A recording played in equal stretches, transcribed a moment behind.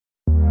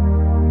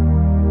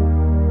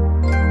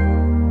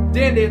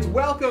Dan-Dans,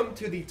 welcome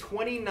to the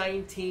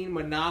 2019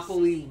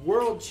 Monopoly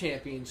World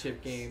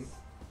Championship game.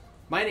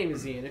 My name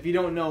is Ian. If you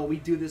don't know, we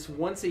do this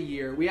once a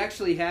year. We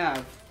actually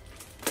have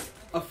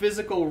a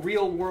physical,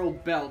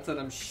 real-world belt that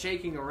I'm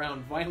shaking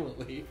around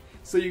violently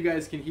so you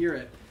guys can hear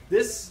it.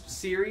 This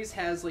series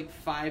has like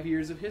 5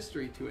 years of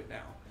history to it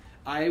now.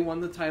 I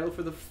won the title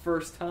for the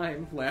first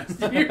time last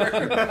year,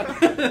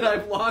 and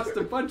I've lost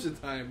a bunch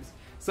of times.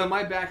 So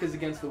my back is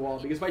against the wall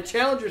because my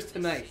challengers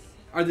tonight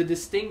are the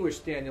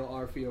distinguished Daniel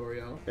R.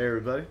 Fiorio. Hey,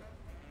 everybody.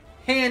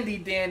 Handy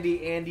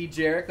dandy Andy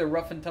Jerrick, the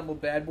rough and tumble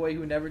bad boy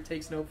who never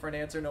takes no for an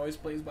answer and always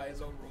plays by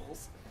his own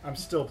rules. I'm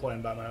still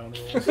playing by my own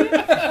rules.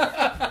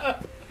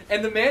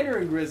 And the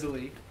Mandarin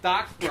Grizzly,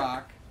 Doc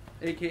Brock,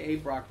 a.k.a.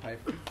 Brock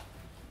Payffer.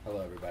 Hello,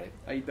 everybody.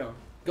 How you doing?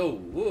 Go.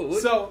 Whoa.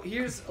 So,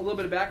 here's a little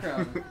bit of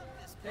background.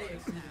 I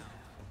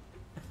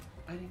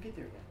didn't get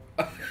there yet.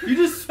 You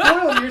just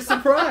spoiled your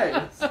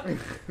surprise.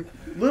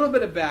 Little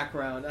bit of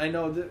background. I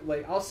know that,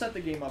 like, I'll set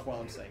the game up while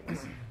I'm saying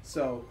this.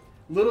 So,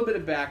 little bit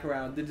of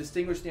background. The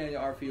distinguished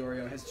Daniel R.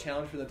 Fiorio has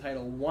challenged for the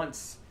title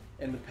once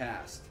in the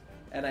past.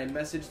 And I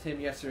messaged him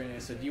yesterday and I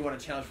said, do you want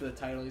to challenge for the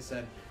title? He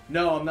said,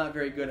 no, I'm not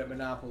very good at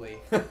Monopoly.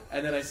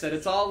 And then I said,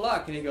 it's all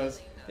luck. And he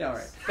goes, yeah, all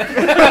right.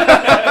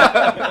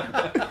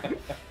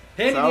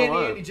 Handy dandy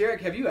Andy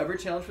Jerrick, have you ever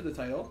challenged for the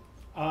title?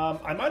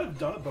 I might have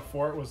done it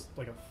before it was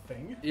like a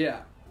thing.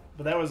 Yeah.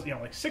 But that was,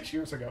 like 6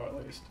 years ago at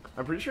least.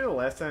 I'm pretty sure the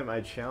last time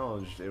I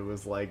challenged, it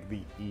was like the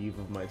eve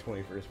of my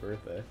 21st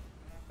birthday.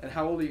 And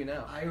how old are you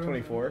now?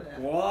 24.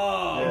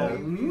 Whoa, Yeah.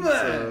 man!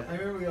 So, I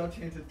remember we all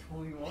chanted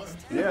 21.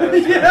 yeah,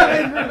 Yeah, I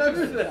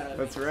remember that.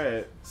 that's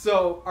right.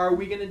 So, are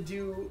we gonna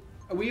do?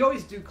 We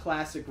always do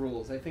classic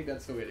rules. I think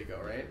that's the way to go,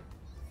 right?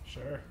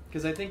 Sure.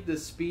 Because I think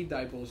this speed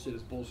die bullshit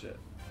is bullshit.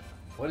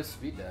 What is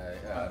speed die?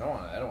 I don't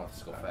want this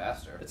to go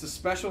faster. It's a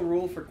special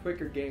rule for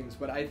quicker games,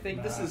 but I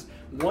think this is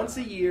once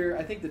a year.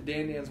 I think the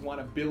Dan-Dans want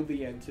to build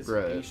the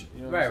anticipation.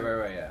 You know what I'm saying?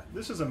 Right, yeah.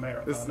 This is a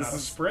marathon, This not a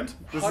is- sprint.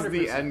 This is the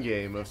 100%. end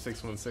game of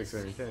 616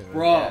 Entertainment.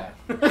 Bro.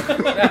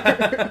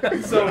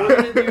 Yeah. So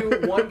we're gonna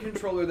do one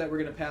controller that we're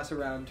gonna pass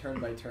around turn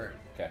by turn.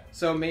 Okay.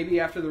 So maybe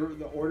after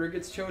the order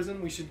gets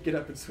chosen, we should get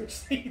up and switch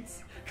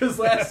seats. Because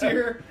last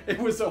year it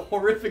was a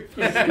horrific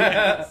piece of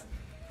ass.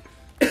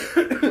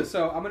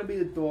 So I'm gonna be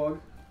the dog.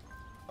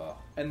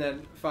 And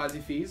then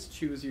Fozzie Fees,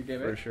 choose your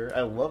gimmick. For sure.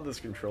 I love this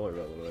controller,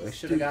 by the way. We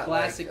should Dude, have got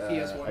classic like,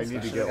 PS1 I need to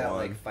should've get got one.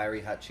 like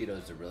fiery hot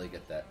Cheetos to really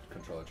get that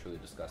controller truly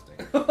disgusting.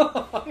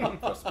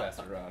 Just pass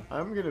it around.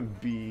 I'm gonna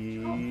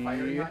be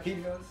Fiery hot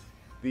Cheetos.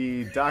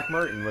 the Doc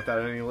Martin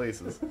without any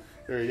laces.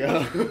 There you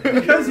go.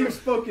 Because you've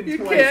spoken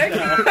twice can't.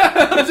 now.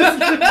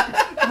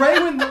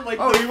 Right when the, like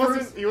Oh, the he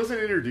first,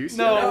 wasn't introduced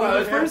no, yet? when What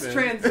the first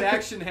happened?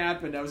 transaction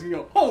happened, I was gonna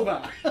go, hold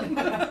on.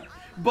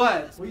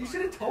 But Well, you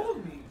should have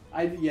told me.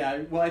 I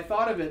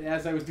thought of it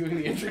as I was doing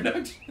the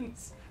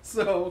introductions.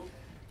 So,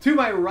 to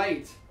my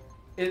right,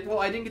 I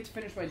didn't get to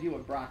finish my deal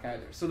with Brock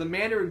either. So the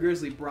Mandarin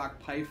Grizzly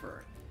Brock Payffer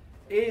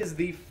is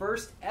the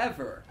first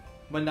ever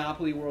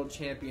Monopoly World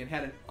Champion.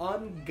 Had an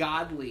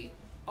ungodly,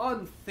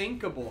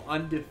 unthinkable,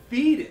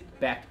 undefeated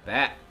Back.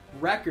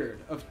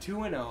 record of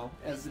 2-0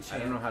 as the I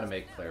champion. don't know how to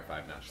make player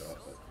 5 not show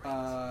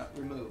up.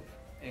 Remove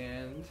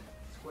and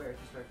Square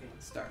to start getting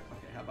start.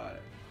 Okay, how about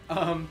it?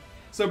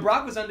 So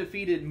Brock was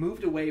undefeated,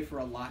 moved away for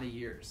a lot of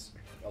years.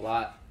 A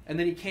lot. And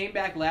then he came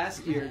back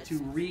last year to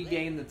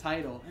regain the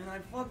title, and I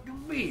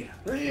fucking beat him.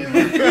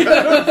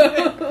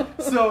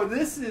 So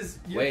this is...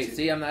 Wait,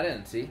 see, I'm not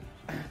in. See?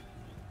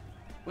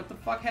 What the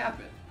fuck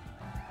happened?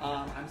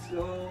 I'm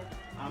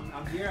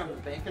here. I'm the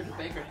banker. The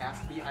banker has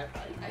to be. I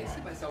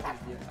see myself as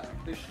the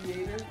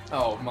officiator.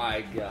 Oh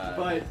my god.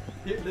 But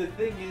the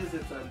thing is,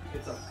 it's a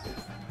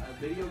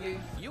video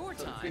game. Your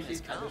So time officiating,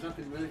 has come. There's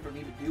nothing really for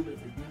me to do, but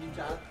it's a union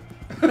job.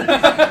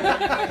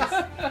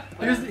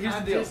 Here's the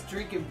I'm deal. just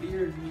drinking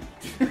beer and meat.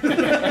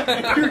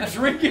 You're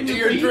drinking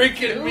You're meat,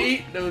 drinking too?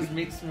 meat? Those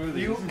meat smoothies.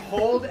 You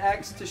hold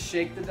X to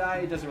shake the die,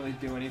 it doesn't really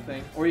do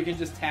anything. Or you can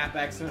just tap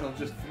X and it'll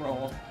just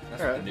throw.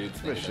 That's Alright, what the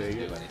dudes let's think. It shake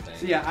doesn't do it. anything.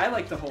 So yeah, I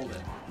like to hold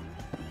it.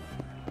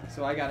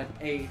 So I got an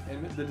 8,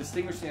 and the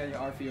distinguished Daniel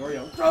R.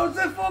 Fiorio throws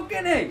a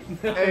fucking 8!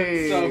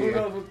 Hey. So who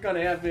knows what's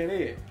gonna happen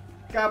here?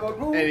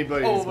 Gabagool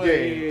Anybody's over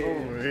game here.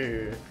 over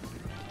here.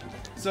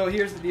 So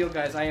here's the deal,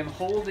 guys. I am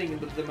holding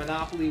the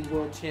Monopoly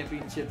World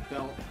Championship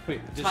belt.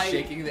 Wait, just tight.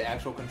 shaking the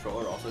actual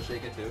controller also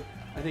shake it too?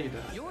 I think it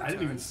does. Your I didn't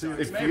turn even see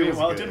starts it. It Maybe. feels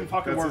Well, it good. didn't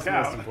fucking That's work what's most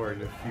out.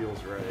 important. It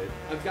feels right.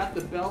 I've got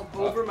the belt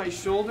over my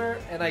shoulder,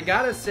 and I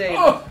gotta say,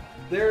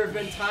 there have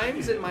been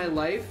times in my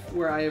life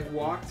where I have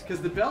walked, because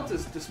the belt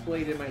is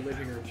displayed in my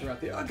living room throughout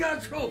the... I got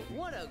a trophy!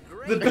 What a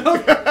great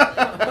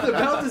The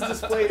belt is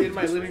displayed in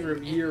my living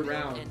room year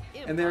round.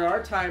 And there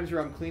are times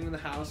where I'm cleaning the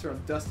house or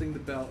I'm dusting the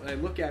belt, and I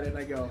look at it and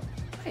I go,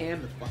 I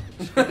am the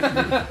fucking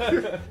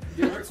champion.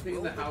 You ever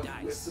clean the house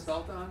with the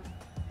belt on?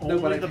 Only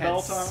No, but I've the had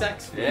belt on?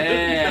 sex with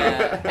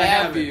Yeah, I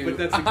have haven't, you but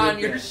that's a good on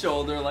your bit.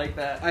 shoulder like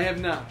that? I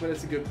have not, but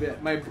it's a good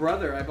bit. My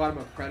brother, I bought him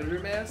a Predator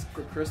mask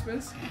for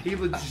Christmas. He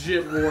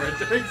legit wore it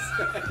during sex.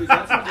 That's a missed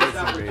That's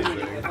opportunity.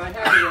 amazing. If I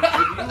had it,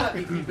 if you let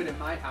me keep it in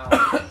my house,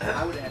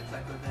 I would have had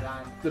sex with it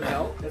on. The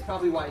belt? That's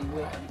probably why you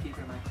wouldn't let me keep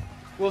it in my house.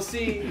 Well,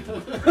 see,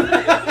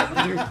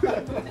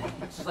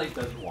 It's just like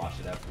doesn't wash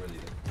it afterwards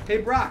either. hey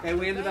Brock, I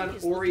landed on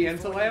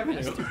Oriental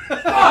Avenue. That's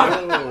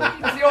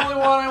the only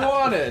one I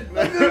wanted.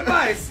 Good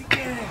advice.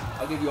 Yeah.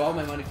 I'll give you all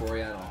my money for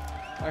Oriental.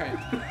 All right.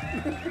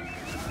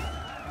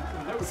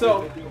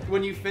 So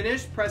when you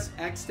finish, press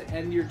X to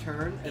end your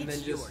turn, and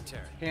then just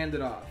hand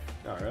it off.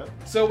 Alright.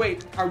 So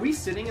wait, are we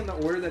sitting in the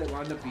order that it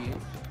wound up being?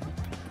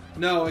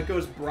 No, it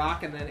goes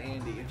Brock and then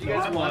Andy. If you No,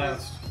 guys I'm want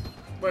last.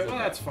 Wait, well,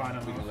 that's fine.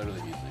 We can literally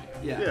easily.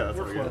 yeah, Yeah, that's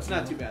We're what I close. it's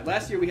not too bad.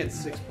 Last year we had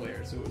 6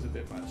 players, so it was a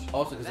bit much.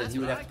 Also, because then he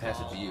would have to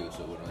pass it to you,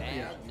 so it wouldn't.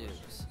 Yeah.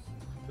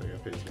 So I gotta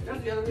pay some-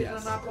 That's the other reason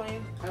Yes. I'm not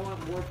playing. I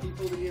want more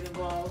people to get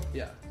involved.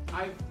 Yeah.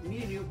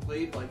 Me and you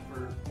played like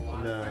for a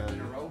lot of times in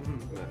a row.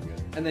 Mhm. Not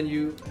good. And then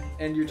you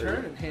end your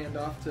turn and hand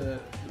off to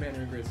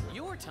Mandarin Grizzly.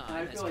 Your I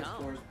time has feel like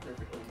come. 4 is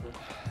perfectly good.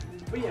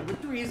 But yeah,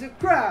 but 3 is a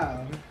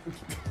crowd.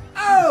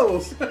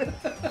 Oh!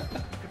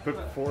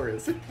 But 4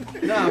 is.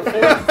 No,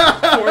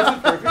 4 is a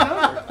perfect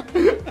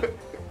number.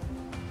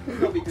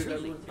 No, because Truly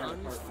everyone's got a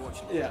partner.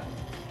 unfortunate. Yeah.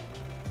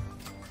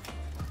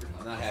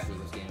 I'm not happy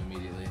with this game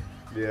immediately.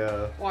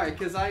 Yeah. Why?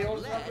 Because I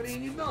own property Let's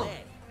and you don't.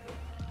 play.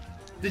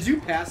 Did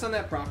you pass on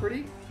that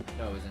property?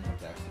 No, it was income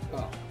tax.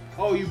 Oh.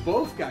 Oh, you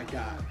both got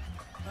God.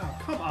 Oh,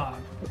 come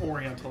on,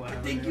 Oriental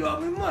Avenue. Think you owe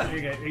me You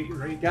money. get 8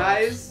 or 8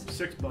 Guys. bucks,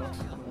 $6.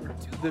 Whatever.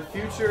 The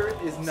future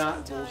is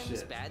not Sometimes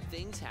bullshit. bad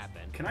things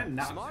happen. Can I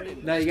not Smart pay?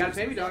 Now you gotta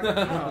pay me, dog.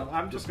 No,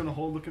 I'm just gonna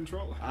hold the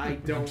controller. I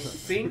don't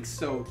think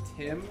so,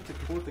 Tim. To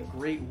quote the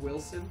great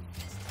Wilson.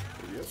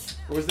 Yep.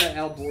 Or was that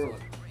Al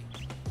Borland?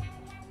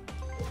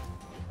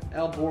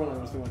 Al Borland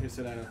was the one who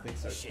said, I don't think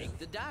so. Tim." Shake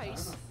the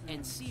dice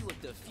and see what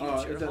the Oh,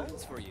 future it does-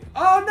 holds for you.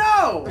 Oh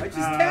no! I just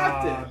Ah,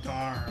 tapped it.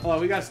 Darn. Hold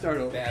on, we gotta start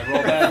over. Bad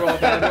roll, bad roll,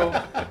 bad roll.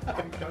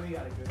 Don't you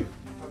got a good?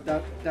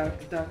 Dun, dun,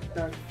 dun,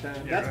 dun,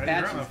 dun. That's right,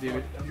 Patches,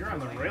 dude. You're on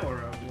the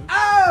railroad, dude.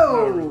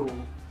 Oh!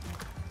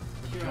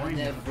 Join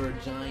me.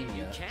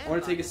 Virginia. Can I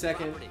wanna buy take a this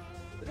second. property.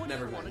 What do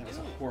Never you mind, wanna that was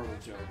a do? horrible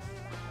joke.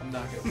 I'm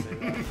not gonna say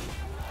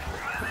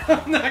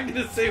that. I'm not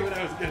gonna say what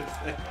I was gonna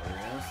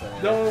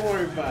say. Don't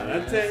worry about it.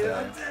 I'll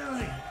tell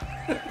you.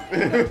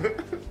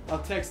 I'll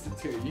text it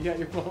to you. You got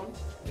your phone?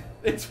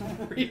 It's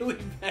really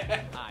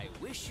bad. I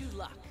wish you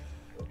luck.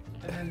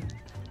 And then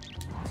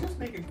just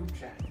make a group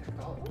chat.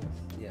 Call it.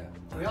 Yeah.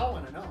 We all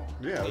want to know.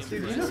 Yeah, let's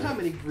Dude, do you know this. how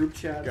many group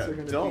chats Got are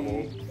gonna double.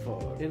 be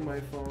Fuck. in my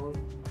phone?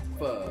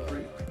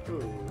 Fuck.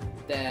 Ooh.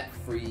 That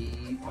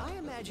free. I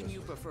imagine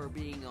you prefer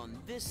being on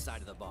this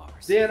side of the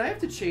bars. Dan, I have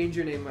to change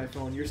your name on my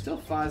phone. You're still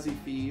Fozzie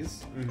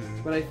Fees,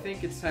 Mhm. but I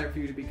think it's time for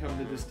you to become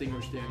the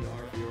distinguished Daniel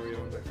R. Fiorio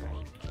on my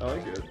phone. I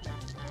like it.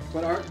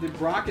 But the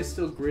Brock is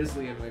still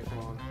Grizzly in my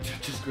phone.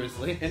 Just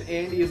Grizzly. And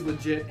Andy is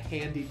legit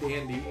handy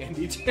dandy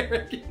Andy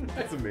Jerrick in my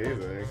That's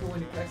amazing. So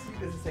when you text me,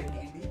 does it say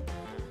Andy?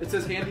 It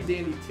says handy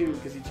dandy too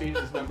because he changed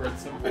his number at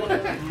some point.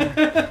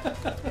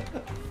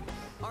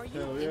 Are you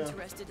Hell yeah.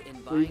 interested in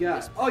What you buying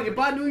this? got? Oh, you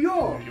bought New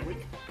York!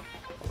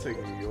 I'll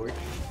take New York.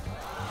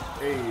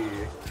 Hey.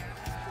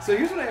 So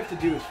here's what I have to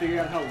do is figure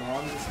out how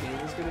long this game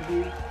is going to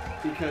be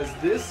because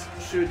this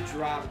should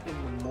drop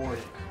in the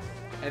morning.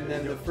 And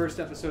then the first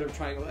episode of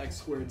Triangle X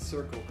Squared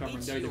Circle covering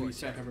WWE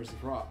SmackDown vs.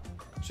 Raw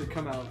should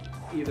come out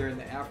either in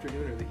the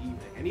afternoon or the evening.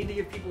 I need to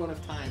give people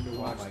enough time to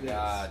Oh watch my this.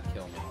 god,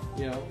 kill me.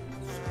 You know?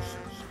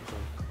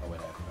 Oh wait,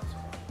 I have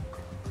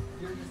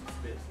You're just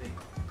visiting.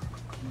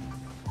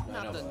 I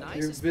Not know, the but-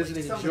 nicest You're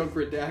visiting place to Joke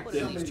live, but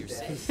at Redacted. least you're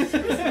safe.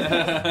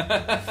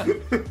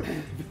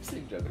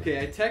 Same joke. Okay,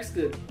 I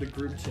texted the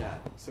group chat,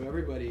 so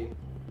everybody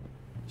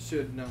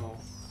should know.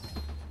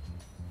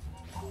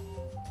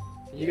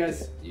 You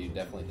guys, You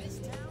definitely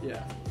missed it.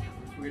 yeah.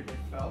 Weird. It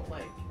felt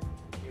like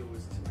it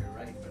was to my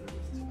right, but it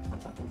was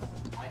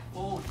to my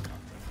phone.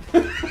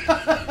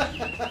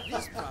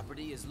 This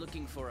property is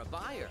looking for a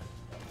buyer.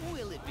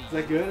 Will it be? Is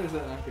that good or is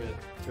that not good?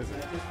 Is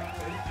it?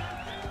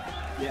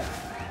 Yeah.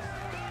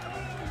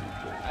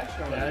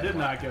 Yeah, I did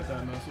not get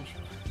that message.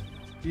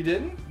 You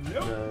didn't?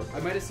 Nope. No. I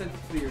might have sent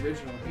it to the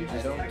original. You I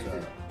just don't.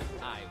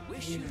 I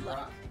wish you Ian and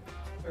luck.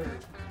 Brock. Or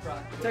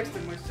Brock.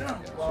 texted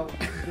myself. Well,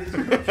 this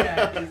group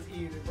chat is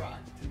Ian and Brock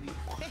to me.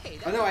 Hey,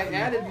 I know, I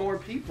added more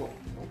people.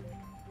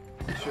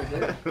 Sure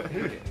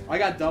did. I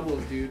got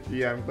doubles, dude.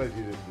 Yeah, I'm glad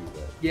you didn't do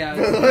that.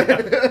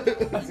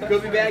 Yeah.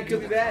 Could be bad,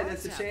 could be bad.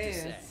 That's a Have to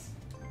say. chance.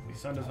 He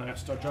sent us an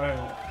extra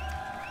child.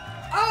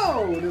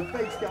 Oh, the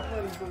fake's got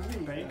money for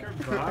me. Banker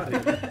body.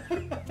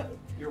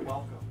 You're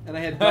welcome. And I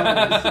had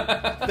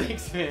doubles.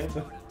 Thanks, man.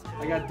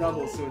 I got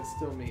doubles, so it's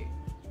still me.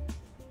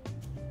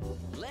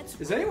 Let's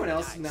Is roll anyone the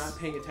else dice. not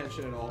paying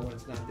attention at all when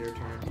it's not their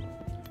turn?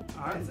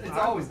 It's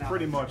always I'm not.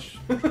 pretty much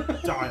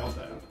dialed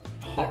in.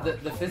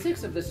 The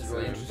physics of this is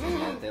really interesting.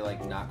 That they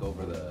like knock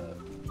over the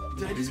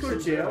Did I just go to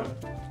jail?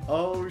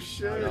 Oh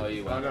shit! No,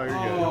 you oh no, you're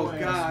Oh Went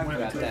god. to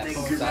Got that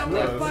Texas.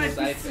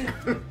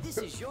 siphon. This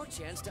is your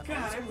chance to God,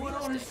 I own some went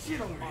real on his estate.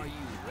 shit already. Are you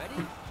ready?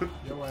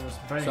 Your ass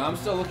banged. So I'm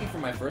still looking for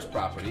my first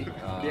property.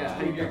 Yeah,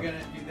 Hey, you're gonna.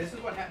 Dude, this is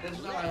what happened. This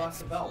is how I lost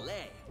the belt.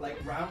 Play.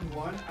 Like round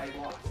 1, I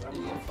lost.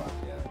 Yeah, fuck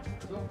yeah.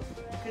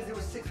 Because there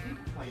was 6 people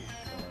playing.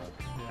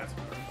 Yeah, it's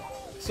better.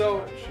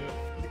 So,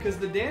 Shit. because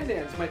the Dan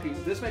Dans might be,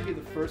 this might be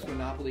the first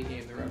Monopoly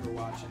game they're ever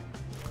watching.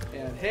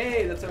 And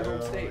hey, that's our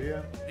home state.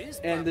 yeah. This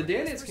And the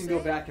Dan property is Dans for can go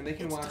sale. back and they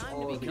can It's watch time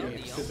all to of the become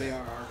games the because they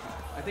are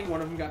archived. I think one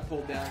of them got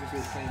pulled down because we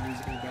were playing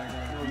music in the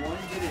background. No, one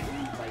didn't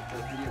use like the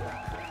video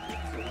back.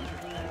 So one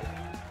took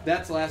that.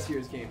 That's last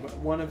year's game, but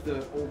one of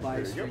the old live There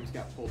you go. streams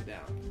got pulled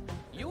down.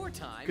 Your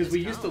time Because has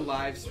we used to come.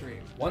 live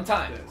stream One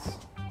time. this.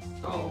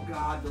 Oh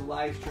god, the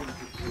live streams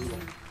were brutal.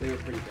 They were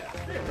pretty bad.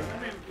 Yeah, but I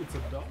mean, it's a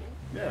double.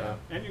 Yeah.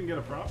 And you can get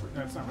a property.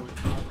 That's not really a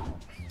property.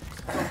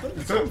 Something.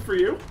 It's something for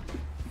you.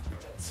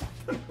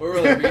 We're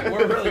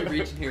really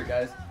reaching here,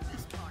 guys.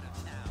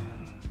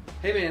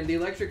 Hey man, the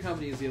electric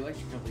company is the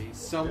electric company.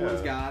 Someone's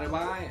Yeah. gotta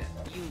buy it.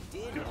 You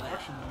did Get well.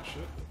 auction that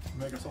shit.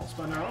 Make us all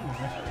spend our own money.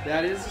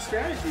 That is the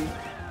strategy.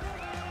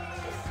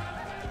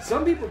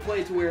 Some people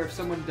play to where if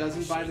someone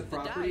doesn't buy the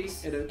property,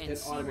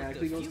 it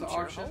automatically goes to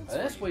auction.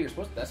 That's what you're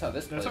supposed to. That's how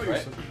this That's plays, how you're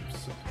right?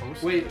 supposed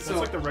to. Wait, That's so-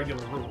 like the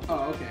regular rule.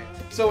 Oh, okay.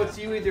 So it's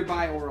you either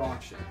buy or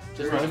auction.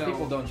 There is Most no-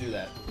 people don't do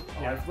that. Oh,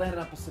 Yeah. I've landed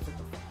on Pacific.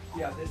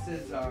 Yeah, this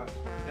is that's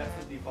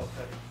the default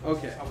setting.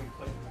 Okay. That's how we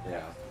play.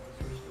 Yeah.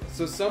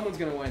 So someone's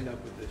gonna wind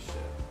up with this shit.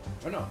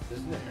 Oh no, this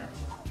is it.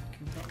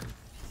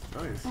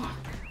 Nice.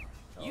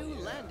 You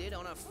landed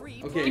on a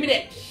free Okay. Give me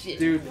that shit.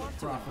 Dude,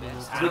 Profit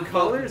is. the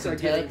colors are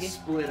getting Kentucky.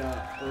 split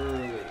up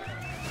early.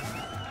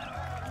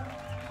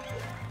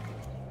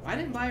 I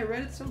didn't buy a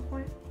red at some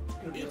point.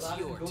 It's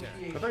your turn.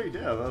 I thought you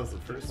did. That was the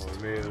first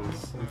one. Maybe it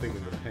was. I'm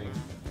thinking the pink.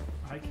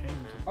 I came to.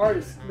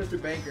 Artist,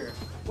 Mr. Banker,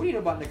 what do you know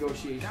about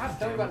negotiations? God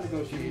Tell me damn about it. Give you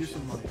negotiations.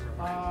 some money,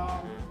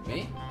 bro.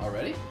 Me?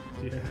 Already?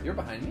 Yeah. You're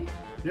behind me?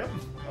 Yep.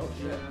 Oh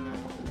shit.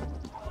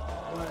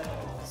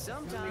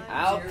 Sometimes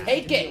I'll there's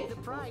take to it. pay the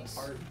price.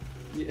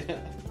 Yeah.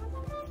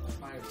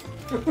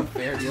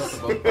 Fair deal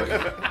for both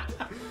parties.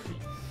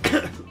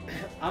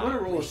 I'm gonna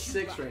roll a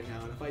 6 right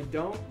now, and if I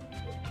don't,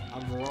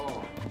 I'm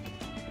wrong.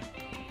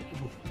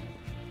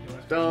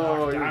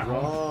 Oh, Knocked you're out.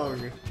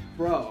 wrong.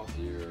 Bro,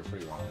 You're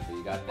pretty wrong. But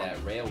you got that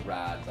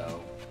railroad though.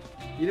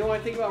 you know what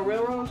I think about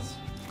railroads?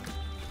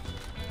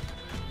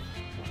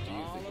 What do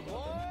you think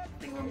about them? I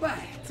think I'm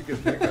back. It's a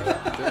good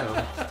pickup. Damn.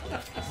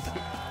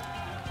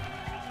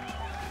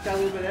 Got a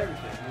little bit of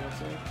everything, you know what I'm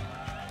saying?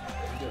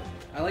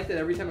 I like that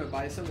every time I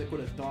buy something, they put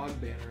a dog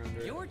banner under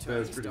it. Your turn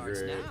That's pretty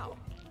starts great. now.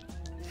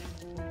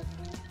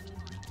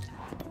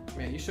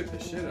 Man, you shook the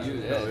shit out You of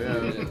it. did. Oh,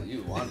 yeah.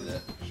 You wanted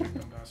it.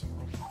 Shotgun dice and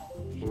roll.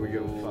 What we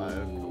go with 5?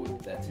 Ooh,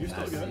 that's You still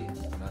nasty. got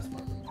it? Not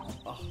smart.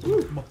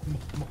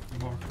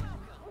 Mark.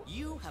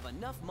 You have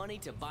enough money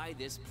to buy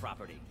this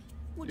property.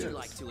 Would you Yes.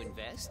 like to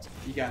invest?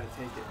 You gotta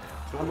take it.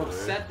 I'm Totally.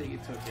 upset that you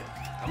took it,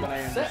 I'm but I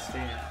upset.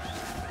 understand.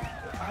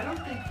 I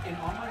don't think in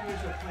all my years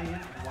of playing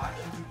and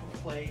watching people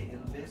play in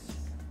this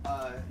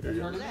There you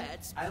go. tournament,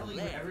 Let's I don't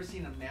think I've play. ever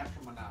seen a match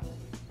from Monopoly.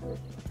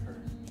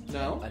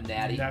 No? A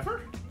natty.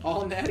 Never?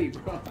 All natty,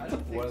 bro. I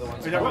don't What are the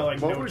ones Are you talking about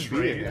like What no would be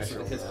trade? a It's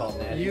natural? called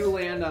natty. You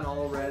land on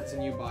all reds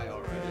and you buy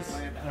all reds.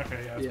 Okay,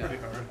 yeah, it's Yeah.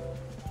 pretty hard.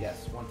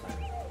 Yes, one time.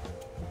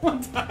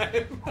 One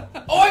time.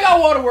 Oh, I got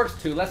waterworks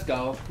too. Let's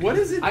go. What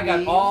does it I got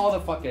mean? all the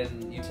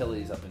fucking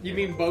utilities up in You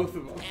here. mean both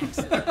of them?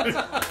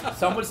 Excellent.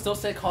 Some would still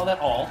say call that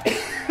all. If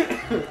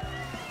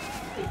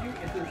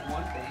there's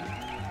one thing, you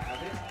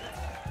have it.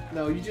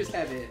 No, you just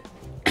have it.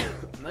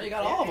 No, you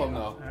got all of them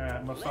though.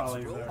 Alright, must follow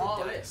you there.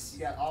 All of it. You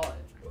got all of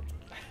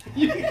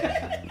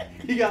it.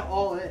 You got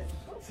all it.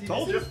 See,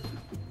 Told this you. is-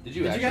 Did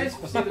you Did you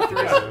actually? guys see the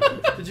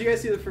first? Did you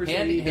guys see the first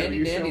Handy, AEW handy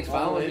show, dandy's All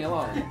following In? me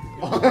along.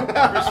 So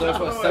that's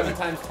what, 7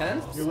 times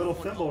 10? Your little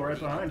thimble right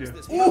behind you.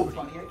 This You know Ooh.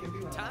 how funny I can be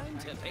when I'm Time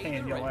to pay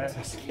Hand the your rent.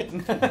 ass.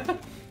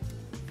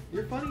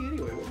 You're funny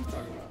anyway. What are you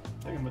talking about? I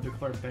think I'm gonna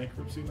declare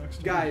bankruptcy next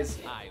time. Guys,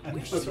 I And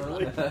wish it's you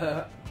early.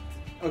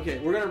 okay,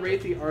 we're gonna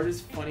rate the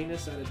artist's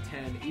funniness out of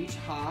 10. Each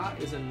ha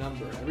is a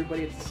number.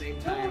 Everybody at the same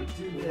time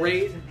do this.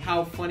 rate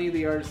how funny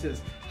the artist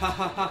is. Ha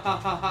ha ha ha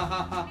ha ha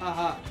ha ha ha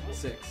ha.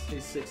 6.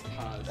 He's 6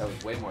 ha's. That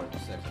was way more than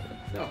 6.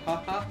 No, ha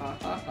ha ha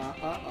ha ha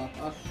ha ha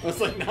ha. That's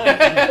like 9.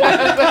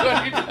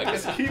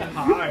 Just keep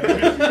high.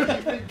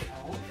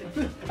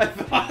 I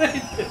thought I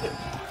did.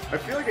 I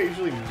feel like I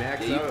usually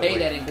max Yeah, you out pay at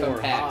that like income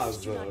 4 tax. Haas,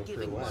 though,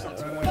 per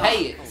lap.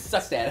 Hey it,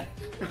 suck that.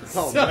 Oh,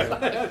 Suck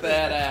man.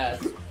 That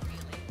ass.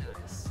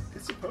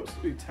 It's supposed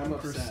to be 10% or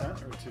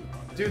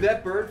 200. Dude,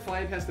 that bird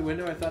flying past the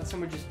window, I thought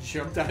someone just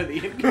jumped out of the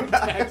income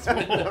tax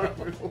window.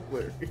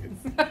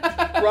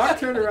 Hilarious. Rock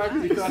turned around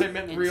because he thought I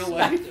meant real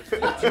life.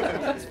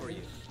 That's for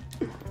you.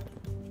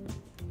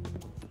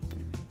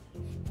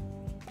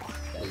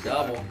 That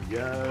double.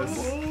 Yes.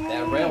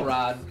 That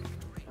railrod.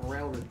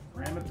 Railroad.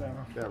 Ram it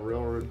down. That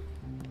railroad.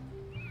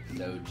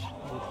 Doge.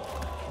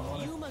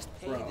 You must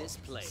pay Bro. this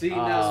place. See,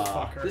 now,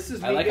 Fucker. this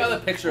is me I like how the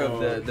getting- picture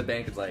of the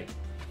bank is like.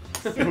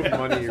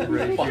 Money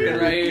right Fucking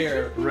here. right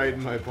here. Right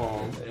in my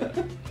palm. Yeah.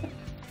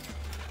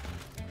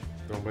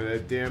 Don't buy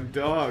that damn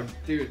dog.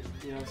 Dude,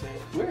 you know what I'm saying?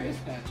 Where is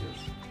Patches?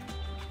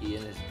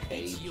 Ian is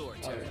It's cage. your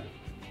Oh, turn.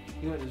 yeah.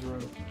 He went his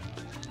road.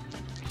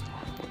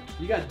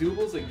 You got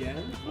doubles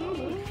again?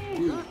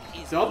 Dude,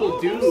 double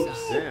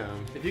dupes.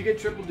 Damn. If you get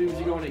triple dupes,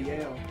 you go into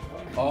Yale.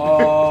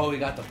 Oh, we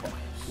got the point.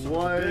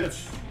 What?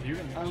 You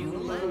can. You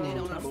landed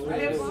on a I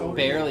have so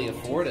Barely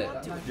afford it.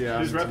 Yeah,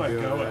 He's I'm red by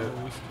doing go it.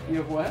 at least. You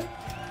have what?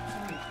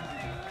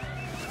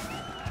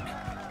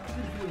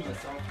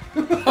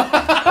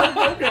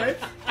 Okay.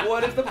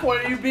 What is the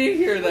point of you being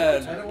here I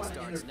then? don't want to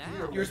Starts now.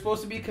 interfere. You're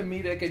supposed to be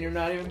comedic and you're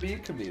not even being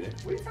comedic.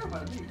 What are you talking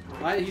about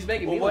me? He's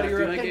making Well, me what laugh, are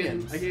your dude.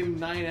 opinions? I gave him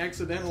 9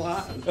 accidental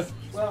odds.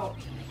 Well,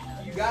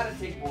 you gotta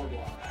take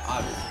boardwalk.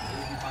 Obviously.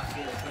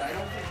 But I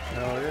don't think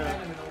Hell it's yeah.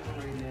 kind of an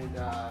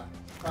overrated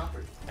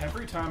property.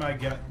 Every time I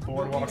get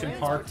Boardwalk and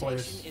Park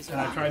Place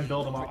and I try and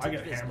build them up, I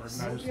get hammered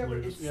and I just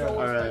lose. It's Yeah. so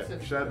Alright,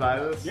 expensive. should I buy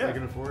this? Yeah. I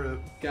can afford it.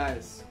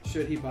 Guys,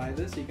 should he buy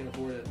this? He can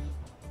afford it.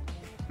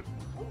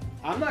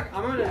 I'm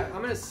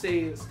gonna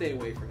say stay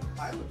away from this.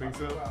 I would Think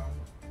so? well,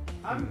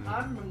 I'm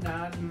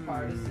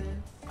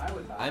non-partisan. I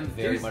would buy I'm it.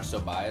 very Here's- much so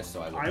biased,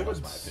 so I I would would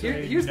voice my say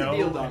opinion. Here's the no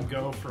deal, and dog.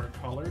 go for a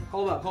colored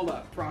Hold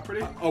up. property.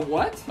 A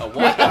what? A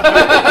what?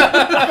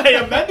 I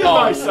amended Oh,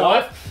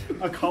 myself.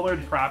 A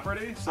colored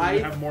property, so I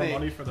you have more think-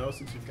 money for those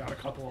since you've got a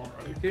couple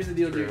already. Here's the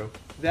deal, True. dude.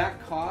 That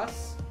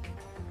costs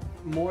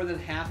more than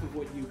half of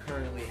what you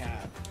currently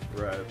have.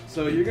 Right.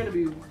 So you're gonna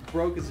be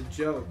broke as a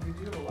joke. You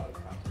do have a lot of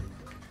property.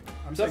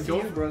 I'm It's up saying to go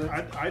you, for-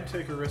 brother. I'd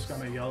take a risk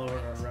on a yellow or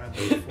a red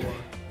before.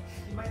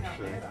 You might not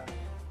Sure. land on it.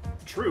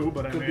 True,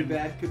 but I Could mean, be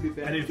bad. Could be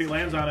bad. and if he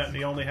lands on it and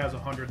he only has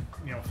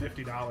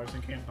 $150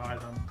 and can't buy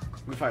them,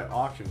 What if I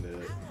auctioned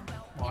it?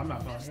 well, I'm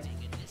not buying it.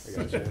 I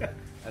got you.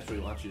 That's what he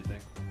wants you to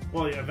think.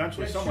 Well, yeah,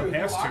 eventually That's someone true.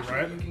 has You to, auction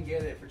right? it, You can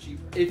get it for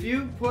cheaper. If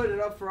you put it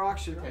up for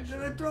auction, I'm That's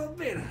gonna true. throw a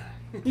bid.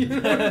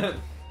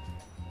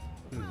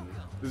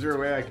 Is there a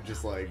way I could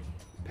just like?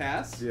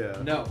 Pass? Yeah.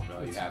 No.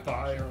 No, you have to.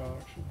 Buy or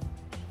auction.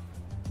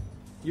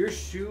 Your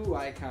shoe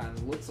icon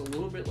looks a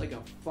little bit like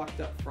a fucked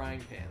up frying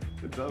pan.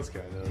 It does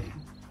kind of.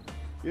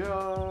 You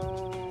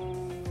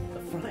know.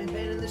 Frying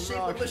pan in the shape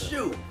of a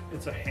shoe.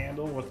 It's a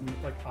handle with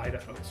like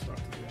Idaho stuff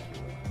to the end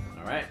of it.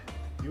 All right.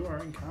 You are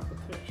in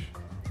competition.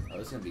 Oh,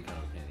 this is gonna be kind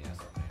of a pain in the ass.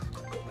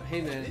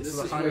 Hey man, This this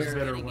So is the highest where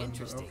bidder getting wins.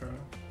 interesting. Okay.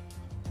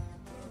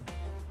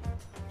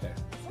 Okay.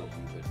 So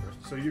you bid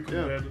first. So you can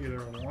Yeah. bid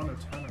either a 1, a 10, or a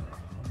 100.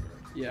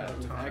 yeah, at a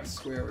with time. X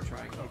square or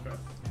triangle. Okay.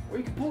 Or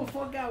you can pull the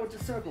fuck out with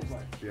the circle play.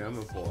 Yeah, I'm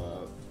gonna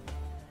pull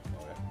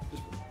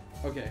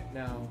out. Okay,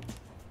 now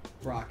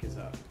Brock is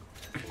up.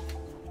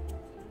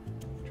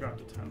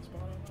 Dropped a 10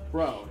 spot on that.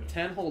 Bro,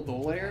 10 whole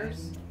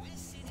dollars?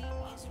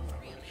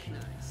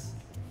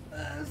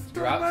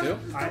 You're out too?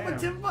 I am.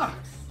 $10.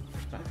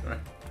 All right.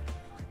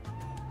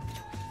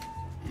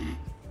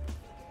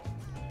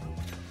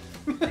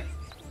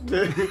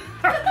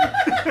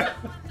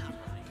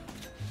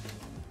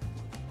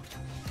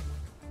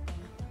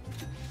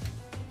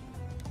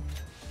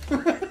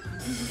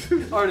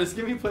 Artist,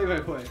 give me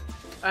play-by-play.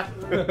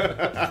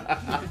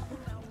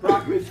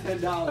 Brock bids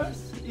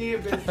 $10.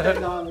 Ian bids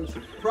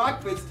 $10.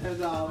 Brock bids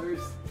 $10.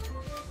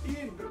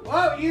 Ian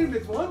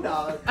bids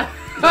 $1.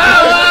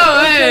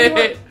 Oh,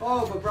 hey!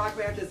 Oh, but Brock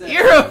matches that.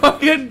 You're a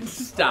fucking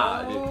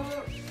stop, dude.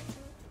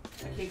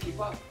 I can't keep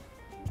up.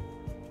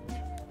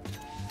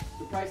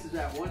 The price is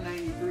at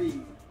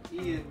 $193.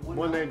 Ian, $1.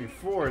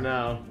 194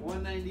 now.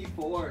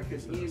 $194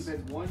 because Ian bids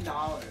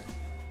 $1.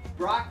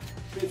 Brock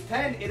bids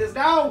 10. It is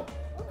now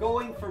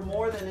going for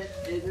more than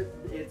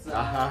it's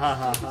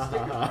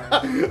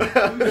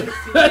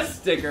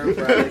Sticker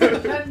price.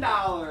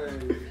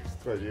 $10.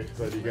 But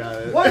you got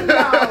it.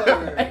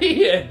 $1.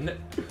 Ian.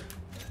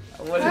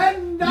 What is-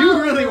 $10.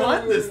 You really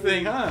want this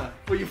thing, huh?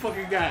 Well, you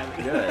fucking got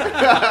it.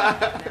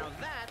 Now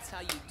that's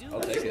how you do I'll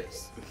it. take it.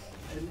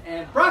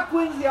 And Brock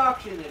wins the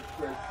auction. It's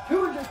for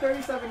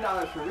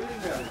 $237 for reading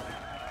Grappling.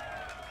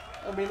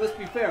 I mean, let's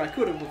be fair. I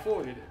could have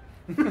afforded it.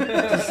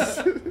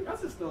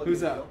 That's still a Who's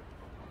good up? deal.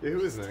 Yeah,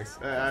 who was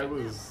next? I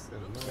was in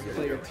another.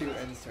 Player 2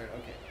 ends turn.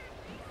 Okay.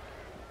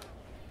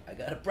 I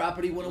got a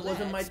property when it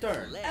wasn't my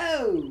turn.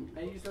 Oh!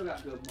 And you still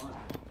got good money.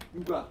 You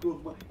got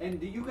good money. And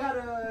do you got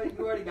a?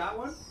 You already got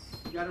one?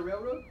 You got a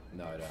railroad?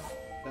 No, I don't.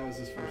 That was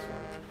his first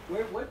one.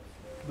 Where? What?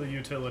 The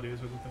utilities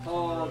are the things.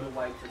 Oh, the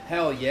white.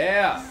 Hell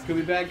yeah. Could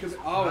be bad. Could be,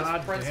 oh, God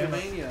it's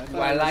Pennsylvania. Ooh, I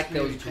thought it like was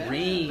those Japan.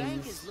 The bank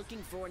greens. is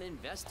looking for an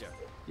investor.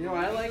 You know,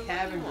 I like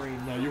having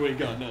green. No, you ain't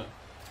got none.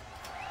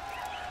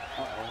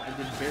 Uh-oh, I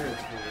did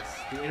Barrett's voice.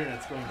 The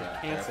internet's going to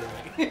cancel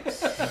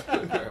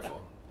me.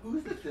 Careful.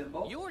 Who's the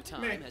symbol? Your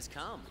time has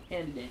come.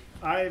 Handy.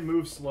 I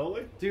move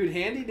slowly Dude,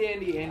 handy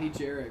dandy Andy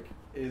Jerrick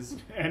is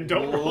and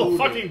don't roll loaded.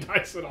 fucking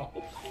dice at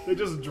all. They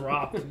just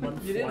dropped. And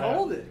went You didn't flat.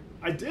 hold it.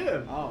 I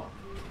did, Oh.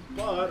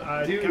 but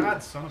I Dude.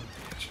 God son of a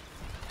bitch.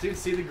 Dude,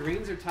 see, the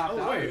greens are topped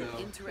Oh, out wait. though.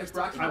 If Interested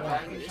Brock's in not want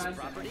buying buying this this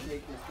property. property?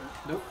 Take this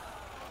one. Nope.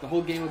 The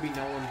whole game would be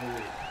null and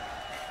void.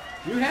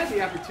 You had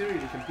the opportunity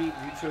to compete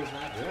and you chose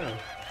not to. Yeah.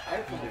 I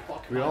just want to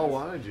fuck him We up. all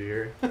wanted you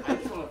here. I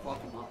just want to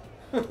fuck him up.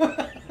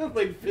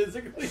 Like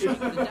physically? Roll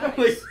the dice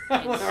Like, I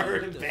and want to see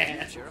hurt what it the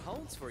bad. future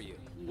holds for you.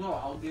 No,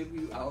 I'll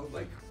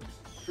like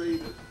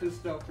trade this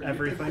stuff for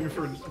Everything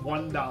for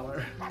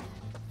 $1.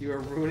 You are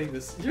ruining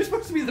this. You're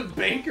supposed to be the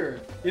banker.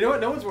 You know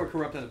what? No one's more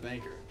corrupt than a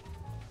banker.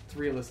 It's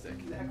realistic.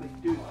 Exactly,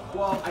 dude.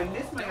 Well, I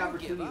missed my Don't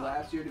opportunity give up.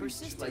 last year to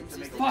Persistence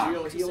make is a the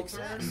real key to heel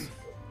success. turn,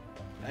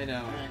 I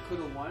know. and I could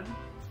have won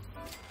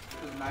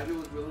because Nigel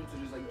was willing to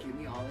just like give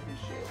me all of his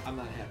shit. I'm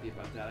not happy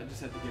about that. I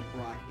just had to give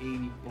Brock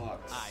 $80.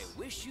 I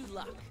wish you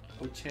luck.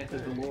 Oh, Chanta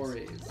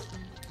Dolores.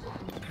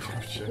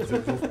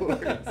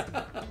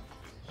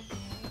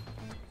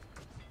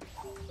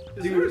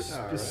 Is Dude, there a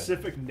alright.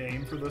 specific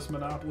name for this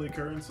monopoly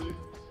currency?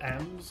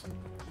 M's?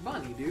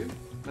 Money, dude.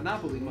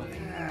 Monopoly money.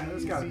 Yeah,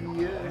 there's gotta be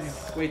a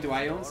Yes. Wait, do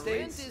I own Rent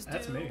states? is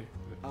That's due. me.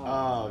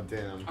 Oh,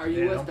 damn. Are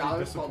Yeah, U.S. don't be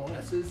dollars called disappointed.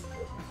 S's?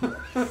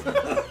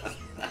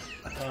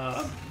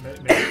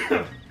 Maybe.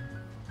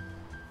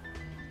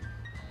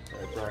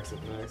 Alright, Brock's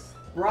up next.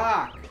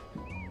 Brock!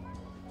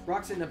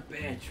 Brock's in the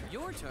bench.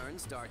 Your turn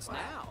starts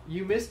now.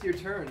 You missed your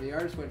turn. The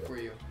artist went for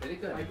you. Very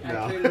good.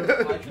 No.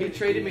 He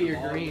traded me your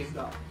all green. the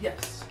stuff.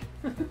 Yes.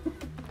 How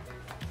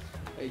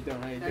you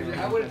doing? How you doing? Actually,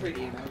 I wouldn't trade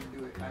Ian. I would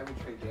do it. I would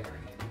trade Jerrick.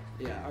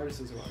 Yeah, artist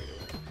doesn't want me to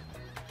win.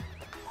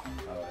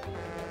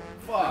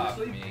 Fuck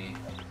Honestly, me.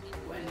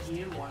 When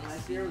Ian won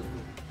last year, it was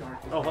the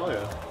darkest. Oh, hell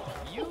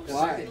yeah. You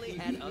Why? certainly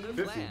had other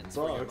 50 plans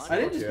for your bucks. I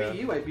money. didn't just Yeah.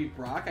 beat you. I beat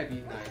Brock. I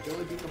beat Nigel.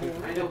 I beat the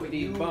whole I know, but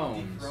you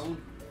Bones. dethroned.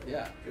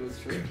 Yeah, it was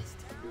true.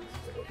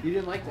 You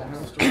didn't like that,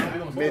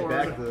 huh? Made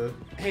back the.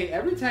 Hey,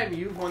 every time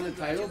you've won the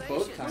title,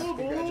 both times,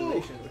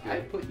 congratulations. I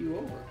put you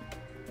over.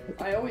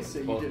 I always say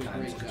you Both did a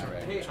times, great job.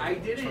 correct. Hey, I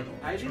didn't.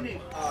 I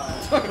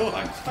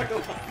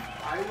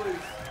was.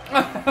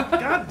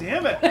 God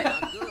damn it!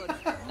 Not good.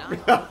 Not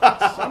good.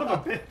 Son of a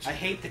bitch. I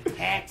hate the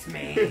tax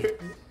man.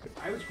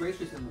 I was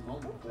gracious in the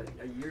moment, but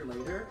a year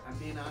later, I'm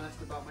being honest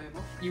about my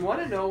emotions. You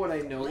want to know what I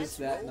noticed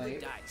Let's that roll the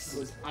night? dice.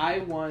 Was I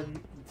won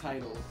the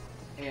title,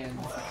 and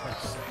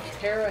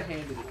Tara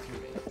handed it to me.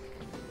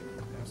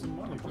 Have some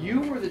money for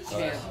You it. were the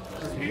champ.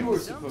 You were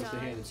supposed to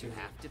hand it Sometimes to you me.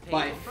 have to pay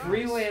By the price.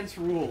 freelance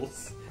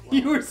rules,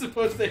 you were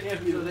supposed to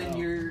hand me So the then belt.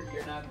 you're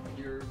not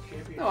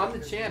champion. No, I'm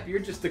the champ. You're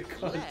just a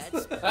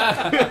Let's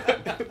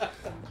cunt.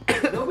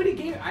 Nobody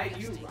gave.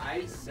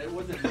 That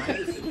wasn't my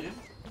decision.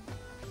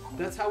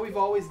 That's how we've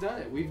always done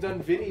it. We've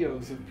done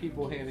videos of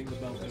people handing the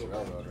belt That's over.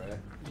 railroad, right?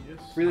 Yes.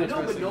 I Freelance know,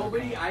 but wrestling.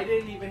 nobody. I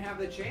didn't even have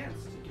the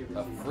chance to give it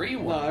A to you. free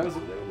No, one. I was a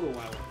little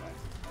while back.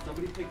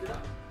 Somebody picked it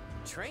up.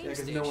 Train Yeah, 'cause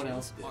stations no one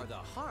else did. are the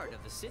heart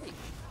of the city.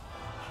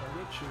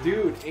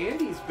 Dude,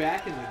 Andy's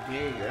back in the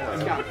game. Yeah.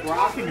 He's got What are you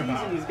properties talking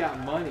about? and he's got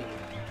money.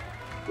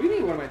 What do you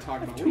mean, what am I talking I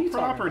have about? What are two you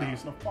talking properties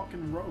and a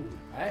fucking road.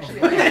 I actually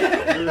Your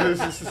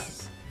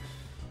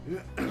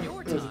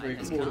That was a very time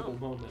has quotable come.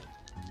 moment.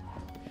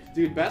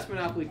 Dude, best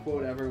Monopoly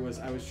quote ever was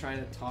I was trying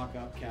to talk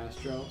up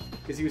Castro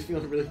because he was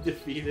feeling really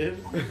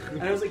defeated.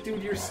 And I was like,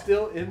 dude, you're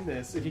still in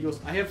this. And he goes,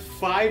 I have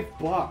 $5.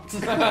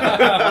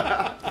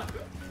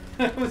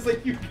 I was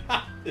like, you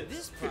got this.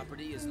 This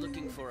property is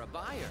looking for a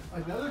buyer.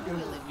 Another good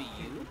Will one. it be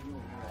you?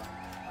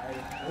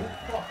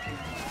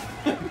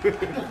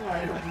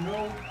 I don't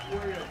know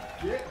where to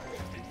get.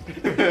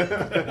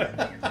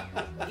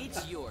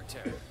 It's your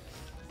turn.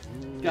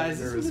 Guys,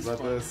 Nervous this is about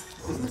fun. this.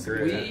 This is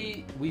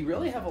Great. we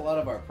really have a lot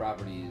of our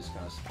properties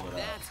kind of split up.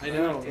 That's I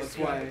know, right. that's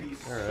why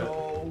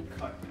So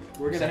cut.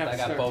 we're gonna Except have I to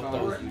got start both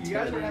talking. those. You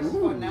guys are having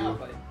fun now,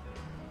 but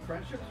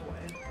friendships win.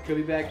 Could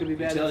be bad, could be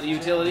bad.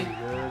 Utility. Thank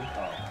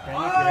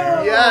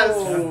Oh, you. Yes!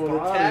 the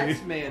Body.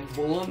 tax man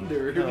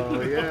blundered. Oh,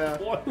 yeah.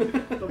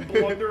 The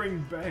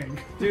blundering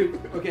bank. Dude,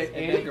 okay,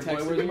 Hey, Andy Baker boy,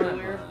 texted where's me the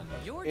earlier. money?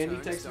 Your Andy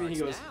turn texted me, he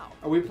starts goes, now.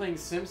 are we playing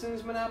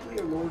Simpsons Monopoly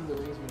or Lord of the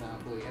Rings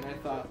Monopoly? And I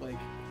thought, like,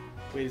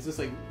 wait, is this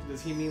like,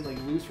 does he mean like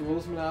loose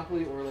rules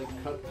Monopoly or like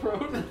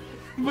cutthroat?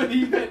 But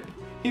he meant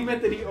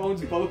that he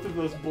owns both of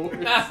those boards.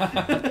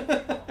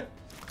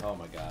 Oh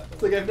my god.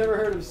 It's like I've never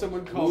heard of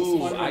someone called Ooh,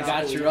 Smart I got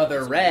Monopoly. your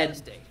other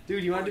red.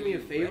 Dude, you want to do me a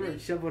Are you favor ready?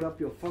 and shove it up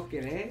your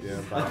fucking ass?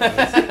 Yeah,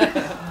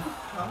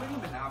 How many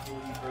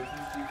Monopoly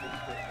versions do you think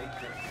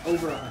exist?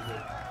 Over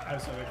 100. I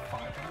said like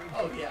 500.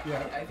 Oh yeah,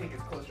 Yeah. I think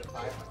it's closer to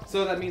 500.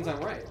 So that means I'm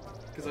right.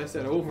 Because I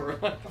said over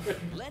 100.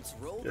 Let's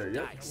roll Yeah, the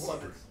yeah. dice.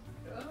 Love it.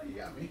 Oh, you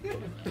got me.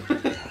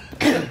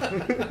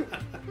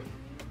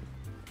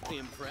 Oh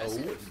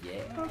Impressive.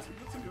 yeah. That's a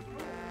good one.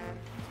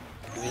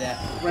 Give me that.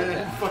 Right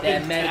on fucking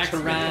That tax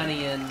man.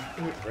 Mediterranean.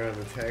 Right on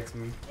the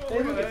taxman.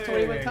 Hey, look, it's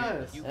Tony Hey.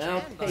 Montanas. You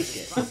I'll can buy take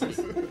this it. property.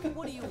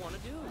 What do you want to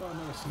do? Oh,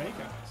 no, snake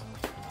eyes.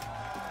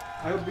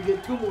 I hope we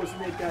get 2 more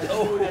snake guys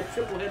Oh. doing that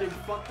triple-headed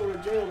fuck go to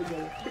jail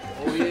together.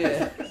 Oh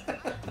yeah.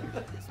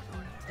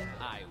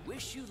 I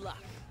wish you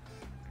luck.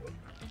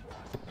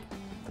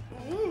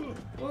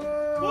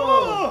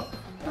 Whoa!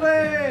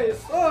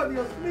 Please! Oh,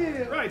 Dios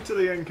mío! Right to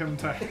the income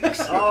tax.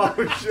 Oh,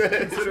 shit.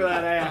 Consider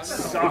that ass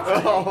sucked.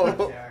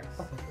 Oh.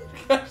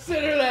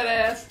 Consider that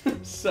ass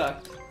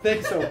sucked.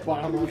 Thanks,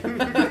 Obama.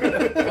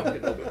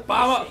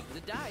 Obama. Take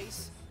the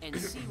dice and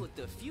see what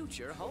the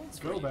future holds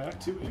for Go you. back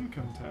to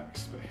income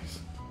tax space.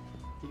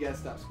 You gotta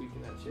stop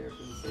squeaking that chair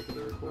for the sake of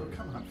the recording.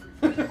 Come on.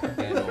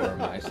 And or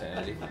my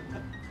sanity. I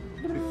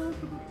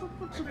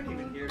couldn't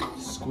even hear you.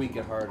 Squeak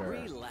it harder.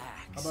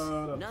 Relax.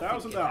 About Nothing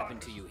 $1,000. can happen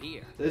to you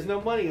here. There's no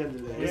money under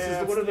there. This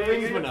Yeah, is one of the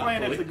rings you're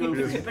playing it the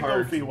Monopoly. goofy, the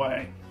goofy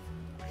way.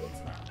 It's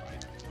not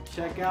right.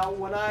 Check out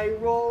when I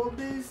roll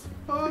this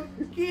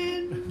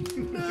fucking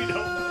We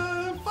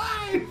don't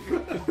 5.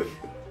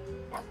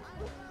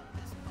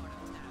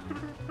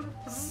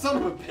 Son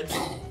of a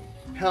bitch.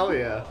 Hell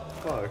yeah.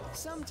 Fuck.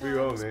 Sometimes You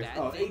owe me. bad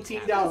Oh, things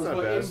 $18 That's for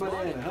not in bad.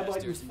 banana. How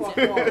about you fuck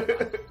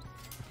off?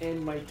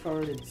 End my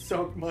turn and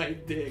suck my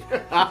dick.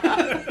 Let's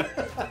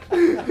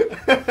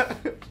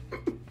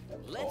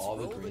All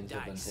the roll the greens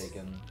have been dice.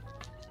 taken.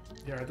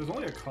 Yeah, there's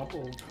only a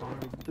couple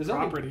There's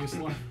only- properties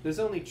left. There's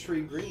only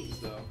 3 greens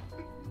though.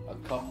 A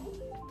couple.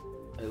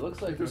 It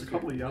looks like There's a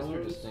couple of Mr.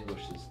 yellows.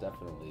 Distinguished is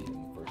definitely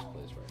in first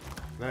place right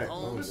now. Nice.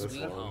 Home Oh, that's sweet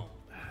fun. home.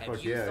 Have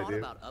Fuck you yeah, thought dude.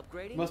 about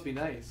upgrading? Must be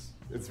nice.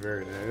 It's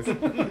very nice.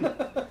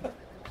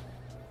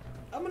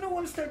 I'm gonna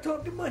want to start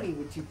talking money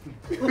with you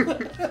people.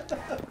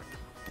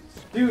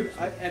 Dude,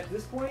 at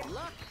this point,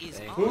 Luck is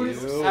Thank on who your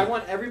is, you. I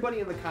want everybody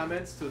in the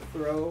comments to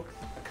throw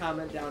a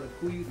comment down of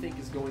who you think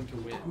is going to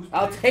win.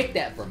 I'll take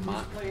that for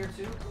my. Player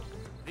 2?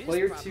 This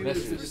Player property 2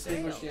 is the for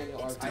distinguished sale.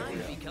 Daniel It's time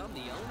RPG. to become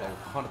the Oh,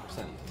 owner.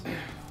 100% he is.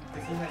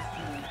 Because he has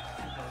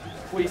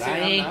 2. What, you But I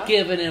saying I'm ain't not?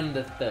 giving him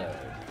the third.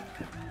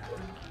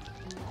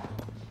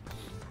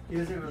 He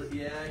doesn't really.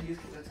 Yeah,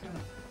 that's kind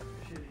of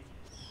shitty.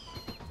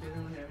 He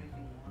doesn't really have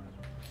anything you want.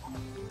 I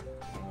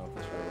don't know if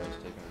this railroad's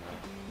taken or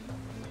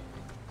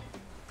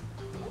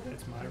not.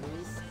 It's my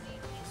room.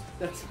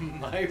 That's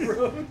my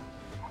room.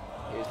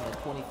 Here's my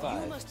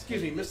 25.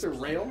 Excuse me, Mr.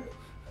 Rail.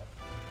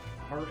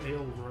 Heart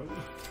Ale Road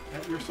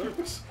at your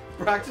service.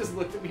 Brock just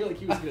looked at me like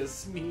he was gonna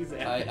sneeze at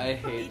me. I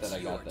hate that It's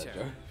I got your that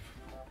turn.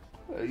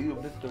 joke. Are you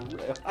Mr.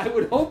 Rail? I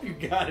would hope you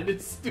got it.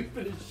 It's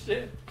stupid as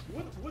shit.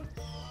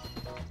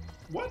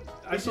 What?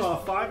 I saw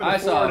a 5 and I a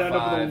 4 saw a and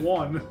ended up with a 5.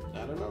 1. I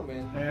don't know,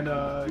 man. And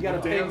You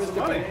gotta pay dance Mr.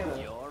 money.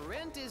 Banana. Your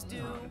rent is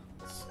due.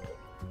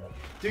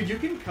 Dude, you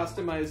can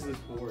customize this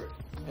board,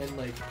 and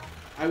like,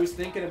 I was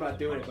thinking about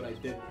doing it, but I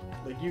didn't.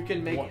 Like, you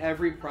can make What?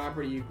 every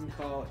property you can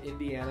call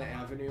Indiana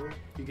Avenue.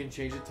 You can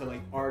change it to like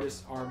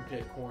Artist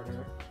Armpit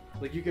Corner.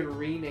 Like, you can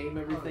rename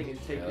everything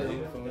and take your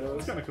own That's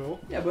photos. kind of cool.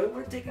 Yeah, but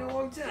we're taking a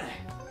long time.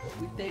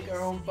 We take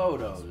our own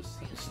photos.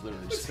 It's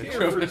literally just a here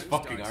picture of for- his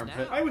fucking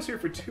armpit. I was here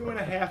for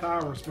 2.5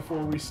 hours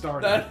before we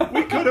started.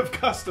 We could have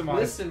customized.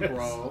 Listen, this.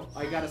 bro,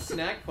 I got a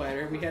snack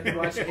platter, and we had to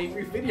watch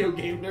angry video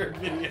game nerd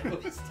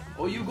videos.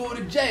 Oh, you go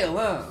to jail,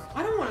 huh?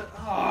 I don't want to.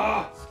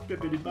 Ah,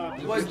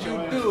 Bippity-boppity. What'd you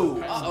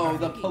do? Uh-oh,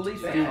 the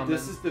police are dude, coming.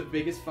 this is the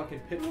biggest fucking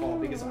pitfall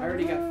because I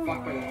already got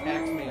fucked by the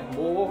Pac-Man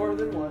more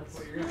than once.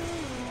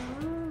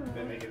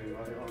 They make any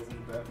money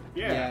on that.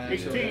 Yeah,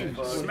 18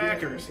 sure.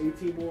 smackers.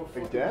 18 more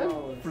fucking Dad?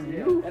 dollars. From Yeah.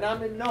 you? And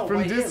I'm in no From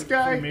by this him.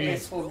 guy? From me.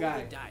 Asshole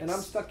guy. And I'm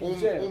stuck in Owe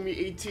jail. me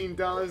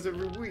 $18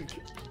 every week.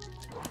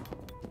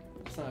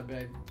 It's not a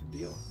bad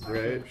deal.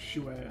 Right?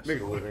 Shoe ass.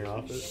 Make a living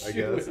off it, I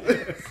Shoe guess.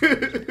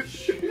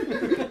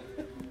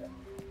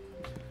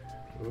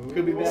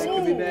 Could be bad,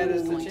 could be bad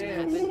as a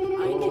chance.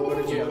 Oh,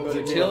 go to jail, go to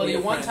jail. Utility Need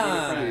a one friend, need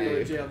a friend, time. Go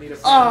to jail, need a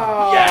friend.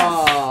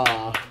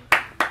 Ah!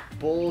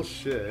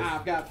 Bullshit.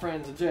 I've got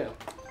friends in jail.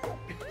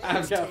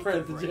 I've got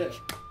friends in jail.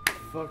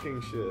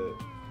 Fucking shit.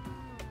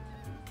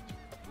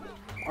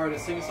 Alright,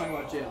 let's sing a song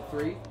about jail.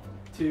 3,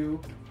 2,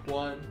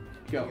 1,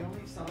 go. The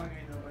only song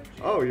I know about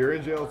Jay Oh, you're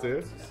in jail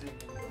too?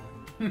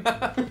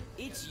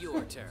 It's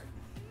your turn.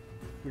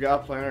 We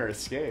gotta plan our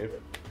escape.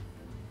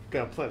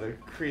 Gotta plan a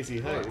crazy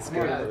heist.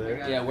 Get out of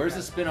there. Yeah, where's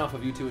the spin-off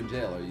of you two in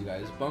jail? Are you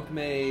guys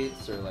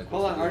bunkmates or like?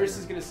 Hold what's on, the Artist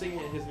deal is gonna sing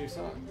it in his new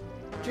song.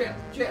 Jail,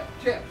 jail,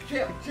 jail,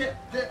 jail, jail,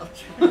 jail.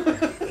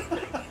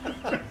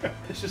 here?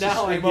 It's just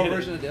Now a I screamo get it.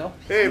 version of Dale.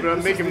 Hey, but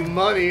I'm making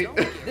money.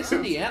 This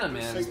Indiana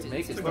man is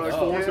making It's like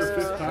stuff. 4th or Yeah.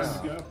 5th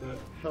time we got that.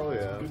 Hell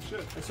yeah. Good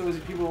shit. And so is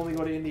it people only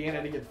go to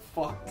Indiana to get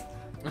fucked?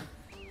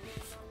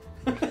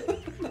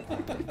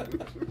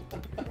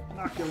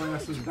 Knock your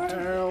asses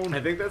down.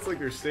 I think that's like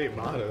your state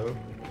motto.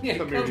 Yeah,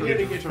 Come come here here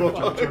to to get get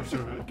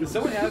fucked. Does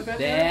someone have that?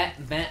 That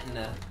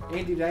Ventna.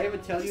 Andy, did I ever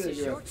tell you This that is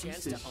you're a your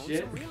chance piece to of own shit?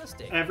 some real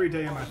estate. Every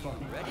day of my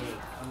fucking life. Ready?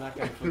 I'm not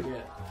gonna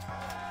forget.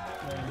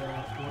 And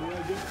what do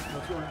I do?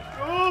 What's going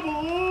on?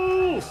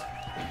 Bubbles!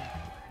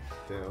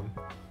 Damn.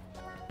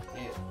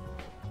 Damn.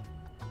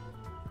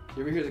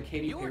 You ever hear the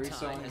Katy Your Perry time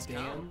song has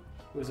Damn? come.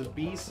 It was a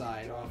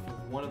B-side off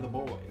of One of the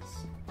Boys.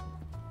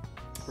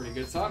 Pretty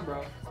good song,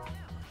 bro.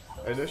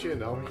 I know she had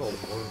an album called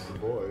One of the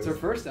Boys. It's her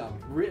first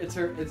album. It's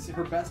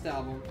her best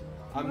album.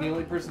 I'm the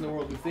only person in the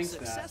world who thinks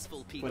that,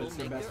 Successful people but it's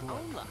her make best their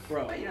one. own luck.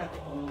 Bro,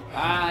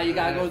 Ah, you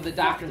gotta go to the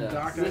Fucking doctor.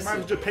 doctor. Listen. I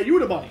might just pay you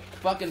the money.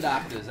 Fucking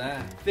doctors,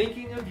 huh?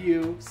 thinking of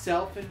you,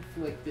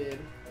 self-inflicted,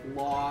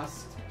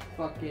 lost, I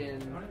fucking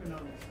don't even know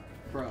this song.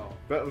 bro.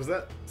 But was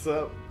that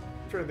so?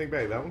 I'm trying to think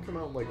back. That one came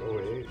out in like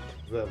 08.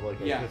 Is that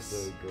like I Yes.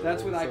 Kissed a Girl?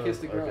 That's with I stuff?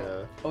 Kissed a Girl.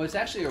 Okay. Oh, it's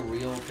actually a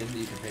real thing that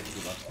you can pay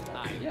 $2 for.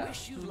 I Yeah.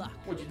 wish you luck.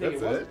 What'd you think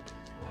That's it was? it.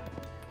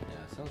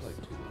 Yeah, it sounds like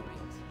 2 little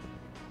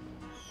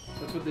beans.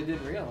 That's what they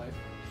did in real life.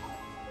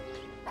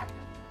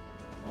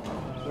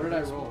 What did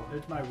I roll?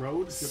 It's my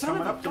road. You're Son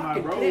coming of a up to my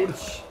fucking road.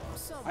 bitch.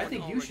 I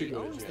think you should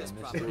go to jail.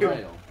 Mr.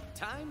 Rail.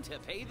 Time to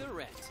pay the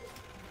rent.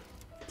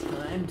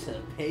 Time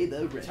to pay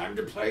the rent. Time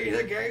to play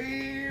the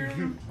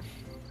game.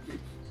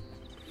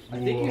 I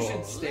think you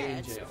should stay in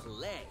Let's jail.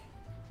 play.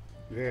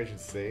 You think I should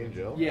stay in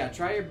jail? Yeah,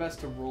 try your best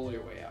to roll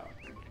your way out.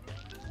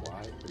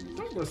 Why?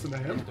 Don't listen to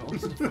him. Don't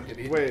listen to fucking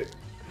idiot. Wait,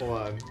 hold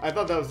on. I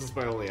thought that was just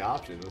my only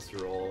option, was to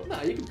roll.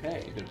 No, you can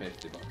pay. You could pay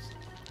 $50.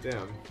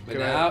 Damn. But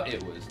Can I- now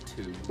it was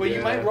 2. But you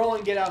Yeah. might roll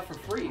and get out for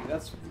free.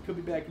 That's could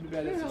be bad. Could be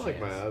bad. Yeah, It's I a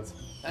like my chance. odds.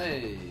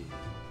 Hey,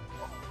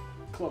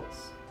 Close.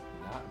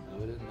 not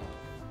good enough.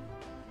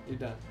 You're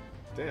done.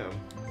 Damn.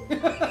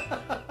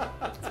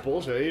 It's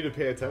bullshit. I need to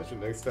pay attention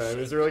next time.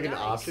 Is there like an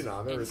option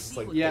on there, or it's just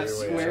like Yeah, pay your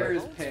way Square out?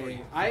 is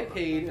pay. I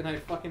paid and I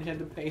fucking had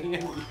to pay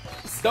him.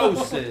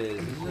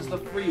 Doses. This is the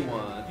free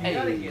one. You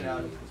gotta Hey, get out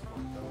of this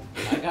one,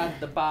 though. I got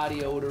the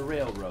body of the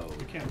railroad.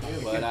 You can't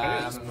pay. But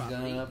I'm Property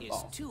gonna is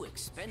fall. too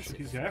expensive.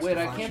 He's asked Wait,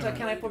 to I function.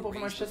 can't I flip over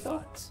my shit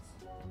though?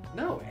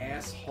 No,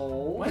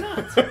 asshole. Why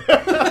not?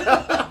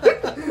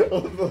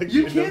 Like,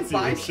 You can't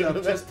buy enunciation stuff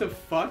of that. just to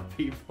fuck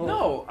people.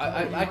 No,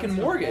 I can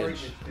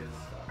mortgage.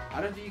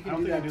 I don't think you I can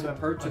don't do think I that do to that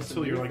purchase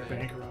until a you're new like thing.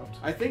 bankrupt.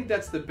 I think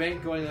that's the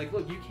bank going like,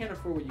 look, you can't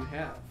afford what you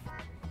have.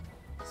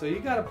 So you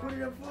gotta put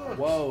it up books.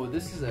 Whoa,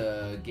 this is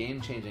a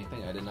game-changing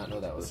thing. I did not know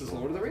that was. This is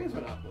Lord of the Rings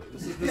Monopoly.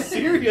 This is the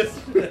serious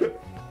shit.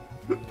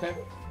 Okay.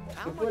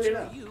 How So put much it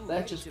are up. you That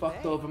willing just to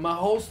fucked pay? over my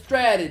whole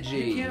strategy.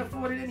 You can't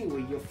afford it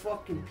anyway, you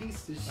fucking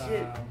piece of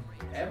shit.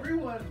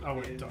 Everyone Oh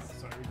wait, is done.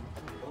 Sorry.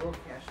 a little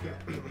cash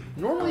strapped.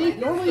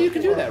 Normally you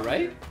can do that,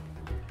 right?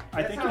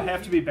 I That's think you how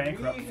have to be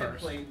bankrupt we had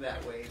first. played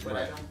that way, but I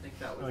Right. don't think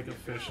that was Like the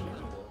officially.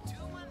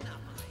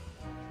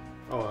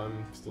 Oh,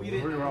 I'm still. We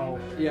didn't We were all-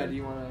 Yeah, do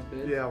you want to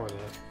bid? Yeah, why not?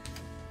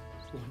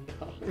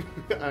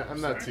 I'm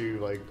not too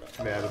like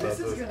mad about This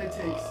this. is gonna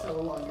take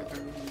so long if I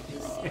read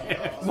this.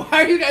 Why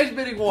are you guys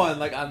bidding one?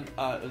 Like I'm.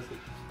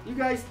 You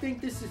guys think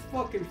this is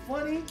fucking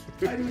funny?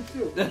 I do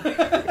too. I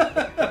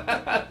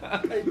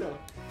know.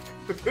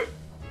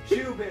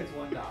 Shoe bids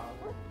 $1.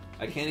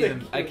 I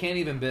can't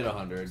even bid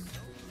 100.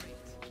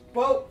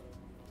 Boat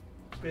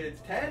bids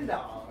 $10.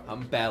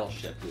 I'm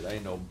Battleship, dude. I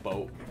ain't no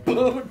boat.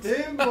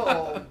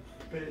 Dimble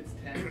bids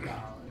 $10.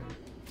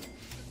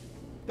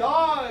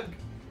 Dog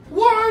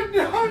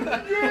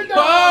 $100.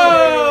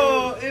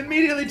 Oh!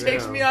 Immediately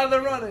takes Damn. me out of the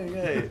running.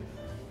 Hey,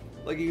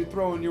 like you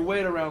throwing your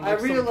weight around. I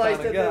Like realized some that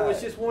kind of there guy. was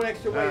just one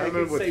extra way I I'm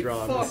could gonna say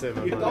withdraw. I'm gonna fuck save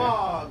my you. money.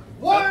 Dog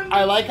 $1.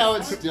 I like how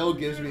it still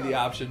gives me the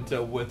option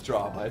to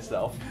withdraw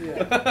myself.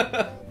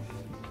 Yeah.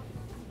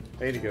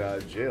 I need to get out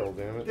of jail,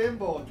 damn it.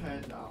 Dimble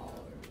 $10.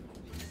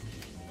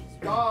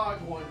 Dog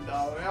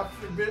 $1.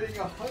 After bidding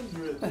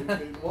 100, they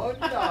bid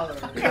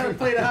 $1. You gotta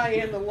play the high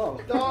and the low.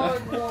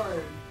 Dog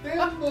 1.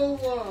 Dimble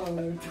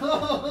 1.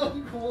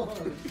 Dog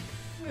 1.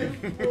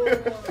 Dimble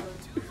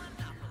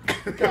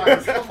 1.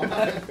 Guys, come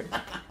on.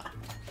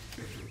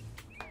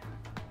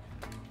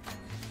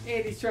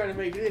 Andy's trying to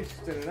make it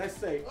interesting, and I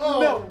say,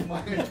 Oh no.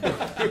 my god.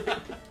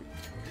 That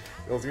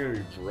was gonna be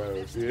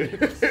gross, dude.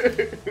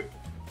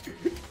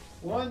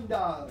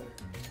 $1.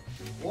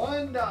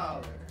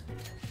 $1.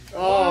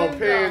 Oh,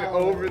 paying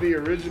over the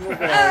original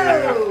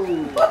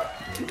value. Oh!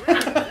 You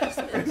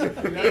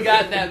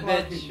got that,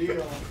 Fucking bitch.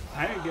 deal.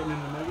 I ain't getting in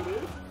the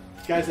negative.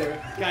 Guys,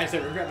 I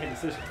regret my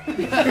decision.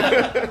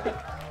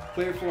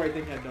 Player 4, I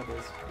think, had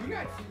doubles. You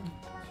got two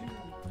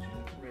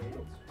raids.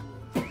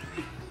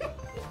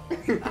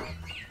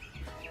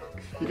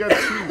 You got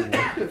two.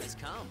 It's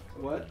come.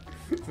 What?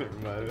 Never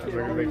mind. I'm not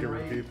gonna make you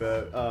repeat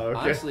that. Oh, okay.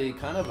 Honestly,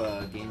 kind of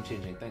a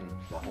game-changing thing.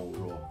 The whole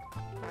rule,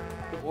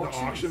 The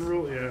auction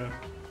rule, yeah.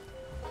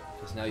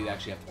 because now you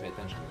actually have to pay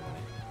attention to the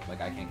money.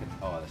 Like I can't get.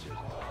 Oh, that's yours.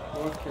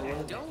 North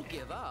Carolina. Don't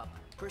give up.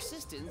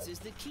 Persistence is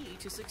the key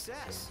to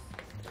success.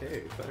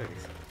 Hey,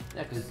 thanks.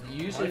 Yeah, because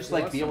you usually just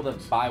like be able to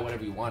buy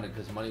whatever you wanted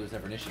because money was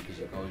never an issue because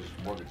you could always just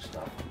mortgage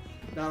stuff.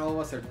 Not all of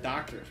us are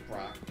doctors,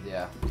 Brock.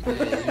 Yeah,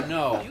 you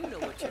know. You know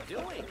what you're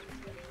doing.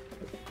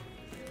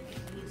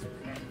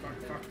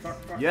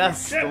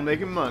 Yes, still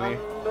making money.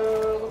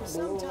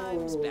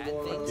 Sometimes bad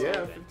things Yeah,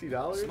 happen.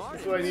 $50.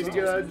 That's what I need to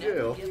get out of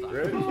jail,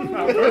 right?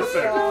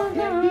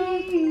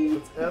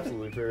 That's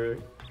absolutely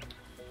perfect.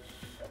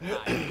 I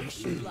wish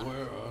you luck.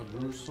 Where I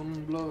drew some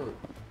blood.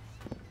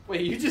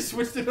 Wait, you just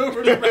switched it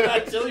over to Red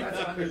Hot Chili That's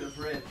under Peppers.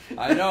 the bridge.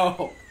 I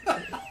know.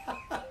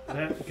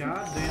 That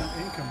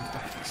goddamn income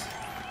tax.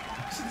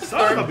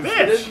 Son of a This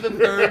bitch! is the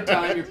third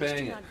time you're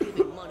paying it. Not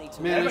giving money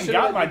to Man, I I haven't should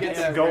got have my let you get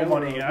damn that Go railroad,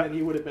 money yet. then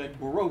he would have been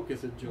broke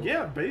as a joke.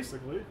 Yeah,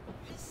 basically.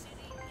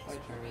 My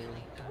turn.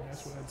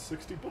 That's what I had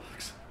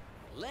 $60.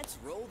 Let's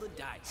roll the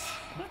dice.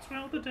 Let's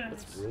roll the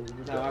dice.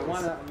 No, I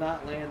want to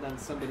not land on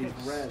somebody's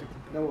red.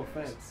 No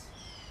offense.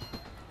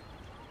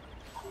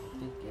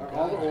 Are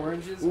all the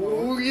oranges?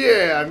 Ooh,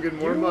 yeah, I'm getting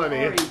more You money.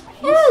 are a piece of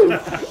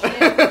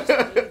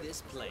Play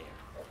this player.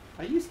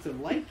 I used to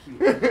like you.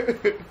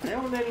 I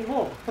don't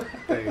anymore.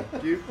 Thank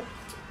you.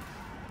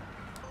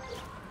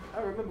 I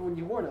remember when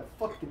you weren't a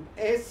fucking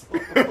asshole.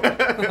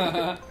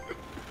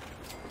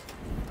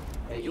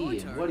 Hey, your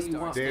Ian, turn what do you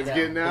starts want? Dan's That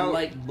getting out.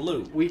 light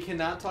blue. We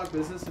cannot talk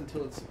business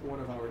until it's one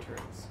of our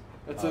turns.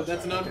 That's Oh,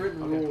 that's an sorry.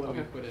 unwritten Okay, rule that okay.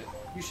 we put in.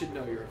 You should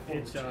know you're a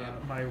former It's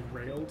champ. my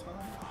rail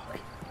time.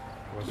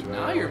 What should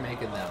Now I- you're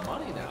making that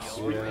money now.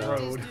 Sweet Yeah.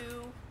 road.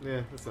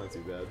 Yeah, that's not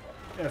too bad.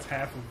 That's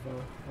half of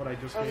what I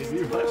just gave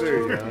you. There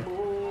you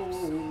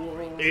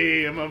go.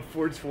 Hey, I'm on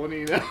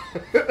 420 now.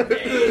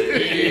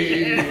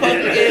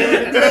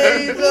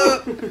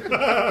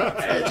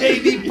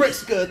 JB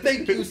Briska,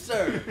 thank you,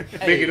 sir.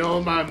 Making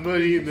all my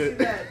money in See the.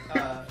 that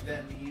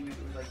meme? It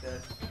was like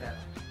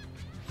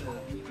the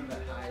meme of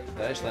that high.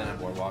 Dash land on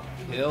boardwalk.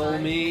 Kill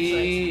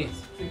me.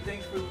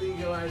 Thanks for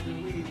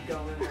legalizing weed,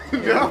 going.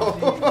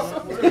 No.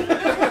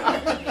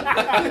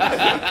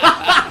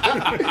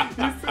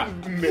 You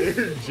said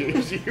Mayor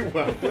J.G.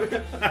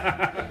 Weber.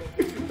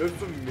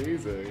 That's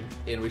amazing.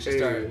 And we should Hey.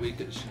 start. We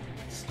should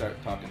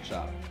start talking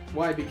shop.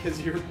 Why? Because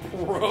you're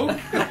broke?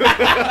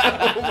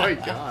 Oh my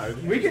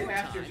god. We can.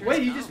 Passed your turn.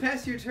 Wait, you just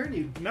passed your turn,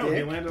 you No, dick.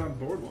 he landed on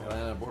boardwalk.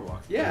 Land on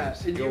boardwalk. Yeah,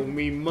 and Show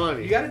me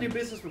money. you got to do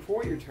business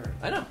before your turn.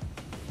 I know.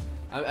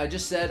 I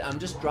just said I'm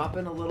just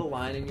dropping a little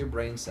line in your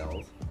brain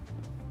cells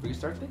for you to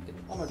start thinking.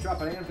 I'm gonna drop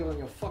an anvil on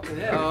your fucking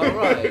head. All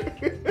right.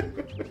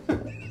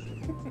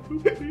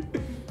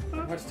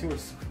 Much too much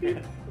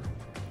squid.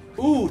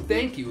 Ooh,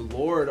 thank you,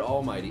 Lord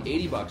Almighty.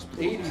 $80,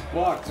 please.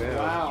 $80. Yeah.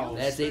 Wow.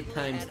 That's 8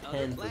 times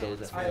 10 for those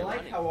that I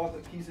like how all the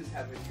pieces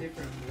have a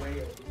different way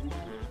of.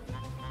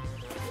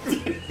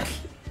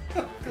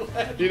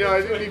 You know,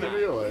 I didn't even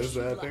realize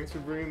that. Thanks for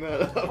bringing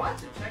that up.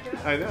 Watch it, check it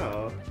out. I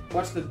know.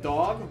 Watch the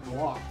dog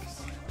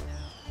walks.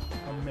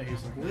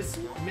 Amazing.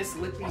 Miss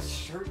Lippy's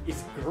shirt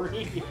is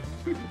green.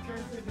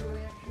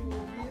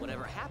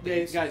 Whatever happens.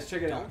 Hey, guys,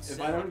 check it don't out. If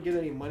settle. I don't get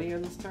any money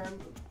on this turn,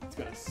 it's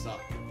gonna suck.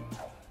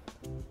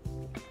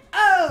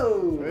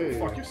 Oh! Hey.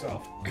 Fuck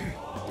yourself.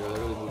 You're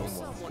literally moving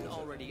Someone one.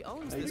 already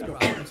owns There you this go. Fuck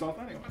property. yourself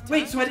anyway.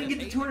 Wait, so I didn't get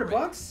the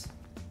 $200?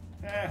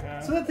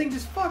 So that thing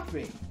just fucked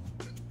me.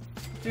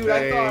 Dude,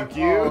 I Thank thought,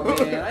 you.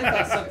 oh man, I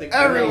thought something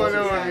Everyone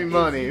crazy. owed me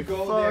money.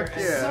 Go Fuck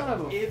there yeah. Son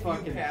of a If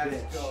fucking you pass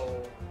bitch.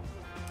 go,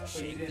 but you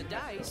Shake the didn't.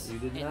 dice You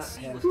did and not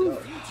see pass what go. the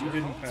future You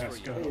didn't holds pass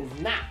for go. It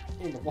is not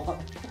in the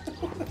water.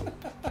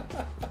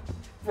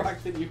 Brock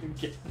didn't even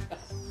get that.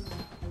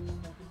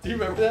 Do you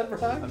remember that,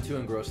 Brock? I'm too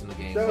engrossed in the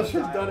game. That was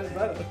from Done It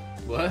Better.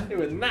 What? It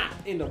was not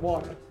in the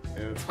water.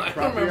 And it's I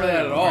don't remember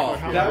that at all.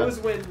 That was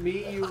when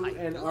me, you,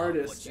 and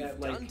artists what at you've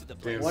like done to the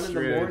Damn 1 in the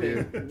straight I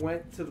morning do.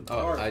 went to the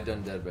Oh, park I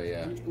done dead, but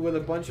yeah. with a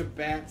bunch of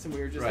bats, and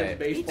we were just like Right.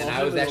 baseball. And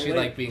I was in the actually lake.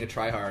 like being a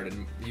tryhard,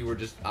 and you were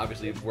just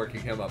obviously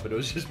working him up, and it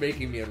was just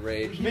making me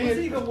enraged. He wasn't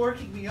even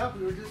working me up.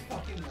 We were just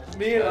fucking.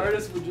 Me and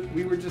artists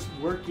we were just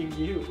working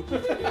you.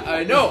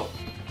 I know.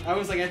 I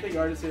was like, I think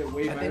artists did it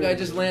way I better. think I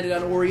just landed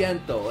on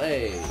Oriental.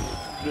 Hey.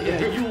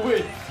 Yeah, you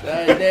would.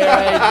 There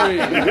I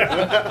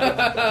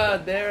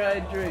dream. There I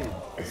dream.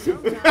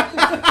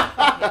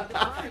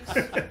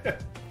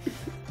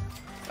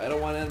 I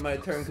don't want to end my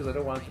turn because I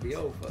don't want it to be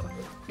over.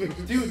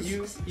 Dude,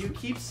 you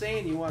keep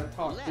saying you want to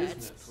talk Let's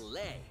business.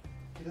 play.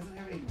 He doesn't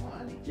have any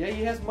money. Yeah,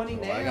 he has money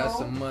Oh, now. I got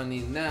some money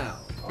now.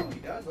 Oh, he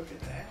does. Look at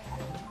that.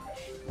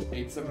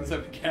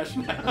 877 cash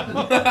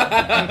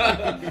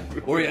now.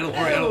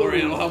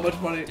 Oriental, how much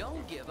money?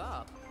 Don't give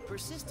up.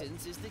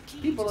 Persistence is the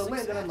key People to are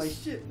landing on my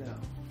success. shit now.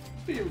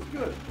 Feels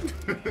good.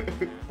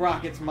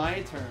 Brock, it's my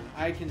turn.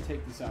 I can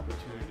take this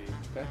opportunity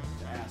Okay.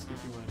 to ask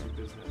if you want to do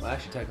business. Well,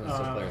 actually, technically, it's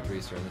still player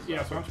 3's turn. This is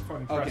Yeah, so why don't you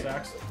fucking press Okay.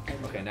 X?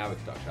 Okay, now we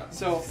can talk shop.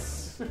 So,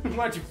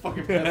 why don't you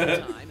fucking press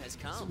it? Time has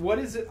come. So what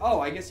is it? Oh,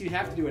 I guess you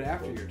have to do it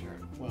after your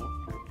turn. Well,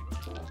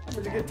 I'm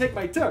just gonna take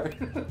my turn.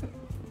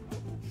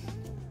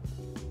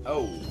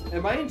 Oh,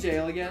 Am I in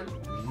jail again?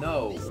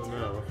 no.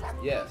 No.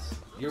 Yes.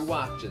 You're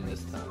watching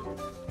this time.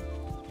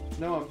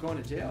 No, I'm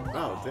going to jail.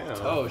 Oh, damn.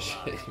 Oh,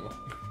 shit.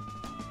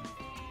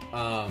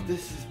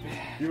 This is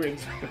bad. You ain't.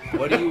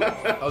 What do you...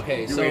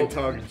 Okay, You so... ain't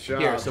talking shop.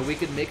 Here, so we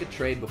could make a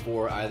trade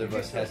before either of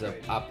us has an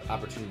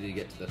opportunity to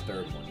get to the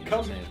third one. You know Come,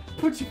 what I'm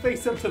put your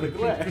face up to the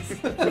glass.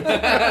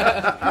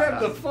 Grab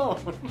the phone.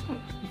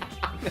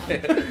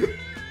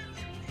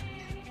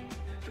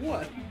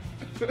 What?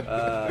 saying?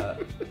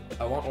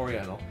 I want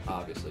Oriental,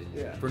 obviously.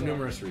 Yeah. For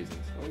numerous reasons.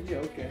 Oh yeah,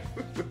 okay.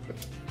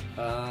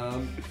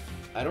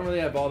 I don't really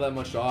have all that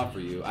much to offer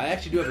you. I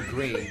actually do have a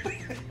green.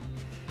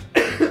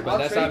 I'll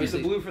that's trade obviously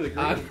you the blue for the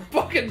green. I'm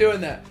fucking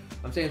doing that.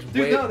 I'm saying it's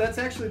Dude, way... no, that's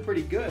actually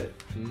pretty good.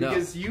 No.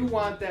 Because you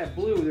want that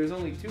blue. There's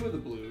only 2 of the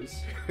blues.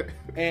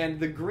 And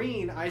the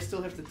green, I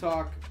still have to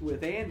talk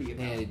with Andy about.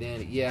 Danny,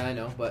 Danny. Yeah, I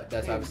know, but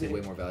that's Yeah, obviously Danny.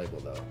 way more valuable,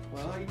 though.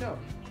 Well, you don't.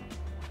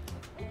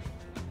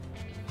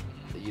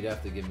 You'd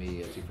have to give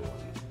me a 2 for 1.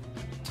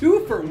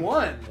 2 for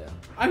 1? Yeah.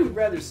 I would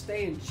rather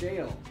stay in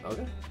jail.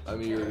 Okay. I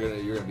mean, you're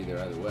gonna be there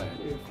either way.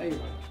 Hey,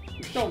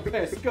 don't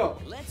pass, go.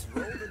 Let's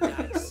roll the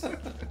dice.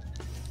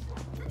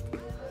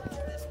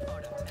 This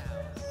part of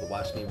town. But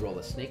watch me roll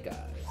a snake eyes.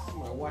 I'm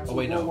gonna watch Oh, you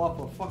wait, roll no. off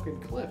a fucking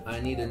cliff. I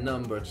need a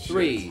number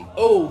 3.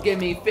 Oh, give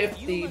me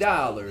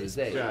 $50,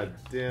 eh? God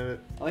damn it.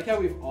 I like how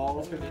we've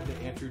all turned into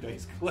Andrew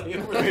Dice Clay.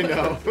 Over I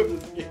know.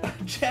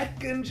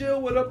 Jack and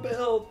Jill with a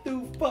bill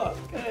to fuck.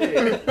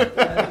 Hey. Top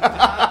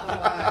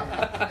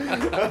line.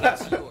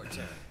 It's your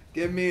turn.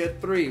 Give me a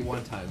 3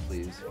 one time,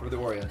 please. For the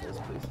Orientals,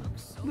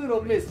 please.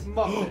 Little Miss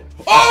Muffet.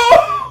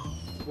 Oh!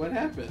 What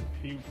happened?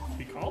 He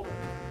called it.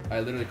 I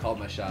literally called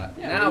my shot.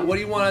 Yeah, now, what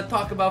do you want to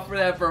talk about for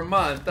that for a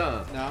month,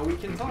 huh? Now we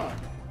can talk.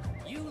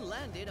 You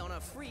landed on a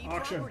free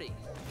Auction. property.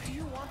 Do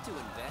you want to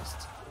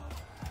invest?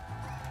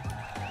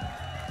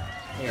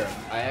 Here,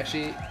 I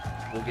actually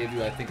will give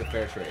you, I think, a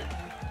fair trade.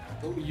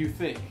 What you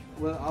think?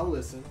 Well, I'll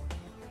listen.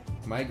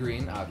 My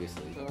green,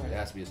 obviously, Alright. it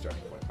has to be a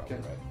starting point, probably,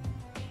 Okay.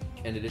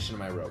 right? In addition to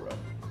my railroad.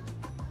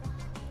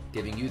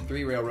 Giving you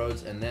 3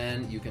 railroads, and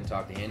then you can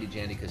talk to Handy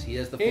Jandy, because he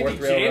has the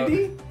 4th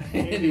railroad.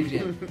 Handy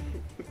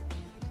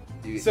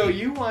Jandy? So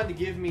you want to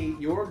give me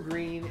your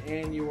green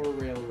and your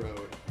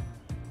railroad.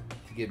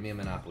 To give me a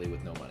monopoly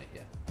with no money,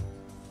 yeah.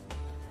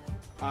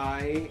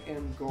 I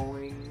am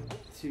going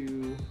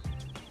to...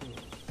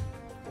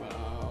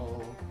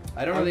 Well...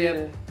 I don't I'm really gonna-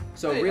 have...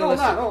 So, Hey,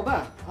 realistic... hold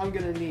on. I'm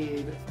going to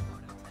need...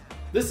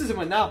 This is a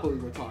monopoly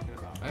we're talking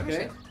about, I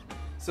okay? understand.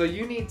 So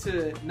you need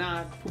to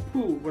not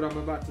poo-poo what I'm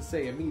about to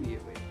say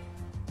immediately.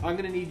 I'm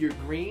going to need your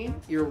green,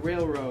 your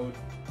railroad.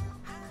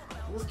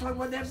 Let's talk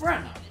about that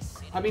brown.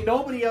 I mean,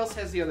 nobody else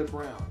has the other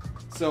brown.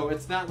 So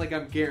it's not like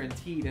I'm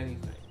guaranteed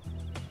anything.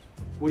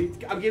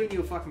 I'm giving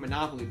you a fucking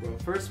monopoly, bro.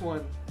 First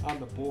one on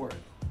the board.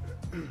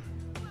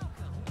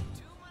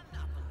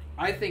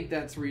 I think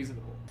that's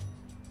reasonable.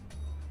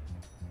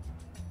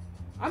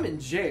 I'm in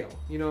jail,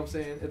 you know what I'm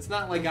saying? It's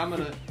not like I'm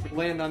gonna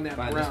land on that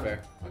Fine, brown.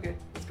 that's fair. Okay,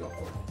 let's go.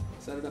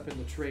 Set it up in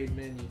the trade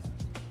menu.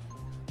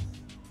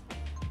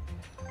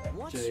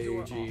 What's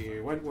your offer?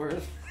 JG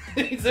Wentworth.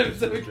 He's having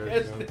some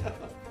cash now.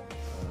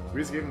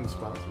 We just gave him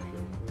sponsorship.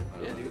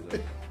 Yeah,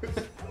 dude.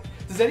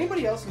 Does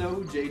anybody else know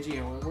who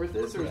JG Wentworth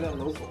is, or is that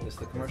local? It's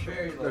the commercial.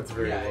 Very local. That's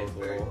very yeah, it's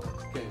local. very local.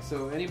 Okay,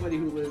 so anybody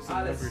who lives in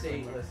Out of Wentworth-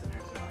 state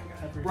listeners. Oh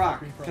my God.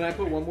 Brock, can I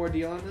put one more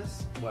deal on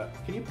this? What?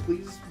 Can you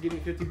please give me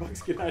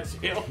 $50, get out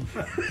of jail?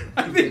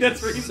 I think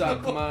that's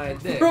reasonable. Suck my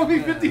dick. Throw me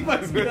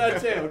 $50, get out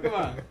of jail. Come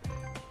on.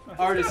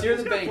 Artist, you're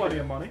the He's got plenty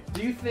banker. of money.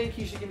 Do you think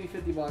he should give me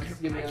 $50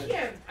 to get me out of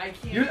jail? I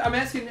can't. I'm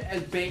asking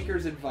as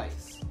banker's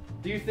advice.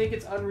 Do you think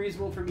it's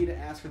unreasonable for me to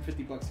ask for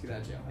 $50 to get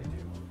out of jail? I do.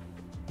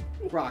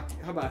 Brock,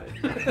 how about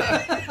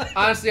it?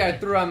 Honestly, I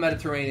threw on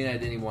Mediterranean. I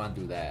didn't even want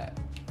to do that.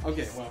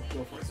 Okay, well,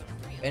 go for it.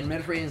 And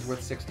Mediterranean's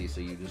worth 60,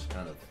 so you just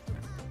kind of.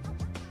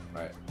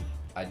 All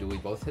right. Do we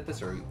both hit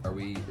this, or are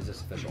we? Is this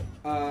official?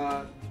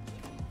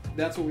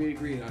 That's what we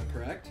agreed on,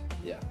 correct?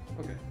 Yeah.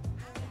 Okay.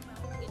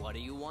 What do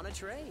you want to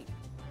trade?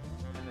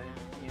 And then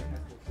Ian has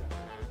to accept.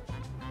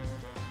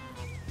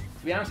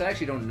 To be honest, I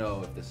actually don't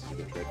know if this is a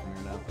good trade for me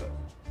or not, but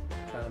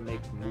I'm trying to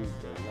make moves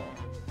along.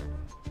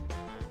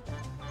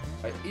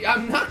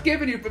 I'm not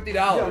giving you $50.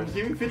 Yo,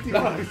 give me $50.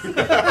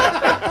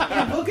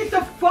 Ian, look at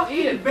the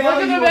fucking value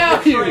look at the of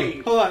value. the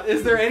trade. Hold on,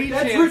 is there any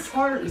That's chance?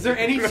 retarded. Is there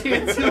any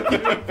chance you'll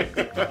give me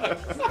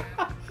 $50?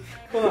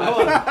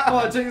 Hold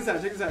on, check this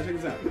out.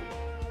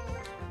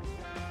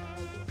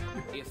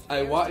 If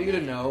I want you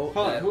to know.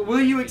 Hold that- on,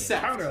 will you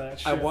accept? Counter that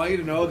shit. I want you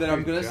to know that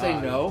I'm gonna say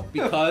God. no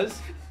because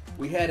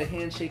we had a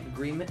handshake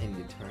agreement and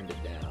you turned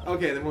it down.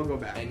 Okay, then we'll go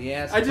back. And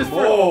yes, I just,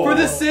 more. for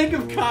the sake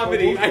of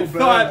comedy, We'll I go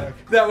thought back.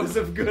 that was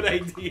a good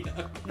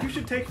idea. You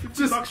should take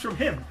 $50 Just- from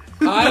him.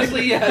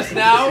 Honestly, yes.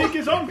 Now Take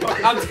his own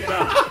fucking I'm, ticket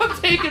out. I'm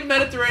taking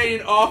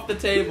Mediterranean off the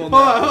table. Hold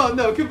Now. on,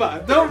 no, come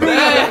on. Don't ruin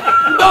Hey, it.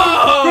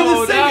 no, For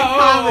the sake of no,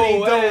 comedy,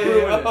 don't hey,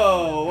 ruin it.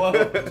 oh,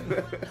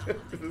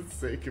 For the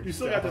sake of You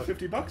still got the God.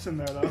 $50 in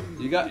there though.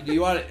 You got? Do you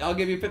want it? I'll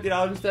give you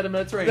 $50 instead of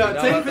Mediterranean. No,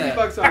 How take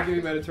about $50, that? I'll give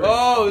you Mediterranean.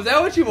 Oh, is that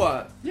what you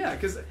want? Yeah,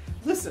 because,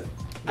 listen,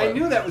 I What?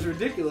 knew that was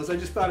ridiculous, I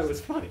just thought it was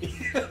funny.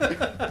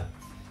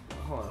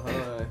 Hold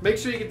on. Make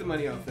sure you get the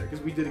money off there, because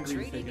we did agree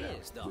to take trading it out.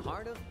 is the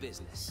heart of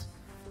business.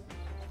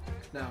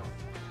 Now,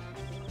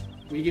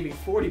 will you give me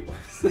 $40?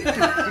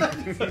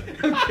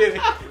 I'm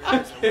kidding.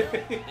 I'm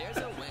kidding. There's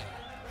a win.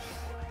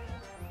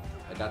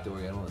 I got the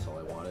Oriental. That's all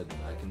I wanted. And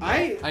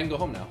I can go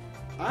home now.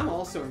 I'm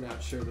also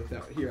not sure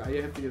that here, I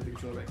have to give the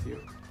controller back to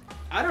you.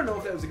 I don't know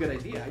if that was a good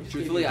idea. I just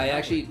Truthfully, gave you I the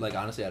actually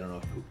honestly, I don't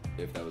know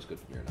if that was good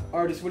for me or not.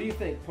 Artist, what do you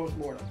think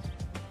post-mortem?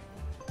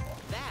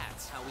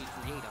 That's how we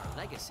create our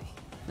legacy.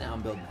 Now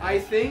I'm building. I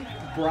think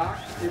Brock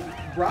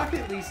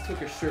at least took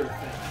a sure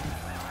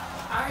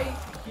thing.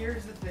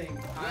 Here's the thing.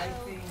 I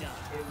think it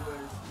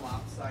was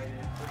lopsided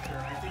for sure.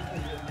 I think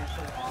his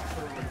initial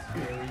offer was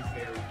very,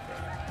 very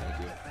fair. Thank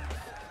you.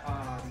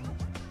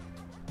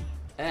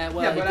 Yeah,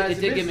 Well, but as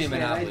it did give me a businessman,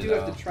 monopoly. I do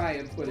have to try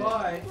and put it.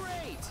 But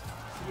Great.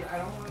 see, I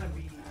don't want to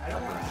be. I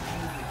don't want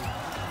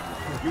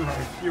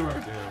to You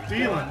are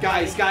dealing.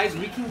 Guys,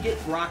 we can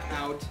get Brock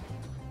out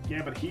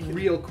Yeah, but he can.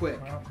 real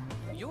quick. Well,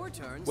 Your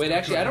turn. Wait,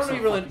 actually, I don't So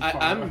really. fucking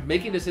far away. I'm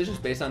making decisions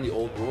based on the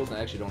old rules, and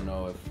I actually don't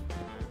know if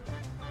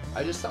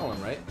I just sell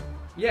them, right?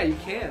 Yeah, you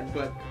can,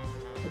 but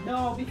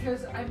No,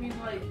 because I mean,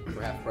 like,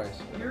 For half price.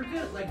 you're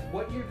good. Like,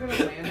 what you're gonna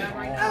land at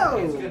right now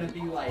is Oh. gonna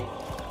be like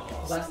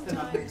less than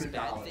Sometimes $100.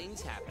 bad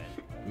things happen.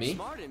 Me?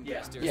 Smart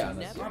investors Yeah,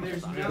 never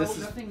There's provide. no, This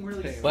is- nothing really.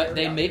 okay. But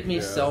they fair make me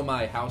Yeah. sell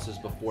my houses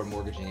before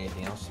mortgaging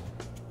anything else.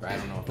 Or I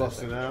don't know if that's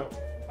Busting out.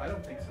 I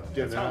don't think so.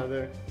 Getting out of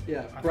there.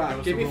 Yeah, I Brock,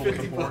 thought give me that was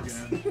the 50 rule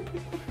bucks. again.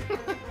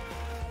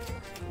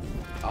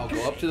 I'll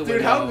go up to the Dude,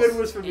 window. how good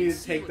was for me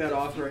to take that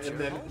offer and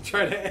then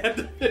try to add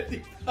the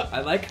 50 bucks?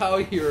 I like how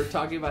you're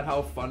talking about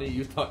how funny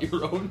you thought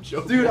your own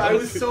joke Dude, I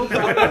was was. so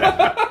proud of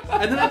that.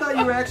 And then I thought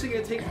you were actually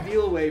going to take the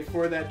deal away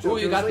for that joke. Oh,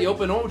 you It got was the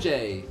like, open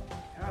OJ.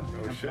 God,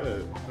 Oh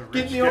shit.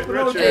 Get me Get open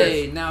richer. OJ.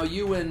 Hey, now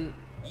you and...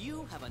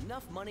 You have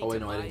enough money Oh, wait,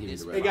 to no, I buy didn't give you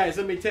this the Hey red guys,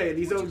 let me tell you,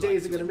 these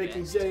OJs are going to make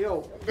me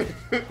J.O.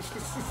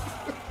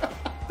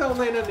 Don't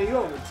lay none of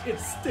yours.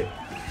 It's stick.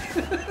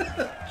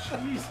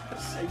 Jesus.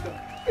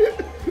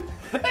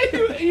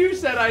 You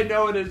said I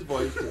know in his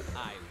voice.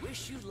 I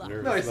wish you luck.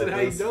 Nervous No, I said, about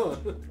how you this.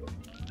 doing?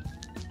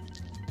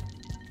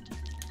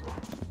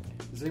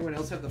 Does anyone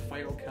else have the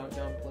final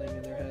countdown playing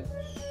in their head?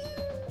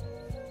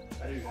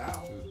 I do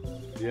now.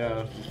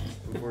 Yeah.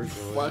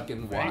 Unfortunately.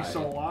 Fucking why? Thanks a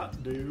lot,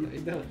 How dude. you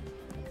doing?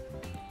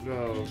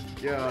 No.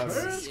 Yeah, I'm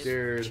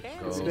scared.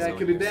 Could be bad,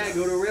 could be bad.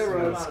 Go to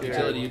railroads.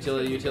 Scared.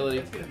 Utility.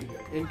 It's gonna be good.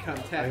 Income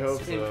tax. I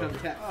hope so. Income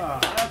tax. Ah,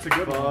 that's a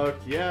good one. Fuck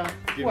yeah.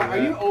 Give What, me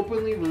are you that.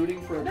 openly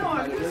rooting for a No,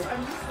 I'm competitor?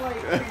 just like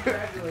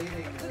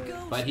congratulating.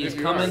 But he's If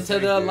you coming are, to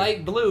thank the you.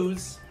 light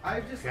blues.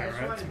 I just Yeah, right.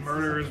 wanted It's to see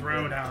Murderer's something.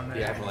 Row down there.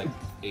 Yeah, for like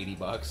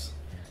 $80.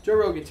 Joe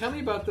Rogan, tell me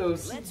about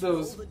those Let's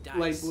roll the dice.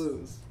 light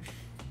blues.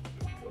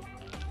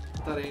 I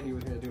thought Andy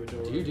was gonna do a Joe Do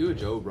Rogan. you do a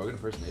Joe Rogan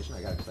impersonation?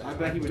 I got excited. I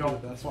bet he would do Don't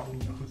the best fucking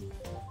one.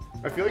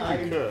 I feel like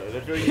you could. I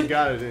feel like you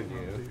got it in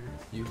you.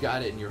 You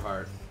got it in your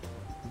heart.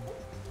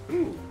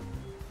 Ooh.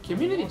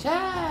 Community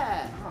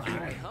chat. Oh, I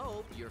hey.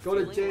 hope you're Go to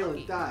feeling jail lucky.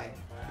 and die.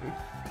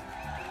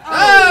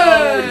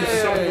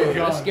 Hey! son of a That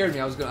gun. scared me.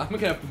 I'm gonna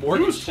have It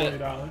mortgage was shit.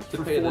 $20 to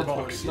for pay this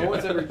 $4. No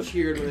one's ever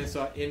cheered when they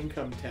saw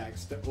income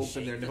tax to open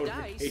Shake their the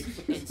dice and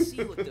notifications.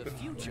 see what the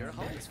future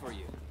holds for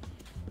you.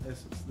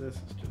 This is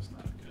just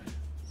not good.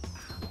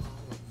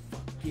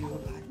 You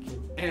like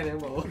an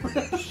animal.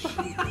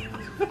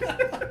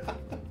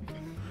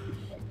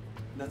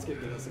 That's gonna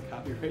get us a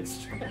copyright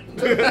strike.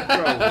 Probably.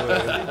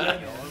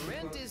 Your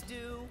rent is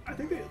due. I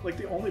think like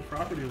the only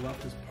property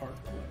left is Park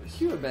Place.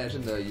 Can you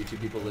imagine the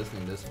YouTube people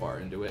listening this far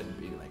into it and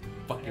being like,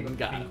 fucking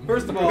got him?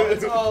 First of all,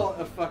 it's all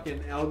a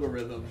fucking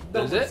algorithm.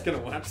 No Is one's it? gonna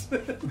watch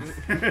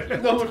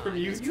this. No one from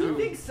You YouTube.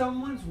 think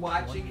someone's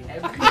watching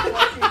every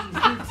fucking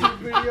YouTube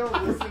video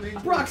listening to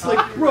Brock's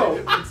like,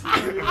 bro. copyrighted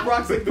material?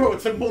 Brock's like, bro,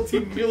 it's a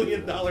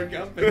multi-million-dollar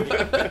company.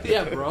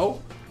 Yeah,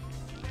 bro.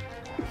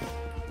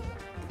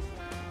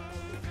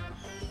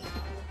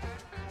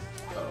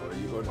 Oh, are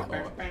you going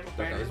to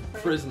that was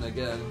prison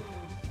again?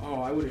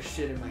 Oh, I would have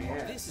shit in my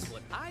This ass. is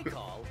what I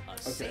call a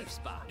safe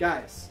spot.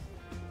 Guys,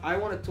 I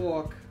want to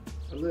talk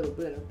a little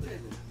bit of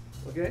business.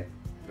 Okay?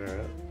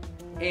 Alright.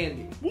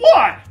 Andy,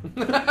 What?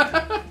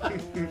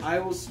 I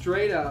will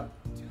straight up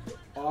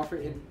offer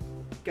in.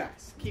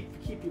 Guys, keep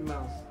your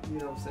mouth. You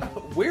know what I'm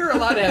saying? We're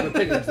allowed to have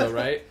opinions, though,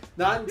 right?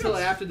 Not until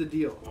after the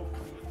deal.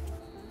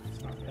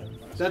 It's not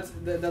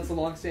bad. That's a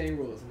long-standing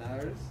rule, isn't that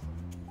ours?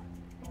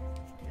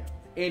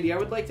 Andy, I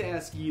would like to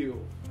ask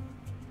you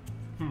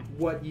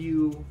what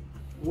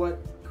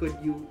could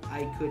you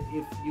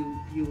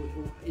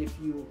if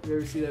you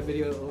ever see that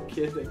video of the little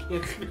kid that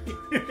can't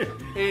speak?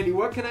 Andy,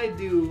 what can I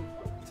do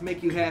to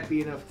make you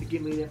happy enough to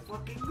give me that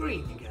fucking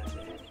green you got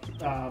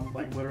there?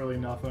 Like literally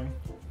nothing.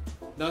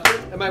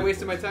 Nothing? Am I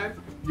wasting my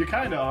time? You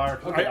kind of are.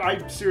 Okay.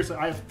 I seriously,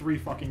 I have 3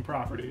 fucking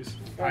properties.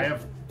 I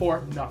have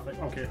 4. nothing.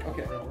 Okay.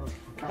 Okay. Railroad.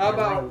 How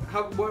about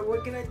Road.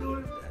 what can I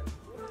do?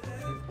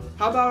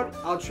 How about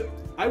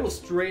I will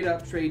straight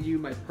up trade you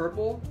my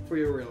purple for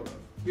your railroad.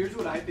 Here's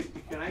what I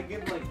think. Can I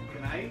give like?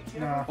 Can I?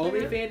 Nah.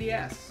 Only if Andy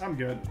asks. I'm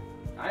good.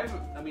 I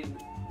mean.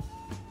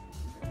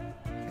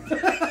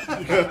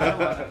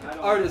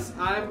 Artist,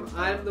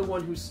 I'm the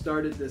one who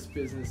started this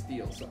business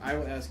deal, so I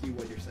will ask you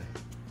what you're saying.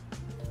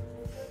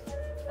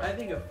 I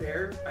think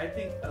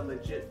a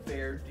legit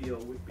fair deal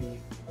would be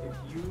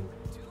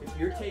if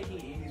you're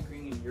taking Andy's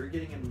green and you're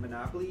getting a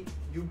monopoly,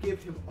 you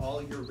give him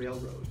all your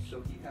railroads,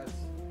 so he has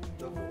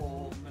the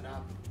whole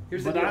monopoly.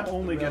 Here's But the deal. I'm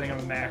only getting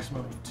a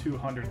maximum of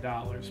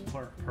 $200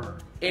 per. No,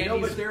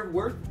 Andy's,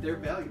 but they're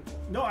valuable.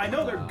 No, I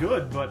know they're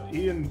good, but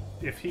Ian,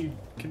 if he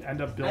can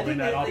end up I building think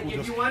that up, like, we'll if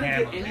just you want to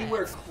hammer get it.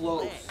 anywhere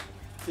close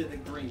to the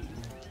green,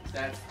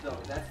 that's the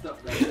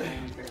only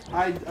fair.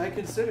 I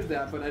considered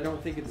that, but I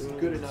don't think it's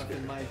good enough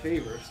in my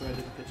favor, so I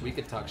didn't pitch it. We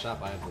could talk shop.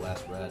 I have the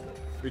last red.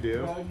 We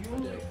do. Well,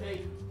 you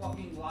take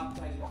fucking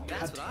lopsided.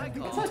 That's what I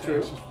call That's not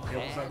true.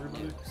 Fails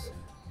everybody.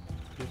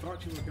 You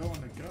thought you were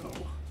going to go.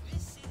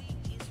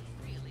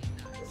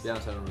 To be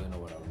honest, I don't really know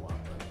what I want.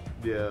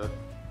 But Yeah.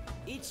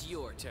 It's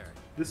your turn.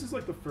 This is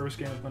like the first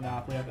game of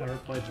Monopoly I've ever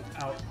played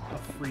without a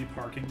free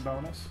parking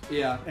bonus,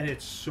 Yeah. and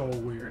it's so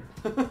weird.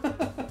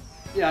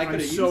 Yeah, I I'm could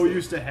have so used it.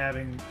 used to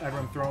having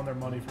everyone throwing their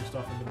money for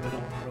stuff in the middle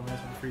and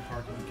realizing free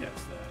parking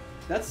gets that.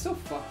 That's so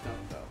fucked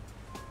up,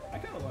 though. I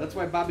kind of like That's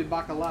why Bobby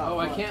Bacalao. oh,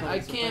 I bought can't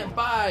Tony Soprano.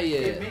 buy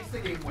It it. makes the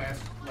game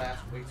last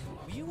way too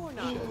long. You are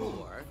not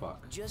poor.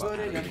 Fuck. Just Put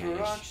it out up of for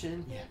cash.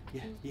 auction.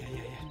 Yeah.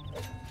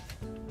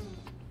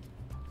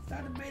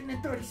 Started bidding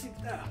at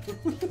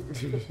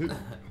 $36.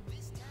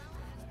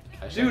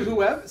 Dude,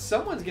 whoever,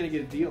 someone's gonna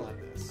get a deal on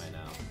this.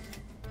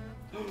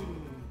 I know.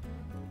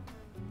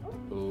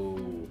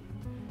 Ooh.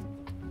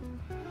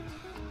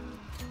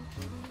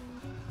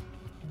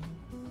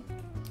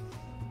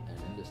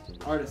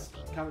 Artist,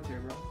 commentary,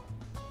 bro.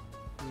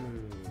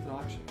 It's an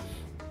auction.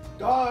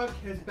 Dog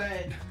has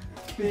bid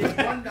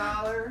 $1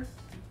 Let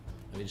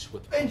me just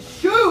withdraw. and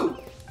shoot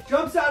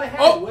jumps out ahead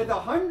Oh! with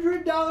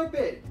 $100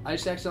 bid. I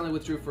just accidentally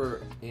withdrew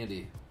for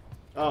Andy.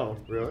 Oh,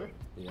 really?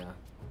 Yeah.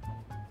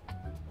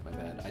 My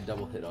bad. I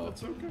double hit O.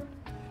 That's okay.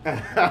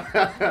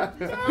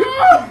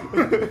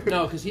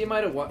 No, because he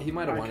might have I wanted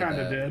kind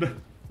of that. did.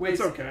 Wait,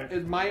 It's okay.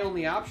 My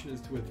only option is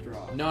to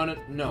withdraw. No.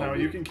 No,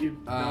 you can keep.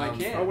 I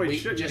can't. Oh wait, wait,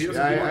 shit! just- he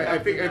doesn't Yeah, want I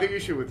that. think you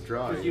should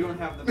withdraw. Because you don't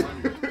have the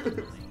money.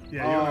 Yeah, you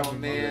don't have Oh the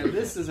man, money.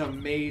 this is a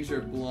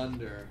major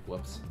blunder.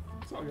 Whoops.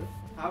 It's all good.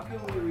 How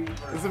can we reverse?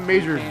 It's a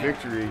major Can't.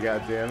 victory,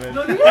 goddammit.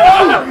 No,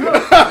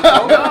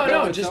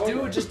 No, It's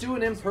over. just do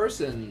an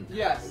in-person.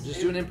 Yes. Just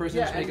do an in-person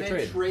Yeah, just make and a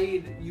then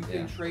trade. You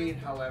can trade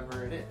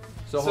however it is.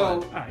 So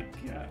hold on. I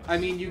guess. I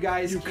mean, you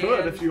guys you can.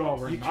 could if you all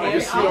were you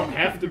nice. can't- You don't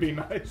have to be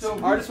nice. So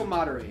Artists will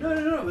moderate. No.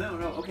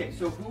 Okay,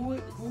 so who?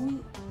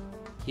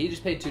 He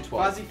just paid $212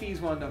 Fozzie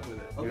Fees wound up with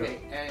it. Okay,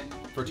 and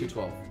for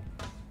 $212.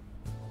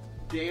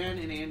 Dan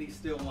and Andy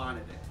still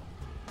wanted it,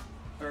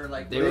 or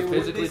like They were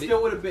physically- They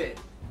still would have bid,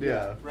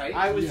 Yeah. right?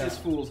 I was Yeah.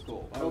 just fool's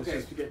gold. I was Okay.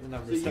 just getting the So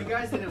numbers. you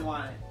guys didn't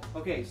want it.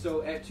 Okay,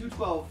 so at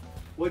 212,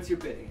 what's your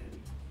bid, Andy?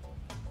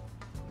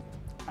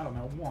 I don't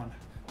know, 1.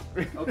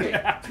 Okay,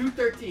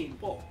 213.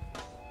 Well,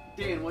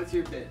 Dan, what's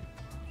your bid?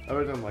 I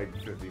would have done like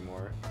 50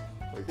 more.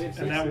 Like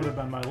 50. And that would have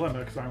been my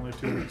limit because I only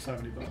have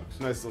 $270.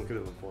 And I still could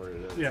have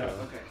afforded it. Yeah.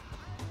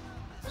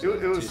 So.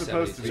 Okay, It was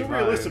supposed to be So mine.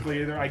 realistically,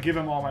 either I give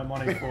him all my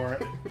money for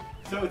it.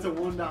 so it's a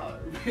 $1.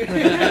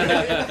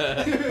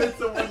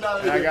 It's a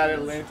 $1. I got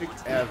Atlantic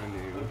Avenue.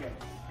 Okay.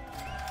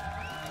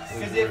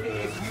 Because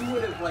if you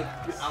would have like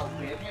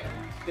outbid him,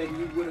 then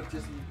we would have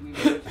just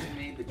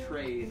made the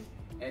trade,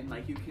 and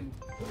like you can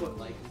put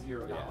like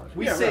 $0.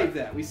 We Yeah, saved right.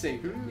 that. We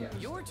saved it. Yeah.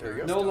 Your There you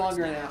turn. go. No starts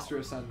longer an now.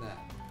 asterisk on that.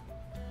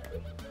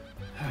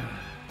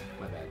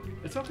 My bad.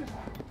 It's okay.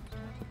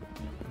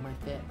 My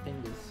fat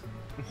fingers.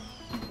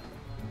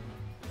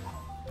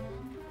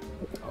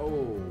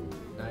 Oh,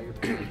 now you're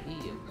paying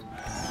Ian.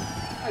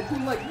 I do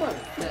like money.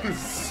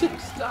 That's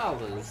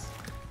 $6.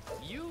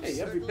 You Hey,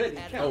 every certainly penny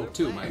had counts. other Oh,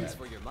 two, my plans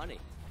bad. for your money.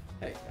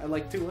 Hey, I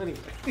like two anyway.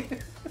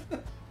 Nice.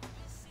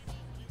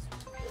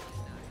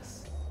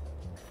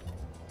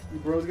 You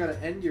bros gotta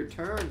end your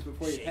turns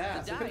before you Shake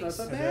pass. the Look at dice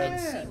that. That's not and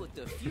see bad. what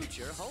the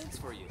future holds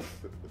for you.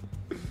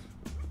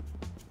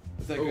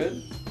 Is that Oh.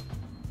 good?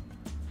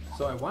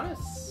 So I want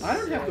to. I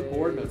don't have the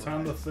board It's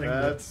on the thing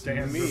That's that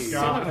Dan me. just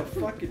Son of a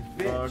got. fucking Fuck,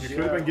 bitch. You could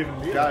have been giving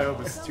me Guy that.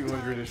 owes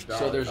 200-ish dollars.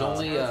 So there's Oh,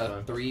 only that's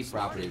fine. 3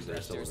 properties that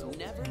are still Investors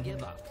available. never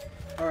give up.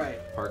 All right,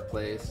 Park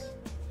Place,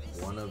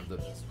 one of the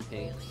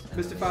paints. and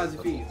Mr. then Fozzie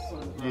the- Fees.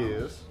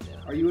 Yes.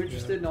 Yeah. Are you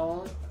interested in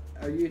all?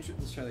 Are you interested?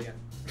 Let's try that again.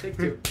 Take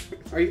 2.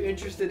 Are you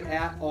interested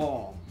at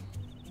all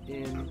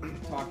in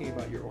talking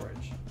about your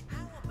origin?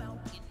 How about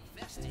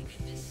investing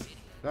in this city?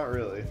 Not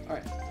really. All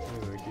right, I'm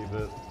gonna keep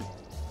it.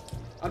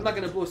 I'm not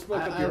gonna blow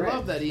smoke up I your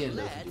love ass. that Ian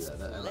doesn't do Let's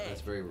that. play.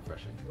 That's very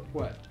refreshing.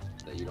 What?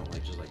 That you don't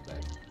like just like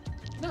that.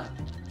 No.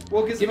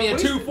 Well, because Give me a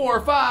 2, 4,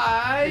 If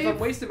I'm 5.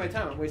 wasting my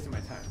time, I'm wasting my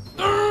time.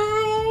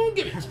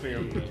 Give it.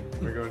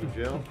 We're going to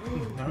jail.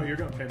 No, you're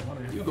gonna pay the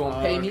money. You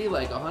gonna pay me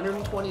like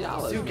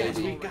 $120? Dude, guys,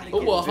 maybe. we gotta Oh,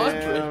 get 100.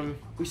 Damn.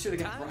 We should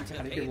have got Brock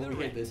out of here when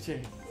we hit this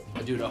chain.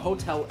 Dude, a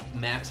hotel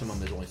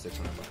maximum is only $600.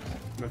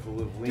 Have to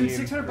live Dude, lean.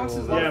 $600 is a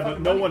roll lot Yeah, of but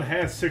fucking no money. one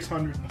has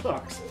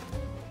 $600.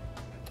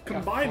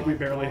 Combined, we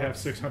barely have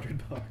 $600.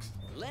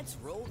 Let's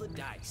roll the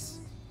dice.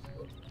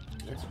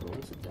 Let's roll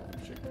some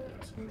dice. Check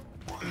this. Ooh,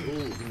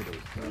 give me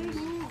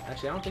those.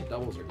 Actually, I don't think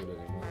doubles are good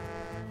anymore.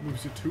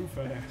 Moves you too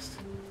fast.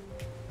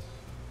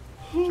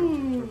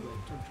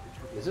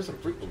 Is this a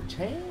free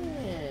chain?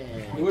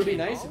 It would be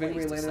nice if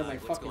anybody Always landed on my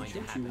decide what's fucking going to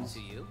choo happen shoes. to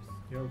you.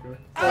 You okay?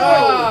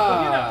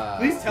 Ah!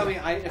 Please tell me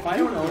if I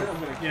don't own it, I'm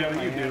gonna kick Yeah,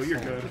 my you do. ass. You're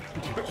good.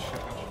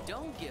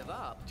 Don't give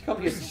up.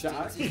 Come get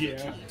shot.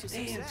 Yeah.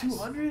 Damn,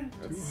 200?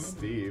 That's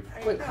Steve.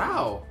 Wait,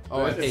 how?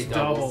 Oh, I That's paid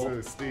double. double.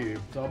 So Steve.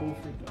 Double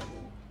for double.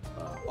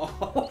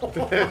 Oh.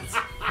 That's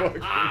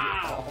fucking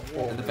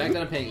awful. And the fact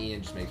that I'm paying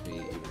Ian just makes me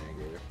even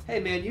angrier. Hey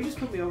man, you just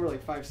put me over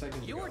like 5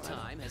 seconds Your ago.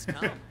 time has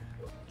come.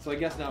 So I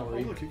guess now Oh, we're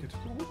even. look, you could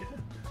roll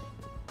again.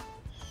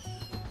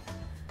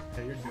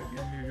 Hey, you're good.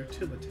 You're in your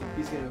utility.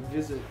 He's gonna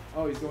visit.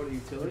 Oh, he's going to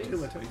utilities?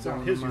 Utility. It's Going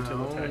on his to my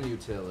own utility.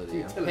 utility. I'm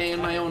Utility. paying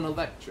my own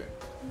electric.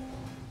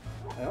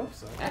 I hope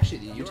so. Actually,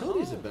 the You're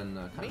utilities home. have been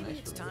kind of Maybe nice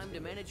it's for me. time to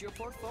manage your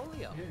portfolio.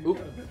 Yeah, you Oop.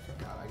 got a bit for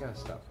God, I gotta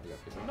stop. I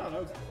gotta No,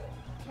 that was.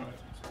 Alright.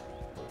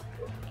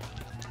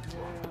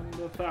 And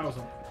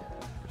 1,000.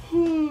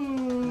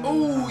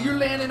 Oh, you're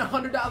landing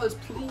 $100,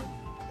 please.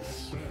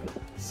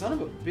 Son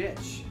of a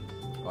bitch.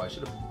 Oh, I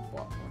should have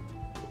bought one.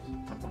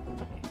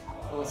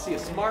 Well, let's see a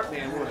smart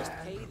man would.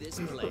 Pay this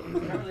play.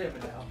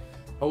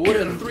 Oh, would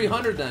have been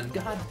 300 then.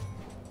 God,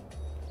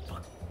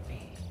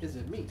 Is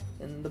it me?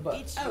 in the butt.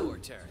 It's your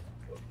turn.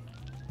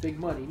 Big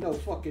money, no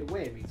fucking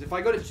whammies. If I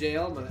go to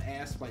jail, I'm gonna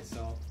ask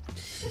myself.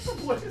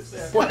 What is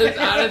that? What is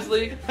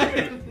honestly?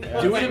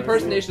 Do an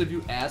impersonation of you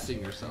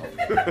assing yourself.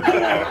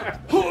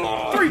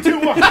 3, 2,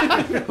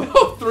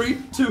 1. 3,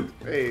 2.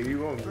 Hey,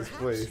 you own this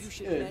place.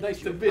 Yeah,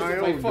 nice to I visit my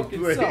own the fucking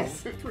place.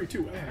 self. 3,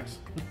 2, ass.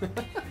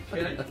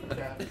 Can I keep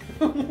that?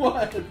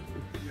 What?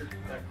 You're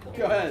that close.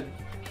 Go ahead.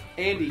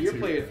 Andy, you're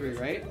player 3,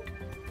 right?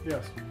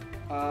 Yes.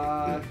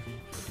 I'll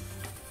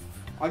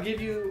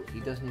give you... He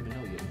doesn't even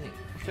know your name.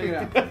 Check it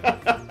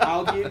out.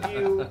 I'll give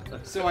you...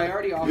 So I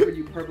already offered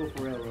you purple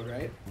for railroad,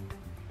 right?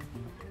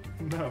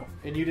 No.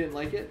 And you didn't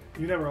like it?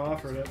 You never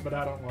offered it, but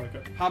I don't like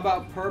it. How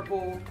about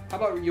purple? How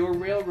about your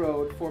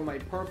railroad for my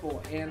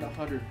purple and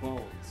 100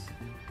 bones?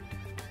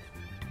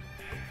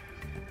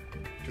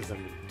 Because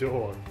I'm a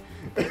dog.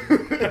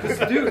 Because,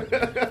 dude,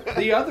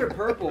 the other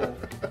purple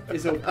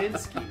is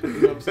Opinski. You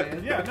know what I'm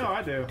saying? Yeah, no,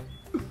 I do.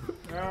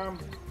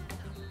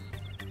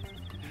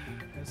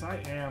 As I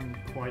am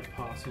quite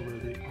possibly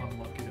the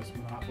unluckiest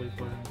Monopoly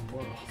player in the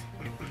world,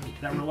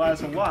 that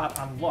relies a lot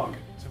on luck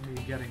to me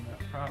getting that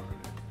property.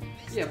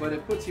 Yeah, but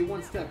it puts you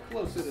one step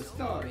closer to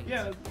starting.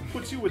 Yeah, it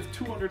puts you with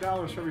 $200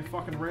 for every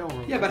fucking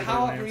railroad. Yeah, but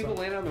how often Everybody people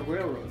lands land on the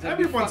railroads? I'd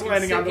be Everyone's fucking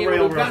landing on sick the with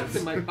little railroads. guns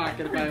in my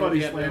pocket if I only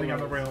Everybody's had landing on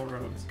the railroads.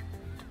 railroads.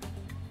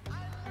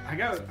 I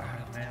gotta,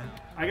 oh man,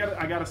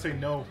 I gotta say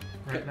no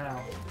right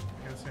now.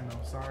 I gotta say no.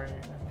 Sorry,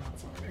 I'm not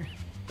sorry.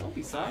 Don't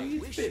be sorry,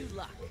 it's Wish bit. you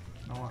luck.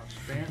 No, watch.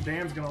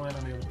 Dan's gonna land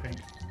on the other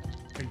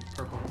pink,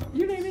 purple.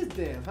 Your name is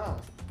Dan, huh?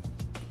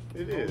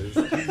 It is.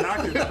 He's not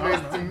gonna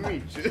Nice to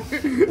meet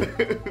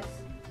you.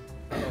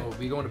 Oh,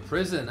 we going to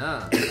prison,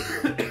 huh?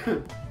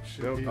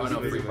 Nope, Oh no,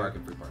 free isn't.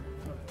 parking, free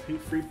parking.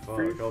 Free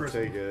Fuck, I'll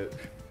prison. take it.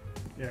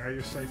 Yeah, are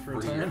you safe for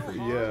a Free time? and free.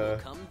 No harm Yeah. will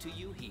come to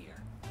you here.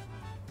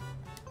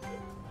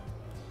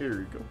 Here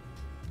we go.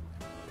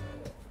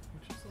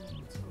 Which is the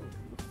one that's over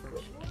the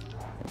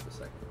first? The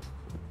second.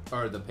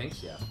 Or the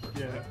pinks, yeah.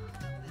 Yeah.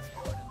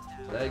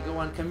 They go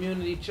on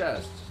community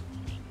chest.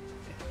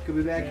 Could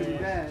be bad, could be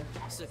bad.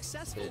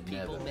 Successful It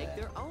people never make bad.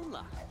 their own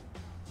luck.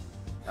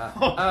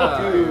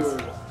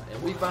 Dude.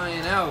 And we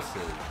buying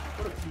houses.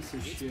 What a piece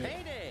of It's shit.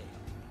 payday.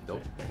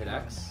 Don't hit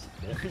X.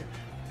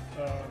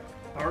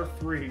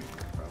 R3.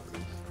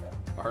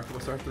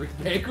 What's R3?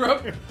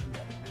 Bankrupt?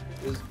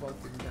 This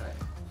fucking guy.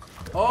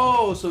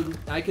 Oh, so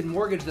I can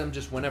mortgage them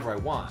just whenever I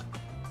want.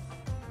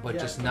 But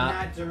Yeah, just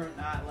not.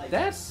 not like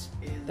That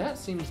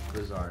seems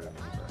bizarre to me.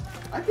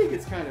 I think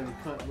it's kind of a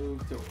cunt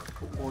move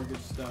to mortgage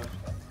stuff,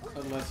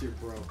 unless you're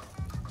broke.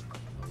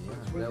 Yeah,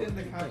 that within would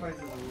the be confines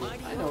of the rules.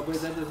 I know, but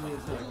that doesn't mean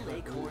it's not a Little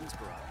cunt move. acorns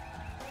grow.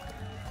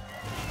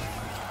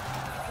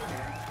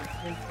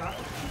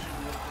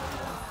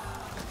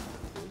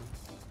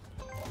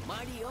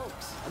 Mighty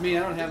oaks. I mean, I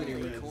don't have any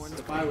reds.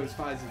 If I was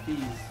Fives and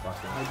Bs, Fuck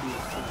yeah. I'd be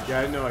upset.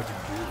 Yeah, I know I can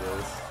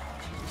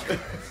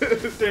do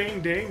this.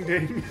 Ding, ding,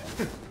 ding.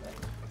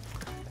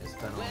 I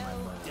spent all my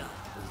money.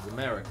 This is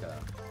America.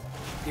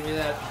 Give me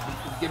that.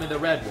 Give me the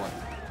red one.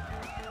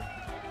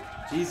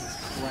 Jesus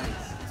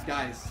Christ,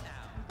 guys,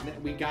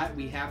 we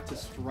have to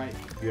strike.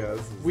 Yeah,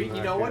 this is You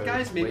not know what, good.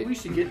 guys? Maybe Wait. we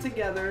should get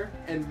together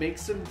and make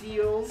some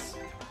deals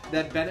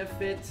that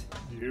benefit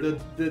You.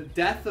 the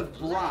death of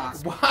Brock.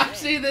 Watch,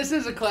 see, this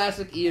is a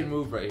classic Ian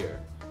move right here.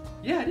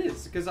 Yeah, it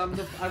is because I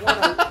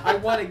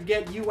want to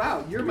get you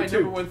out. You're my Me too.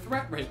 number one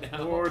threat right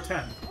now. Or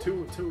 10.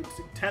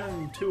 10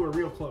 and 2 are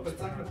real close. But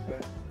it's not gonna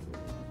fit.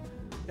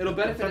 It'll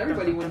benefit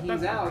everybody when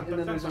he's out, and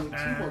then there's only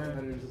 2 more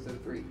competitors instead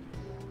of 3.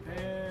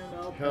 And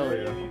I'll Hell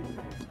pay. yeah.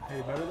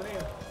 Hey, better than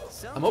Ian.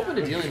 I'm open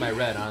to dealing my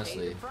red, Pay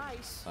honestly. the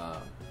price.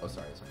 Oh,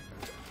 sorry.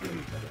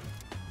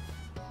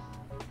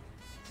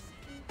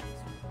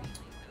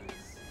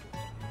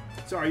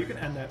 Sorry, you can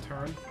end that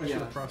turn. I should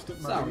have pressed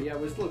it. Sorry, I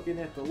was looking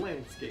at the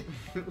landscape.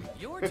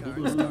 Your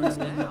turn starts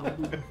now.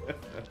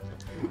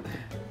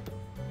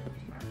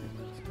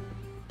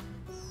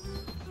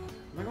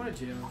 Am I going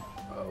to jail?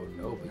 Oh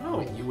no!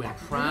 No. You in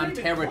prime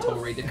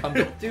territory to come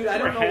to Dude, I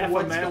don't We're know half a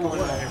what's map going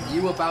away. on.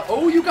 you about.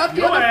 Oh, you got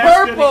the Your other ass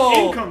getting purple.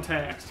 income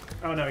tax.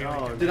 Oh no, you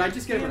Oh, don't. Did I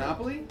just get a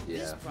Monopoly?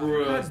 Yeah.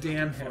 God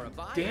damn For a him.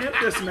 buyer. Damn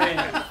this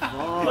man.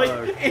 Fuck. Like,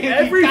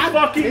 every God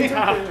fucking damn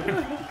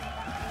time.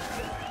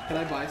 Can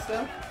I buy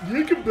stuff?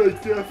 You can buy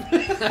stuff.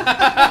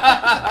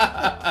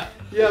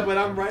 Yeah, but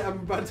I'm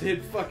about to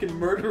hit fucking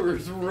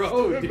Murderer's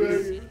Road,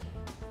 dude.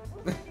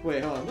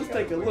 Wait, hold on. Let's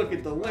take a look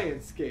at the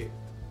landscape.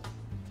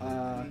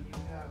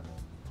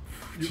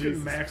 You Jesus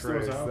can max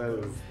Christ, those out. that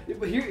is-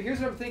 But here's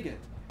what I'm thinking.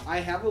 I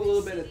have a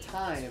little bit of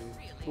time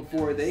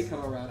before they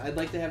come around. I'd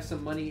like to have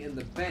some money in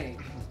the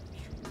bank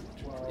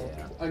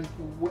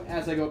Well,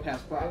 as I go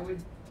past I Brock. would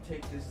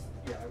take this.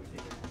 Yeah, I would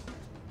take it.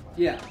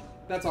 Yeah,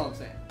 that's all I'm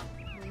saying.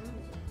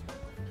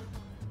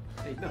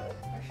 Hey, no.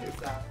 I should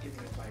stop giving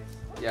advice.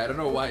 Yeah, I don't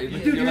know why. Dude,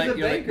 you're you're like the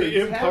you're banker. like the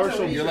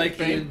impartial- you're like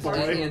Bank Ian's,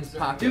 boy. Ian's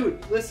pocket.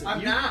 Dude, listen.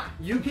 I'm not.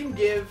 You can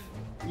give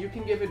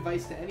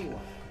advice to anyone.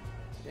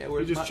 Yeah,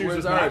 where's, You just choose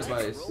where's not our to.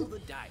 advice? Roll the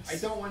dice. I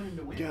don't want him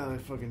to win. God, I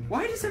fucking.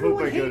 Why does hope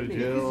everyone I go hate to me?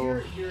 jail.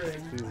 You're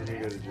Please let me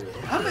go to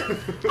jail.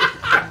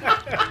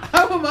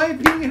 How am I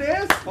being an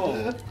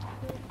asshole?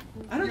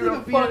 I don't You're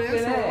think I'm a being an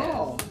fucking asshole at ass.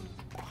 all.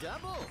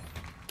 Double.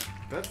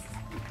 That's.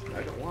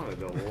 I don't want a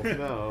double.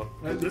 No.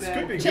 This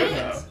could be good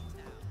Chance.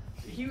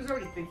 He was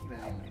already thinking that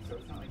anyway, so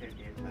it's not like I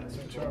gave him that.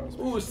 though. Charles.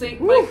 Ooh, St.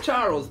 Mike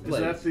Charles Is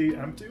place. that the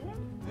empty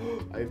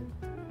one? I.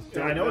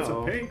 I know it's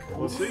a pink.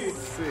 We'll see. Let's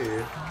see.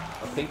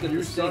 A pink and You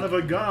the son of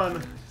a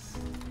gun.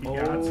 He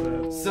got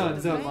it.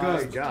 Sons of my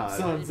guns. God.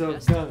 Sons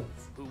of guns.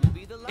 Who will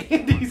be the lucky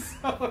Andy's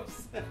so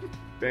upset.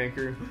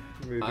 Banker.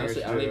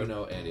 Honestly, I don't even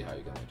know, Andy, how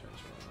you got my transfer.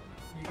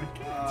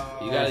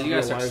 You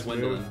gotta start wise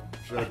swindling. move.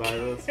 Should I buy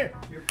this?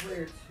 You're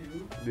player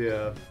 2.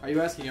 Yeah. Are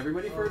you asking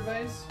everybody for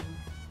advice?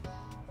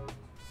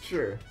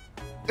 Sure.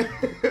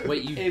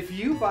 Wait, you. If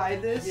you buy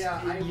this,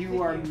 Yeah, I'm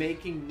you are thinking-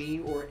 making me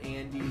or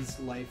Andy's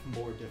life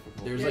more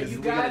difficult. There's Because like-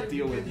 we gotta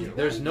deal with you.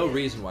 There's no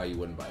reason why you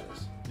wouldn't buy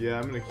this. Yeah,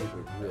 I'm gonna keep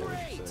it real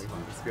interesting.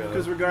 Let's go.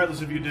 Because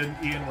regardless if you did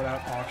Ian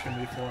without auction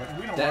before,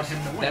 we don't That's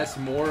want him to win. that's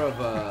more of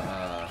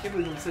I a can't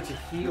believe I'm such a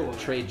heel.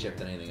 trade chip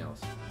than anything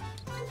else.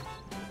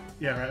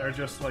 Yeah, right, or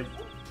just like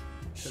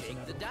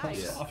Shake the pissing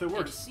dice. off. It and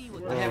works. see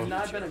what I the have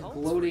not future been a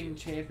holds gloating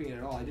champion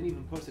at all. I didn't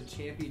even post a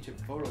championship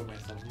photo of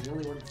myself. I'm the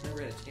only one that's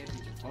never had a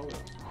championship photo.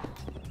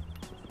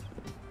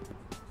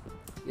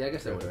 Yeah, I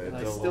guess that would. And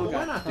I Double. still Why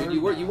got not, dude? turned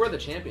You on. were the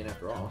champion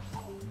after all.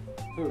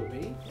 Who,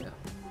 me? Yeah.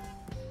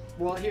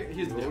 Well,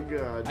 here's the Oh deal.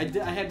 god.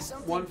 I had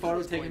one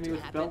photo taken me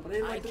with the belt, but I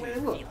didn't like the way I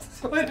looked.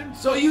 So I didn't.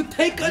 So you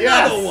take another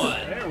Yes!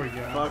 one. There we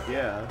go. Fuck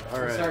yeah.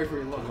 Alright. sorry for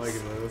your I'm looks.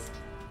 liking this.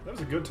 That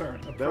was a good turn.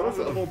 A That was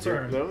a profitable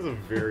turn. That was a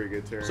very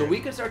good turn. So we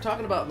could start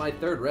talking about my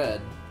third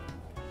red.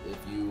 If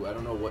you, I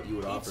don't know what you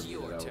would offer It's me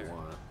your that I would turn.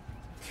 want.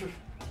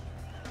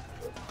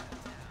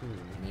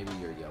 Maybe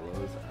your yellows.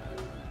 I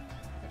don't know.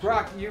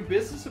 Brock, your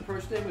business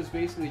approach to him was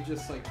basically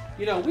just like,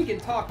 you know, we can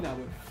talk now,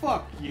 but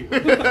fuck you. No,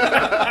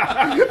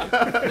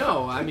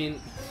 I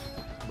mean,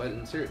 but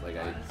in serious, like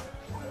I.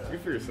 You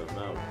figure something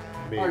out.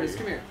 Maybe. Artist,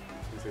 come here.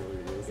 Let's see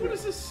what it is. What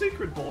is this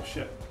secret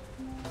bullshit?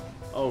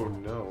 Oh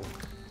no.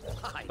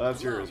 I Oh, that's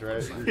love yours,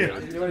 right? those Yeah.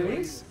 You know what it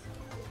is?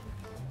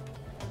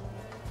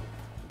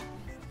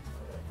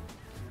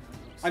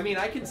 I mean,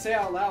 I can say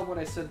out loud what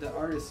I said to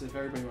artists if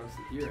everybody wants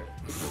to hear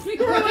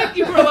it.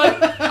 you were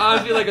like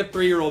honestly like a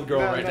 3-year-old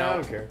girl No, right no, now. I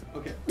don't care.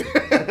 Okay.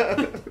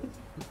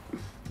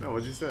 No,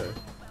 what'd you say?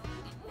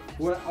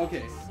 What?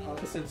 Okay.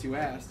 Since you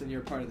asked and you're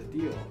part of the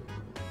deal,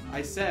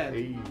 I said,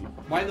 Hey.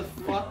 why the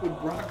fuck would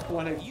Brock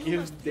want to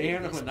give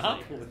Dan a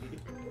monopoly?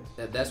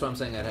 That's what I'm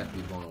saying. I'd have to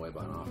be blown away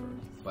by an offer.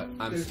 But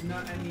There's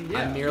not any.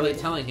 Yeah. I'm merely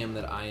telling him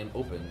that I am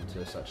open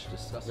to such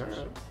discussions.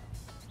 Alright.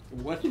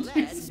 What did you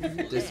Let's say?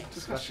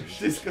 Discussions.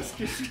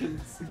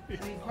 Discussions. I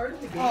mean, part of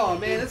the game. Oh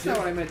man, that's not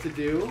what I meant to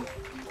do.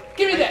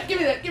 Give me that! Give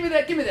me that! Give me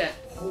that! Give me that!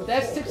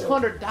 That's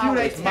 $600, Dude,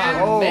 I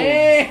tapped.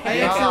 man. I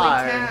God.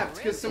 accidentally tapped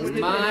because someone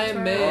didn't My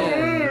return.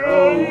 man.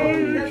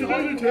 Oh, That's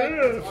all you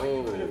could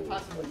Oh. have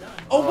possibly done.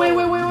 Oh wait!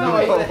 No,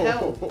 No. what the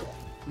hell?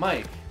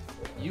 Mike,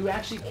 you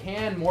actually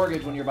can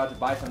mortgage when you're about to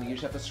buy something. You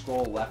just have to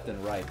scroll left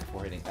and right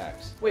before hitting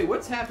X. Wait,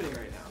 what's happening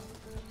right now?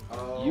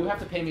 You have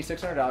to pay me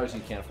 $600 and you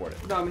can't afford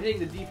it. No, I'm hitting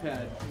the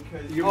D-pad.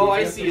 Because Oh,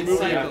 I moving- see. It's you're moving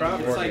cycling. that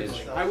It's property.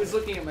 cycling. I was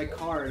looking at my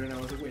card and I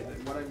was like, wait,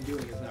 what I'm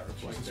doing is not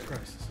Jesus reflected.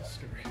 Christ, this is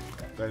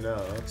scary. I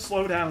know.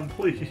 Slow down,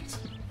 please.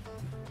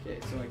 Okay,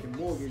 so I can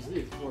mortgage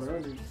this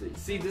 400.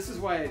 See, this is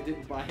why I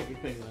didn't buy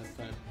anything last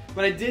time.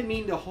 But I did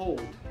mean to hold.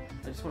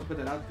 I just want to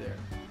put that out there.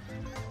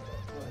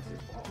 Oh, that's your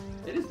fault.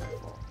 It is my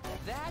fault.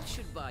 That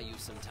should buy you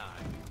some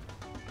time.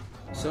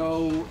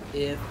 So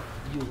if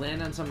you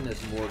land on something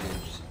that's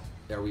mortgaged,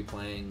 are we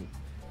playing?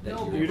 That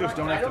No, You just Brock,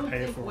 don't have to I don't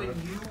pay think for when it.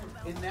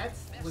 when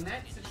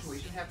that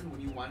situation happened when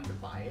you wanted to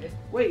buy it,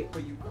 Wait,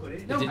 but you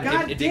couldn't. No, it didn't,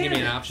 God it didn't give me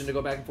damn an it. option to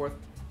go back and forth.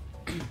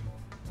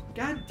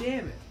 god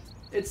damn it.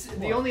 It's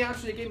the only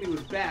option it gave me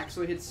was back,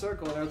 so I hit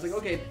circle and I was like,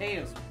 okay, pay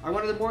him. I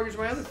wanted to mortgage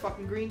my other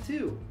fucking green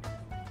too.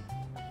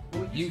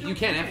 Well, You still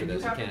can after this,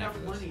 You you have can enough after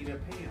this. money to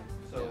pay him.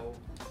 So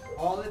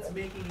all that's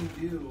making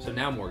you do. So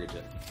now mortgage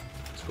it.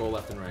 Scroll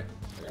left and right.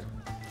 Okay.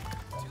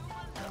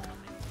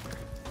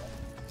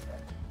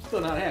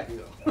 Still not happy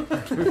though.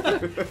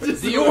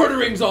 Just The so-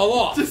 ordering's all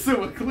off. Just so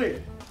we're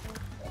clear.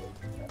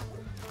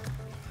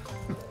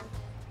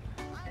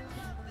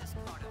 This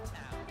part of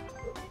town.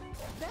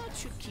 That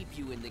should keep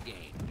you in the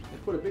game. I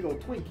put a big old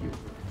Twinkie over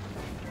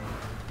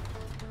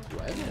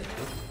What?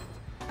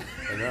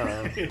 I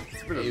know.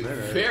 It's been a A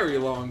minute. very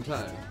long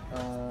time.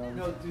 it.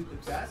 No, dude, the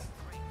best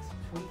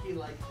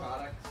Twinkie-like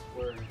products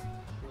were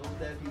Little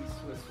Debbie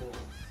Swiss rolls.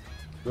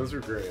 Those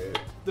are great.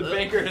 The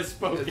banker has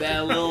spoken.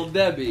 That little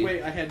Debbie.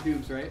 Wait, I had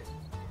dubs, right?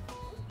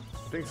 I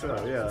think so,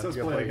 yeah. It says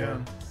You gotta play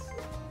again.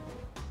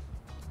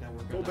 Now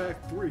we're Go gonna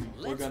back 3.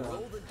 Let's gonna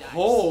roll the dice.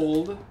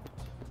 hold.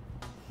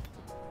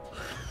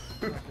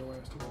 Not the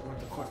last I one. want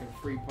the fucking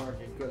free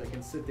parking. Good, I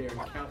can sit there and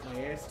count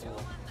my ass till.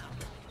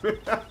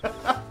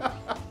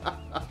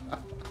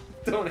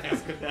 Don't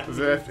ask what that Is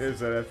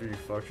that after you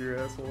fucked your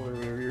asshole or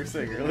whatever you were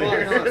saying Well,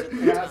 earlier?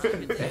 no, ask-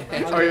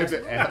 Oh, you have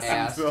to ask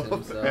Asked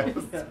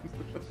himself.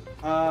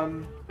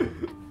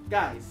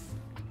 Guys,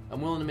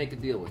 I'm willing to make a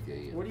deal with you.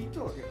 Ian. what are you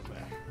talking about?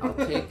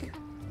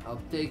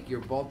 I'll take your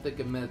Baltic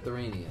and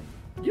Mediterranean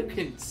You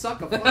can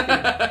suck a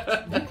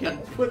fucking. You can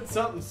put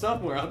something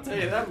somewhere. I'll tell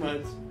you that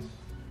much.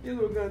 Here's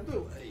what we're gonna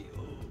do. Hey,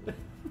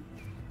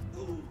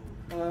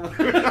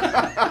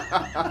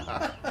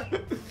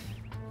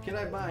 can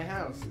I buy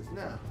houses?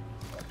 No.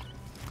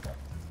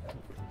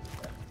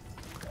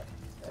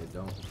 I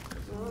don't.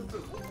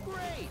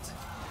 Great.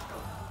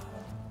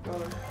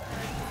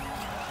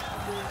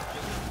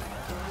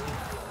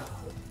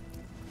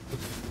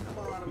 I'm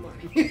a lot of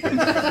money.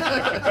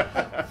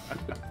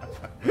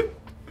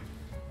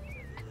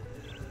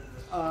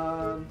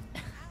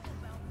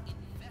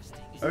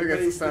 I think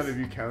that's the sound of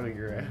you counting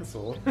your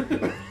asshole.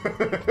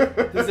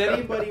 Does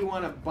anybody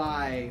want to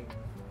buy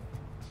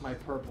my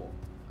purple?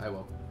 I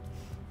will.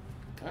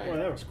 Boy,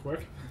 that was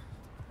quick.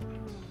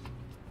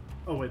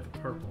 Oh wait, the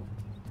purple.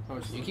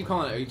 You keep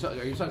calling it.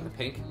 Are you talking the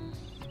pink?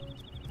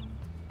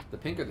 The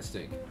pink or the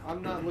stink?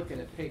 I'm not looking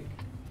at pink.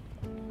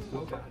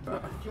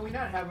 Can we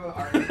not have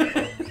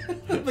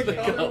a The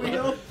color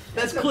wheel?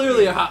 That's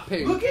clearly a hot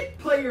pink. Look at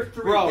player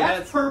 3. Bro,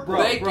 that's purple.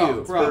 Thank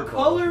you. Bro. The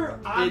color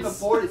on It's-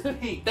 the board is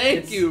pink.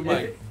 Thank you,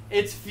 Mike.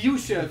 It's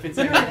fuchsia if it's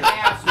You're an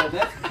asshole.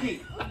 That's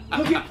pink.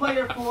 Look at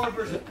player 4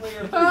 versus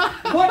player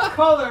 3. What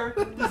color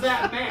does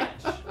that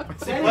match? That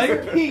Player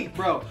is pink.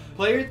 Bro,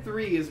 player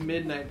 3 is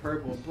midnight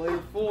purple. Player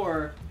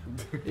 4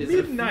 is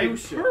Midnight a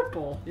fuchsia.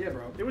 purple. Yeah,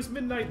 bro. It was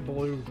midnight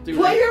blue. Dude,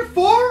 Player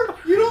 4?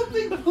 You don't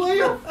think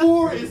player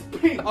 4 is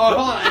pink? Oh,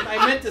 hold on.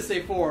 I meant to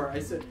say 4. I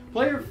said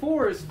player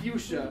 4 is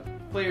fuchsia.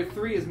 Player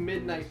 3 is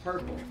midnight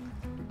purple.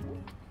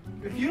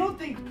 If you don't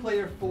think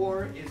player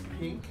 4 is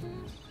pink,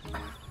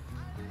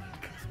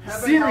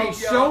 have Siri, it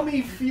show help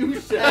me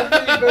fuchsia.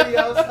 Anybody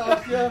else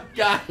help you?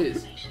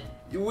 Guys,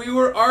 we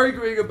were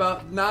arguing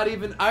about not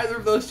even either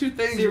of those two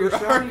things. We Siri, were show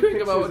me arguing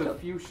pictures about of what.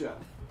 fuchsia.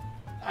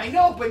 I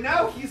know, but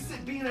now he's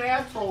being an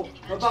asshole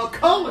about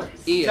colors.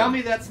 Ian. Tell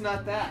me that's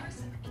not that.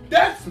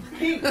 That's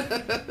pink. I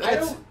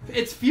It's, don't.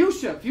 it's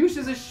fuchsia.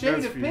 Fuchsia's a shade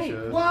That's of pink.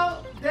 fuchsia.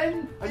 Well,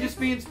 then I'm just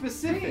being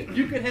specific.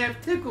 You could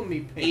have tickle me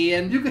pink.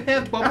 Ian. You could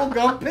have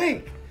bubblegum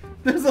pink.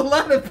 There's a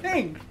lot of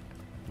pink.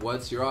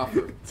 What's your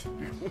offer?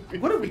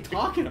 What are we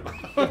talking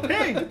about?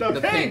 Pink, the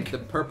The pink. the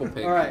purple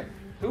pink. All right.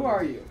 Who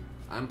are you?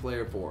 I'm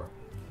player 4.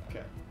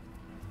 Okay.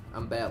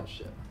 I'm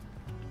Battleship.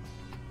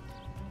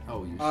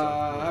 Oh, you.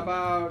 How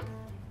about?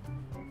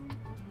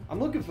 I'm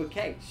looking for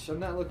cash. I'm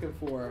not looking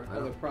for I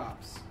other don't-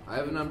 props. I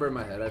have a number in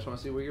my head. I just want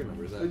to see where your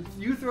number is at.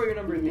 You throw your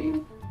number at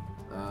me.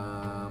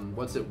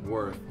 What's it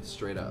worth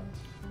straight up?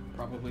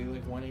 Probably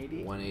like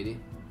 180. 180.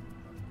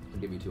 I'll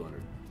give you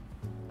 200.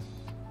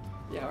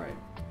 Yeah. All right.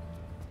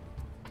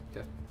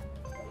 Okay.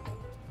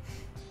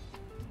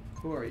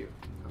 Who are you?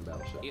 I'm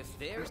Battleship. If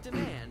there's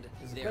demand,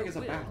 As there big as a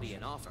will battleship. be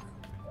an offer.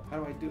 How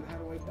do I do? I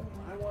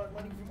want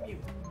money from you.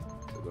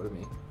 So go to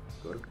me.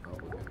 Go to.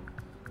 Oh, okay.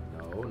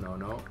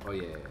 No. Oh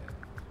yeah.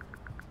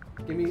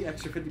 Give me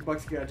extra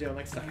 $50 to get out of jail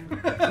next time.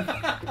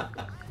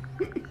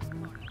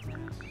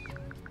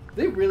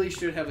 They really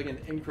should have like an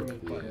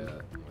increment button. Yeah.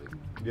 Like,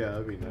 Yeah,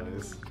 that'd be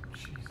nice.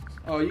 Jesus.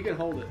 Oh, you can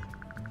hold it.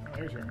 Oh,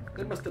 there's your.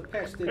 They must have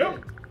patched it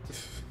Yep.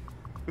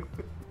 in.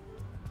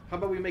 How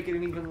about we make it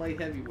an even light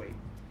heavyweight?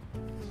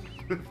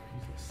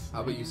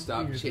 how about you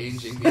stop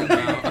changing the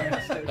amount? I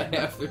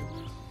have to.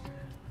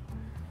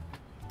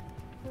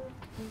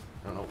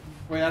 I don't know.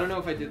 Wait, I don't know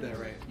if I did that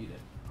right. You did.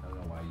 I don't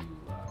know why you.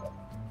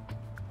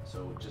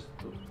 So just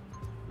we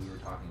were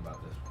talking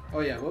about this one, Oh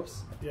yeah,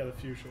 whoops. Yeah, the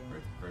fuchsia.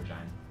 for a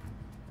giant.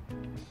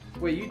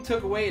 Wait, you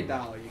took away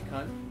 $1, you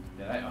cunt.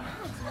 Did I?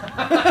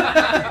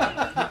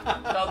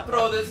 I'll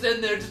throw this in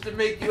there just to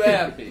make you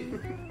happy.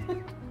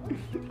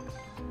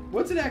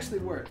 What's it actually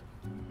worth?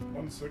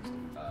 160.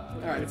 All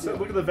right, So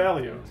look at the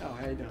value. Oh,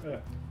 how you doing? Yeah.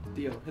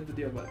 Deal. Hit the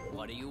deal button.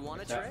 What do you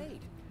want to Yeah.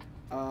 trade?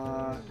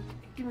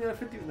 Give me that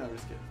 50. No,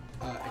 just kidding.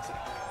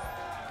 Accept.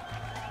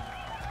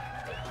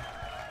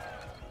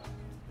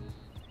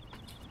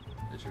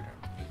 It's your turn.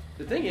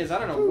 The thing is, I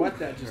don't know what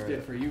that just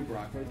did for you,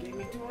 Brock, but it gave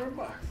me $200.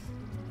 I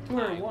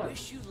 201.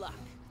 wish you luck.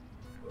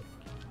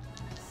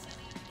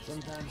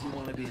 Sometimes you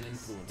want to be an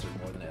influencer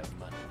more than have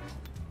money.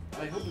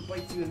 I hope it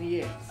bites you in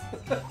the ass.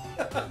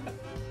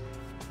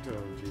 Oh,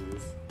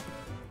 Jesus.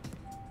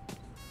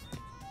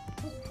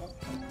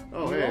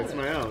 Oh, hey, it's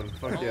my own.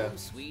 Fuck yeah. Home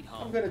sweet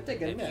home. I'm gonna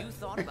take a Have nap. you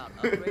thought about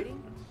upgrading?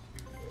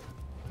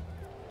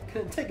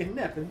 Gonna take a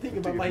nap and think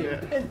about Take a my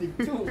nap. impending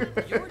doom.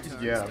 Your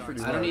turn Yeah, starts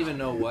pretty I don't much. even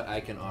know what I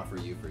can offer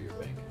you for your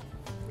pink.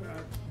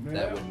 That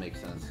Yeah. would make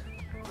sense.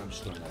 I'm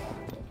just throwing that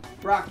out there.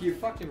 Brock, you're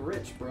fucking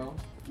rich, bro.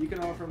 You can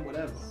offer him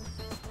whatever.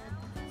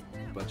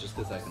 But just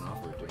because I can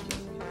offer it to him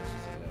doesn't mean he has to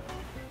say that.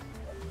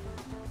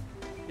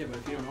 Yeah, but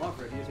if you don't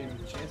offer it, he doesn't even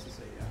have a chance to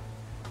say yeah.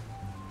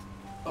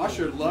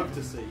 Usher'd love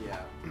to say yeah.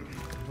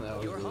 That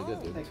was You're really good,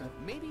 home. dude. Thanks, man.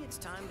 Maybe it's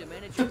time to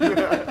manage your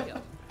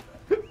portfolio.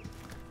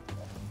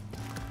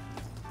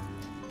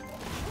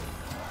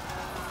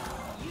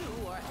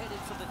 You are headed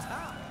for the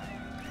top.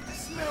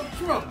 Smell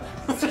trouble.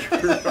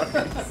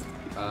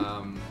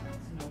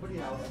 Nobody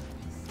else.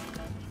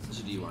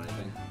 So do you want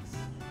anything?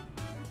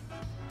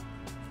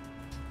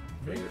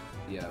 For Me? your,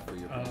 yeah, for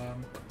your pink.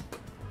 Um,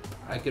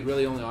 I could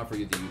really only offer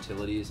you the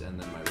utilities and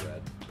then my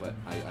red. but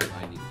I need to keep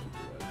the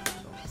red.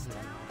 So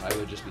I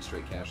would just be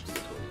straight cash to the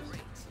toys.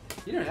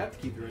 You don't have to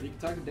keep the red. You can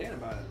talk to Dan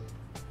about it.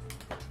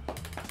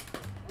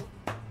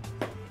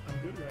 I'm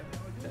good right now.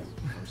 I guess.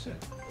 I'm sick.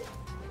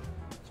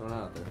 Throw it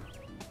out there.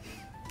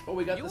 Oh,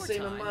 we got Your the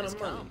same time amount has of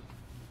money. come.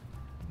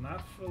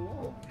 Not for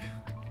long.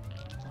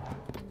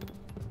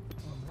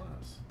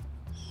 Unless.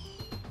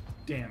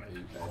 Damn it.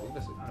 I think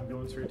that's I'm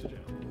going straight to jail.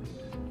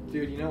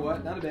 Dude, you know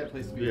what? Not a bad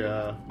place to be.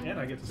 Yeah. And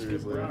I get to skip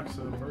Seriously. Brock,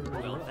 so murder is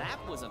Well, wrong. that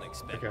was I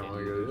unexpected. kind of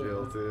want to go to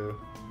jail too.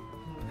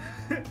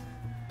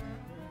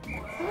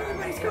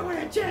 Everybody's going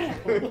to jail!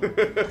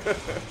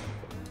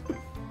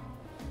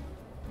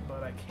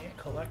 But I can't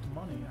collect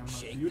money on my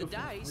Shake the beautiful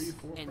dice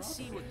 3-4 and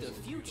see what the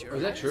properties. future Oh,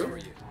 is that has true? for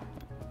you.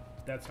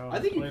 That's how I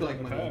think you played collect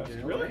in the money in past.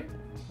 jail, Really? right?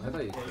 I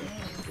thought you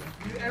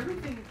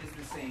Everything is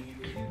the same.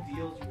 You do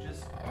deals, you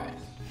just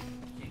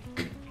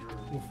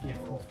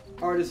can't roll.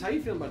 Artist, how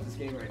you feeling about this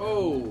game right now?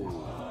 Oh.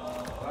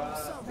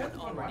 Someone That's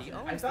one already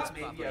option. I owns thought this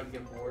maybe I property. would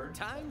get bored.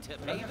 Time to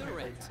pay the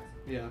rent.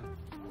 Yeah.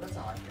 That's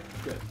how I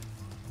feel. Good.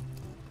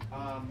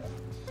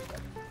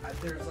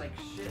 There's like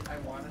shit I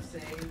want to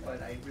say,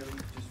 but I really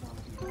just want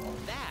to be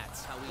involved.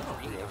 That's how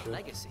we create our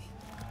legacy.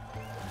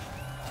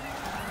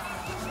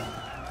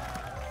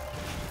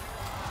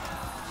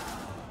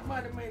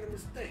 Might have made a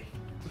mistake.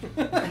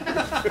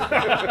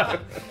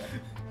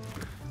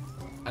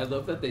 I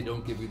love that they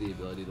don't give you the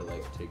ability to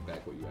like take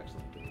back what you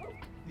actually did.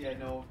 Yeah,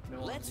 no.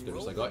 Let's They're just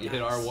roll like, oh, the you hit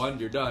dice. R1,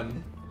 you're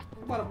done.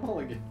 How about a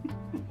mulligan?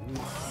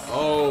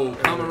 Oh,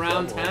 come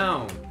around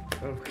town.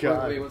 Oh Wait,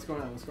 god. what's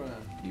going on? What's going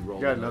on? You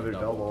rolled Got another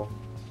double.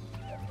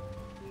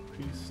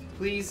 He's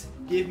Please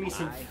give me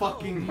some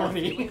fucking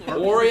money.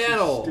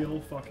 Oriental. still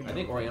fucking. I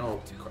think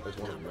Oriental is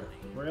one of them.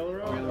 Right?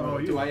 Railroad. Oh,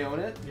 do I own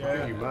it? I Yeah.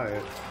 think you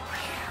might.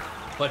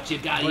 But you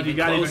got But you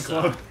got even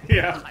close.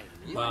 Yeah.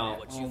 You Wow. know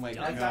what Oh you've my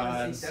done. That's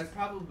God. honestly, that's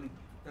kind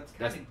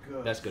That's of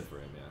good. That's good for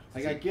him, yeah.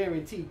 I got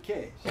guaranteed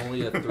cash.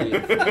 Only a 3.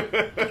 Because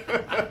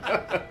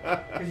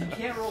you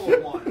can't roll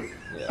a 1.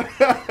 Yeah.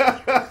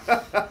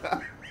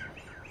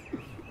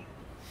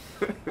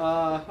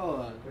 Hold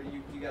on. But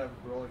you gotta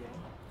roll again.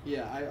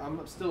 Yeah,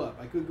 I'm still up.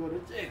 I could go to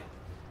jail.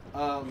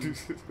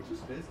 Just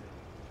visit.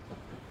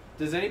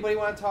 Does anybody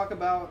want to talk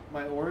about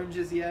my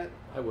oranges yet?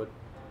 I would.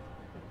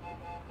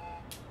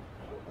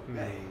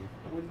 Hey,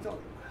 what are you talking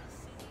about?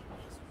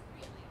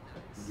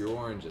 Your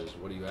oranges,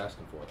 what are you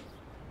asking for?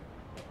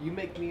 You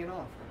make me an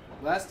offer.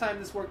 Last time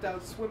this worked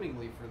out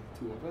swimmingly for the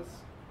two of us.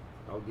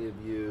 I'll give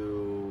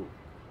you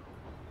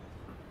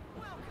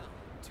Welcome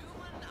to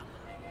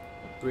Monopoly.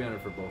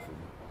 300 for both of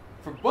them.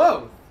 For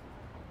both?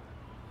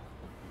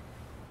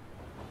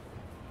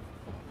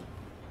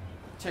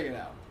 Check it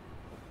out.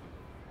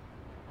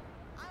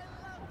 I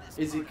love this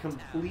Is it part of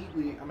town.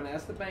 completely... I'm going to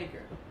ask the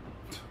banker.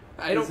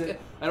 I don't. Is it-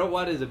 I don't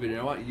want his opinion.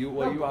 I want you.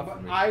 What No, you but offer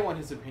me? I want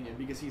his opinion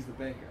because he's the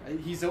banker.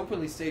 He's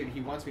openly stated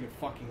he wants me to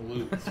fucking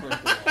lose. first of all.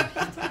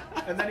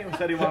 And then he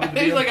said he wanted to be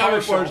He's like, I'm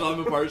impartial. impartial. I'm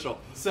impartial.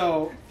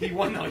 So he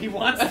wants to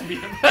be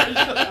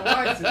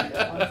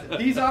impartial.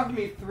 He's offered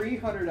me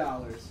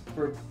 $300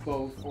 for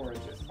both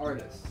oranges.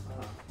 Artists,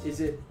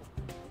 is it?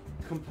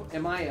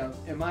 Am I a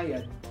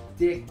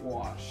dick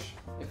wash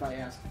if I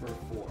ask for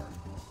 4?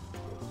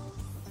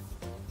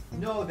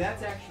 No,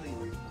 that's actually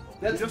reasonable.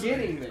 That's He doesn't-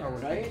 getting there, oh,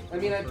 right? I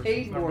mean, I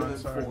paid Never more mind, than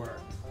sorry. 4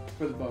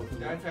 for the both of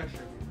them. That's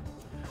actually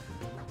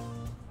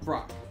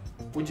Brock,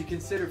 would you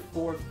consider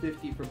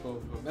 $450 for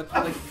both of them? That's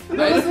like, I-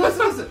 no,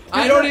 listen.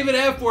 I don't even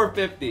have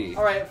 450.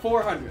 All right,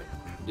 400.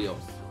 Deal. All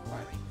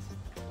right.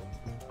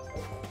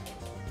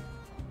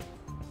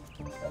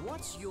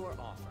 What's your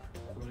offer?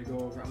 I'm gonna go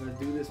over. I'm gonna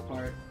do this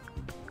part,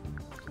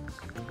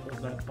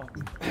 Hold that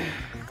button.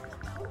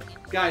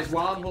 guys.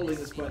 While I'm holding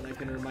this button, I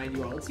can remind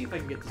you all. Let's see if I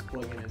can get this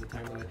plug in at the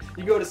time limit.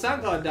 You go to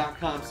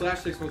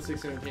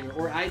SoundCloud.com/616entertainment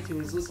or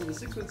iTunes. Listen to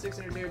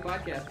 616 Entertainment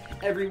podcast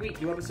every week.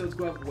 New episodes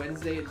go up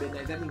Wednesday at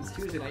midnight. That means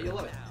Tuesday night. You'll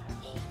love it.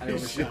 I You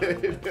overshot.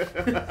 should.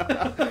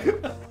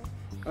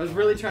 I was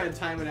really trying to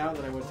time it out,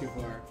 then I went too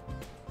far.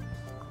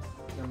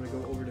 Now I'm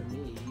gonna go over to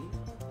me.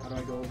 How do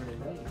I go over to me?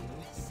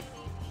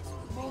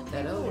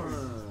 That other.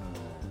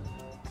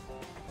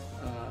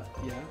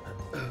 Yeah.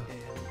 And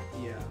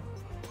yeah.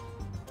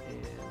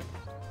 And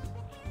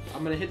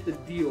I'm gonna hit the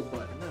deal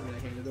button. I'm gonna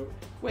hand it over.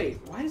 Wait,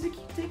 why does it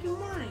keep taking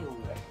money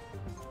away?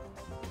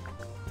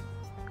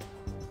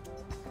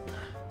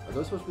 Are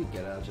those supposed to be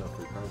get out of jail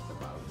free cards at the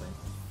bottom thing?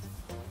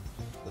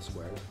 The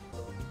squares.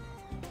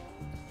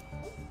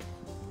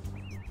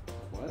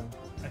 What?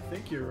 I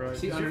think you're right.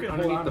 See, 'cause you can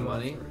hold underneath on the to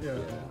money. them for- yeah.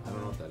 I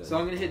don't know what that is. So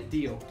I'm gonna hit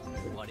deal.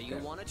 What do you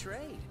want to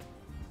trade?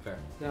 Fair.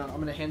 Now I'm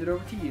gonna hand it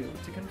over to you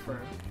to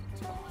confirm.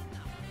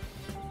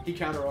 He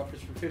counter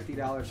offers for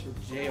 $50 for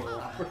jail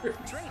robbery.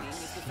 Trading is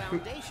the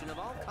foundation of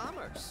all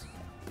commerce.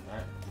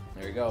 Alright,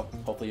 there you go.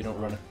 Hopefully you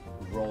don't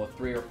roll a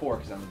 3 or 4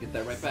 because I'm going to get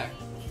that right back.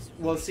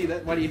 Well, see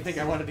that. Why do you think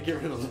I wanted to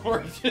get rid of those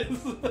oranges?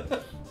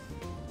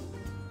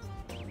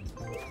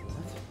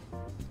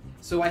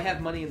 So I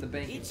have money in the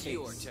bank in It's case.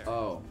 your turn.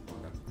 Oh.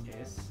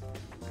 Yes.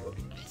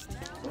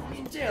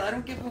 jail. I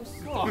don't give a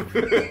fuck.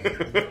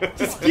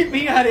 Just get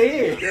me out of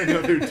here.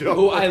 Another joke.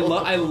 Oh, I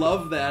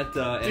love that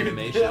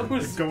animation. that It's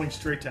was going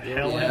straight to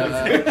hell.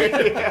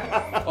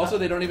 Yeah. Also,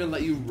 they don't even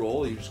let you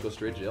roll. You just go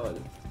straight to jail. I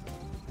did.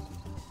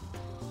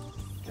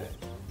 okay.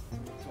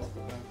 Talk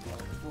about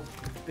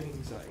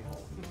things I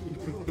hope.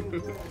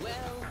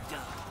 Well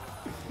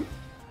done.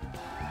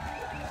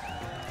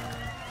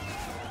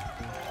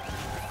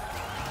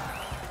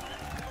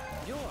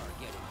 You're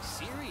getting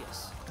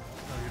serious. Oh,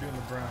 you're doing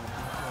the brown.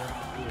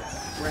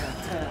 Brown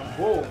town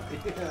boy.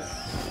 Yeah.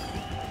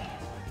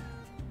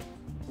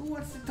 Who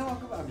wants to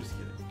talk about? I'm just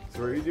kidding. So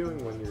what are you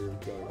doing when you're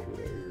going through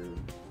there?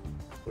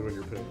 When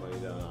you're putting money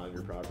down on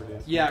your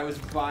properties? Yeah, I was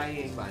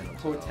buying Buying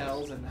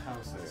hotels and I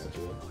houses got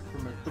you. for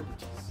my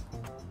properties.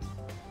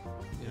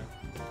 You know.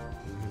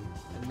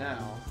 And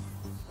now,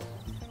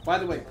 by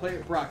the way,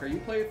 player Brock, are you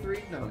player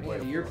 3? No, I'm player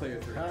Andy, you're 4.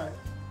 player 3.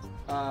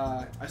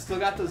 Alright. I still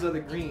got those other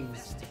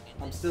greens.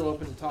 I'm still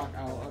open to talk.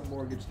 I'll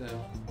mortgage them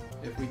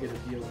if we get a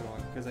deal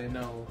going, because I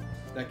know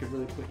that could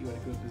really put you in a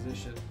good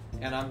position.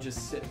 And I'm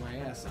just sitting my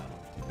ass on it,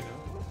 you know?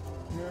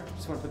 Yeah.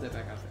 Just want to put that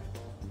back out there.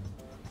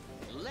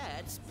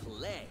 Let's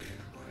play.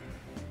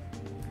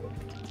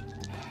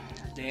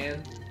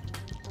 Dan,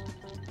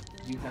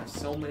 you have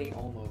so many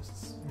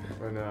almosts,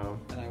 I know.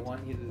 and I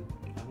want you to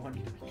become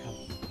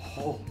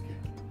whole.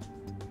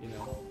 You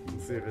know?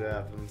 Let's see if it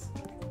happens.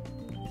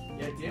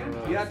 Yeah, Dan.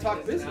 You gotta talk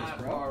is business, not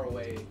bro. Far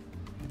away.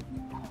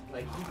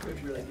 Like you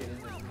could really get in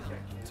this.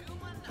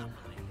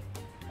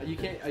 You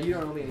can't. You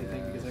don't owe me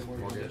anything because I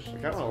mortgaged. I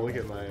kind of want to look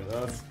at my.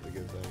 That's a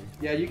good thing.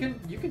 Yeah, you can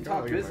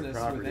talk look at my business with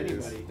properties.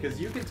 anybody because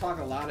you can talk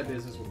a lot of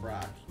business with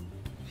Brock.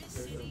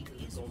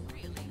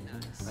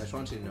 I just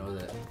want you to know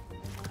that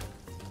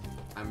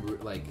I'm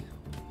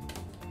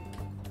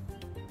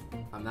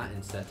not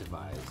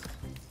incentivized.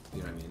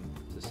 You know what I mean?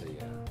 To say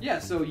yeah. Yeah,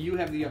 so you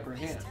have the upper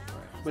hand,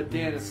 Right. but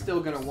Dan is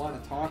still gonna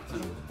want to talk to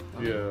you.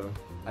 I mean, Yeah.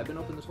 I've been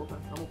open this whole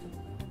time. I'm open.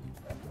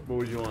 What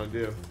would you want to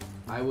do?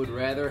 I would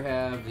rather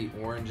have the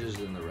oranges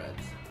than the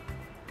reds.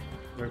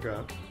 Okay.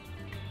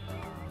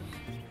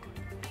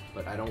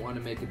 But I don't want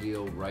to make a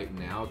deal right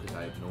now because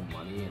I have no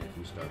money, and if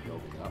you start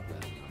building up,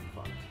 then I'm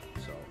fucked.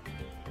 So.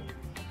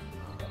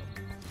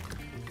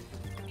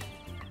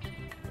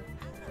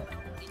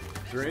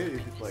 Is there any,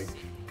 like,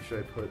 should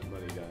I put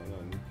money down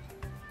on?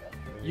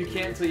 You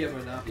can't until you have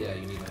monopoly. Yeah,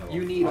 you need to have.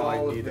 You need Oh, I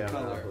all of need the that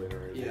color. monopoly in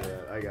order to do Yeah,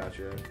 that. I got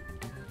you.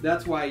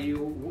 that's why you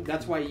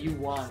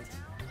want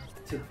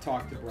to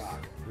talk to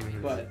Brock.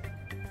 Mhm. But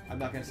I'm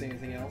not gonna say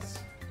anything else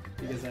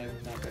because I'm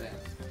not gonna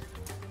ask.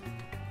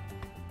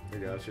 I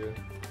got you.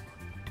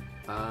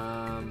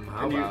 How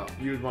And about?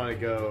 you would want to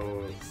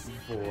go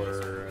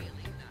for?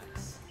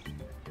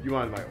 You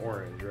wanted my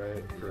orange,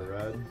 right? For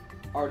red.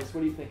 Artist,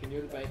 what are you thinking?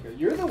 You're the banker.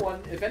 You're the one.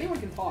 If anyone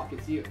can talk,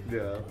 it's you.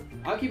 Yeah.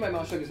 I'll keep my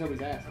mouth shut because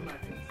nobody's asking. I'm not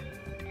gonna say.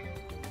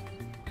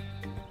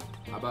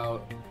 How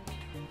about?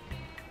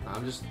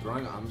 I'm just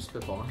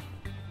spitballing.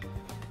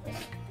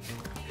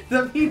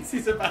 That means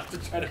he's about to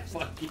try to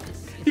fuck you.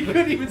 He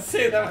couldn't even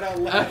say that without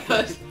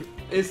laughing.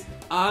 It's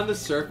on the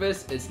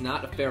surface, it's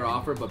not a fair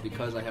offer, but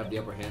because I have the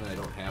upper hand and I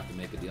don't have to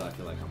make a deal, I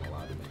feel like I'm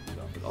allowed to make these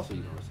offers. Also,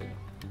 you don't say no.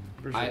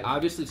 For sure. I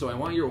obviously, so I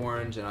want your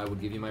orange and I would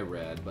give you my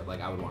red, but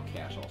like I would want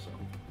cash also.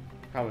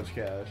 How much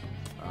cash?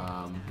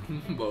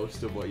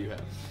 Most of what you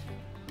have,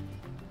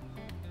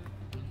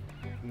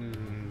 No, I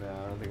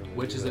don't think I'm gonna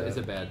which do is that.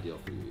 a bad deal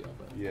for you, yeah.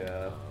 But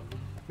Yeah.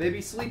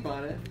 Maybe sleep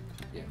on it.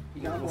 yeah.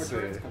 You got We'll more see.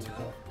 turns coming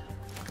up.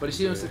 But you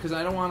see, because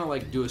I don't want to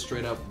like do a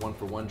straight up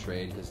 1-for-1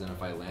 trade, because then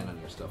if I land on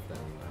your stuff, then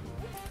I'm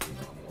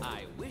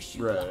I wish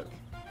you Right. luck.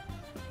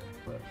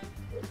 but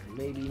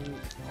maybe in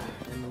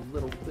a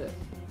little bit.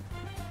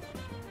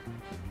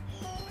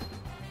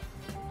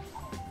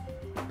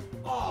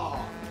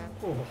 Oh,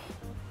 Oh,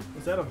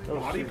 was that a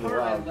body shit, part?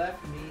 my wow.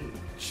 left knee.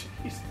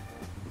 Jeez.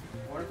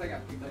 What if I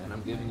got picked up? And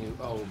I'm giving you.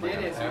 Oh my Dan,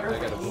 god! it's I got a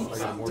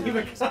everything.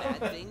 mortgage. Bad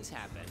things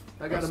happen.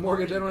 I got a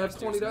mortgage. I don't have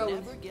 $20.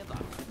 Never give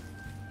up.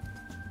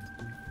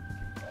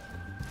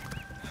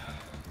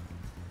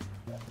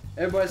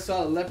 Everybody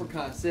saw the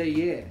leprechaun. Say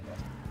yeah.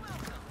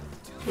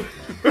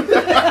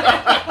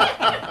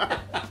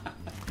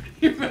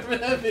 You remember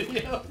that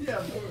video? Yeah,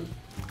 of course.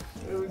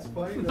 It was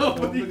funny that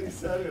Nobody- nobody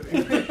said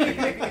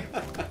anything.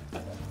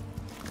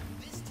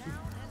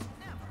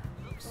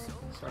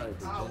 Sorry, I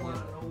Virginia. want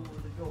to know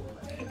where to go.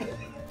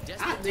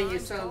 I think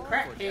it's some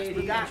crackhead.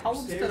 He got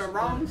hold to the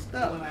wrong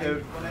stuff.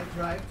 When I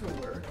drive to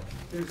work,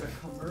 there's a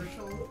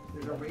commercial,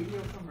 there's a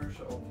radio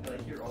commercial that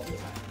I hear all the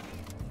time,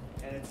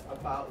 and it's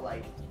about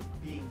like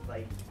being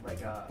like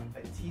a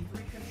teeth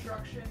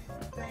reconstruction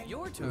thing.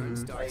 Your turn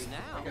starts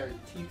now. Like a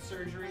teeth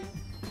surgery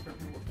for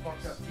people with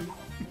fucked up teeth.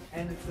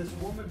 And it's this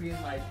woman being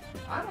like,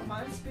 I don't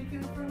mind speaking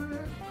in front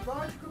of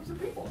large groups of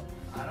people.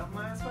 I don't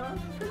mind smiling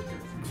for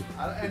pictures.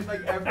 And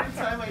like every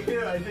time I hear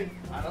it, I think,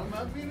 I don't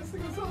mind being a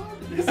single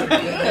celebrity.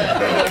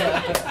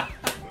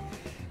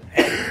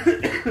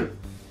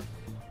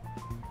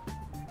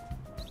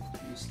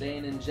 You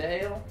staying in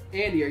jail?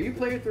 Andy, are you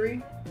player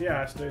 3?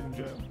 Yeah, I stayed in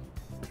jail.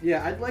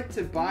 Yeah, I'd like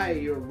to buy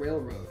your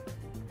railroad.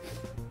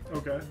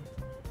 Okay.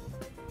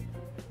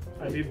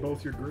 I need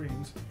both your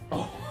greens.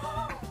 Come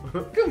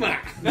on.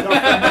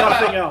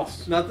 Nothing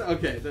else. Nothing.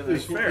 Okay, then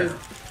It's fair.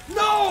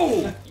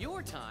 No!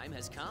 Your time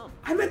has come.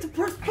 I meant to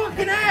press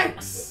fucking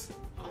X.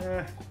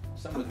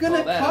 Some I'm would gonna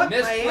call that a cut my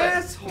misclick.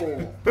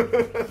 asshole.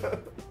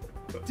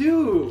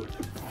 Dude,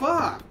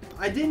 fuck.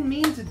 I didn't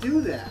mean to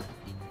do that.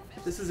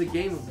 This is a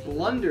game of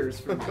blunders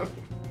for me.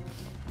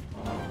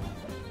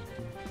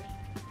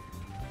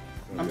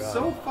 I'm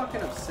so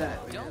fucking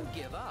upset. Man. Don't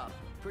give up.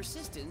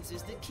 Persistence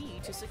is the key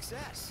to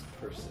success.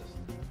 Persistent.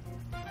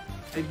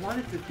 I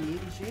wanted to be in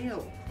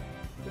jail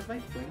with my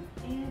friend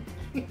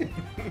Ian.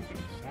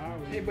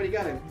 Anybody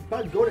got a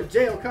go to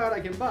jail card I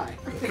can buy?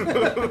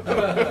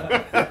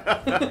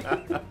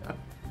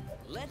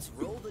 Let's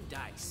roll the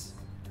dice.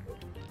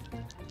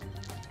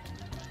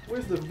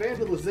 Where's the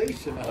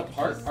vandalization?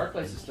 Park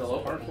Place is still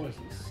open. Park Place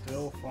is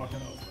still fucking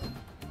open.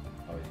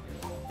 Oh,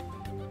 yeah.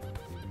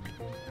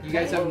 You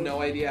guys have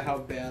no idea how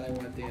bad I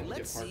want Dan to get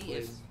Let's Park see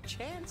if Place.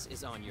 chance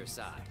is on your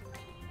side.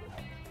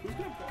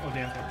 Oh,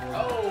 damn.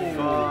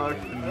 Fuck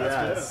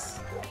yes.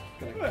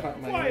 Gonna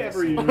cut my Why ass.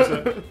 ever use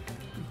it?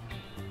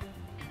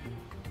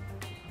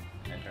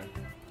 Okay.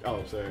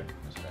 Oh, sorry.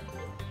 That's right.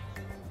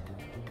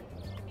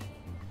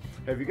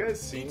 Have you guys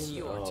seen? It's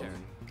your turn.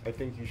 I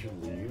Think You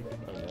Should Leave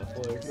on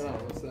Netflix. No,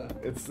 what's that?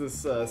 It's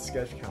this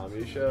sketch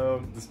comedy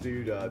show. This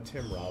dude,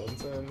 Tim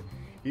Robinson.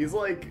 He's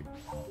like,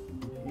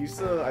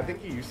 I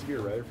think he used to be a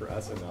writer for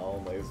SNL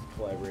and like has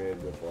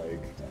collaborated with like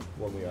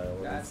Lonely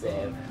Island and stuff.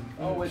 Goddamn.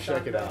 Oh, it's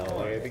check on it out. Netflix.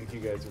 Like, I think you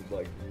guys would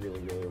like really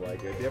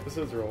like it. The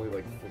episodes are only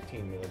like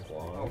 15 minutes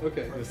long.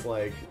 Okay. Just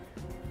like.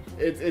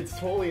 It's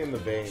totally in the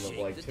vein of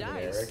like Shake the Tim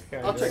and dice. Eric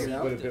kind I'll of, check it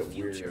out. but a The bit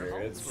future weirder.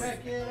 holds It's for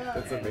you. it out.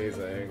 it's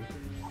amazing.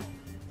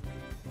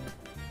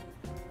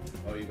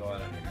 Oh, you go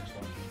out on your next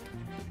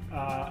one.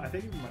 I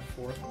think even my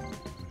fourth one.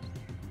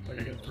 Like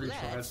I get 3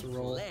 tries to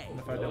roll, and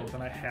if I don't,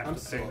 then I have I'm to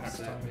so pay next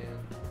upset, time. man.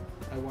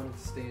 I wanted to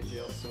stay in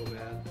jail so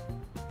bad.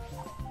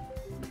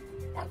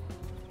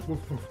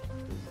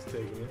 Just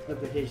taking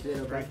it.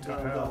 Straight to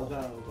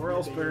hell. Or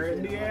else they're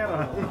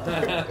Indiana.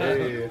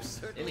 Hey.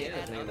 Certainly Indiana's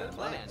had making other that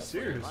money. plans for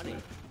Seriously. money.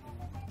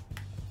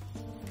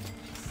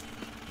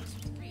 It's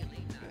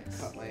really nice.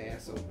 Cut my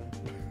ass open.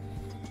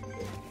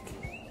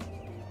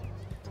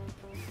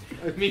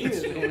 I mean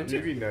it, man.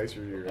 You'd be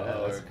nicer to your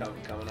Oh, ass. we're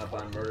coming up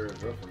on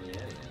Murderer's Row from Ian.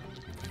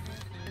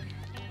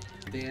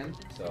 Dan,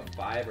 So a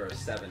 5 or a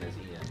 7 is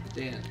Ian.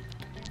 Dan,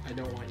 I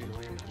don't want you to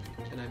land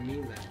on me, and I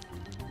mean that.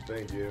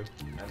 Thank you.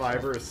 I'm 5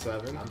 stuck- or a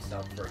 7? I'm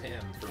stuck for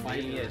him. For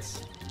Five me, or-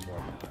 it's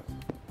more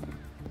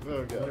than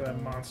Look at Okay.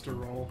 that monster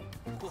roll.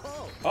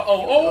 Whoa.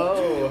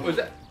 Oh. Was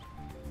that?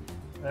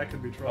 That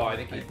could be trouble. Oh, I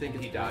think I think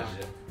he it's dodged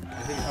blocked. it.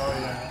 I think Oh,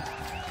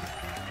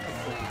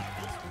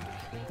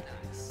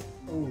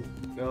 yeah. Ooh.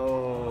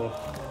 No.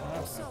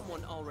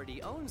 Someone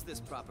already owns this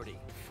property.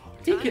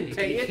 he can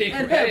pay it He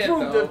can and pay have it,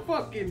 room though. to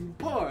fucking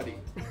party.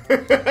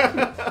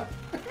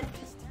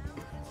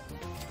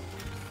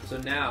 So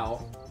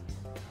now,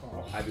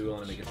 Oh. I'd be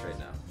willing to make a trade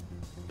now.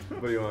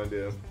 What do you want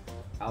to do?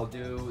 I'll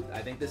do. I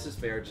think this is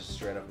fair, just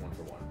straight up 1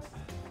 for 1.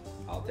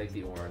 I'll take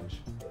the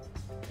orange,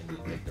 and you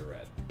take the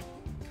red.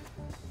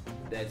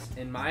 That's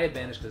in my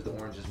advantage because the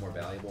orange is more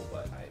valuable,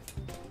 but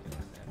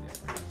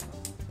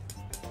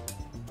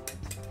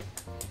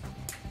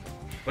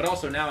But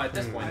also now at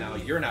this point now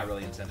you're not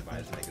really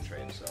incentivized to make a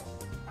trade, so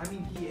I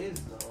mean, he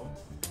is though,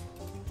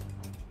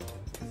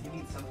 because you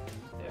need something.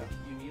 Yeah.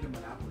 You need a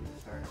monopoly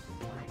to start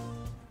playing.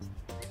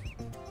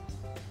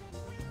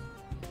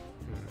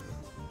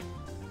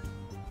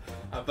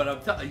 but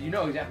I'm you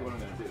know exactly what I'm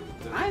gonna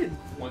do. I-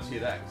 once you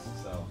hit X,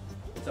 so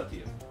it's up to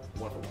you.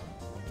 1 for 1.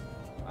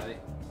 I think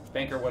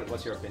Banker,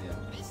 what's your opinion?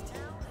 This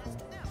town has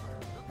never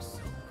looked so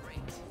great.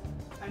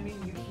 I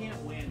mean, you can't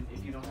win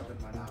if you don't have a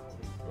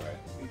monopoly. Right.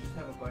 If you just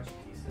have a bunch of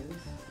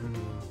pieces,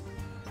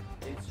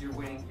 Mm-hmm. it's you're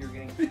winning. You're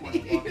getting 20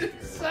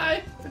 bucks.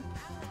 I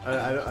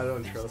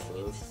don't trust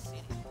this.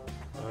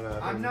 I don't know,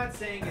 I I'm think- not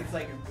saying it's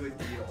like a good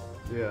deal.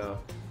 Yeah.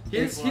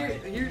 Here's But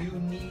here. you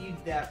need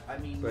that. I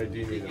mean, But I do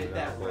you need a get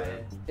that monopoly.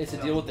 red. It's a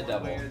So deal with the one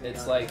devil. way or the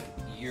It's other. like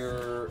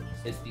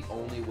it's the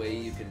only way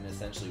you can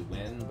essentially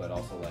win, but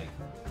also like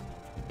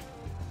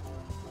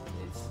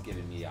it's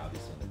giving me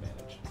obviously an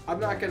advantage. I'm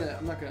not gonna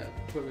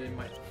put in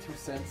my 2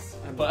 cents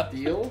on the But-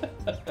 deal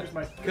Here's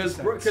my because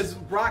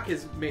Brock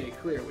has made it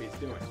clear what he's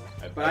doing.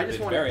 But I just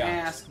been want to very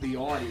honest. ask the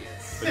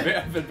audience.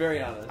 I've been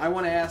very honest. I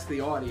want to ask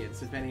the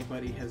audience if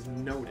anybody has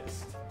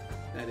noticed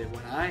that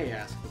when I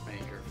ask the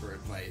banker for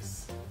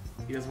advice,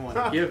 he doesn't want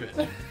to give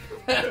it.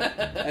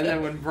 And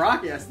then when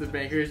Brock asks the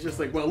banker, he's just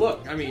like, well,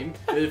 look, I mean,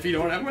 if you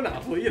don't have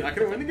Monopoly, you're not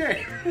going to win the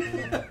game.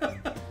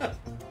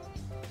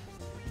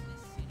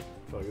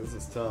 Fuck, this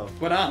is tough.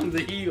 But I'm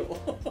the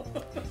heel.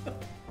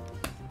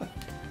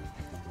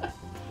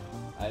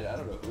 I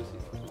don't know who's he.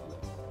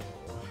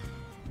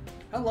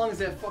 How long is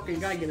that fucking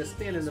guy going to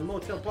stand in the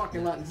motel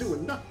parking lot and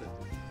doing nothing?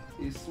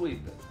 He's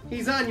sweeping.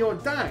 He's on your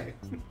dime.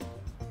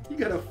 You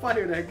got to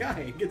fire that guy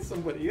and get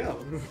somebody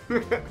else.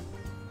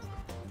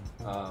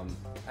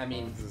 I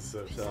mean, This is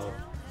so tough.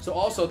 so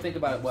also think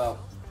about it. Well,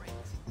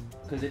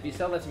 because if you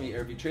sell that to me,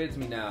 or if you trade it to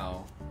me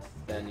now,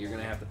 then you're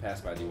gonna have to pass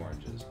by the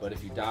oranges. But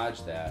if you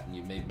dodge that and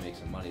you maybe make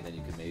some money, then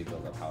you can maybe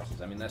build up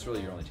houses. I mean, that's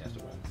really your only chance to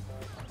win.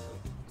 Honestly.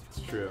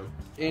 It's true.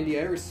 Andy,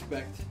 I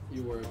respect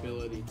your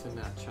ability to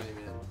not chime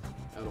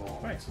in at all.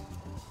 Thanks.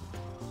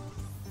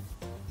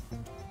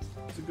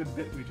 It's a good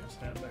bit we just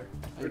had there.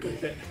 I agree.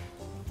 Good bit.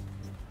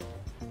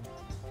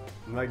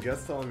 My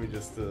gut's telling me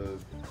just to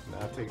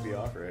not take the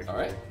offer. Actually. All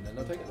right, then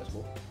don't take it. That's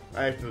cool.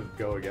 I have to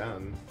go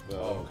again, though.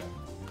 Oh, okay.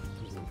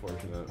 Which is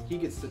unfortunate. He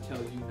gets to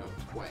tell you no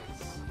twice.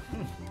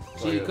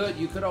 So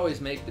you could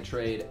always make the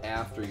trade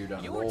after you're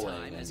done Your rolling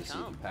time and has to see if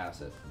you come.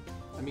 pass it.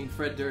 I mean,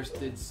 Fred Durst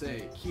did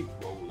say, keep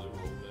rolling.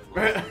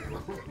 Let's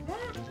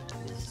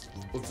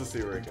just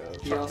see where it goes.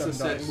 He Chuck also them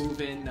said, dice.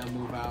 move in, now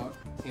move out.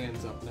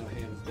 Hands up, now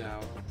hands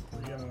down.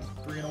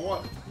 3 and a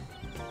what?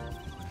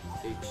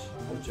 H.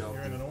 No joke.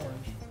 You're in an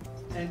orange.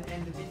 And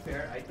to be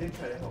fair, I did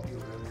try to help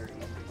you earlier, Ian,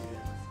 but you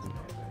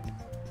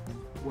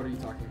didn't. What are you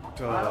talking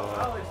about?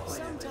 I'll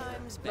explain it later.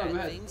 Sometimes No, bad go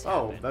ahead. things Oh,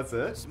 happen. that's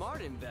it?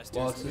 Smart investors.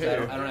 Well, it's 'cause I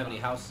don't have any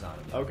houses on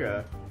them.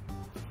 Okay.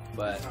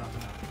 But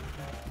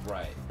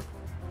right.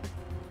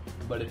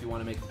 But if you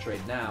want to make the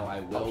trade now, I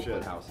will Oh, shit.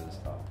 put houses.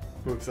 Oh,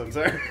 Oops, I'm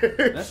sorry.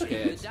 that's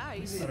okay. The It's-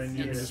 dice. I mean,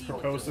 you can and just see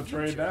what propose the to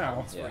trade future now.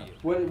 holds for Yeah. you.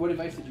 What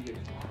advice did you give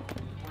me?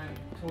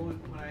 When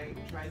I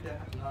tried to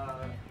help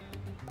you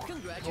get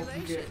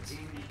Congratulations.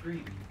 80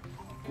 green,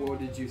 What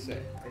did you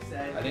say? I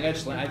said. I think I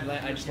just landed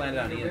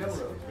on the Ian's.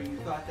 railroads, but you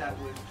thought that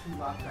was too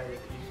lopsided.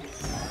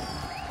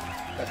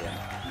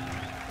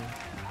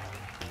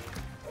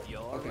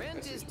 Your Okay, I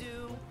rent see. is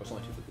due. It's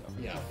only 250 off.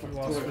 Yeah, We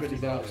lost $250.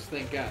 $50.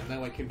 Thank God.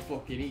 Now I can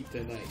fucking eat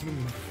tonight.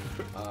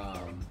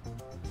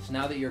 So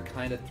now that you're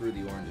kind of through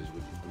the oranges,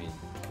 would you? I mean,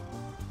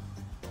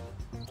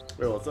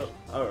 Wait, what's up?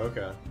 Oh,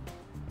 okay.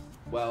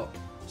 well,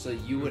 so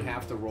you would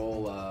have to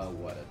roll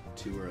what, a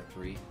 2 or a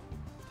 3 to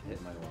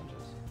hit my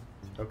oranges.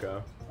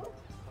 Okay.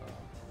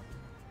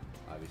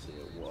 Obviously,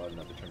 it will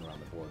enough to turn around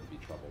the board would be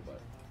trouble, but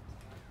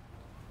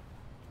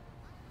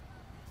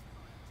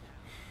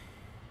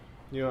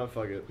You know what?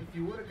 Fuck it. If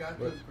you would have got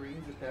those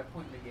greens at that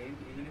point in the game,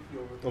 even if you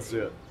overpaid, Let's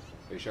do it.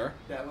 are you sure?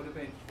 that would have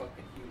been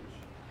fucking huge.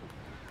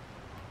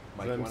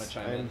 Mike, you want to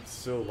chime in? I'm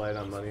so light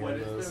on money What on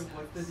is this.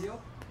 what's the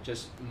deal?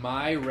 Just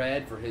my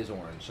red for his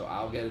orange, so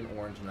I'll get an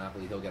orange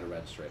Monopoly. He'll get a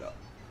red straight up.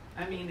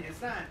 I mean,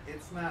 it's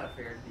not a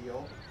fair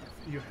deal.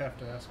 You have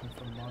to ask him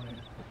for money.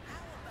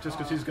 Just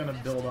because he's going to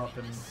build up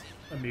in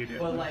immediately.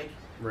 But like,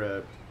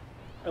 Red.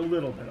 a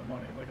little bit of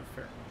money, like a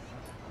fair amount.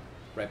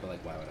 Right, but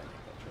like, why would I make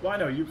that trade? Well, I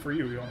know for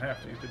you don't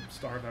have to. You could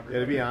starve everybody. Yeah,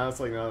 to be honest,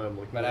 like now that I'm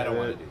looking But at I don't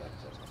want it, to do that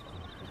because that's not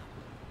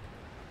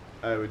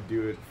fun. I would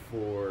do it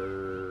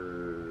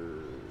for.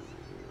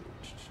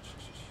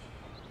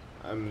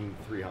 I'm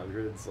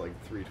 300s, like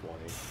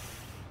 320.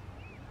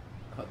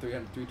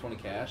 320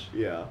 cash?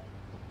 Yeah.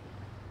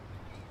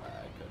 I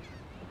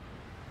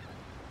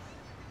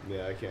could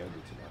Yeah, I can't. do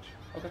too much.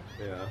 Okay.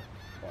 Yeah.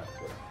 Well,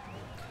 cool.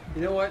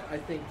 You know what? I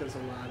think there's a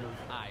lot of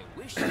I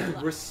wish you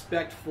luck.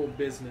 respectful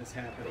business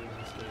happening in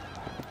this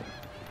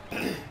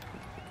game.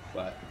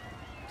 But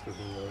Because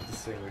I'm the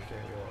distinguished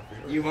Daniel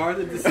Alfio. You are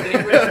the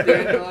distinguished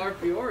Daniel R.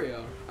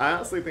 Fiorio. I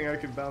honestly think I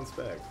could bounce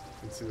back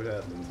and see what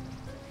happens.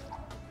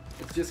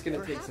 It's just gonna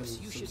take Perhaps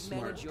some you should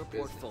smart manage your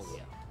business.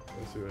 portfolio.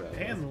 Let's see what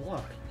happens. And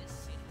luck.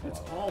 It's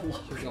all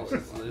luck. There's always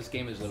luck. this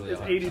game is literally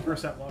It's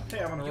 80% luck. Hey,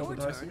 I'm going to roll Your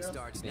the dice turn again.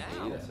 starts Yeah,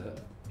 now. that's it.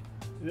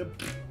 Yep.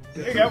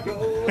 There you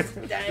go.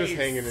 Just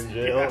hanging in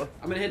jail.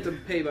 I'm gonna hit the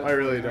pay button. I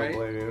really for you, don't right?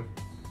 blame you.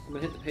 I'm gonna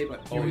hit the pay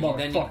button. Oh, You you-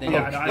 then you- motherfucker. then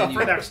Yeah, you- no, then you-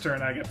 for next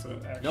turn I get to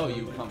actually. No,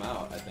 you come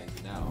out, I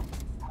think, now.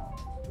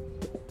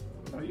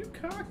 Oh, you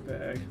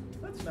cockbag.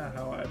 That's not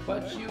how I play.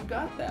 But you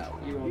got that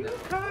one. You You own that.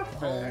 Home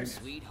cockbag.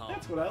 sweet home.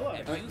 That's what I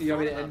like. Have You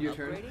want me to thought end your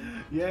about turn?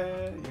 upgrading?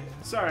 Yeah.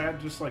 Sorry, I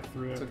just like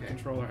threw a It's okay.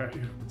 controller at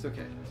you. It's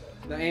okay.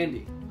 Now,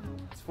 Andy,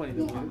 it's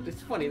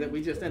funny that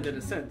we just ended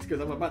a sentence because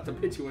I'm about to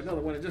pitch you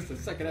another one in just a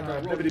second after I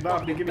roll Bibbidi this bobbidi,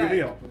 fucking give me a die.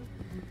 deal.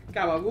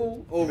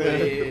 Kabagoo over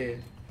here.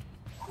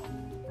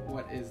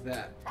 What is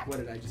that? What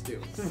did I just do?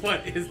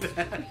 What is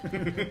that?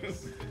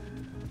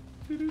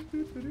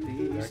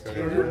 Please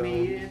tell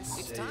me it's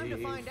It's time to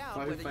safe. find out If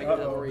whether I you get have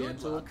good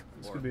Oriental, luck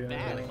This or could be a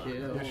bad I'm luck. gonna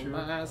kill issue.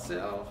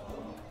 myself.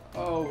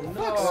 Oh Oh,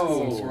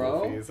 no,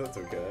 bro. geez, that's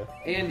okay.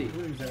 Andy,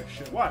 Lose that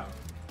shit. What?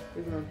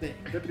 give me one thing.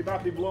 Bippity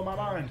boppity blow my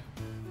mind.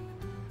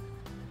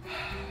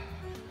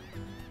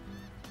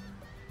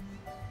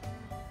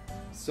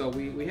 So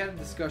we had a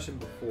discussion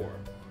before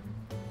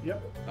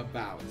Yep.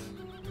 about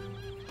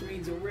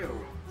greens and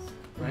railroads,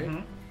 right?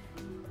 Mhm.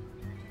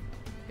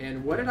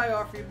 And what did I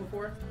offer you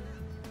before?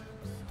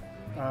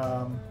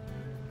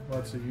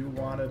 Let's see. You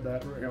wanted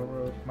that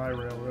railroad, my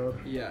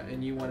railroad. Yeah,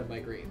 and you wanted my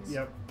greens.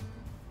 Yep.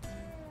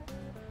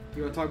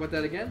 You want to talk about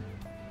that again?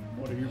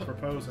 What are you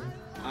proposing?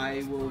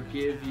 I will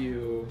give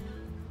you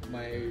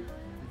my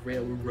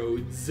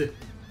railroads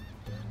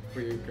for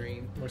your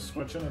green. We're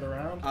switching it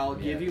around. I'll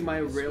give Yeah, you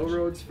my let's switch.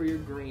 railroads for your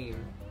green.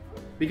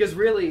 Because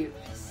really,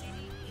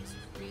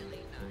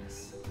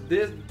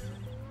 this,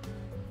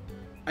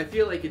 I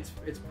feel like it's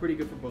pretty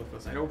good for both of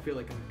us. I don't feel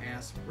like I'm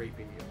ass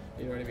raping you.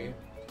 You know what I mean?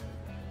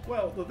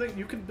 Well, the thing,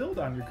 you can build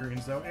on your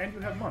greens, though, and you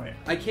have money.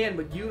 I can,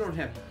 but you don't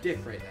have dick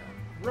right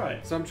now.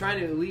 Right. So I'm trying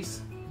to at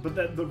least...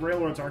 But the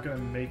railroads aren't going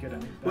to make it any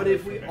better. But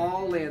if for we me.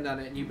 all land on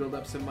it and you build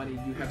up some money,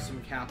 you have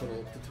some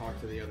capital to talk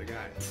to the other guy.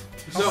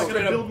 How am I So,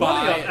 going to build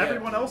money buy up? it.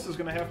 Everyone else is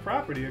going to have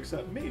property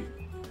except me.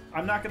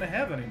 I'm not going to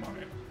have any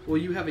money. well,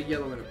 you have a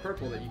yellow and a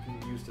purple that you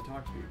can use to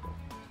talk to people.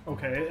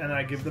 Okay, and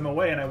I give them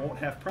away, and I won't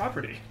have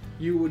property.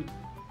 You would...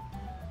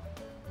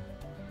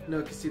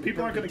 No, because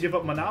People aren't going to give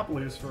up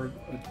monopolies for.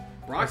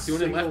 Brock's a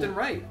doing it left single- and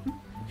right.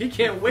 He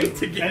can't wait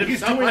to get And he's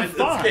someone doing in this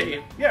fine.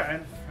 game. Yeah,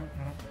 and.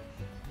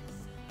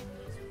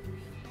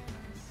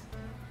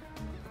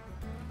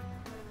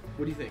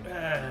 What do you think?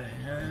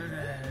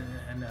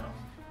 No.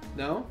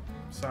 No?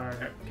 Sorry.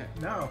 Okay.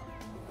 No.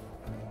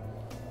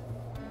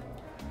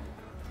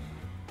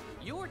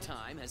 Your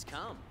time has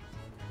come.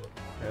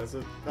 Has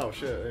it? Oh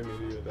shit! I didn't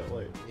mean to do it that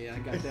late. Yeah, I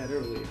got that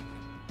earlier.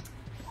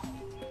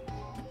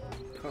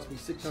 Cost me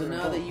 600. So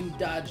now that you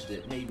dodged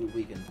it, maybe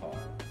we can talk.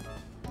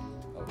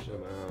 Oh shit,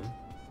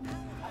 man.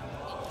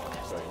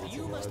 Sorry, it's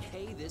You too must much.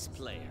 pay this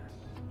player.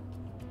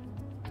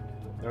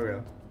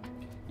 Okay.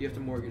 You have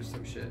to mortgage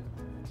some shit.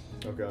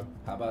 Okay.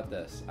 How about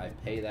this? I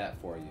pay that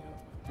for you.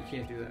 You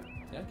can't do that.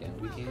 Yeah, okay.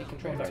 We can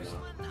trade right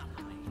now.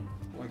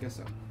 Well, I guess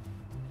so.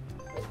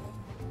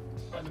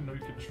 I didn't know you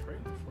could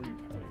trade before you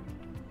pay.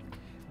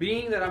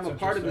 Being that I'm That's a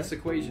part of this interesting.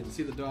 equation,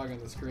 see the dog on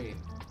the screen.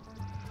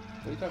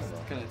 What are you talking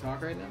about? Can I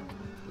talk right now?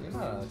 You're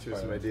not a Choose part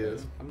some of this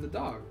ideas. I'm the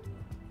dog.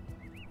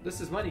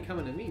 This is money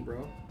coming to me,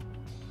 bro.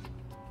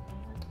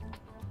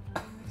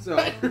 So,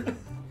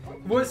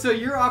 what? So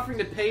you're offering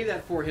to pay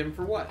that for him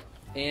for what?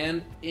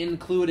 and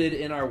included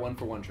in our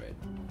 1-for-1 trade.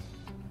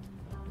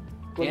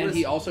 But and he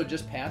listen- also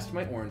just passed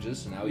my oranges,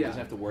 so now he Yeah. doesn't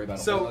have to worry about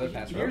a So whole other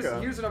pass. here's,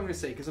 Okay. here's what I'm going to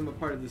say, because I'm a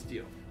part of this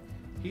deal.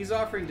 He's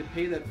offering to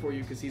pay that for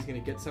you because he's going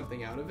to get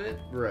something out of it.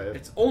 Right.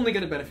 It's only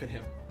going to benefit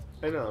him.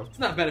 I know. It's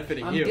not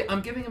benefiting I'm, you.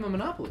 I'm giving him a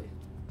monopoly.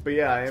 But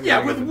yeah, I am.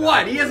 Yeah, giving with him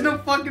what? that. He has no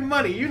fucking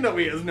money. You know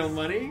he has no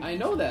money. I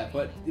know that,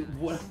 but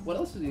what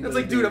else is he? It's gonna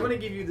like, dude, do? I'm gonna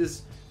give you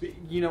this.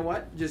 You know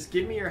what? Just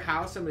give me your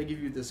house. I'm gonna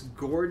give you this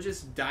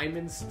gorgeous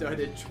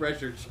diamond-studded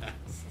treasure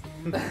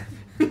chest.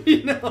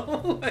 You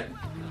know, like,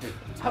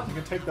 You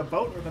can take the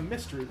boat or the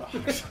mystery box.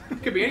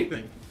 it could be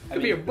anything. It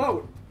could be a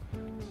boat.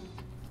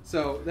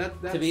 So that's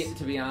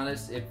To be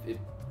honest,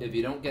 if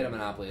you don't get a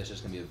monopoly, it's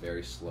just gonna be a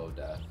very slow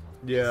death.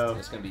 Yeah.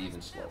 It's gonna be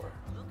even slower.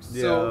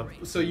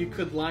 so you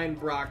could line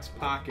Brock's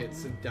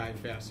pockets and die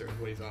faster. Is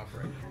what he's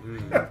offering.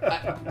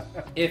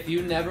 If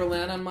you never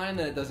land on mine,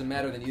 then it doesn't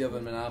matter. Then you have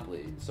a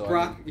monopoly. So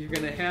Brock, you're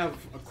gonna have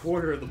a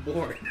quarter of the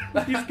board.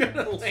 He's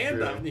gonna land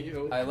true. on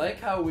you. I like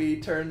how we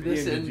turned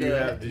this Ian, did you into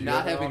have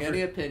not an having offer?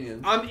 any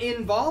opinions. I'm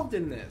involved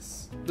in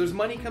this. There's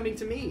money coming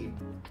to me.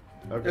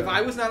 Okay. If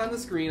I was not on the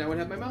screen, I would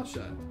have my mouth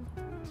shut.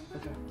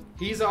 Okay.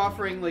 He's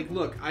offering, like,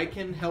 look, I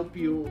can help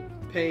you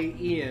pay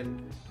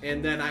Ian,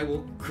 and then I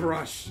will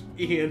crush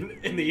Ian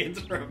in the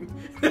interim.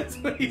 That's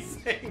what he's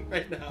saying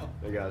right now.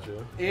 I got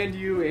you. And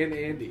you and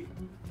Andy.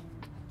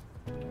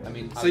 I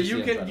mean, So you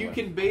obviously,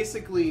 can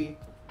basically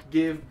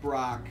give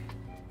Brock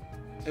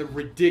a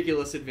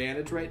ridiculous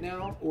advantage right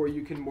now, or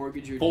you can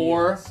mortgage your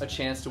for deals. a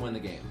chance to win the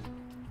game.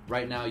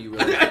 Right now, you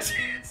really. A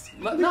chance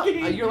to win the No,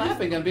 game. you're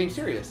laughing. I'm being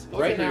serious.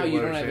 Okay, Right now, you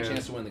what don't a have a chance.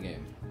 chance to win the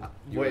game.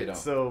 You Wait, really don't.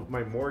 so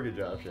my mortgage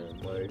option,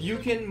 like. You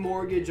can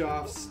mortgage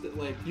off,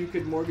 you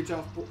could mortgage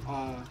off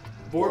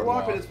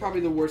Boardwalk, but it's probably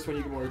the worst one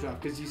you can mortgage off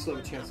because you still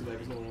have a chance of that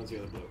because no one owns the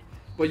other blue.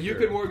 But you Sure.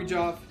 could mortgage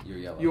off Your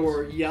yellows.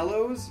 your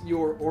yellows,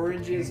 your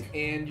oranges,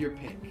 and your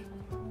pink.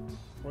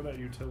 Or that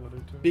utility,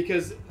 too.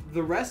 Because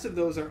the rest of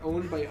those are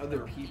owned by other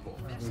people.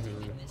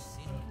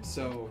 Mhm.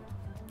 So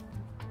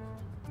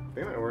I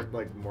think I might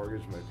like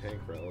mortgage my pink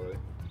probably.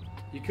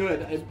 you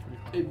could.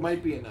 It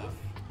might be enough.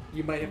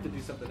 You might have to do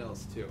something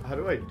else too. How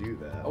do I do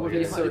that? Oh, Like,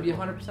 it'd be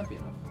 100% be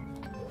enough.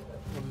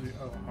 What is he?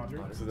 Oh,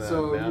 100? so then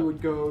So map- you would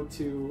go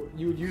to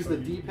you would use So the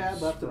you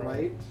D-pad left and scroll.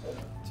 right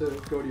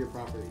to go to your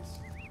properties.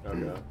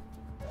 Okay.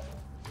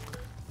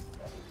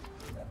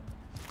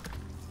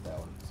 That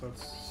one. So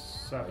it's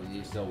 7.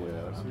 You still would.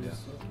 Yeah.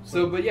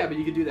 So, but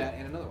you could do that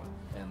and another one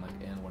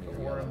And one of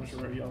your Orange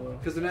yellows. or yellow.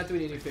 because they're not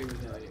doing any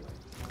favors now anyway.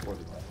 Or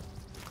the black.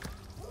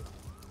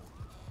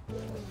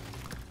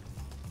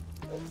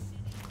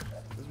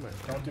 This is my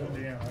Don't do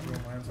Indiana.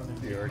 Everyone lands on New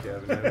Indiana. York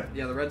Avenue.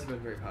 Yeah, the Reds have been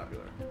very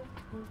popular.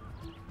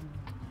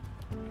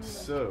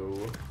 So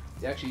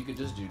Actually, you could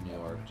just do New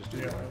York. Just do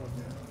Yeah, New I York. would,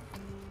 yeah.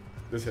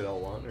 this hit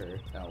L1 or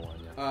L1,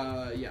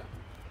 yeah. Yeah.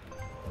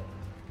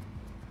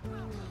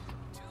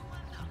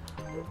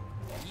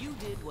 You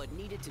did what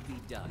needed to be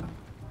done.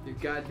 You're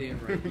goddamn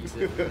right. You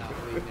did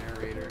Monopoly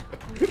narrator.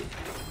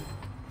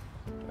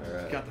 all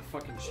right. God, the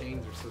fucking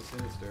chains are so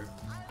sinister.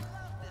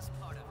 This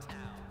part of town.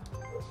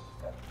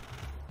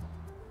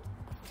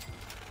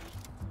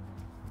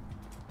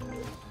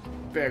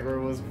 Back where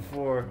it was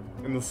before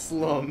in the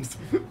slums.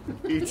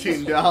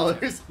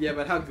 $18. Yeah,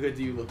 but how good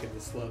do you look in the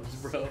slums,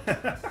 bro?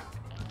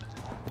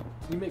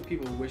 You make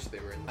people wish they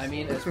were in the I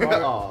mean, slums. as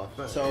far Aw,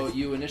 thanks. so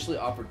you initially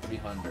offered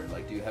 300.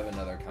 Like, do you have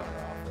another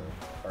counter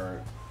offer,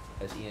 or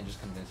has Ian just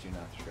convinced you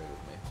not to trade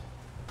with me?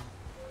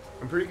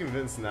 I'm pretty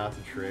convinced not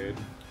to trade,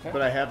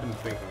 but I have been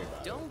thinking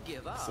about it. Don't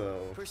give up.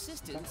 So,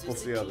 Persistence we'll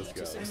is see the how key this to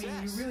goes. I mean,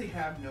 success. you really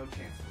have no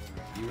chance.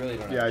 You really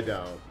don't. Yeah, I have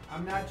don't.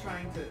 I'm not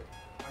trying to.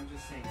 I'm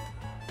just saying.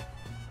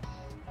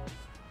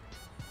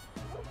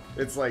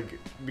 It's like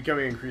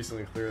becoming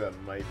increasingly clear that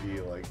might be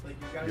like Like,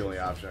 you gotta the only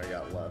do option I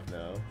got left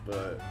now.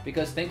 But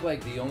Because think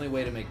like the only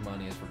way to make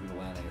money is for people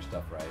to land on your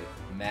stuff, right?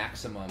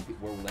 Maximum,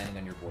 we're landing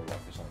on your boardwalk.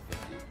 There's only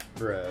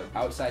 50. right.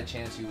 Outside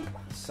chance you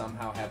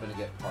somehow happen to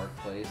get Park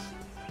Place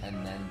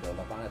and then build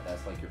up on it.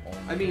 That's like your only.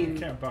 I You mean,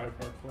 can't buy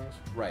Park Place.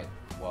 right.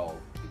 Well,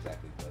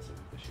 exactly. That's the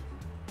issue.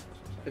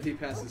 if he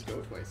passes go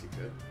twice, he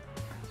could.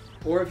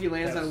 Or if he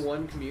lands Yes. on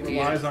one community.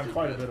 Relies on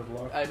quite a bit of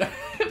luck. I know.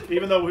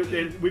 Even though we've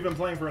been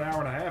playing for an hour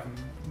and a half and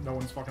no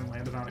one's fucking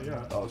landed on it yet.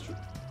 Oh, it's true.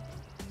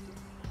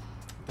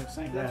 They're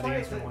saying That's that why I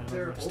Ian's gonna said land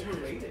they're on this.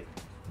 overrated.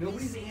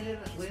 Nobody's landed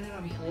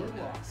on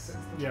boardwalks since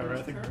the Yeah, right. I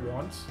first think turn.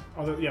 once.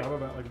 Other than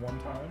like one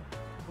time.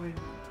 When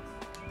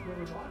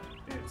whoever won.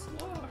 It's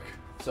luck.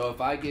 So if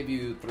I give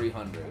you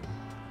 300,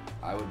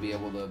 I would be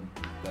able to,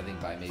 I think,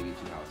 buy maybe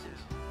 2 houses.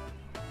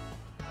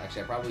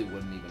 Actually, I probably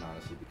wouldn't even,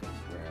 honestly, because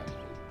we're at.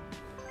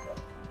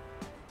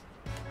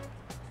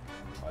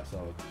 Oh, I still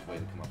have a way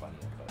to come up on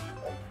Ian, but.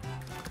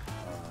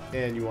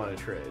 And you want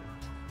to trade,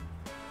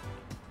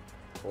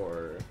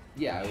 or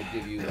Yeah, I would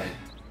give you like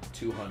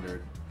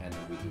 200, and then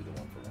we do the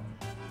 1-for-1,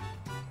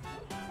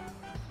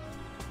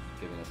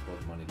 giving us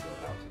both money to build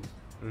houses.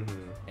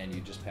 And you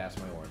just pass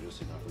my oranges,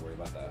 so you don't have to worry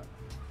about that.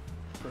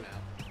 For now.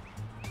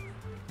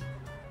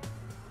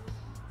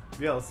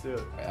 yeah, let's do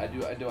it.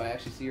 Do I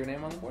actually see your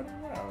name on the board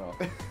anymore? I don't know.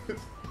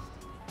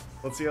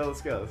 Let's see how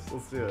this goes.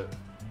 Let's do it.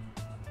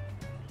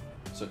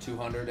 So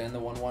 200 and the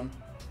 1-1.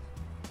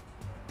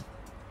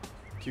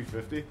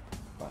 250.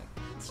 Fine.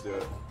 Let's do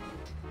it.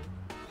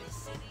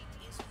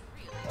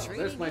 Oh,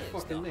 there's my Trading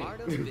is fucking the name.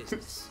 art of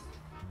business.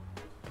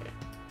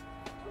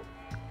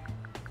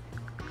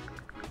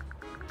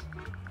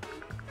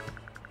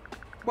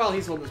 While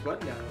he's holding his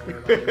button down, don't worry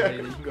about it,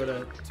 everybody. You can go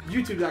to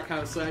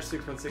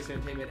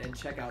youtube.com/616entertainment and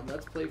check out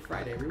Let's Play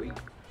Friday every week.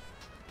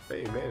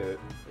 Hey, you made it.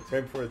 It's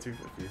right before the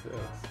 250. So.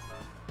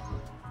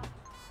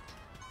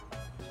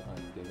 So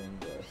I'm giving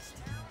this.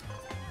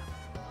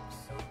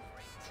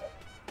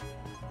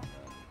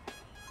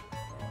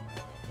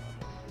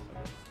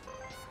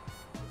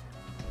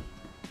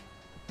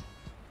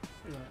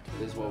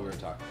 This is what we were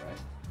talking, right?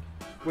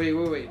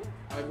 Wait.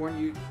 I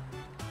warned you.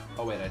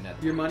 Oh wait, I net.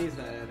 Your money's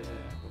not added.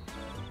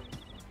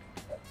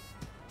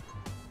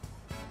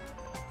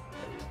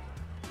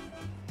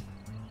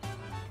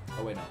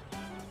 Oh wait, no.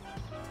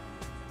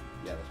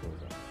 Yeah, that's what we're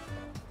doing.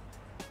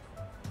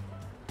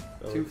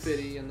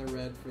 250 and the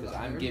red for Because the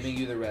I'm orange. giving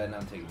you the red and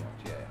I'm taking yours.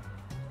 Yeah.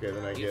 Okay,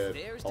 then I If get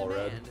there's all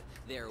red. demand,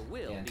 there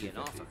will And be an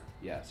 250. offer.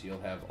 Yeah, so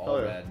you'll have all Oh,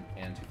 yeah. red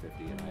and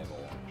 250, and I have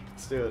all.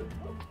 Let's do it.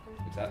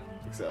 Except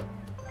Accept.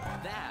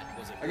 That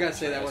was a I gotta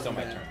say that It's wasn't still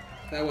my bad. turn.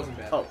 That wasn't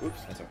bad. Oh,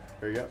 oops. that's okay.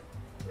 There you go.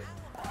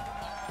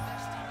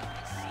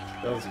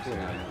 That was cool.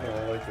 Yeah, I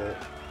like that.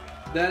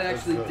 That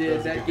actually That's a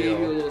did. That good gave deal.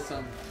 you a little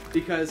something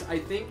because I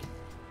think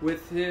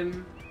with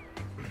him,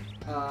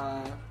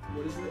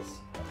 what is this?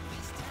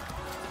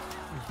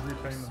 He's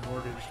repaying the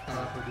mortgage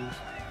properties.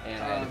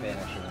 And I had to pay an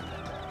extra one.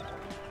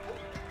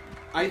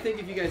 I think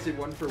if you guys did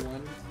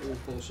 1-for-1, it was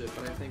bullshit.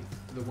 But I think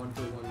the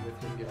 1-for-1 with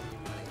him giving you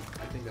money,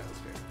 I think that was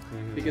fair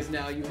because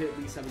now you at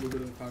least have a little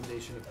bit of a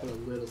foundation to put a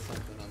little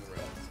something on the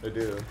road. I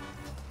do.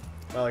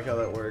 I like how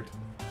that worked.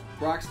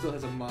 Brock still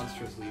has a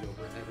monstrous lead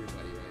over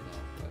everybody right now.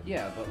 But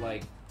Yeah, but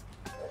like,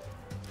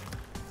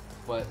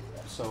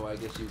 so I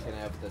guess you can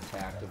have the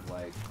tact of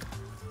like,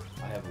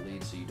 I have a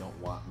lead, so you don't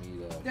want me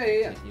to.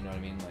 Yeah. You know what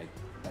I mean? Like,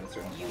 at a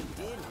certain You point.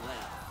 did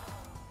well.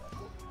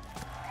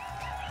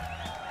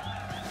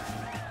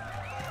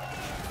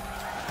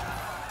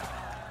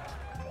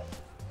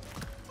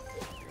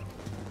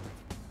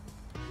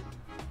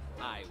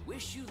 I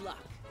wish you luck.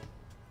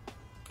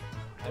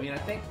 I mean, I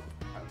think,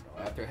 I don't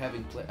know, after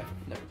having played,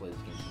 I've never played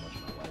this game so much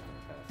in my life in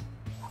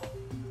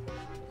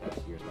the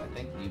past years, but I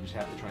think you just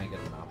have to try and get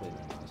a Monopoly, and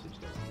then honestly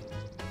just doesn't.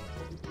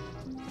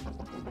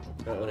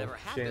 Whatever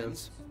Chance.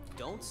 happens,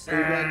 don't pretty say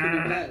bad could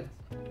be bad.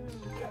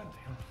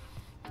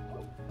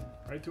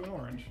 Right to an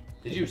orange.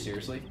 Did you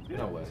seriously?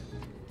 No way.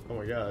 Oh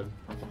my god.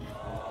 It's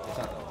not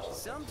that much.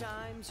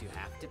 sometimes you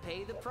have to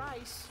pay the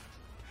price.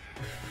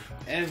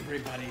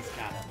 Everybody's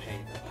gotta pay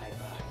the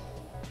piper.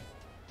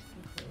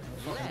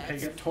 Pay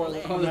Let's your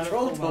toilet. Oh, the Hold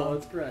troll on. toll.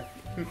 That's correct.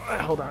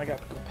 Hold on, I got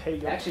to go pay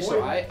your Actually, toilet.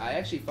 so I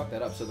actually fucked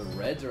that up. So the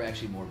reds are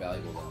actually more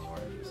valuable than the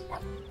oranges.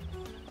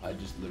 I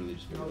just literally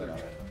just figured that out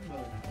right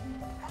now.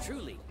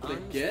 Truly The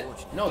get?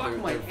 unfortunate. No, Fuck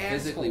my they're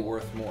physically asshole.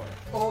 worth more.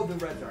 Oh, the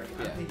reds are. Yeah.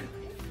 I'm thinking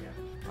pink. Yeah.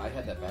 I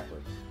had that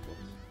backwards.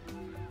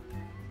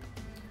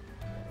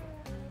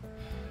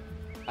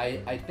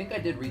 I think I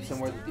did read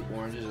somewhere that the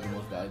oranges are the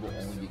most valuable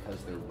only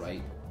because they're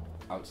right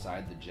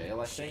outside the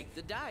jail, I think. Shake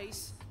the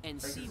dice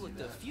and see what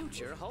the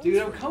future holds. Dude,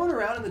 I'm for coming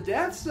around in the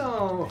death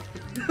zone.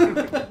 I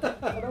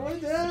don't want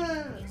to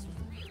dance.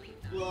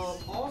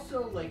 Well,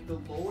 also like the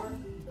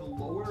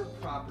lower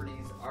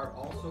properties are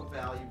also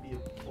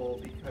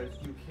valuable because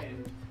you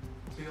can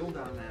build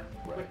on them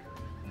quicker.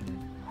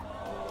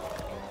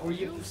 Or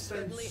you have to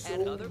spend Certainly so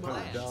had other much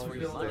plans to for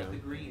build your it. The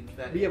greens.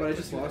 That But yeah, but I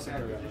just puts you lost in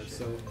 $100, position.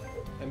 so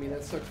I mean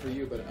that sucked for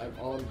you. But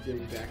all I'm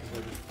getting back is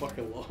what you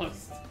fucking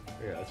lost.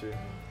 I got you.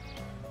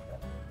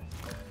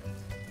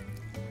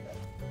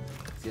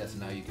 So yeah, so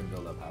now you can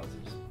build up houses.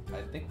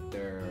 I think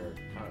they're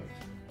kind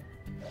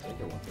of. I think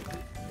they're 150.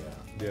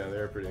 Yeah. Yeah,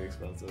 they're pretty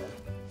expensive.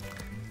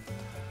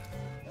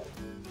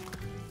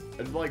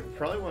 I'd like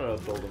probably want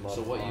to build them up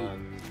So what you-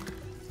 on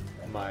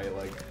my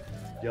like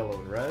yellow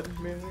and red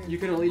mainly. You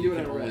can only do You it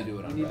can on only red. do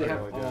it on You need to red.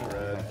 have You can only do it all. on You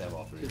red. have to have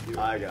all three. To do it.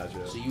 I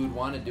gotcha. So you would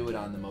want to do it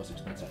on the most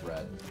expensive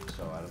red.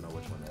 So I don't know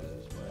which one that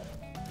is, but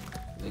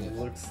I think It it's,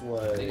 looks I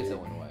like think it's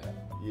Illinois.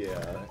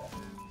 yeah.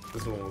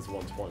 This one was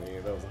 120.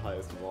 That was the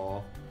highest of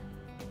all.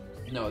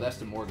 No, that's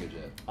to mortgage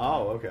it.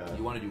 Oh, okay.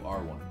 You want to do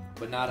R1,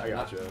 but not. I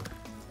not gotcha.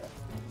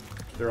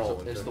 They're all.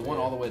 so it's the 150. one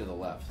all the way to the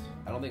left.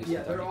 I don't think it's.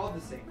 Yeah, they're Kentucky. all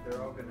the same.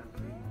 They're all gonna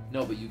be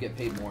No, but you get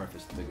paid more if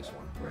it's the biggest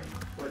one. right.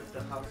 But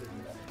the house is the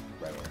same.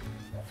 Right.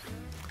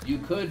 You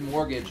could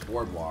mortgage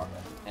Boardwalk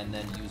and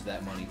then use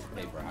that money to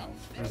pay for a house.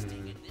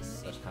 Mhm.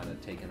 That's kind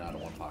of taken out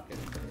of one pocket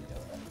and put it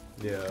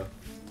together. Yeah.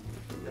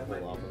 That Hold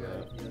might on be for a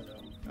that. good idea,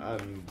 though.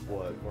 I'm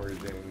what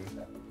mortgaging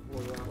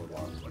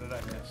Boardwalk. What did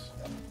I miss?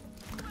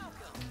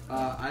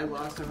 I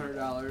lost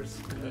 $100,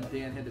 and then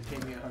Dan had to pay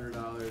me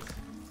 $100,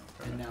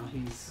 and now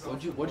he's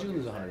What'd you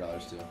lose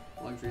 $100 to?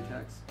 luxury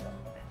tax.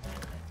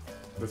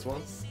 this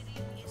one.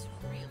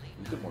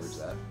 You could mortgage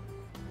that,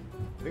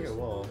 I think I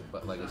will.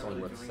 but like it's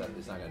only worth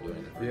it's not gonna do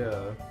anything. For you.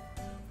 Yeah.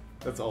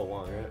 That's all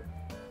along,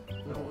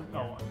 right?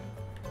 No.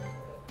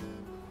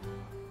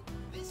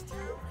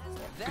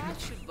 That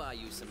should buy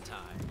you some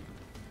time.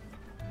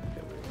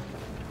 Can't wait.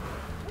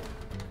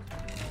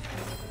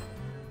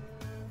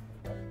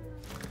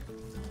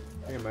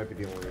 I think it might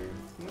be the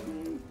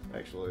only.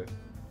 Actually.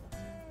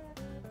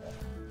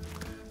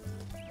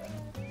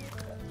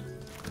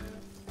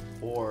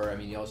 Or I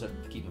mean, you also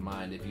have to keep in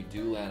mind if you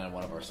do land on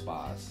one of our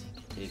spots,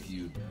 if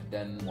you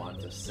then want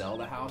to sell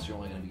the house, you're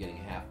only going to be getting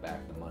half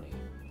back the money.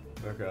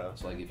 Okay.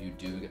 So like if you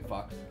do get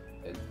fucked,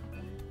 it,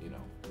 you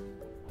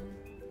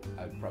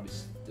know, I'd probably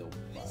still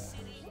buy it.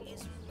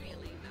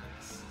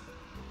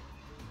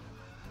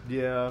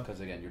 Yeah.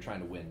 Because again, you're trying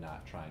to win,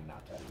 not trying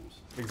not to lose.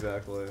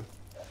 Exactly.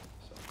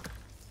 So.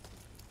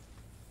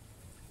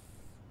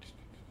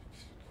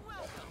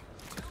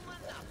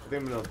 I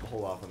think I'm gonna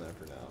hold off on that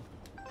for now.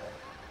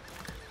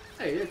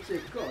 Hey, that's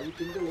it. Go. You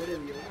can do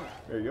whatever you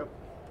want. There you go.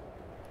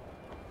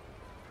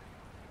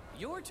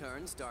 Your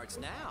turn starts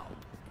now.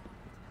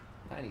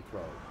 Tiny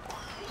crow.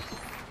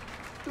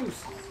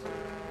 Deuce.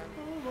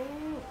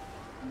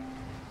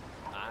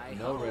 I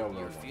No hope railroad.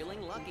 you're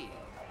feeling lucky.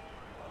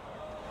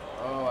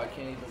 Oh, I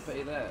can't even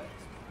pay that.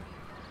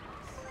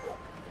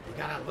 You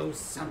gotta lose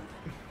something.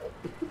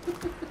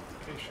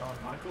 Okay, Shawn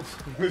Michaels.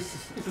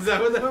 Is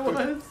that what that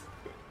was?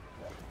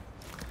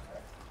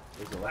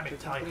 Is Let me electric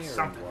tell you company or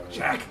something, water?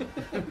 Jack.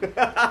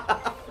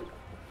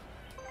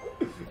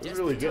 It's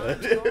really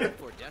Desperate good. times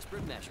call for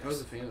desperate measures. I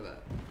was a fan of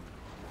that.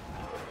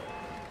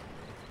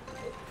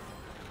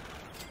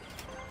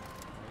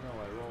 No,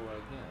 I roll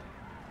again.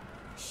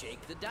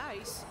 Shake the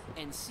dice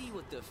and see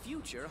what the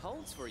future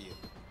holds for you.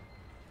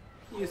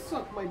 You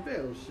suck my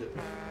battleship.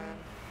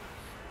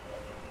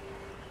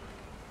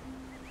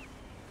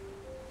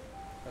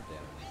 God damn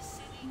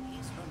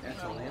it.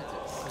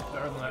 Atlantis.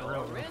 Better than that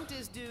railroad. Rent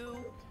is due.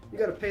 You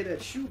gotta pay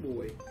that shoe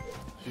boy.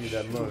 You need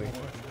that money.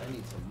 I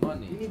need some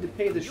money. You need to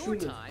pay the Your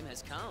shoe. time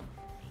has come.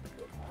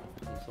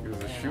 Some You're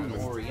the man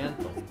shoeman.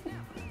 Oriental.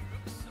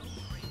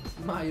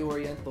 My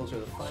Orientals are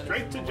the finest.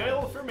 Straight in to the jail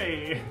world. for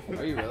me.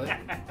 Are you really?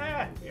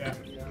 Yeah.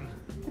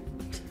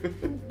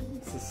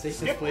 It's the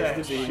safest Skip place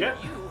that to be. shit.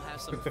 You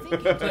have some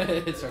thinking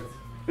to do. It's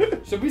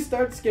a- Should we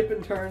start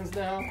skipping turns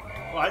now?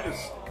 Well, I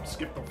just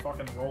skipped the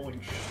fucking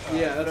rolling shit.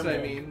 Yeah, that's what I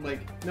mean.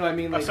 Like, no, I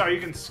mean Oh, like. sorry,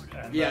 you can.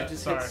 Yeah,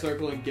 just sorry. hit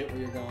circle and get where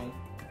you're going.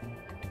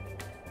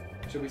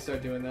 Should we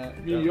start doing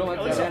that? You don't like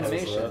At that least I'm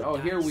animation. close to that. Oh,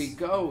 here we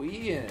go,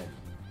 Ian.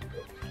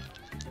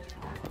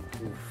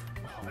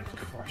 Oh, that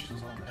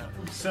crushes on that.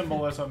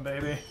 Symbolism,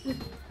 baby. Is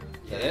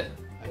that it?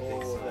 I think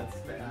Oh, so. that's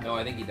bad. No,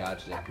 I think he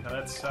dodged it. No,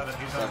 that's 7.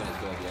 He's 7 on is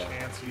good, yeah.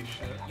 fancy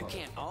shit. You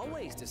can't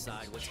always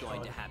decide what's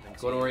going to happen to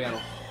Go to you. Oriental.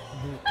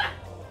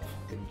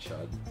 Fucking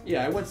chud.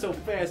 Yeah, I went so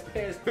fast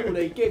past due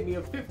they gave me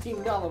a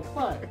 $15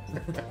 fine.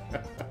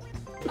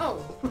 Oh.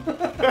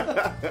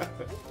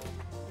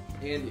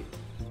 Andy.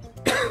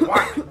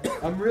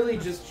 I'm really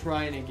just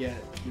trying to get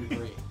your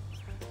green.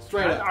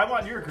 Straight up. I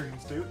want your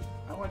greens, dude.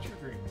 I want your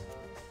greens.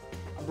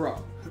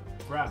 Bro.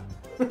 Crap.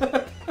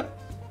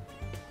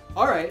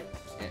 Alright,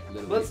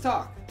 Literally. let's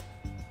talk.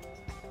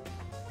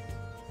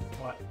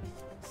 What?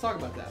 Let's talk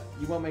about that.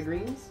 You want my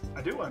greens?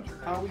 I do want your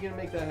How are greens. we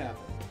gonna make that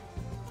happen?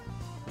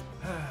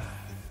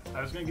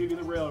 I was gonna give you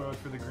the railroad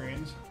for the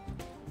greens.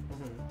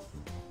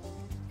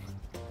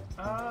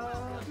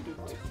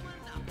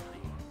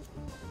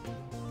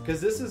 Because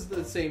this is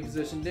the same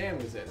position Dan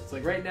was in. It's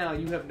like right now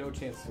you have no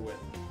chance to win.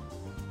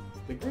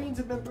 The greens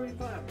have been pretty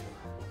fun.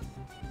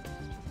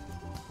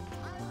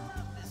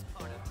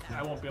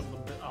 I won't be able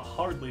to. I'll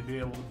hardly be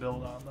able to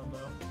build on them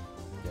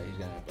though. Yeah, he's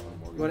gonna have to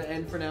unmortgage. You want to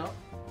end for now?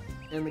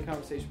 End the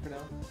conversation for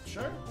now?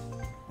 Sure.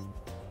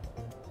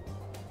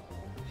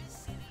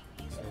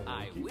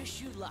 I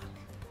wish you luck.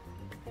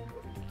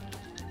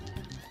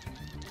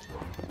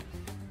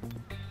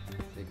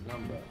 Big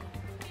number.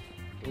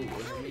 Ooh,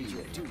 How did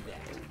you do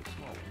that?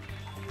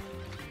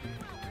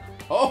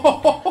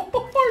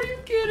 Oh, are you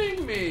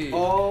kidding me?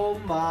 Oh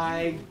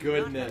my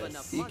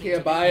goodness. He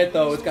can't buy it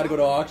though. It's got to go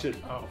to auction.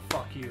 Oh,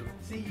 fuck you.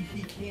 See,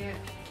 he can't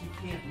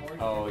mortgage.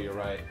 Oh, you're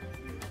right.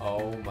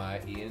 Oh my,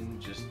 Ian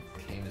just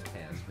came his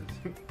pants because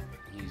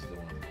he's the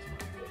one that's mine.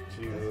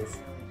 Jesus.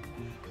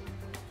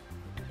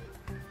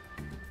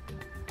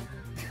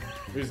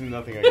 There's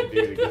nothing I can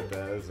do to get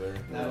that, is there?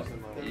 No.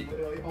 There's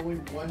literally only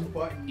one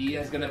button.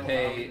 Ian's gonna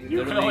pay.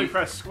 You can only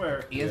press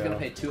square. Ian's gonna Yeah.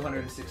 pay How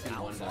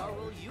 $261. far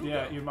will you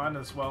Yeah, go? you might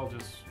as well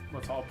just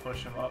let's all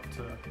push him up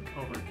to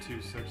over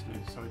 260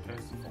 so he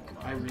pays the full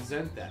I amount.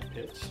 resent that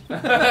pitch.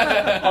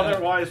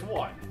 Otherwise,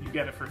 what? You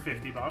get it for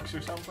 $50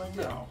 or something?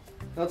 No.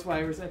 That's why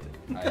I resent it.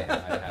 I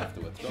have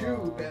to withdraw.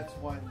 Two bets,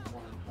 one.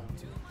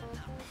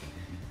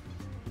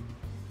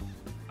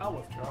 I'll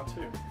withdraw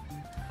too.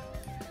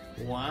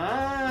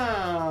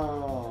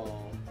 Wow.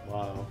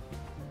 Wow.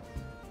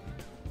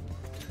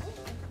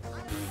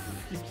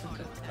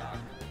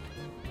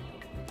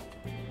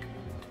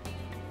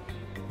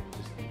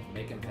 Just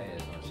make him pay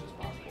as much as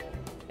possible.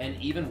 And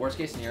even worst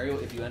case scenario,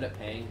 if you end up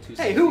paying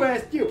 260, Hey, who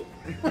asked you?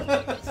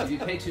 if you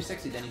pay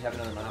 260, then you have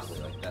another monopoly.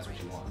 Like that's what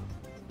you want.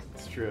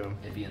 It's true.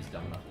 If Ian's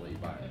dumb enough to let you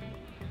buy it.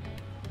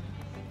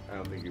 I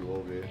don't think you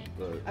will be,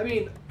 but... I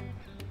mean,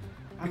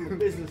 I'm a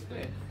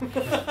businessman.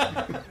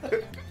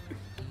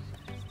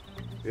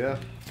 Yeah,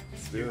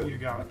 let's do You it.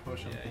 gotta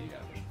push him. Yeah, you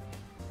got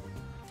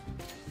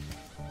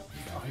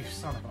Oh, you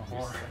son of a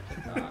whore. it.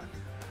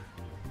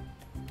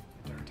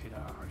 Dirty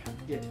dog.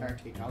 Get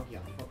dirty dog, you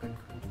fucking.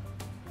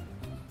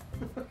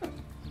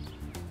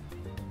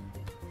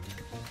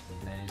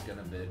 And he's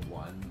gonna bid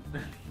one.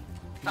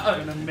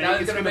 gonna make- Now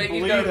he's gonna he's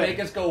bleed gonna it. make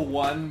us go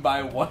one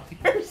by one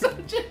or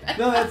something.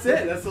 No, that's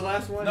it. That's the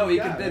last one. No, you he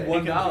can got, bid right?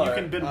 one. You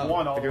can bid Oh.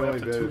 one all You the can way up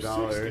only to bid $1.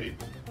 260.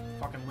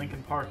 Fucking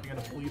Linkin Park, you're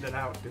gonna bleed it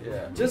out, dude.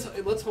 Yeah. Just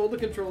let's hold the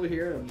controller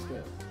here. And I'm just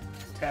gonna.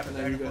 Tap it No,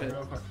 down you go ahead.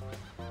 real quick.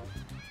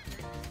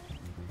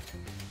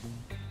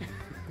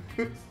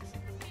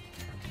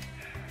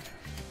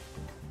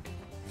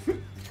 And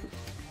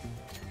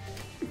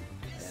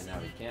now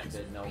he can't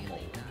bid no more.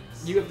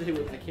 You have to hit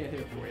it. I can't hit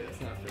it for you.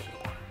 That's not official.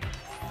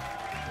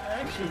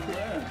 Actually,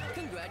 yeah.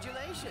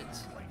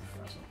 Congratulations.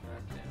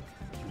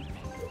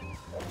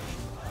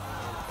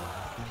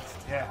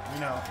 Yeah, you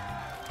know.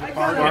 I got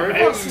got it. Marvin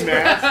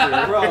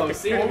Master. Bro,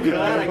 see, I'm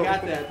glad I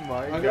got that.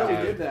 My I'm glad God.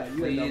 you did that.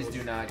 You had Please doubles.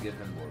 do not give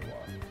him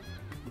boardwalk.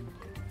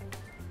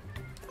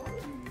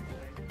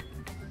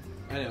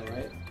 I know,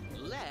 right?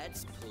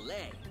 Let's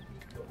play.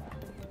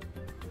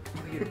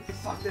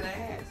 Fucked in the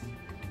ass.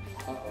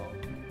 Uh oh. I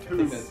Two.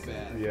 think that's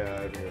bad. Yeah, I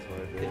think that's my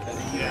favorite.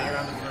 Yeah, you're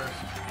on the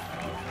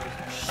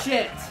first.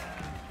 Shit.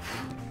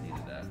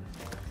 Needed that.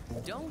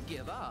 Don't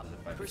give up.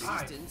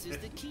 Persistence is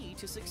the key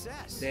to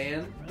success.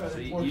 Dan. So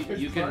you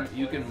can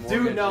mortgage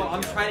Dude, no, a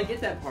I'm yellow. trying to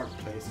get that park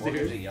place,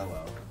 Mortgage a dude.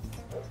 yellow.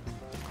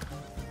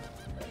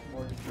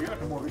 You're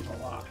gonna mortgage a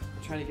lot.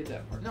 I'm trying to get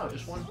that park. No,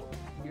 just one.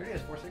 He already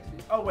has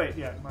 460. Oh wait,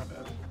 yeah, my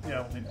bad.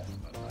 Yeah, we'll need that.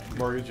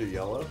 Mortgage a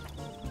yellow?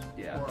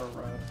 Yeah. Or a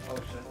red. Oh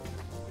shit.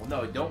 Well,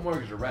 no, don't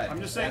mortgage a red. I'm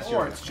just saying, That's or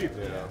your- it's cheap.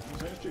 Yeah. I'm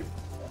saying it's cheap.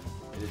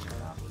 It is your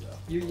monopoly though.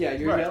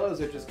 Your Right. yellows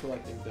are just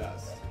collecting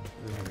dust.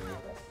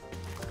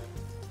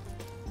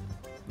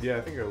 Yeah,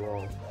 I think I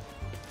will.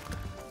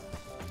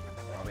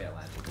 Probably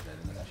Atlantic because I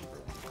think that's cheaper.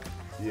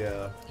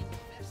 Yeah.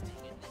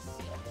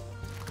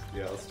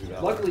 Yeah, let's do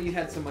that. Luckily, you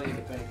had some money in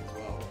the bank as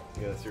well.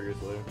 Yeah,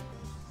 seriously.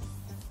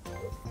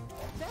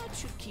 That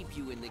should keep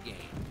you in the game.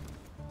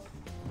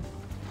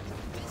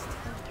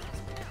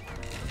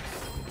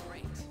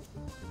 Great.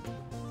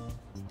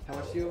 How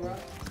much do you owe, Rob?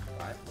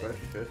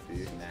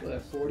 550. Still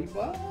have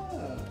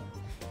 $40.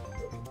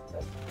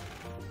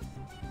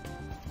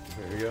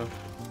 There you go.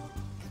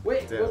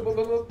 Wait, Damn. but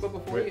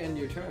before Wait. you end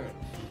your turn,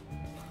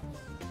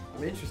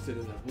 I'm interested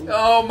in that blue.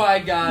 Oh my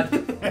god.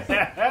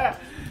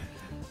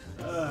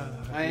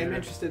 I am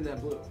interested in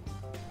that blue.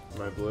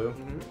 My blue?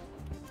 Mm-hmm.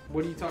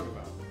 What are you talking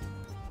about?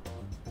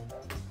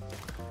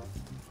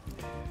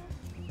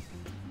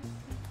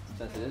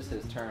 Since it is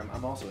his term,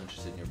 I'm also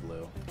interested in your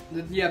blue.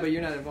 Yeah, but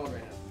you're not involved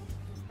right now.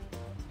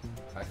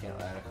 I can't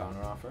add a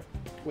counter offer.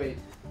 Wait,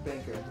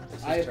 banker. It's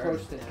his I turn.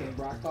 approached him. Can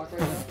Brock talk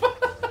right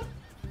now?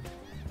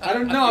 I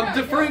don't know. I'm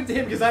deferring to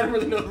him because I don't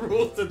really know the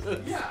rules to this.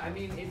 Yeah, I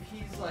mean, if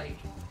he's like,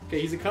 Okay,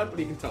 he's a cunt, but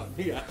he can talk.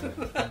 Yeah.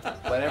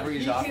 Whatever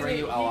he's offering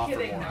you, I'll offer he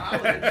more.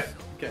 can acknowledge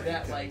Okay,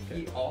 that okay, like okay.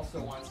 he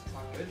also wants to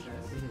talk business.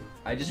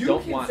 I just You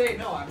don't can want. say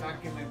no. I'm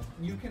not gonna.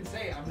 You can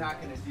say I'm not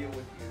gonna deal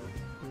with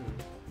you.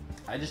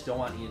 I just don't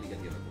want Ian to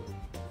get the other blue.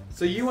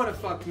 So you want to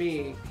fuck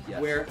me, Yes.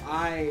 where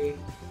I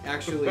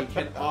actually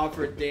can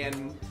offer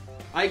Dan,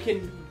 I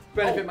can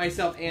benefit Oh.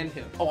 myself and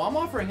him. Oh, I'm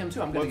offering him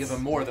too. I'm going to What's- give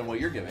him more than what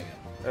you're giving him.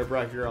 Alright,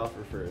 Brock, your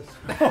offer first.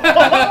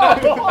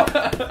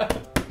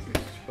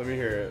 Let me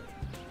hear it.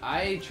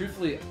 I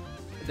truthfully.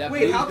 That Wait,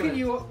 blue's how gonna- can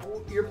you?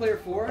 You're player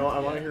 4. No, I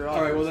want to hear offers.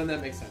 All right, well then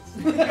that makes sense.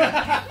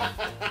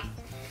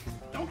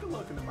 Don't go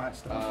looking at my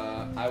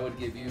stuff. I would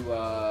give you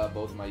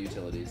both of my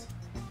utilities.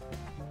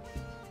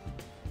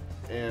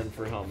 And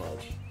for how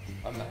much?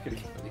 I'm not gonna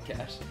give any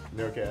cash.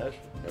 No cash?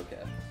 No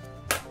cash.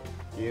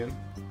 Ian?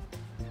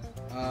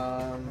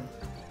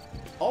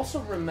 Also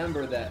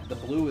remember that the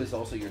blue is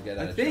also your get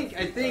out I of think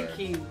jail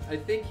free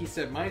card. he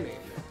said my name.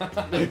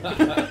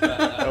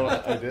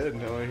 Oh, I did.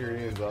 No, I hear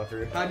Ian's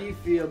offer. How do you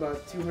feel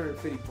about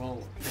 250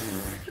 bones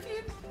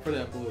for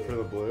that blue? For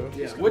the blue?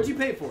 Yeah. What'd you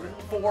pay for it?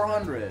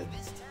 400.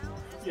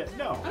 Yeah,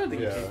 no. I don't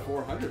think Yeah. you paid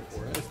 400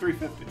 for it. It's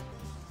 350.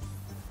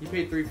 You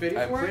paid 350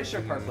 I'm for pretty it?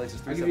 sure Park Place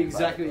is I'll give you 375.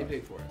 exactly what you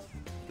paid for it.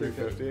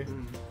 350?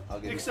 I'll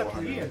give Except you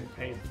 400. Ian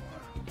paid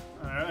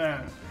for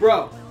it.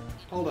 Bro,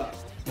 hold up.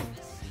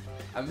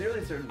 I'm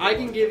nearly certain. I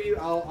can give you.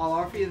 I'll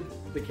offer you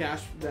the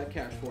cash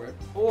for it,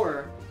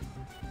 or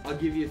I'll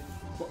give you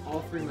all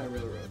 3 of my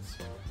railroads,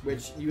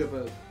 which you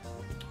have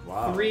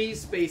Wow. 3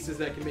 spaces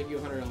that can make you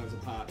 $100 a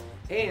pop,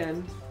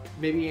 and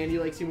maybe Andy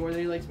likes you more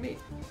than he likes me.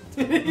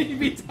 He'd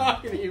be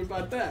talking to you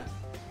about that.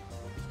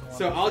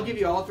 So I'll give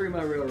you all 3 of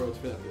my railroads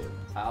for that blue.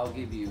 I'll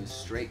give you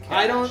straight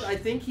cash. I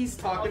think he's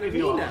talking to give me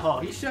you a now.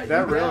 hug. He shut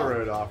That you down.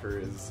 railroad offer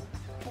is...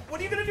 What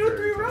are you gonna do with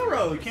 3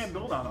 railroads? You can't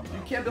build on them.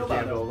 You can't build You on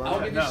can't build them. on I'll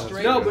them. give you No.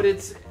 straight. No, but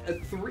it's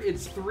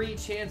 3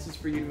 chances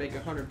for you to make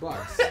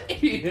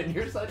 $100. Ian,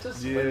 you're such a Yeah.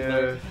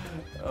 swindler.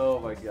 Oh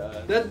my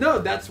god.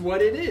 That's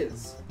what it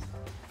is.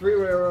 3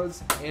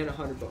 railroads and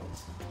 100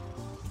 bones.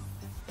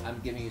 I'm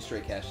giving you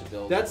straight cash to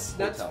build. That's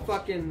hotels.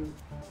 fucking.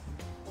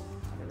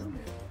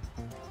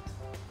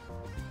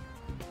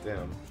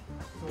 Damn.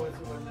 So what's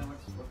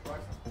price?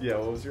 Yeah,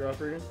 what was your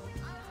offer again?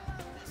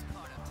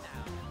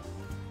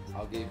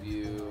 I'll give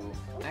you.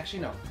 Actually,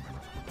 no.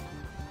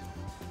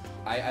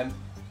 I'm.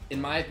 In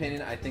my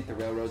opinion, I think the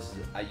railroads.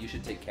 You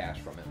should take cash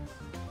from it.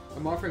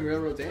 I'm offering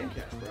railroads and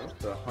cash, bro.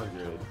 It's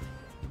 100.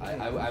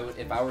 I would.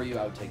 If I were you,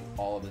 I would take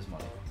all of his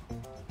money,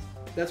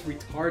 That's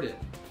retarded.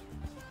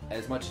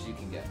 as much as you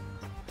can get.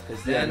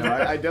 Because Yeah, then no,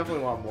 I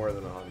definitely want more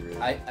than 100.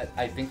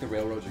 I think the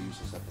railroads are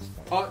useless at this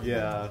point. Oh,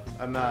 Yeah,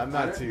 I'm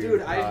not too.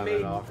 dude, high on that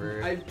I've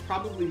offer.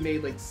 probably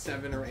made like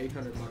 $700 or $800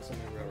 on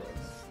my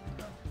railroads.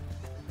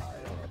 I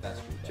don't know if that's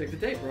true. Check the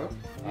tape, bro.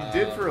 You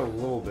did for a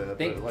little bit,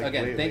 Think, but like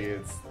again, lately think,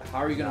 it's how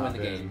are you going to win not the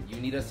been. game? You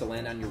need us to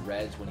land on your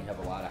reds when you have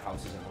a lot of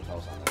houses and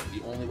hotels on them.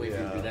 The only way for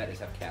you to Yeah. do that is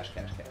have cash.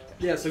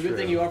 Yeah, so good True.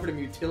 thing you offered him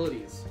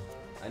utilities.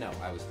 I know,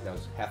 that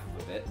was half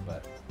of a bit,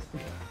 but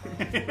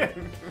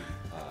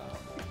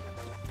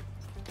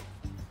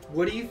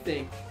What do you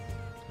think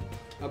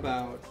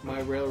about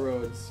my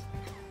railroads?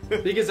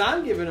 Because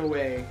I'm giving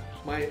away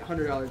my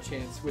 $100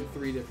 chance with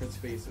 3 different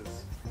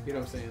spaces. You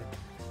know what I'm saying?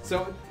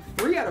 So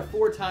 3 out of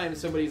 4 times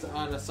somebody's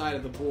on the side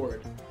of the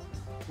board,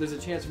 there's a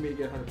chance for me to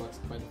get $100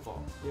 by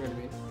default. You know what I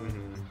mean?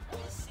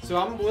 Mhm. So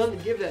I'm willing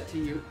to give that to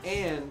you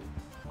and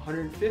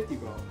 150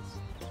 bones.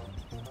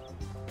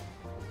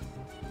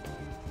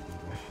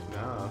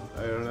 Nah,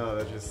 I don't know.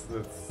 That's.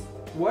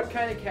 What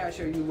kind of cash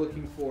are you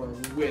looking for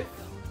with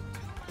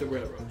the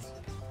railroads?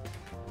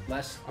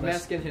 let's I'm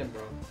asking him,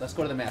 bro. let's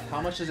go to the math. How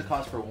much does it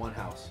cost for one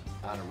house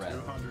on a red?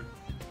 200.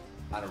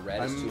 On a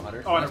red is I'm-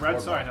 200. Oh, and a That's red,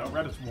 more sorry, bucks. no,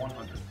 red is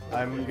 100.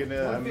 I'm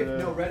gonna.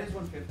 150. No, red is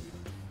 150.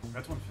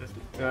 Red's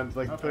 150. And I'm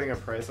like Okay. putting a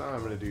price on.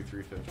 I'm gonna do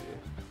 350.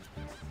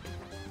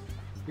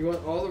 You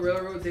want all the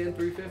railroads and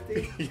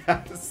 350?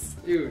 Yes,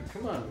 Dude,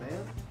 come on,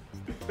 man.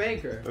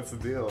 Banker. that's the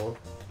deal.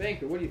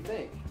 Banker, what do you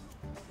think?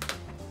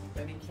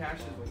 Any cash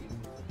is what you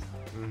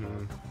need.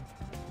 Mm-hmm.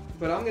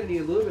 But I'm gonna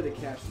need a little bit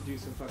of cash to do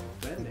some fucking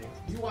spending.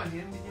 You want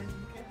him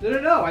to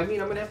get No. I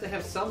mean, I'm gonna have to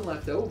have some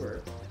left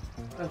over.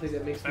 I don't think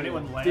that makes If me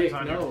anyone a lands dick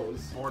on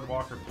nose. your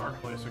boardwalk or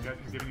park place, they're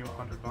giving you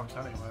 $100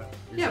 anyway.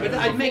 Yeah, but Yeah,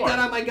 I'd make before. that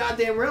on my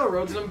goddamn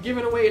railroads, and I'm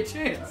giving away a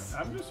chance.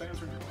 I'm just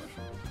answering your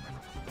question.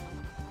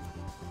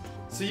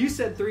 So you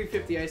said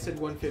 350, I said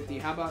 150.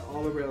 How about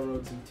all the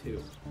railroads in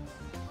 2?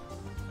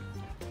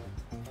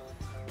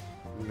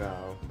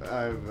 No,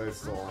 I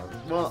still want.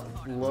 Well,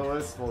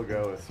 lowest we'll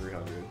go with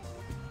 300.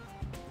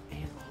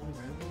 And all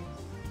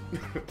the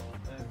railroads?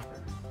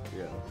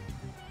 Yeah.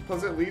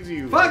 Plus, it leaves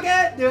you. Fuck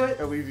it! Do it!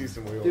 It leaves you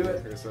some wiggle Do room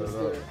it. here, so Let's do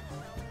that- it.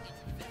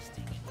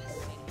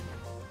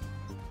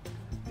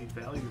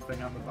 The value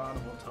thing on the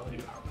bottom will tell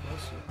you how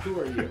close you Who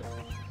are you?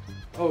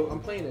 Oh, I'm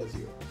playing as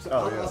you. So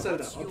Oh, I'll yeah. set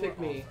it up. I'll pick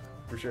me.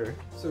 for sure.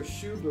 So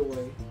Shoe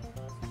Boy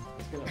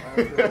is gonna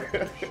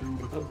offer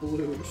a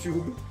blue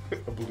shoe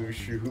A blue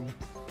shoe.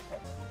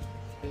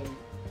 and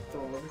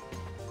dog.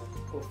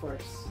 Oh,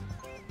 farce.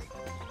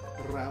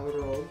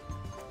 Railroad.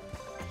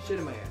 Shit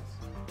in my ass.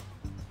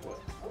 What?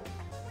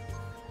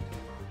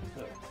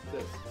 No,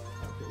 this.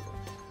 Okay,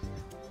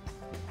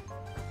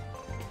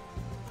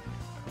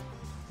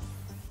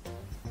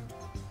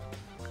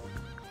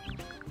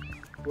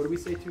 what do we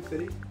say,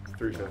 250?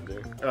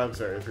 350. Oh, I'm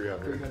sorry,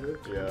 300. 300?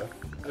 Yeah.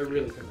 I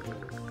really couldn't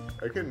remember.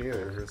 I couldn't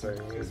either for a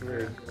second. It's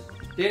weird.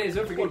 Danny,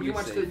 don't forget What you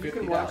did we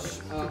can say, watch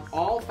 $50?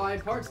 all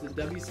 5 parts of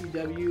the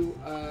WCW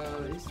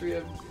history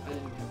of. I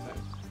didn't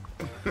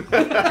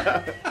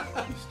have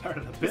time.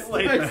 Started a bit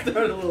late I there.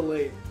 started a little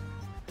late.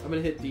 I'm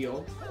gonna hit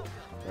deal.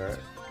 Alright.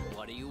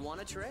 What do you want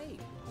to trade?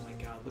 Oh my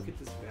god, look at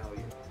this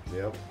value.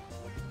 Yep.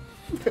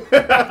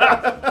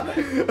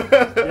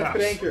 Yes.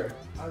 Banker,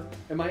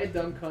 am I a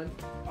dumb cunt?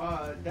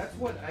 That's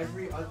what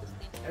every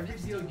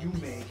deal you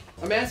make.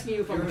 I'm asking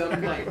you if I'm a dumb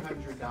cunt.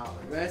 $900.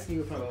 I'm asking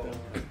you if I'm a dumb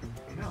cunt.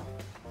 No.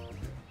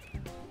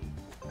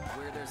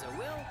 Where there's a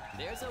will,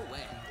 there's a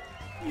way.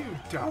 You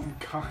dumb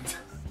cunt.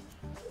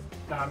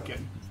 Nah, I'm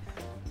kidding.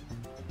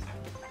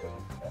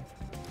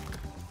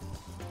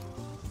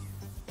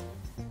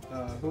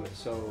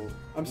 So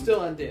I'm still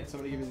on Dan, so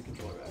I'm gonna give you the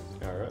controller back.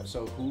 Alright.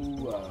 So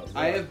who?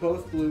 I have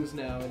both blues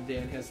now, and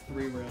Dan has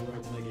 3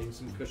 railroads, and I gave him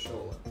some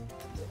Kushola.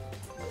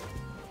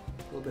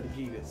 A little bit of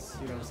Gigas,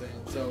 you know what I'm saying?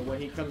 So when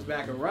he comes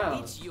back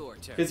around, It's your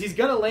turn. because he's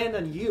gonna land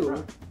on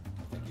you,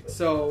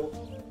 so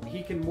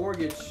he can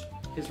mortgage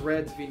his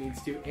reds if he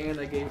needs to, and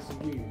I gave some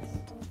Gigas.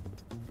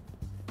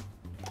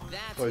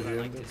 That's Play what I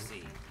you like in. to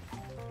see.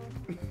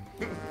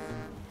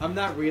 I'm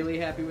not really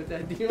happy with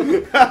that deal.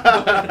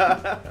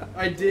 But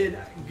I did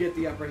get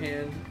the upper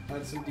hand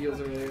on some deals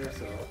earlier,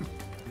 so.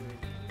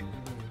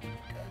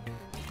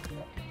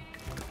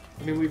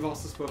 I mean, we've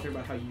also spoken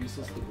about how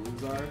useless the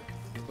blues are,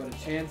 but a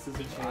chance is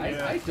a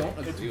chance. I don't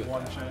It's agree with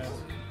one that. chance.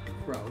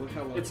 Bro, look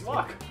how well It's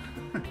luck.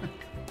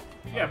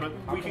 Yeah, but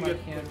How we can come I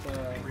get can't,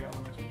 angry on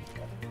this.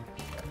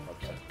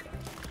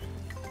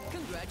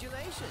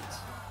 Congratulations.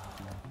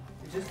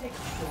 It just takes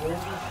so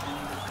much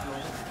time to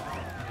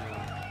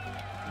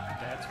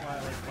That's why I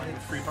like playing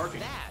with free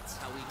parking. That's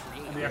how we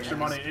create. And the extra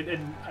money,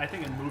 I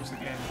think it moves the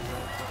game.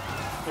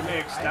 It may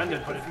extend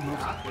it, but it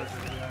moves it quicker.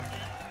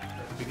 Yeah,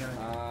 at the beginning.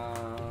 Yeah, I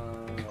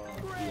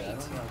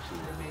don't know actually.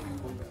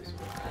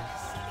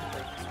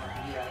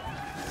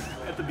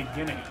 At the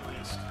beginning, at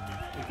least,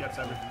 it gets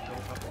everything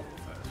built up a little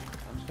fast.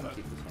 I'm just gonna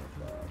keep this one.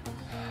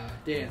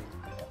 Dan,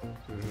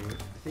 Mm-hmm. I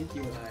think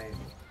you and I.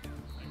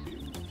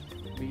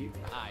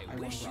 I I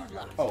wish want you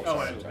rock. luck. Oh, Oh,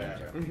 sorry, wait, sorry, yeah.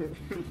 sorry.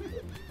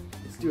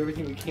 Let's do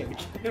everything we can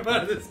to get him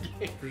out of this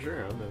game. For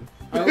sure, I'm in.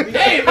 I would be,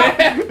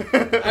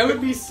 I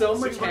would be so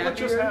much See, look what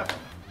just happier. happened.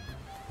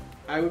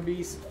 I would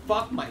be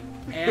fuck my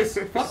ass,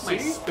 fuck my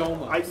See?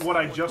 stoma. What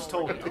I just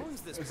told you.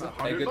 Owns this It's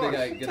property. Hey,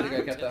 $100. good thing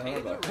I kept that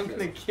 $100. I'm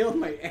gonna kill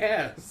my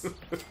ass.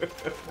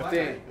 Why?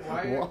 Dan.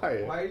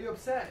 Why are you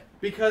upset?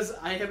 Because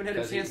I haven't had a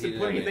Because chance he to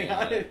put didn't anything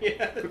have on it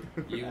yet.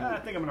 You, Yeah, I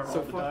think I'm gonna roll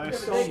So the fuck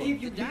dice. them. They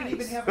gave you didn't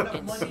even have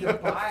enough money to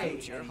buy.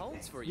 Future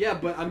holds for you. Yeah,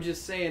 but I'm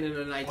just saying in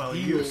an ideal Well,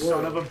 you world.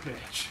 son of a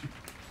bitch.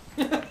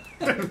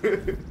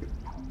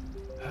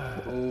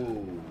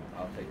 oh,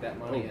 I'll take that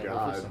money Oh, and look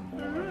God. for some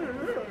more.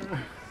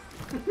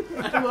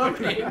 I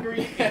love angry.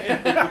 Wait,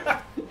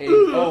 I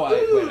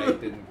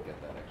didn't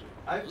get that actually.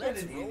 I've been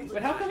Let's in roll 80s the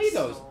But how come he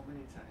goes? so many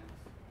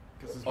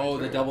times. Oh,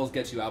 the doubles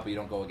gets you out, but you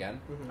don't go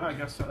again. I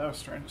guess so. That was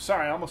strange.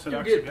 Sorry, I almost hit You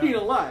X get again.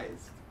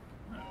 penalized.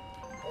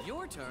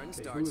 Your turn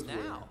starts who's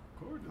now.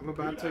 Code I'm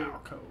about to- now,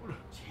 code.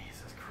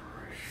 Jesus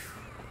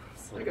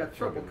Christ. I got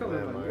trouble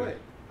coming my way. Wait,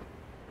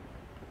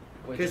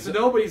 Okay, there's so a-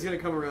 nobody's gonna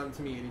come around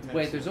to me anytime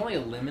wait, soon. there's only a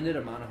limited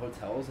amount of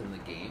hotels in the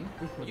game.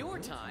 Your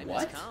time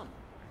What? has come.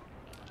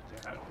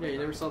 Yeah, you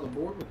never saw the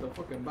board with the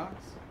fucking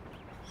box.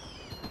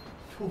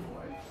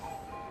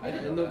 I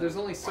didn't And know that. there's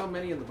only so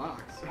many in the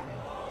box.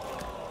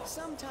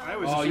 Sometimes. I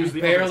always Oh, just you use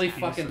the barely other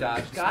piece fucking of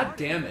dodged. it. God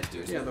damn it,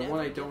 dude. Yeah, the one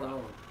I don't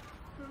own.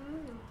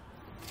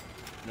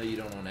 No, you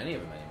don't own any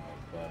of them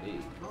anymore, buddy.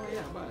 Oh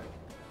yeah, but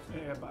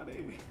Yeah,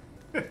 buddy.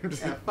 yeah,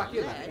 fuck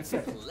you, Let's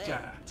man. play.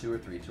 Yeah. Two or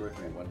three,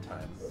 one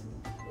time.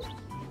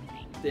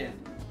 Dan,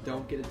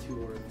 don't get a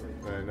 2 or a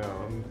 3. I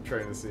know, I'm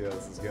trying to see how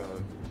this is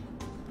going.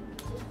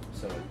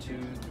 So 2,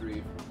 3,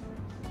 2,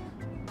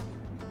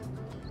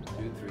 3,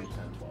 10, 12.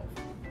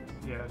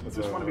 Yeah, That's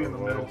just what want to be in the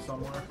I middle wanted.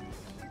 somewhere.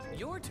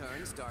 Your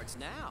turn starts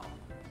now.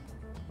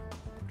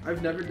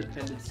 I've never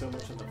depended so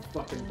much on the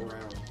fucking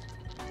Brown.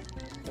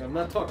 And I'm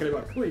not talking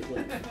about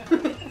Cleveland.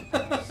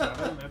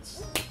 7,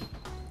 it's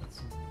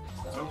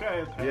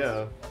okay. It passes.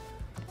 Yeah,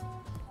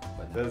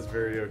 But that's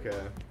very okay.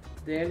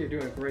 Dan, you're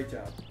doing a great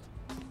job.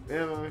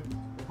 Am I?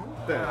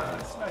 Ah, Damn.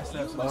 it's nice to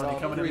have but somebody all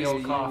coming in three the old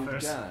of you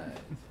coffers. guys.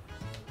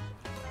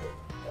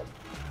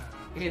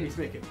 Andy's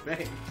making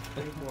bank.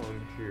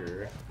 Along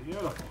here.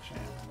 Beautiful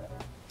champ.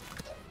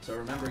 So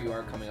remember, you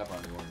are coming up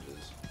on the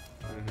oranges.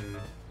 Mm-hmm.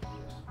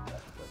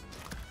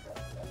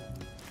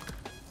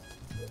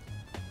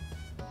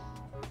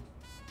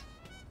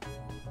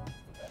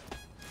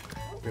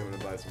 I'm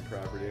gonna buy some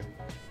property.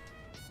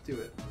 Do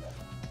it.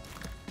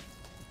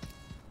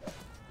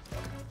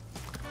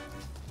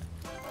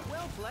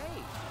 Well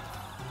played.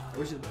 I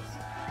wish it was.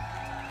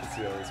 Let's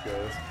see how this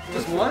goes.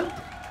 Just one?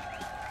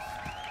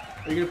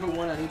 Are you gonna put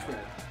one on each red?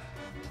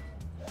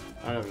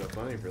 I don't have enough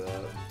money for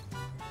that.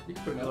 You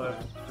can put We another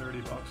have on.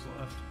 $30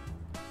 left.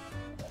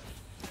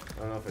 I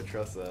don't know if I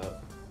trust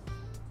that.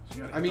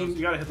 You I mean,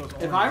 gotta hit those.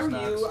 If I were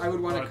oranges you, next, I would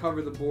want to but-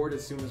 cover the board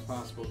as soon as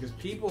possible because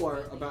people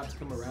are about to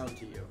come around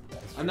to you.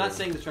 I'm not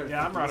saying to try to.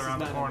 Yeah, I'm right this is around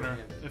the not corner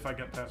underhanded. if I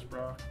get past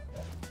Brock.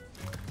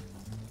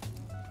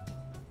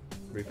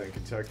 What do you think,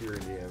 Kentucky or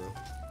Indiana?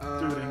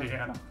 Dude,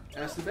 Indiana.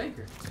 Ask the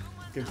banker.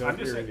 I'm Kentucky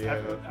just or saying,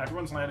 Indiana?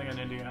 everyone's landing in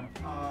Indiana.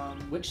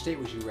 Which state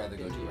would you rather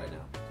go to right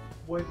now?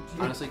 What? Do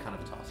you, Honestly, kind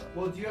of a toss-up.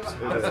 well, do you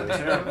have a It is. house?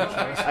 Terrible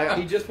choice.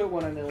 He just put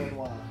one on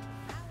Illinois.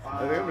 I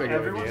think I'm gonna go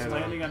Everyone's Indiana.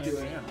 landing on Do it.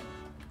 Indiana.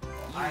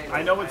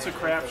 I know it's a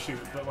crapshoot,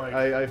 but like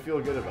I feel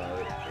good about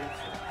it.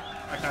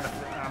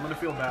 I'm gonna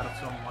feel bad if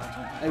someone lands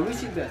on I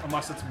wish you bet.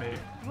 unless it's me,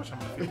 which I'm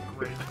gonna feel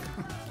great.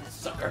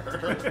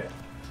 Sucker.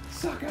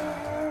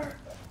 Sucker.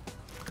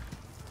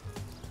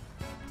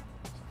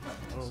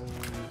 Oh.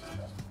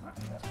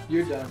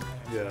 You're done.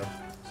 Yeah.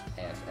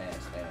 Ass.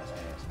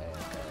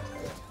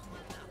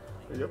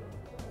 Yep.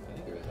 I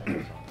think there is actually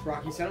a song.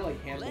 Brock, you sounded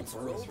like Hannibal Let's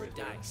roll Buress the right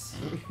there. dice.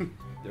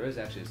 There is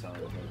actually a song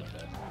that goes like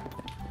that.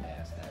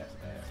 Ass.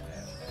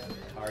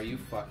 Are you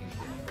fucking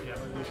kidding me? Yeah,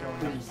 but at least you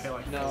only have to pay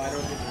like. No, I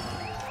don't think.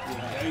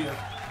 Yeah,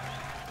 yeah.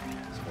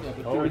 Yeah,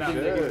 but Oh, people think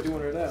they shit. can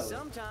doing it out.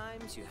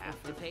 Sometimes you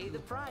have to pay the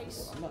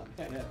price. I'm not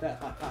mad at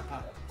that. Ha, ha,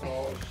 ha.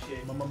 Oh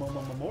shit.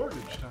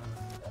 Mortgage time.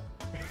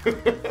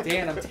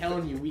 Dan, I'm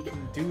telling you, we can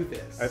do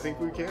this. I think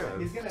we He's can. gonna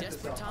have to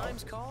Desperate sell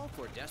times call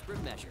for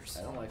desperate measures.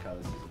 I don't like how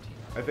this is a team.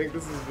 I think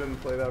this has been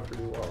played out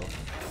pretty well.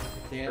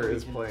 Dan, Or we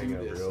is can playing do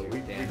out this. real. We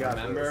Dan, got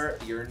remember,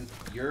 you're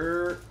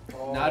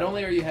not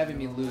only are you having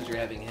me lose, you're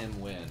having him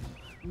win.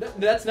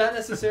 That's not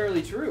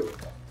necessarily true.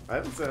 this. I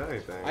haven't said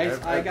anything.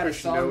 I got a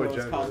pushed song no that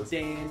was called agendas.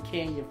 Dan,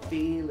 Can You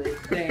Feel It?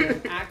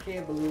 Dan, I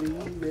Can't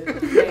Believe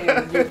It.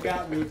 Dan, You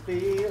Got Me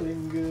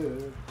Feeling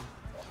Good.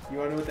 You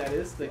want to know what that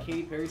is? The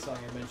Katy Perry song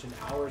I mentioned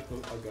hours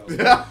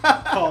ago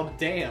called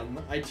Damn.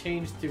 I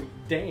changed to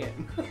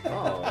Dan.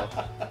 Oh.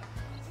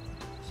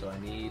 So I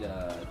need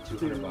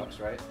 $200,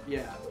 right?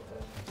 Yeah.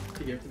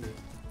 To give to me.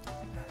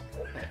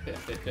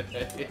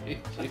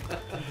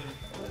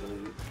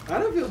 I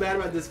don't feel bad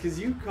about this because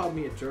you called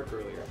me a jerk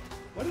earlier.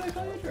 What did I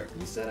call you a jerk?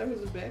 You said I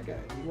was a bad guy.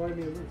 You wanted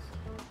me to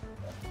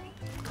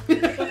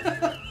lose.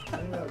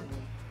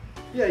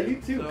 Yeah, you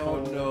too. I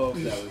don't know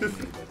if that was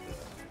me, but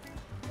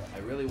I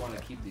really want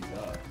to keep these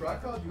up.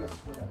 Brock called you a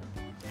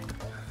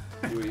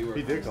swindler. You were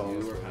He did call you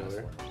us were a kind of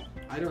swindler.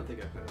 I don't think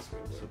I put a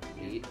swindler. So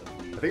 8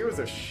 of these. I think it was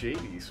a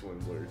shady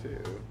swindler too.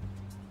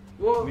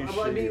 Well, You I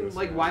shady mean, was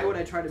like, there. why would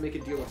I try to make a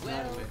deal that's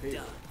not in my favor?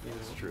 You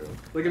It's know? true.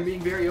 Like, I'm being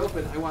very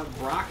open. I want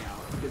Brock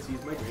out because he's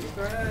my greatest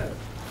friend.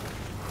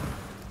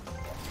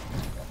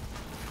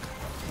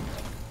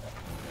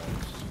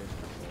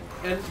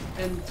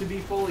 And to be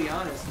fully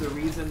honest, the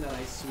reason that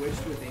I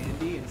switched with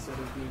Andy instead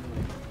of being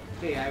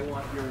like, hey, I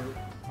want your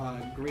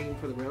green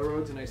for the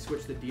railroads, and I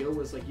switched the deal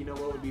was like, you know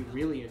what would be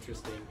really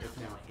interesting if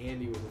now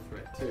Andy was a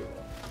threat too.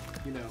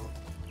 You know,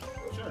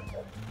 Sure.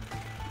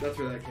 that's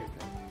where that came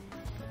from.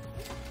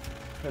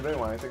 Hey, they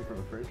want anything from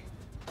the fridge?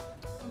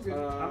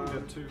 I'm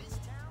good too.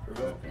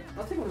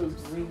 I'll take one of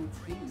those green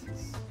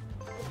teas,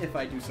 if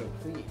I do so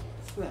please.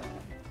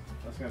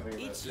 That's gonna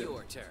think It's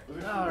your turn.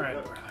 All right.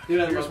 Dude,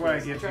 I Here's love where I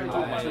this. give I you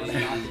try to keep my fridge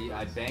stocked.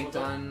 I banked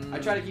on I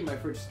try to keep my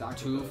fridge stocked.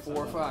 2,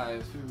 4,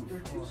 5. 2,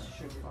 4,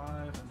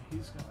 5, and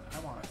he's gonna. I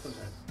want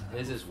it.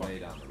 His is way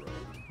down the road.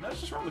 No, it's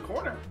just around the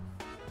corner.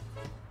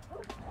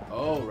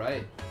 Oh,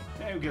 right.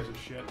 Hey, who gives a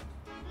shit?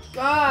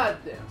 God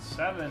damn.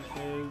 7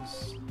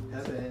 is.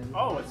 Heaven.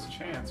 Oh, it's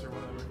chance or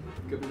whatever.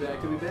 Could be bad,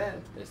 could be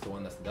bad. It's the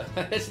one that's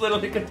it's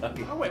literally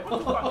Kentucky. Oh wait, what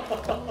the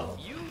fuck?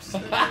 You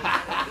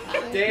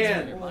spend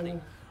Dan. your money.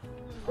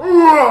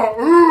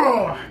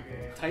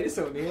 Titus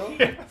O'Neil?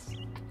 Yes.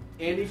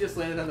 Andy just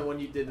landed on the one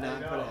you did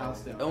not put a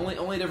house down.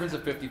 Only difference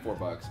of $54,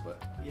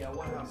 but Yeah,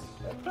 one house.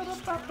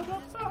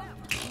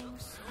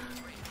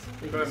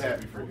 But I'm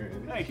happy for you.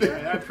 Thank you.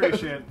 I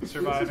appreciate my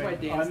surviving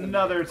dance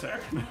another turn.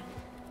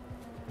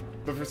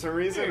 But for some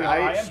reason, Here,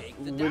 I I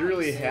am-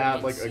 literally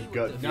have like a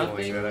gut feeling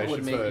nothing that I would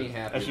should make me put,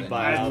 happy I should than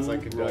buy a house you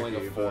like rolling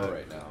Kentucky, a 4 but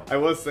right now. I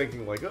was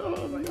thinking like,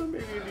 oh, maybe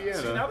See, now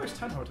Indiana. there's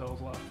 10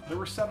 hotels left. There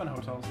were 7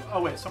 hotels.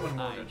 Oh wait, someone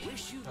I mortgaged.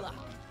 wish you luck.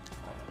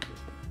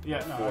 Yeah,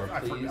 no, 4, I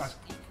please. forgot.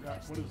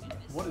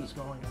 What is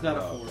going on? It's not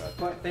a Oh, 4. God.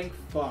 But thank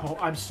fuck. Oh,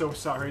 I'm so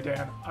sorry,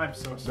 Dan. I'm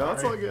so sorry. No,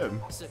 it's all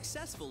good.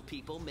 Successful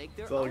people make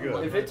their It's all own good.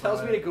 luck. If it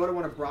tells me to go to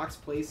one of Brock's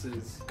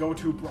places, Go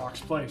to Brock's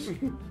place.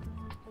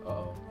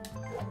 Uh-oh.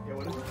 Yeah,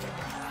 what is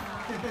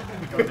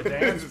it? Go to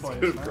Dan's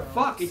place. man.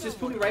 fuck, it just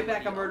put me right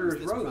back on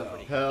Murderer's Row though.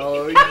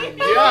 Hell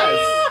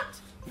yes!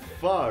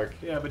 Fuck.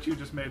 Yeah, but you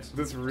just made some,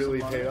 This really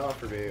some money. paid off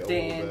for me a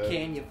Dan, little bit.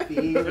 can you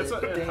feel It's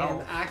it? a- it Dan,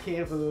 helps. I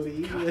can't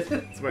believe it.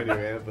 It's my new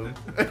anthem.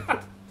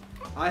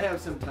 I have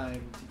some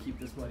time to keep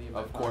this money in my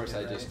Of course,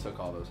 pocket, I just right? took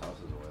all those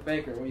houses away.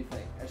 Baker, what do you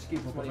think? I should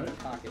keep this money in my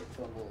Okay. pocket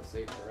so I'm a little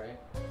safer, right?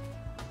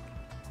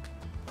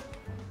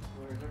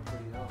 Where's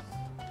everybody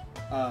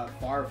else?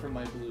 Far from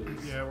my blues.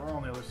 Yeah, we're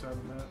on the other side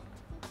of that.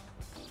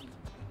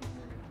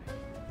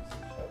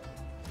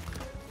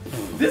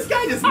 This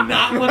guy does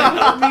not want to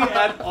help me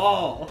at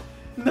all.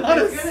 Not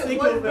a single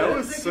what- That bit.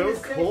 was What's it so gonna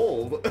say?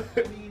 cold.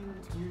 I mean,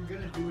 you're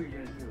gonna do what you're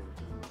gonna do.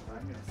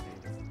 I'm gonna say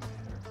it doesn't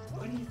matter.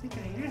 What do you think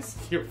gas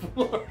in your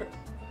floor.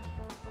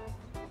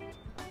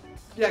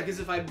 Yeah, because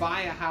if I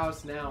buy a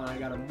house now and I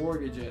gotta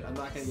mortgage it, I'm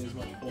not gonna get as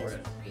much for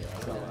it.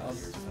 So I'll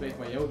just make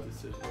my own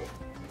decision.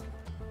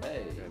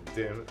 Hey. God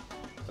damn it.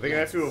 I think I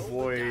have to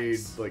avoid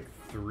like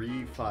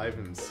 3, 5,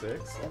 and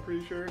 6. I'm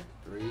pretty sure.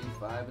 3,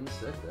 5, and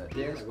 6. That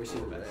Darren, is I wish you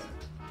the cool, best.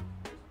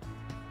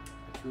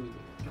 I truly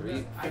do.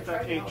 3. Get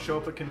that 8, show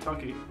up at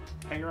Kentucky.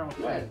 Hang around with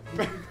Right.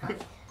 that.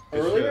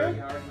 Earlier? We already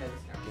had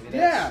this Give me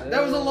Yeah,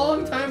 that was a long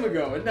six. time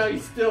ago, and now you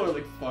still are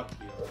like, fuck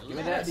you. Give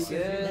me that because you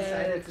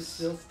decided to 6.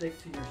 still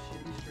stick to your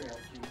shitty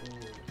strategy.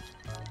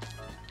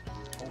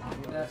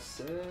 Give me that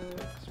 6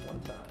 one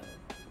time.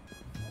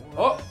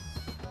 Oh!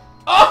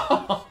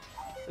 Oh!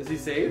 Is he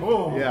safe?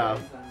 Oh, Yeah,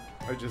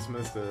 I just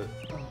missed it.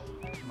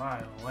 my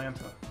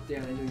Atlanta.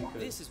 Damn, I knew you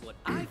could. This is what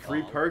I call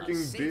Free parking, a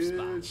safe spot.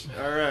 bitch.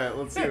 Alright,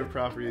 let's see what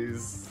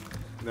properties.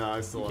 No, I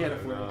You still can't don't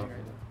afford know. anything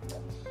right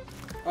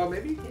now. Oh,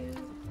 maybe you can.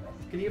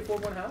 Can you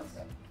afford one house?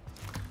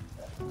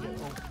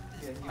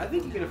 I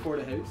think you can afford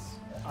a house.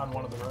 On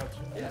one of the roads.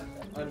 Yeah,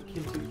 on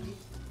Kentucky.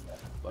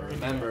 But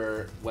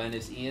remember, when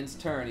it's Ian's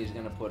turn, he's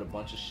gonna put a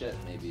bunch of shit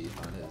maybe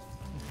on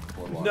his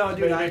boardwalk. No,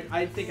 dude,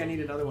 I think I need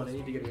another one. I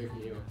need to get away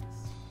from you.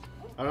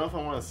 I don't know if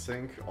I want to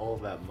sink all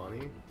of that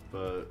money,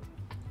 but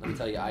Let me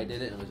tell you, I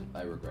did it and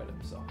I regret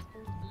it. So.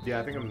 yeah,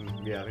 I think I'm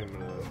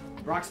gonna.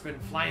 Brock's been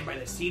flying by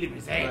the seat of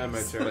his I have my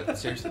eggs. turn. But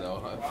seriously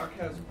though, Rock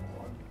has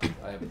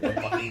I have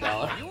 $1 fucking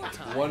dollar. Your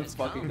time One has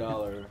fucking come.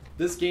 dollar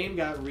This game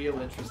got real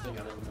interesting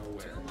out of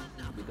nowhere.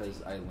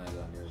 because I landed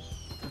on yours.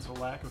 It's a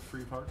lack of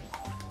free parking.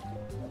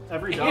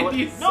 Every dollar.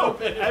 Andy's No, so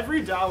bad.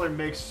 every dollar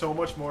makes so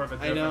much more of a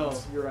I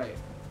difference. know, you're right.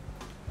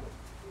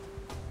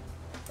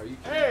 Are you?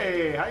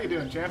 Hey, how you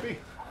doing, Champy?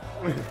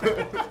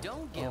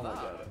 Don't give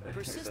up.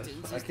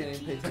 Persistence I is the can't even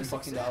key pay to 10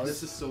 fucking success. dollars.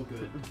 This is so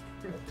good.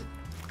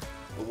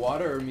 The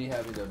water or me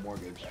having to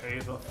mortgage? Pay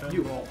the thin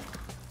You. roll.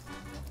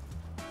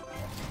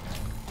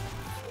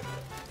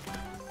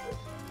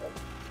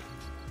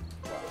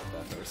 Wow,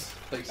 that hurts.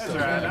 Like, That's so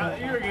alright.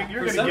 bad.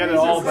 You're For gonna some get it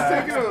reason, all it's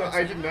back.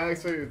 I did not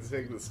expect you to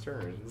take this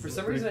turn. This For is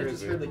some pretty reason, I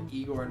just crazy. heard like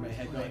Igor in my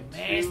head going,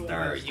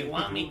 Master, you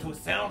want me to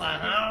sell the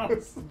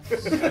house?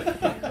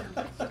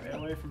 Stay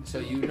away from. So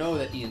you know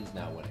that Ian's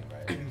now winning,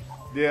 right?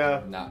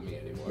 Yeah, Not me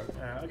anymore.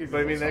 Yeah, I'll give you but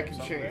I a mean that something, could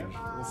something. change.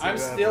 We'll see I'm what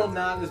still happens.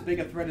 not as big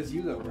a threat as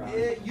you though, Brock.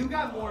 Yeah, you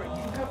have more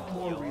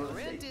real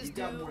rent estate. is You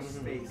got more due.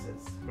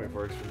 spaces.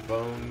 24 extra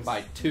bones.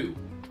 By 2.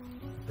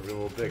 Every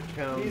little bit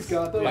counts. He's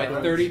got the By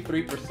yards.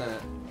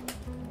 33%.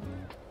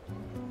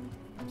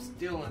 I'm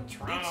still in It's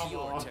your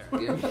trouble. turn.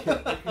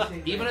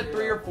 Give me- Even a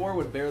 3 or 4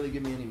 would barely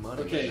give me any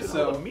money. Okay, Oh,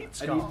 so the meat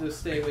I skull. need to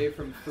stay away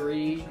from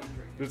 3.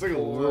 There's like a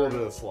Four. little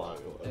bit of slot.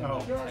 Oh.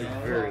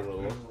 Like very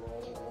little.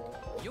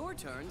 Your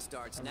turn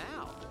starts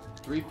now.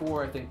 3,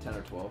 4, I think 10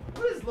 or 12.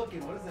 What is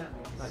looking? What does that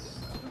mean? I guess.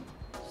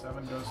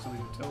 7 goes to the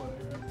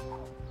utility. Right?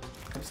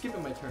 I'm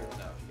skipping my turn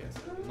now, if you guys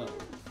know.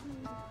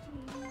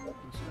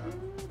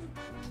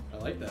 I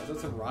like that. Is that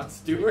some Rod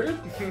Stewart?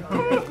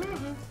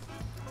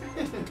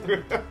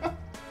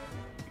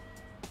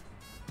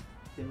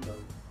 Timbo.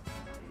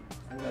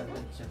 I got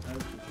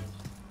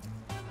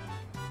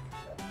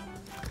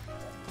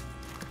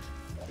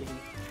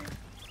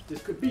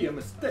This could be a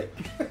mistake.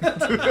 I'm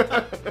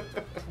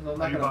Are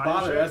not you gonna buying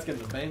bother shit? asking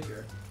the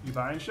banker. You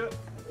buying shit?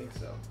 I think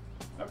so.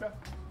 Okay.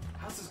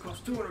 Houses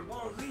cost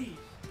 $200 each.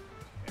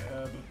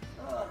 Yeah,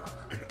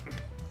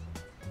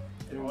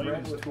 And All you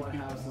rent need is with 2 one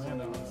people house is land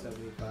only on it.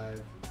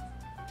 175.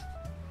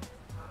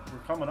 we're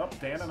coming up.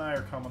 Dan and I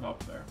are coming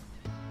up there.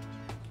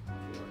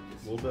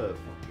 A little bit.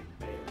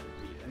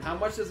 And how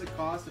much does it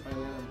cost if I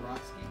land on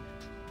Brodsky?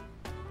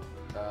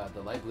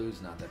 The light blue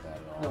is not that bad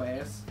at all. No,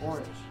 ass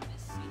orange.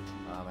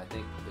 I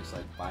think it's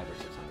like 500 or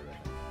 600. I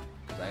think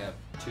because I have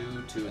 2,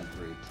 2, and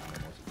 3 on the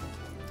most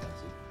expensive one in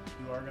Tennessee.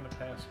 You are gonna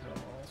pass go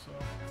also.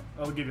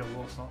 I'll give you a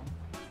little something.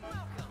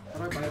 How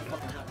do I buy a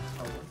fucking house?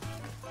 Oh,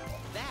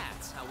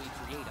 That's how we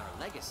create our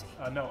legacy.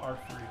 No,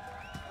 R3.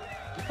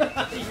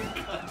 you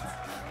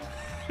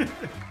cunt.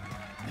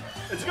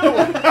 It's gonna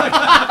work.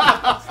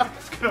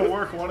 It's gonna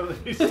work one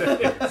of these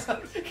days.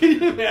 Can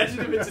you imagine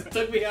if it just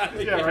took me out of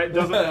the Yeah, game? right.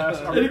 Doesn't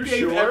ask. Are And you it gave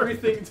sure?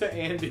 everything to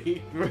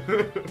Andy.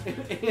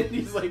 And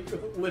Andy's like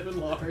living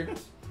large.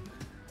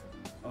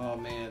 Oh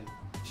man.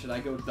 Should I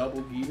go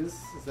double Gitas?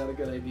 Is that a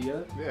good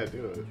idea? Yeah,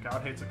 do it.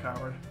 God hates a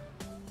coward.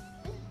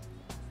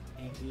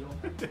 Andy.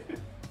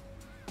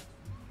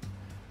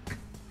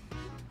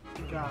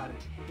 God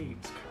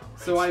hates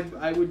cowards. So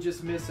I would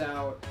just miss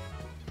out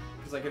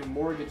because I can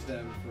mortgage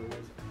them for.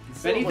 If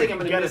Still, anything, like, I'm you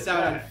gonna get miss it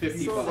out on back. 50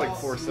 Still bucks. like But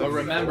 474.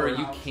 remember,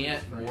 you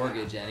can't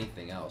mortgage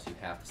anything else. You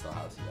have to sell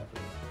houses after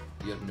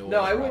this. You have no. No,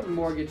 other I wouldn't properties.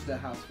 mortgage the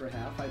house for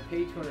half. I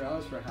pay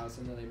 $200 for a house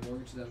and then I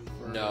mortgage them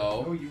for. Oh,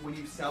 No. when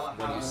you sell a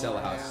When you house. sell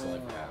a house, it's only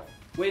for half.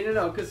 Wait,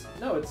 no, because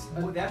no, it's.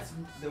 Well, that's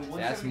the 175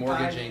 That's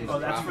mortgaging is Oh,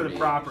 that's for the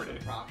property.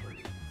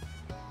 property.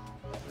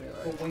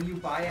 But when you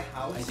buy a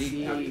house, I you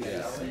see. have to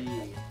Yeah. sell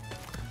it.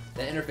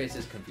 The interface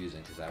is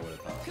confusing because I would have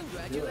thought.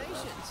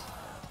 Congratulations.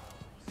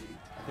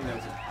 I think that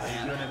was Are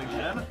you doing it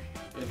again?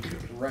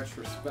 in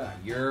retrospect.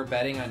 You're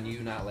betting on you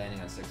not landing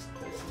on 6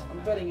 places. I'm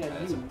betting on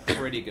That's you. a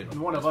pretty good.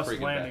 And one of that's us pretty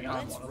good landing bet. on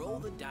Let's one of roll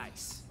them. the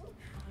dice.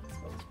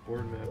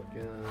 Board map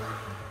gun.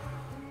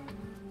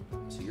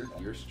 So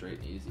you're straight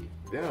and easy.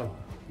 Yeah.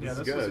 Yeah,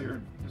 This this is is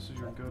good.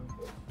 your good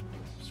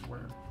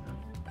square. Yeah,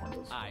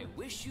 pointless. I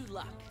wish you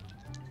luck.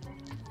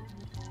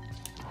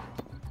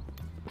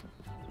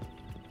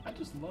 I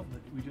just love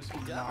that we just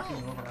keep knocking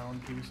over our own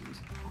pieces.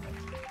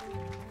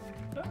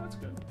 No, that's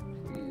good.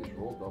 Please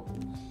roll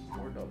doubles.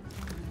 More doubles.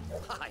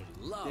 I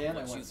love Dan, I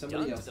what want you've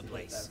somebody done else to to the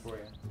make that place. for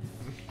you.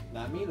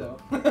 Not me though.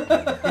 I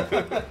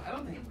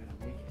don't think I'm gonna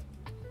make it.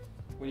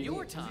 What do you Your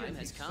mean? time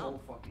has come. So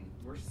fucking.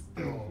 We're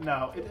still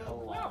No, a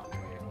long way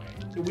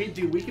away.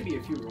 We could be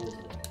a few rolls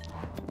away.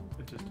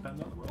 it just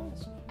depends on the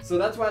rolls. So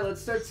that's why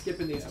let's start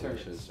skipping these Yeah, we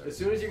turns. should start. As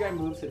soon as your guy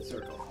moves, hit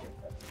circle.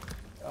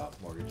 Oh,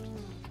 mortgage.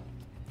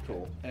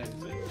 Cool. And See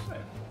what you're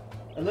saying.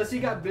 unless you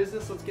got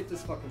business, let's get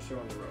this fucking show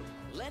on the road.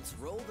 Let's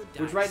roll the dice.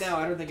 Which right now,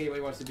 I don't think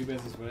anybody wants to do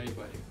business with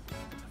anybody.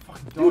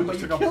 Fucking Dude, dog but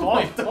just you took a killed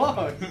my ball.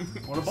 dog.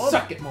 What a ball.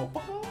 Suck it, Mo.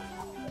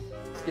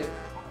 Skip.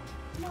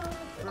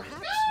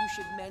 Perhaps you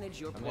should manage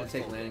your I'm gonna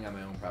take portfolio. landing on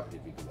my own property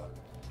to be good luck.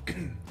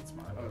 It's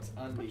mine. Oh, it's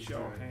on Put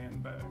your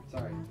hand back.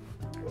 Sorry.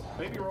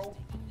 Baby roll.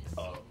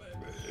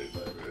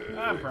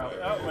 I'm proud.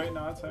 Oh, wait,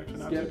 no, it's actually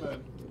not Skip. too bad.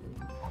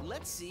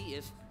 Let's see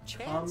if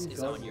chance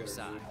is on your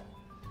side.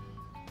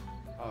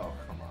 Oh,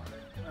 come on.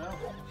 Oh.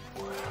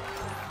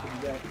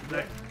 What do you got?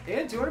 Nick.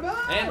 And 200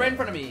 bucks. And right in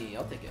front of me.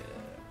 I'll take it.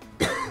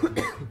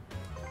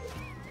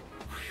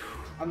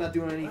 I'm not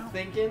doing any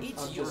thinking.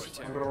 It's I'm your just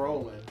turn. I'm gonna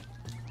roll it.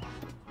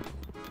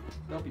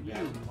 Don't be You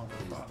bad.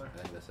 motherfucker. I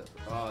think that's it.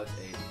 Oh, it's 8.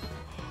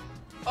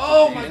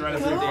 Oh my He's right up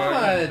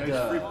there, god!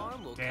 Brock.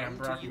 Farm will Damn, come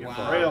Brock, to you you. got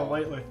Wow. rail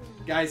lately.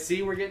 Guys,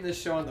 see, we're getting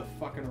this show on the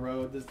fucking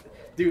road. This,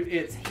 dude,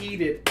 it's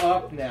heated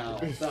up now.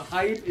 The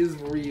hype is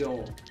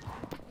real.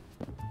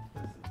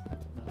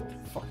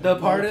 The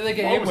part of the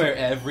game was where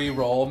every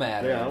roll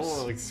matters. Yeah, I don't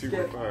want like super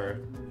Skip. far.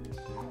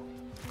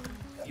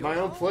 Your My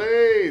own home.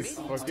 place!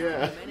 Maybe Fuck it's yeah.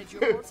 time to manage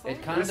your portfolio.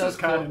 It kind of This does is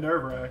kind of pull-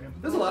 nerve-wracking.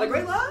 There's a lot of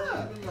great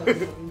love. I don't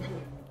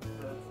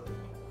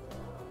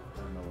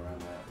know where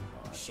I'm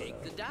at.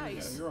 Shake the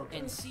dice Yeah, you're okay.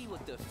 and see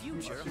what the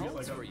future Unless you get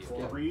holds like for a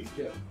you. 3.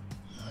 Skip.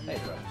 Hey,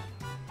 bro.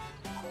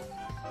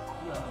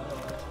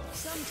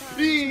 Sometimes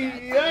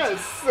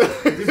Yes!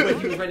 Dude, but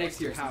he was right next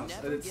to your house.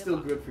 And it's still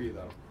good for you,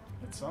 though.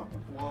 It's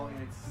something. Well, and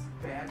it's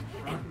bad.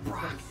 And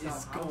Brock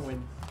is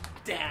going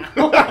down.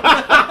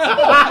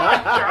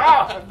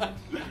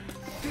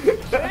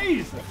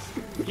 Jesus!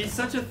 He's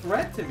such a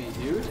threat to me,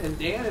 dude. And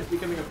Dan is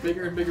becoming a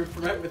bigger and bigger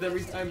threat with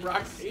every time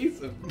Brock sees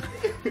him.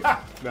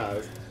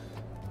 Nice.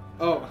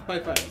 Oh, high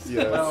five.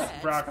 Yes. Well,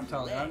 Brock, I'm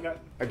telling you, I got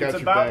it's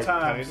your about back,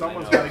 time. Tiny.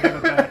 Someone's I know. got to give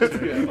it back to you.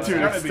 Dude, It's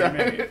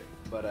gonna be me.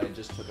 But I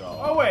just took it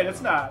all. Oh wait,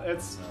 it's not.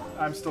 It's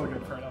I'm still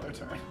good for another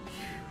turn.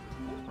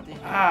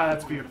 Ah,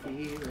 that's beautiful.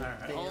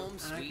 Alright. Home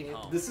sweet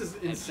home. This is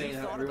insane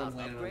how thought everyone's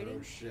about landing on upgrading?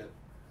 those shit.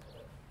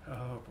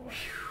 Oh boy.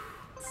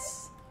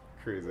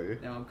 Crazy.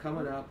 Now I'm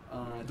coming up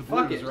on. The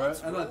Fuck blues, it.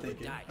 right? I'm Roll not the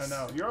thinking. dice. I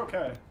know. You're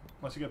okay.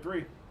 Unless you get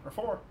 3 or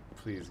 4.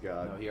 Please,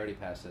 God. No, he already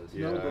passed his.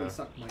 Yeah. Nobody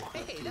suck my fuck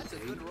Hey, that's a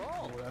dude. good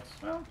roll. Oh, that's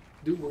well.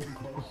 Dude, we'll be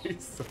close.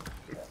 He's so-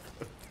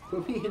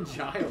 Put me in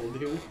jail,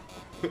 dude.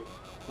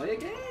 Play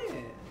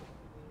again.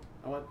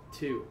 I want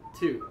 2.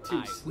 2. 2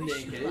 I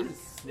wish you luck.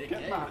 snickers.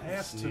 Get my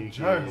ass to Sneaky.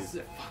 jail.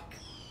 Fuck.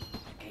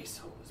 My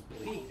asshole is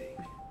bleeding.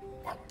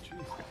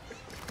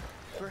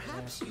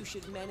 Perhaps you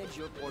should manage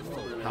your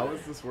portfolio. How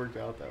has this worked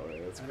out that way?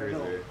 That's I don't crazy.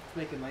 know. It's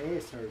making my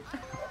ass hurt.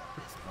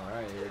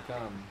 Alright, here it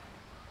comes.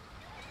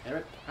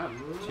 Eric,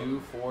 2,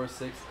 4,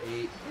 6, 8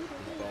 is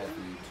bad for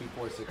you. 2,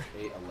 4, 6,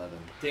 8, 11.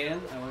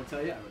 Dan, I want to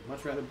tell you, I would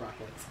much rather Brock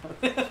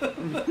land.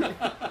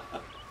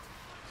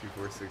 2,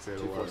 4, 6, 8,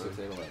 2, 4, 6, 11.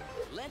 8, 11.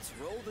 Let's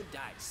roll the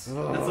dice.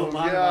 Oh, That's a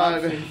lot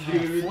God. of options,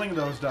 dude. Fling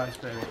those dice,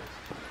 baby.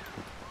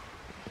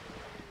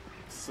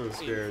 So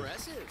scared.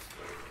 Impressive.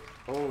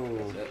 Oh.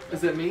 That's it.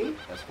 Is that me?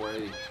 That's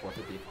 480,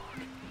 450.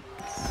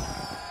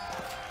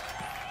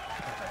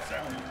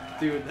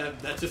 Dude,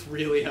 that just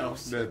really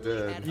helps. That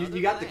did.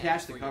 You got the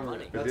cash to cover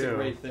it. That's a do.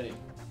 great thing.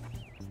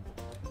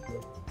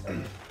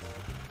 You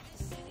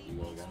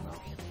go again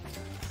now.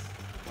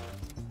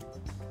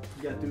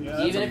 You got to do Yeah, this.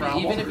 that's Even a if,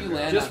 problem. even if you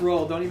land Just on,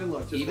 roll. Don't even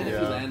look. Just even roll.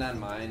 if you Yeah. land on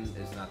mine,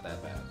 it's not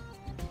that bad.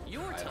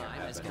 Your I don't time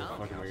have has any come. How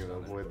am I gonna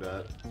avoid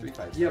that? 3,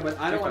 5, Yeah, but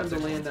I don't want him to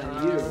 6, land 1.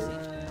 on you.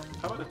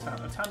 How about a 10?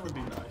 A 10 would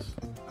be nice.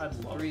 I'd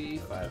love 3,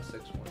 it. 5,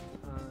 6, 1.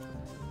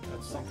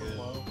 That's something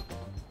low.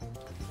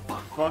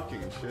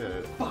 Fucking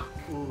shit.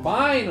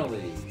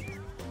 Finally!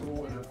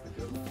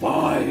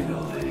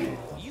 Finally!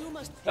 You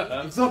must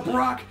pay The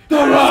Brock!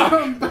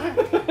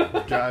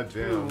 God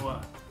damn. Ooh,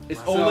 It's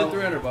So- only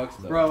 $300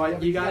 though. Bro,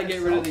 you gotta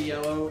get rid of the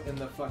yellow and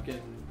the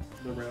fucking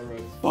the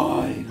railroad.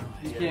 Finally!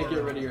 You can't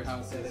get rid of your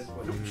houses.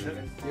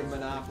 Your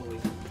monopoly.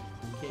 You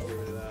can't get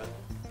rid of that.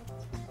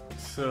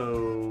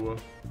 So.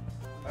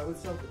 I would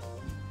sell it.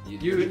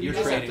 You're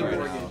just have trading to right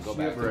mortgage. now. Go You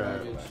back have to to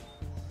Right. mortgage.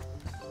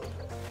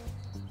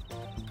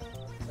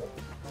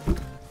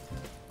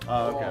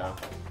 Oh, okay.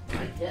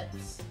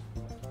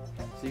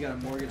 So you got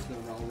to mortgage the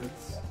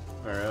railroads.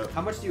 All right.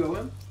 How much do you owe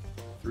him?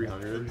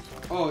 300.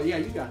 Oh yeah,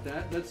 you got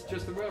that. That's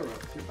just the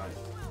railroads. You're fine.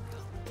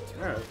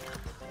 All right.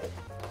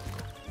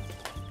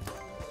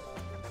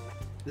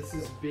 This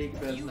is big You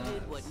business.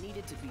 did what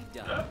needed to be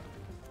done.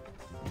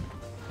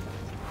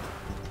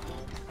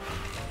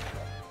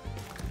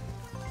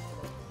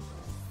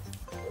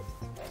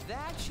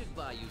 That should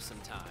buy you some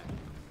time.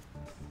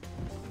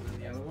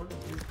 And the other one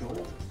is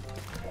gold.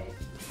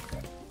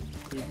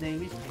 His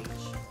name is Peach.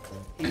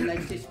 He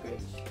likes his scratch.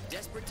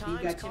 Desperate He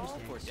times got call some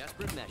for snacks.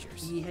 desperate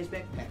measures. He has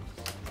backpacks.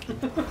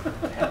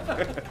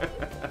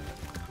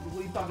 What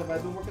are you talking about?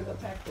 I've been working the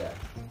pack deck.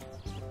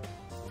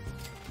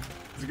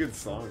 It's a good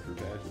song for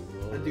patches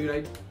as well.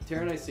 Dude,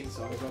 Tara and I sing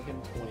songs about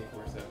him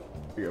 24/7.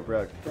 Here you go,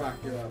 Brock. Brock,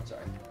 you're up.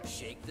 Sorry.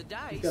 Shake the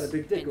dice got a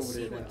big dick and over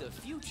see there what now. the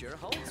future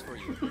holds for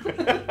you.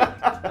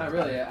 Not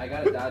really. I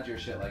gotta dodge your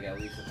shit like at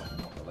least a couple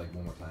more, like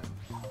one more time.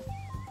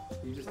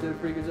 You just did a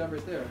pretty good job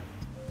right there.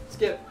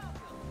 Skip.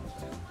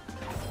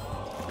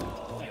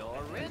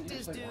 Your rent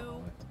is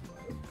due.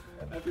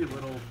 Every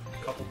little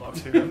couple bucks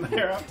here and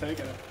there, I'm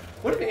taking it.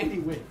 What if Andy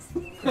wins?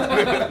 No,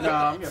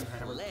 I'm getting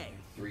hammered. Play.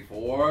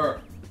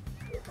 3-4.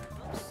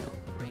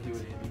 Do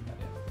it, Andy.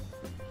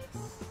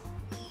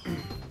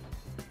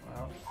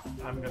 Well,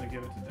 I'm gonna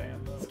give it to Dan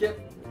though. Skip.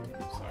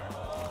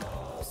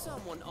 Sorry.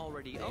 Someone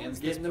already Dan's owns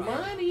getting the this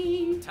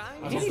property. money. Time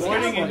I'm to Andy's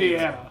avoiding got money.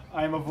 Indiana.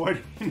 I am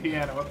avoiding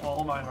Indiana with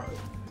all my heart.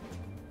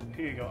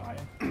 Here you go,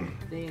 Ian.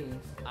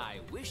 Thanks. I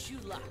wish you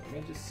luck.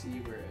 Let me just see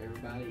where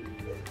everybody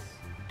is.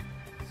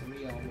 Some of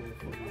y'all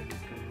motherfuckers is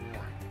coming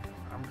around.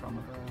 I'm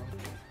coming around.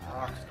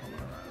 Rock's coming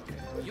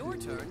around. Your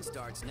turn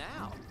starts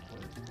now.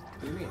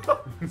 What do you mean?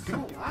 So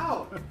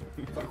loud.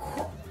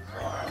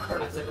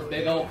 That's like a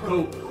big old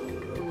poop.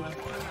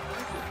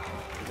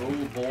 Oh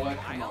boy,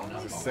 come on now.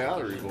 It's a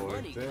salary boy.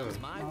 Money Damn. comes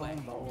my way.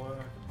 Home boy.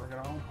 Bring it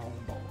on home,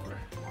 boy.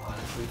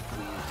 Honestly,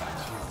 please buy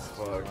Jesus shoes.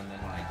 fuck. And then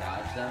when I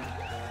dodge them,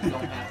 you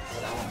don't have to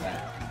sell them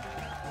back.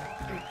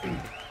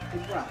 Hey,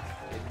 Brock.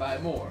 They buy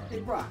more. Hey,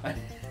 Brock.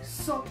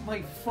 Suck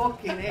my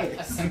fucking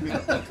ass.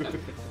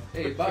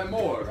 Hey, buy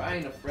more. I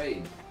ain't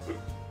afraid.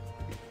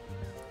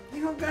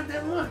 You don't got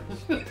that much.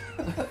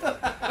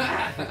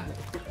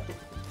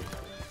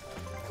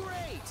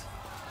 Great.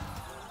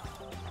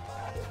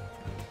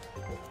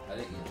 I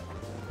think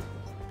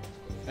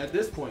At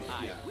this point,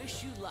 I yeah.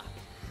 wish you luck.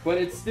 But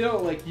it's still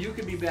like you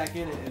could be back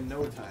in it in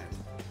no time.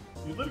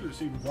 You literally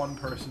see one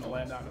person to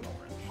land on an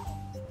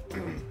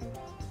orange.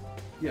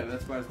 Yeah,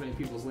 that's why as many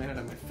people's landed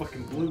on my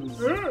fucking blues.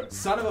 Yeah.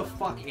 Son of a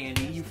fuck,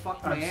 Andy. You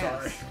fucked my I'm ass.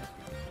 sorry.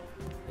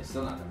 it's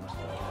still not that much.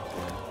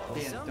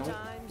 Dan, don't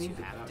Sometimes think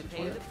you have about to it.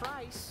 pay the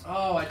price.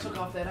 Oh, I took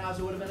off that house.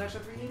 It would have been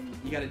extra for you.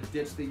 You gotta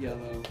ditch the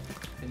yellow,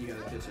 and you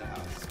gotta ditch a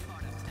house.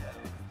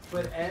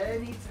 But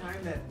any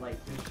time that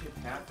like this shit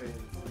happens,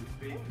 these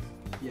big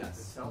Yes,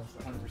 itself,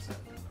 100%.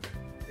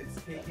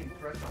 it's taking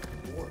pressure off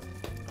the board.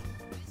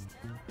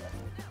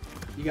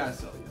 You gotta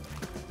sell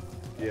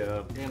the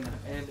yellow. Yeah.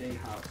 And a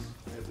house,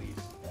 at least.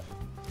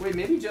 Wait,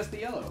 maybe just the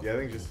yellow. Yeah, I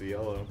think just the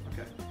yellow.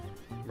 Okay.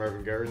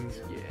 Marvin Gardens.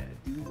 Yeah,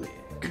 do it.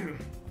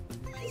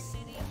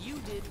 You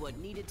did what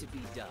needed to be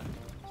done.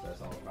 So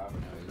that's all about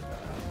now.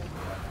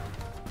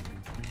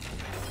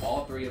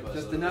 All three of us.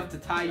 Just literally enough to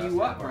tie just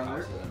you up, have our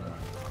brother. houses in our-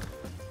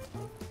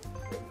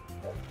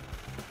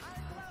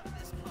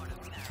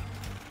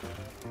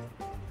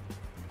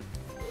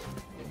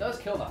 It does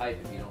kill the hype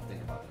if you don't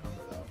think about the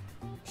number, though.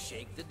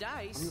 Shake the I'm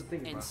dice not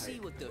thinking and about see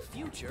height. what the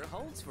future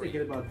holds for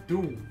Thinking you. about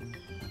Doom.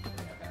 Yeah,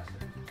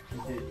 bastard.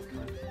 You did.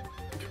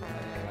 I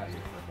got you.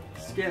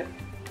 Skip.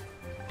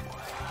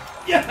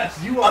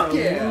 Yes, you are Fuck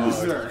yeah. a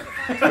loser.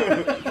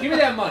 Give me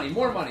that money.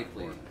 More money,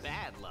 please.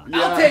 Bad luck.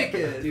 I'll take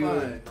it.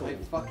 Dude, Fine. I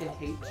fucking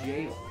hate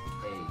jail.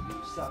 Hey,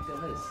 you sucked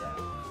on his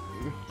side.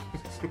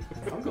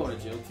 I'm going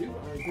to jail too. I'm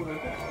gonna do my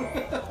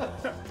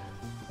best.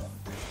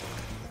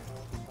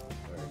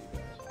 Where are you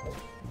guys?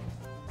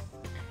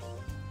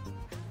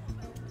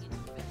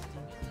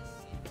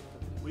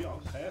 We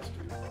all passed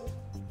you.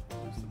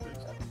 Who's the big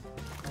stuff?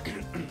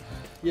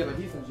 Yeah, but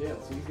he's in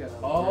jail, so he's got.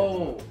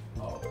 Oh.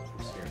 Oh,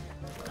 you're scared.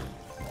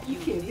 You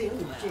can't be in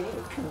jail.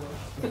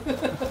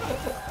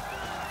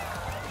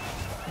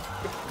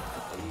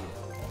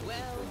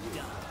 Well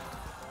done.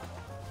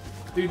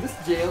 Dude, this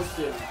jail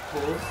shit is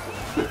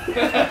bullshit.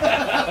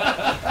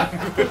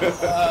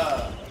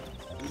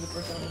 Who's the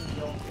first time in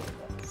jail?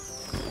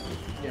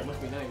 Yeah, it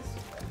must be nice.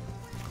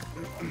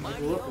 My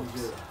grew up in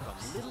hopes jail. from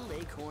Little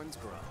Acorns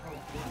Grow.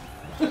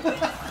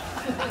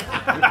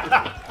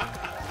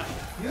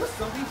 You know,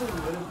 some people are a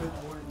little bit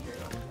more in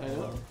jail. I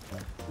know.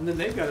 And then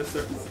they've got a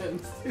certain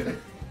sentence too. There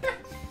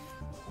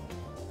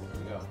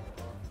we go.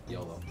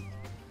 YOLO.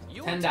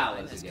 Your $10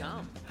 time has again.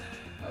 come.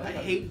 I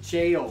hate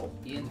jail.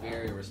 Ian's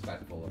very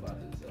respectful about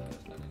his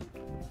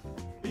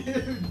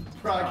spending.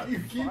 Brock, you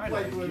keep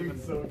Finally, like living human.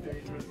 so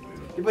dangerously.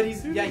 Yeah, but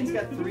he's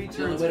got 3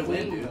 turns way to to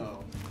win. win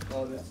though.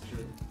 Oh, that's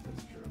true.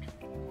 That's true.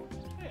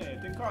 Hey,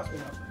 it didn't cost me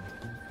nothing.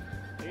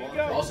 Here you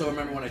go. Also,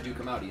 remember when I do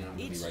come out, Ian, I'm going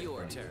to be It's right in your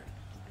front of you. turn.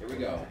 Here we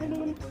go.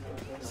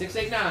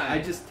 689.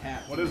 I just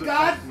tapped. What is it?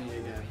 God me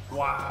again.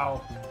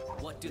 Wow.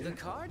 What do the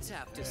cards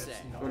have to say?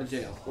 Go to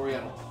jail.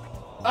 Oriental.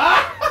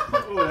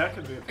 Ooh, that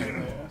could be a pain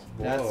in the ass.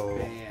 That's Whoa.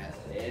 bad.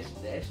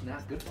 That's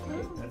not good for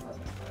you. That's not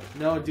bad.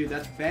 No, dude,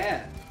 that's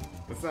bad.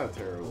 That's not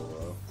terrible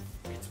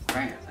though. It's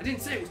bad. I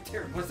didn't say it was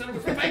terrible. I said it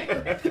was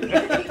bad.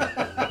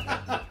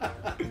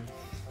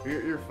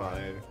 You're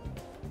fine.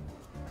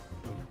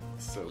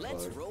 So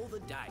Let's fucked. roll the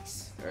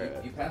dice.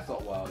 Alright. You passed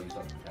out while you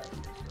thought you passed.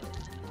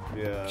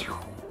 Yeah.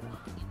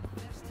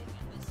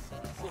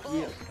 Whoa,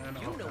 Yeah.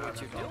 you know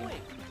what you're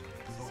doing.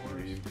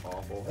 Sweet.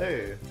 Awful.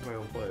 Hey, it's my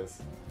own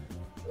place.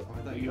 Oh, I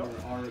thought you were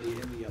already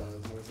in the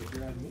yellows. I was like,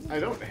 you're on me. I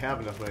don't have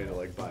enough money to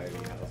like buy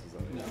any houses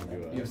on it. No,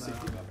 Do you have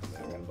 60 bucks.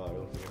 I'm gonna buy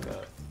something like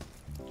that.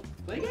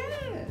 Play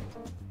again.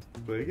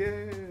 But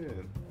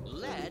again.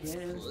 Let's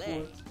Again,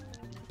 play.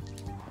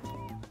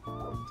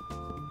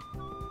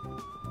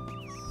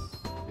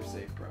 You're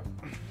safe, bro.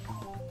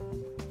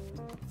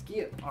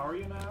 Skip. Are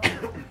you now?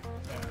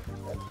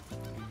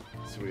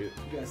 Sweet. You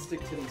gotta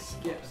stick to these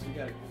skips. We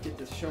gotta get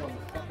this show on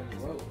the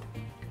fucking road.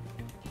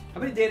 How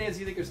many Dan-Ans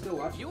do you think are still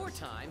watching? Your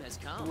time has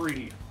come.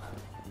 3.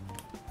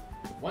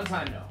 One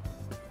time, no.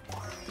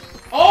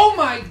 Oh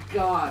my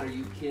god, are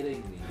you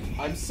kidding me?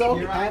 I'm so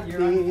You're happy.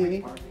 on free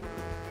parking.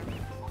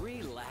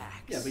 Relax.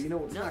 Yeah, but you know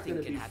what's not Nothing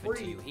gonna can be happen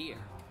free? to you here.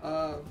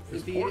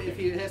 If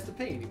he has to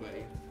pay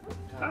anybody.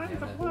 Time to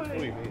What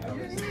do you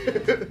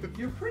play. mean?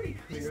 You're pretty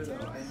clear though.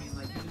 I mean,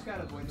 like you just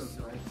gotta avoid those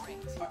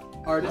rights.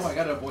 Artist, No, I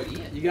gotta avoid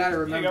Ian. you gotta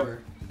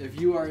remember, if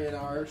you are in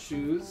our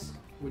shoes,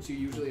 which you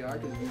usually are,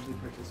 because you usually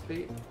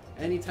participate,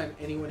 anytime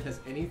anyone has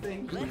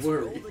anything, Let's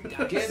worry. roll the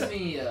dice. Give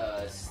me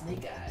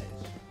snake eyes.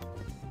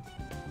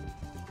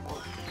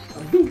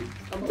 I'm doomed.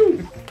 I'm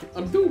doomed.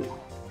 I'm doomed.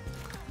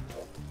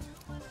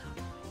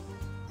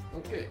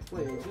 Okay,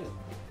 play again.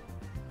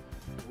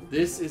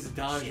 This is Shake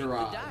the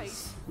Dangerous.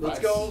 dice. Let's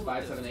go.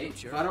 5, 7,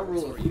 8. If I don't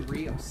roll a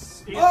 3, I'm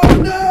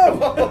Oh no!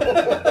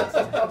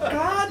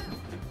 God!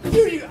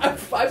 Dude, I'm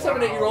 5,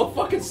 7, 8 year old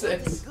fucking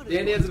 6.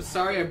 Dan-Dans, I'm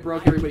sorry I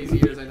broke everybody's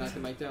ears. I knocked the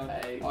mic down.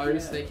 Hey,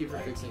 Artist, thank you for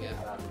fixing it.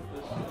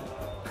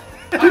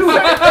 Dude,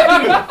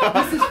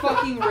 This is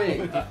fucking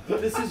rigged.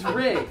 This is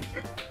rigged.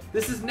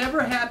 This has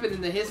never happened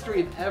in the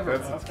history of ever.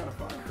 That's kind of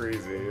fun.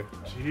 Crazy.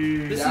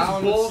 Jeez. This Down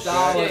is with bullshit.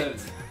 Stalin.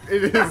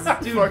 It is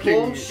Dude,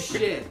 fucking.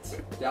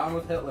 bullshit. Down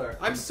with Hitler.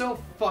 I'm so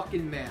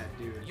fucking mad,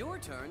 dude. Your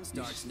turn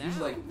starts now. He's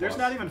like, There's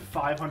not even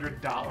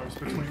 $500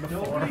 between the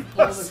four Nobody of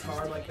pulls us. a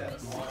car like that.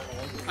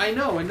 I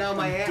know, and now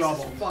my ass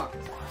Double. is fucked.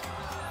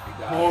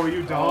 Oh,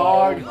 you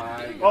dog. Oh,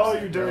 my Oh,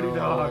 you dirty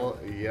dog. Oh,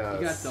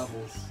 yes. You got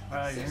doubles.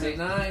 Yeah. 6, 8,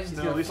 9.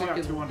 Still, at least I got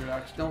fucking- 200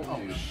 extra. Don't Oh,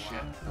 do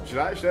shit.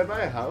 Should I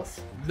buy a house?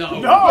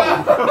 No. No!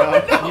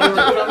 You were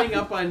coming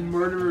up on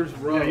Murderer's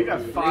Row. Yeah, you got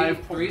dude.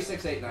 5 3,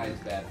 6, 8, 9 is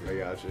bad for I you.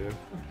 got you.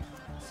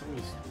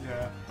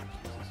 Yeah.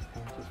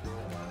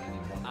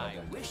 I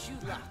wish you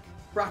luck.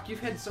 Brock,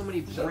 you've had so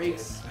many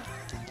breaks.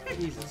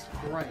 Jesus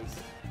Christ.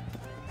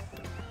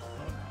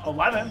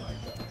 11.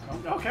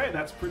 Okay,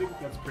 that's pretty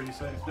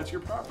safe. That's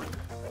your property.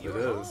 You're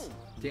is. home.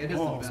 Dan has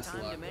Whoa. the best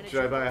Time to luck. manage Should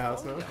I your buy a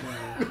house now?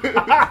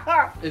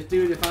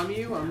 portfolio. If I'm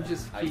you, I'm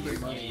just keeping You're,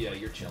 money. yeah,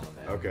 you're chilling,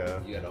 man. Okay.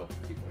 You gotta open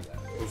people with that.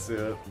 Let's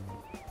do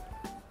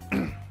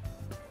it.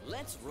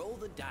 Let's roll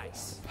the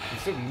dice. I'm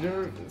so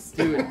nervous.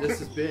 Dude,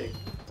 this is big.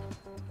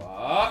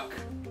 Fuck.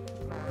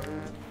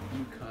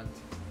 You cunt.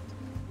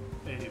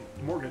 A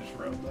mortgage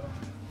road, though.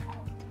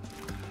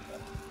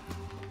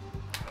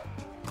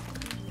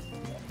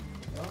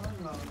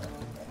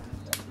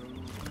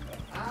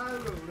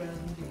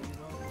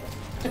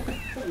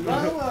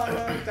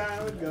 Long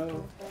time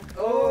ago.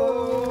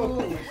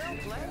 Oh!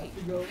 Play.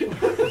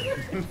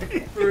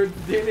 For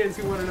Dan-Dans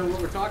who want to know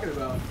what we're talking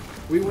about,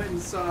 we went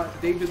and saw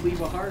David Lee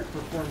Bahart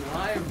perform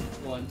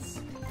live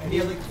once. And he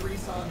had like 3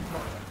 songs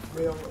on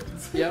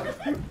railroads.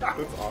 Yep.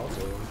 That's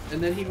awesome.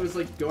 And then he was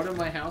like, go to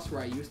my house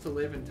where I used to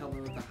live and tell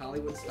them that the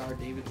Hollywood star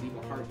David Lee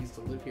Bahart used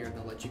to live here and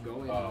they'll let you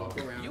go in and look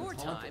around. Your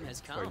It's haunted. time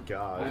has Oh my come.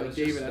 god. I I was was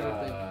David, just,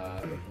 I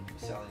don't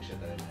selling shit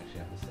that I didn't actually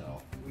have to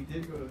sell. We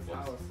did go to his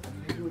house.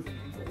 I think it was in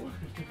Inglewood.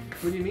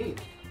 What do you mean?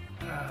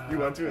 You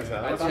went to his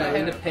I house? thought I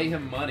had yeah. to pay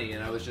him money,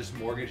 and I was just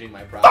mortgaging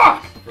my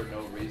property for no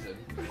reason.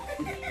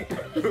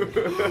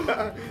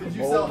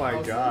 you Oh sell my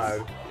houses?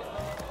 god.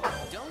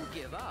 Don't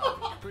give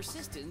up.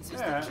 Persistence is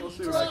Yeah, the we'll key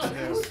see to what I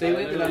can do. They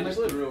landed on my just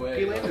lip. threw away.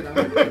 He landed on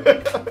my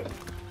lip. 50.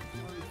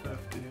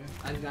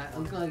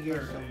 I'm gonna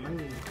get some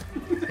money.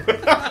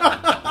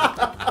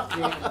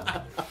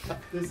 Yeah.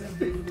 This is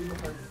David Lee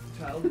Bahart's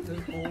childhood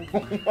home. Oh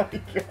my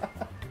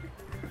god.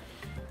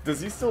 Does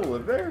he still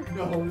live there?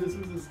 No, this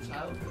was his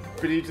childhood.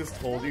 But he just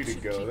told you to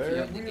go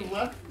there? We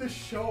left the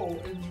show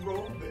and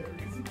drove there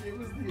because he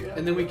gave us the.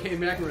 And then we came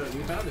back and we're like,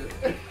 we found it.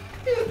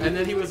 And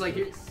then he was like,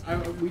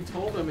 we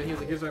told him, and he was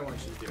like, here's what I want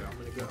you to do. I'm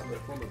gonna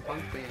form a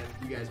punk band.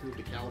 You guys move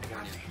to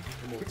California,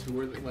 and we'll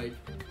tour. Like,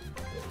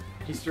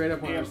 he straight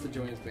up wanted us to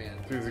join his band.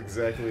 He was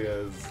exactly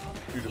as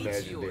you'd It's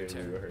imagine your David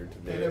turn. Lee Bahart to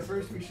be. And at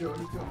first we showed it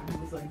to him, and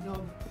he was like,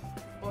 no.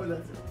 Oh,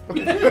 that's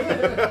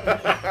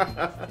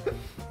it.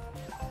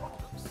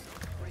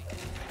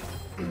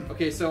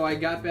 Okay, so I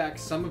got back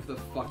some of the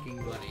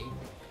fucking money.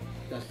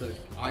 that the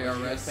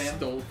IRS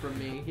stole from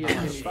me. He had to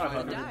give me Shake the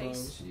 500 dice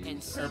bones.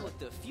 and see what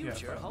the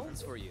future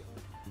holds for you.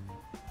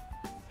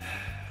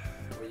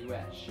 Where you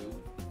at, shoot?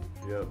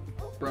 Yep.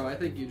 Bro, I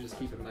think you're just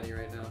keeping money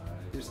right now.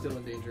 You're still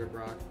in danger of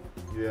Brock.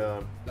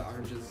 Yeah. The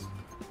oranges.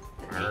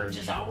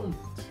 Danger zone.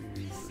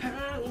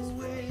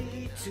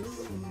 Highway to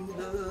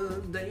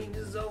the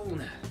danger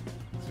zone.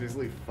 It's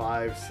basically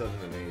 5, 7,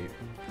 and 8.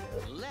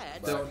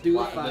 Let's Don't do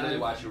a Literally 5.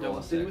 watch you roll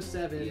Don't a do a 6.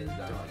 7. He is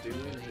done. Don't do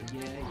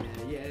an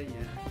 8. Yeah.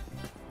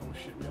 Oh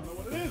shit, we don't know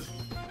what it is.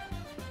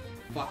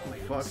 Fuck my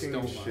Fucking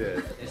stoma.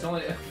 shit. It's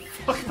only.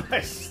 Fuck my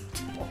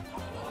stoma.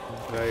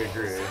 I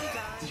agree.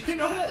 Did you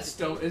know that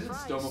isn't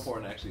stoma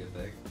porn actually a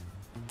thing?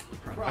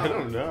 I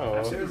don't know.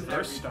 That's There's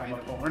reverse every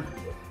stoma porn.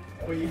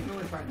 Well, you can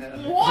only find that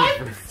on What?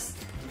 the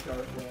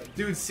dark web.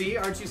 Dude, see?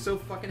 Aren't you so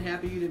fucking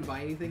happy you didn't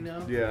buy anything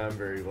now? Yeah, I'm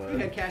very You glad.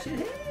 had cash in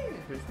hand.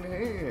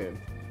 Man.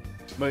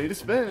 Money to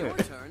spend. Your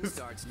turn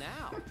starts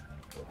now.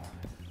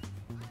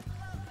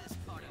 This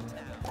part of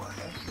town.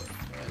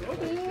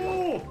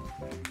 Oh!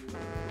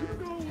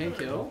 Hank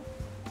Hill.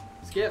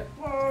 Skip.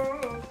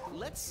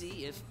 Let's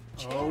see if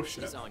Oh, chance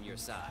shit. is on your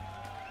side.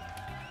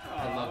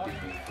 I love beef.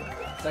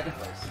 Second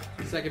place.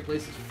 Second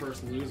place is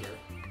first loser.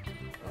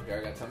 Okay,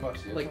 I got $10.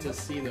 Dude. I'd like to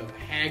see the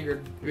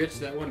haggard bitch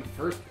that won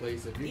first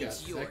place if you got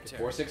It's your second. turn.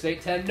 4, 6,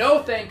 8, 10.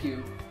 No, thank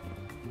you.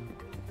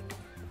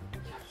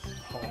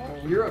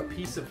 You're a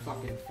piece of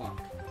fucking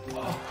fuck.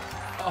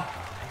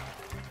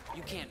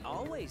 You can't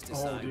always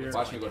decide dear. what's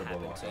Watch me going go to to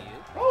happen to Bulldog. you.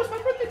 Oh, it's my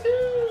birthday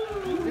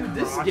too. Dude,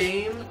 this Rock.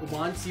 game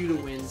wants you to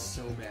win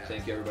so bad.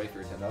 Thank you everybody for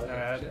your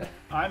 $10.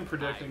 I'm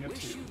predicting I a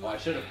wish 2. you Well, I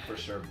should have for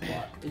sure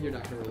bought. And you're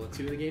not gonna roll a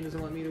 2. The game doesn't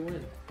want me to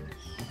win.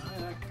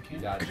 You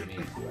got Jimmy. I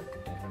know you would.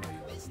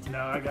 No,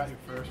 I got you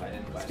first. I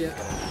didn't buy Yeah. it.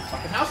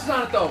 Fucking house is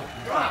on it though.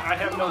 I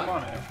have no Come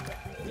on. money.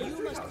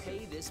 You must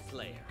pay this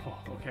player. Oh,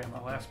 okay,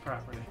 my last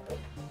property.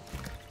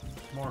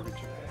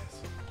 Mortgage your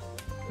ass.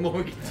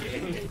 Mortgage.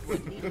 It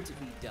would need to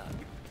be done.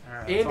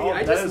 Alright, Andy, that's all,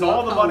 I that just is love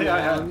all the how money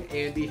I long have.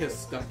 Andy has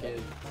stuck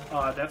in.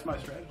 That's my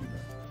strategy.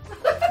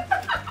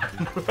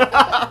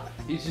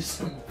 He's just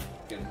some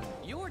fucking.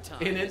 Your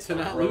time. In it is to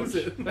not roach. lose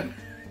it.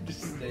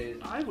 Just stays.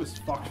 I was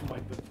fucked from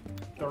like the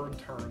 3rd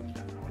turn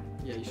down.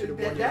 Yeah, you should have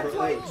won That's your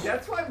why. roach.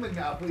 That's why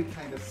Monopoly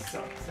kind of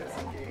sucks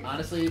as a game.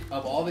 Honestly,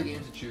 of all the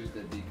games to choose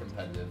to be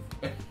competitive,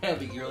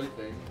 have a yearly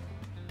thing.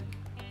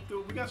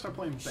 Dude, we gotta start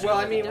playing Battle Well,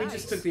 I mean, we Dice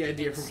just took the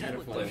idea and from see kind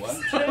of what Play the what?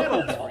 future Channel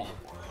holds for Ball. you.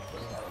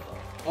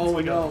 Oh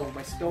like no,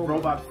 my stoma.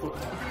 Robot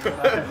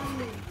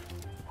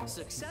football.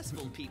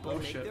 Successful people Oh,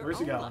 make shit. their Where's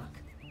he own going? luck.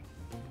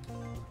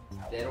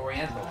 Dead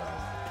Oriental.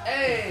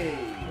 Hey!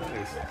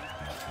 Nice.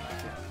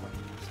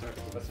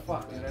 What the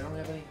fuck, dude? I don't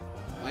have any.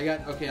 I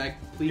got okay.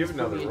 Please You have put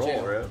another me in roll,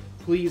 jail. right?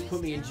 Please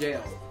put me in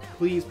jail.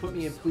 Please put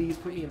me in. Please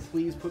put me in.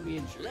 Please put me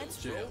in Let's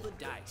jail. roll the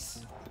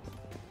dice.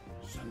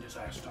 Send his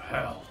ass to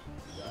hell.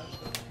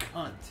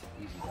 Cunt.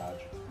 Easy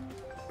dodge.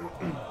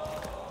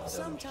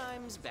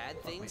 Sometimes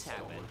bad things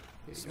happen.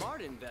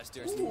 Smart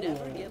investors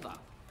never give up.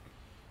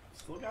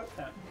 Still got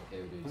 10.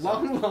 Okay, dude.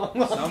 Long.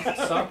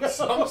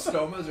 Some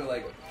stomas are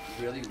like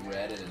really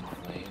red and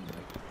inflamed.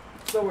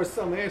 Like, So are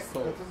some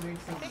assholes. That doesn't make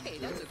sense. Hey,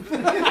 that's a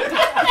good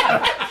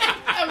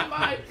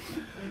my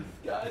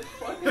God,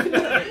 fucking.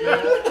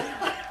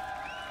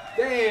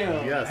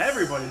 Damn. Yes.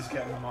 Everybody's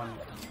getting money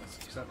from this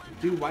except you.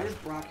 Dude, why does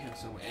Brock have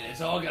so much? And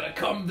it's all gonna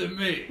come to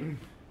me.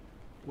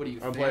 What are you?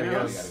 I'm playing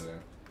Thanos?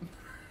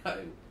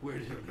 against- Where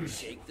did it?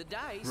 Shake the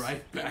dice.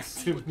 Right and back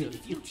see to what me. the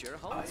future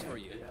holds for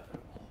you.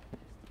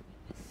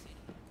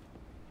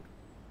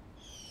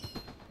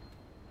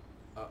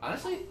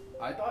 Honestly,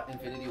 I thought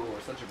Infinity War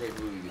was such a great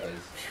movie because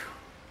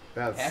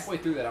That's halfway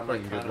through that I'm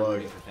like fucking kind good of luck.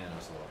 rooting for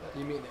Thanos a little bit.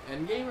 You mean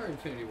Endgame or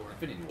Infinity War?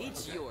 Infinity War.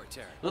 It's Okay. your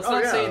turn. Let's Oh,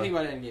 not say yeah. anything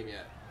about Endgame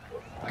yet.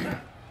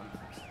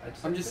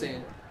 I'm just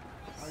saying.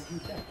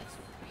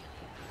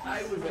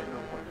 I was at no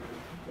point.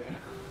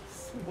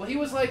 Well, he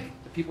was like,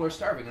 the people are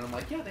starving, and I'm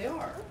like, yeah, they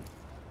are.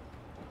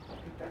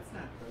 That's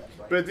not correct.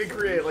 But it did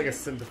create like a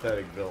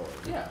sympathetic villain.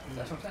 Yeah,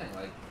 that's what I'm saying.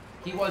 Like,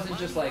 he wasn't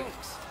just like,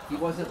 he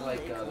wasn't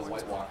like the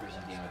White Walkers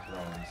in Game of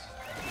Thrones.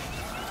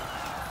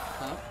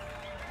 Huh?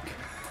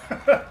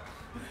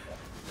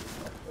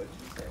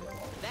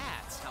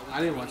 That's how we I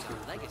didn't create watch our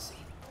it. legacy.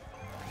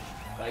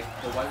 Like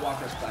the White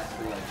Walkers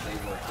classically, like they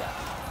were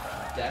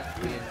death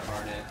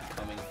reincarnate,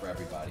 coming for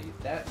everybody.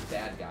 That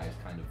bad guy is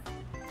kind of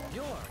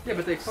Your Yeah,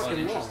 but they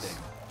fucking lost. uninteresting.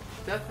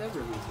 Death never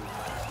loses.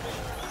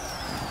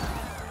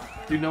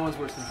 Dude, no one's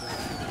worse than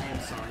Thrones. I am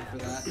sorry for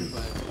that,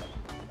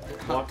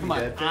 but Walking come on,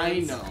 Dead I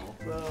fans? know.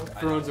 Well,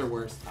 Thrones are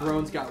worse.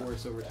 Thrones got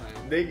worse over time.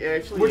 they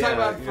actually. We're yeah,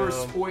 talking about you for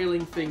know,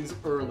 spoiling things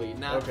early,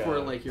 not Okay. for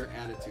like your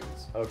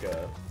attitudes.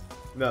 Okay.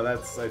 No, I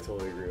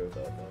totally agree with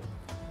that. Then.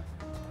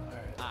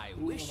 I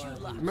wish you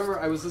luck. Remember,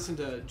 I was listening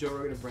to Joe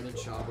Rogan and Brendan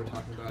Schaub were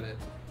talking about it,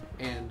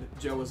 and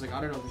Joe was like, I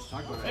don't know if we should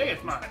talk about Hey, it.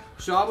 it's mine.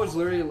 Schaub was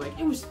literally like,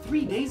 it was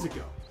 3 days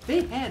ago.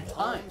 They had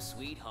time. Home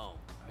sweet home.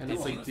 And Have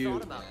it's you like, thought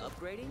dude, about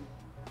upgrading?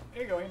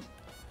 Here you go, Ian.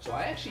 So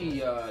I actually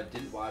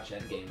didn't watch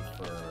Endgame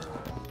for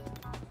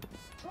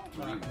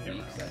 3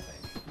 weeks, I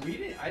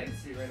think. I didn't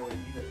see it right away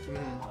either.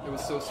 It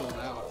was so sold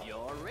out.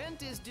 Your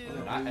rent is due.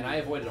 And I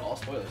avoided all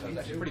spoilers. I was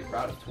actually pretty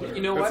proud of Twitter.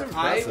 You know That's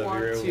what? impressive. I want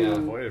You're able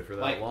to. avoid it for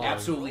that like long.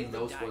 absolutely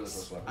no spoilers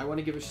whatsoever. I want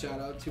to give a shout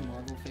out to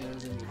Marvel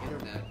fans and the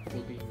internet for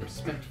being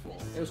respectful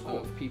It was cool.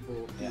 of people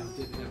who Yeah.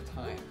 didn't have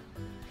time.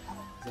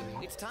 I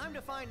mean, It's time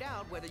to find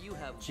out whether you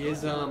have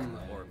Jism.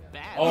 or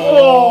bad. a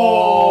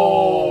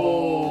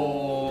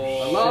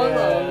long,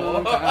 long,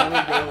 long time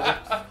ago.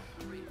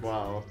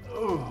 Wow.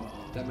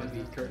 That might be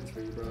curtains for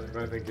you, brother.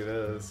 I think it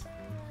is.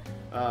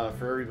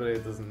 For everybody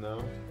that doesn't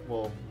know,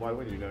 well, why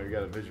wouldn't you know? You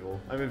got a visual.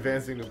 I'm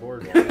advancing the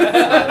board.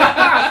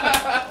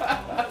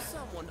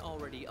 Someone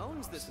already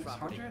owns this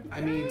property.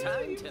 I mean,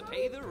 Time to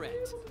pay the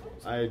rent.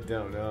 I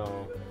don't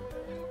know.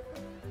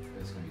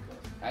 This is gonna be close.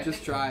 I just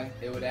think try.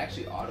 It would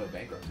actually auto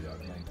bankrupt you, I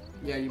would think.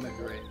 Yeah, you might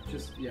be right.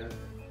 Just, yeah.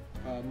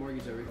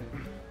 Mortgage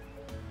everything.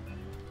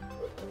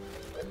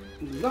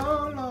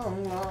 Long,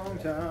 long, long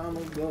time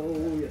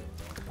ago, yeah.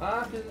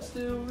 I can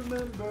still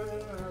remember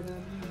that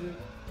music.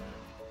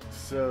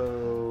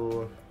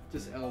 So,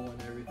 Just L1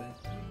 everything.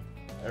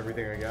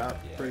 everything I got?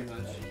 Yeah. Pretty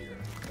much.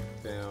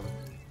 Damn.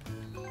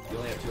 You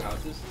only have 2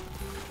 houses?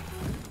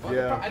 Well,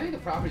 Yeah. I think the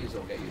properties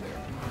will get you there.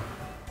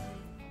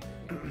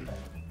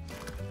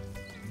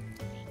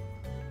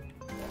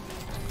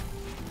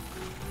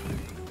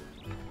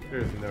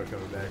 There's no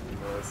coming back from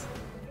this.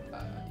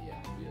 Yeah.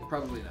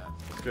 Probably not.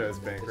 Just It's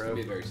gonna bankrupt.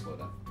 be a very slow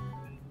down.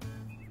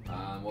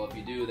 Well, if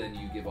you do, then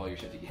you give all your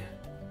shit to Ian.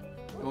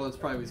 Well, that's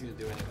probably what he's gonna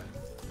do anyway.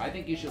 I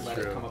think you should let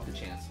it True. come up to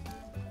chance.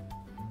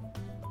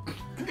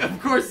 Of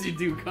course you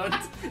do, cunt.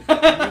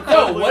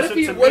 No, what if lose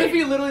he it to what me. if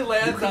he literally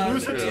lands on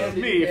Lose it to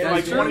Andy? me for That's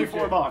like true.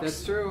 24 bucks.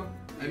 That's true.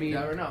 I mean, You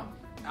never know.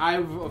 I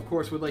of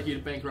course would like you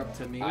to bankrupt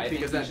to me I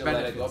think because you that should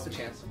let it go up benefits to me.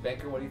 chance.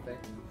 Banker, what do you think?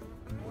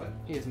 What?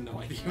 He has no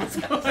idea what's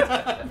going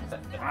on.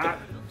 Ah,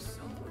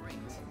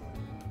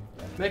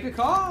 Make a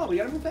call. We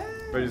gotta move fast.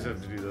 But I just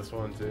have to do this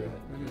one too.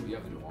 You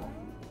have to do them all.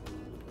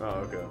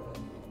 Oh, okay.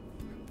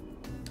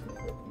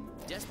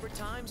 Desperate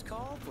times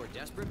call for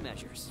desperate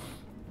measures.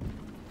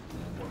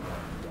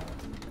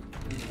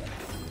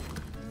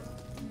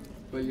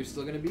 But you're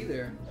still gonna be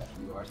there.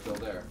 You are still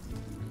there.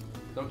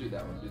 Don't do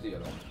that one. Do the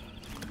other one.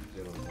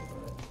 The other one.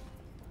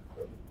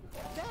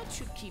 That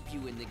should keep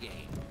you in the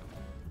game.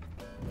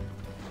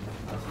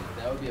 Honestly,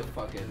 that would be a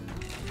fucking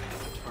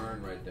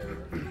turn right there.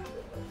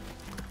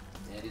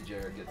 Andy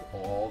Jerrick gets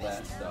all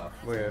that stuff.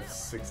 We have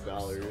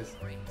 $6.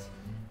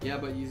 Yeah,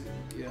 but you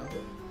know.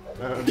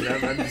 I'm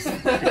just,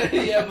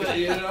 Yeah, but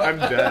you know. I'm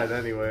dead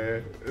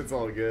anyway. It's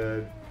all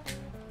good.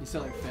 You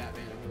sound like Fat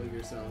Man in Metal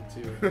Gear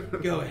Solid 2.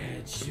 Go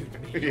ahead,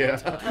 shoot me. Yeah.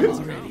 I'm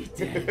already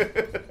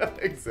dead.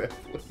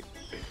 Exactly.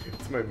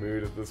 It's my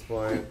mood at this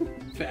point.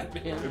 Fat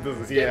Man. It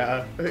doesn't.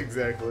 Yeah,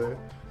 exactly.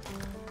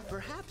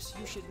 Perhaps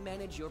you should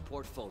manage your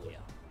portfolio.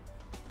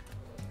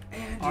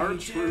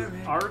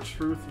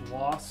 R-Truth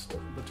lost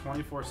the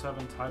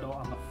 24/7 title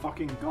on the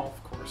fucking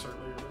golf course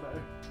earlier today,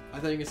 I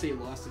thought you were gonna say he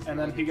lost his. and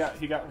then he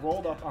got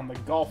rolled up on the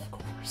golf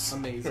course Oh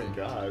amazing.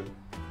 God.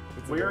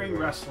 That's a wearing good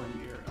one. wrestling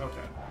gear.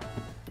 Okay.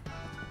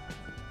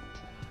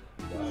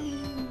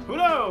 Who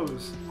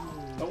knows?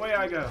 Away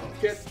I go.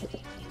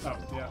 Oh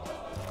yeah.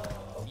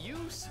 You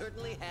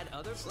certainly had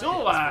other plans.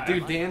 Still alive.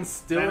 Dude, Dan's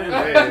still in.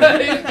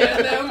 Hey. He's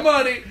getting that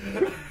money.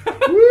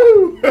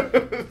 Woo!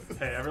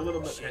 Hey, every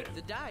little bit. Shake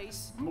the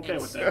dice. I'm okay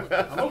and with see that. what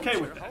the I'm okay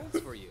with future that. holds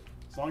for you.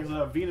 As long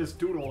as Venus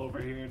Doodle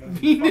over here doesn't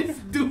Venus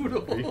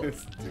Doodle.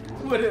 Venus Doodle.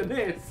 What an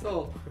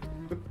asshole.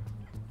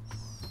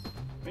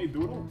 Hey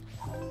Doodle,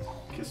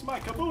 kiss my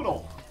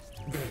caboodle.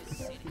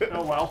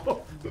 Oh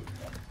well.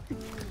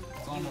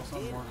 It's almost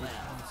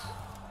unmortgaged.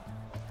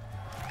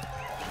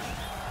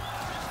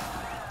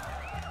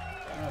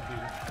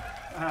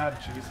 Ah,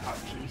 jeez, hot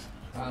jeez.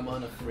 I'm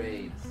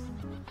unafraid.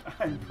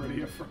 I'm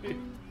pretty afraid.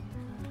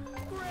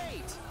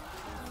 Great.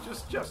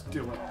 Just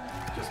do it.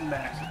 Just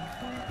max it.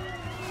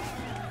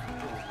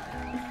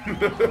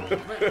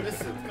 Man,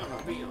 this is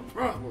gonna be a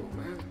problem,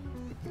 man.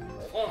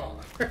 Oh.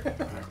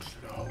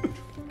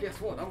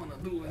 Guess what? I'm gonna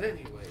do it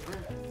anyway,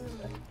 man.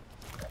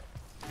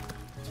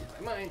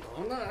 I ain't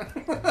gonna.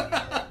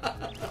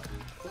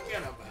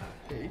 Forget about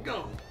it. Here you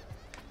go.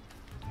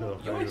 No,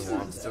 I don't even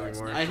want this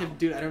anymore. I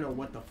don't know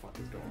what the fuck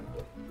is going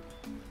on.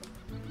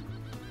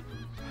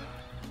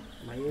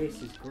 My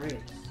ace is great.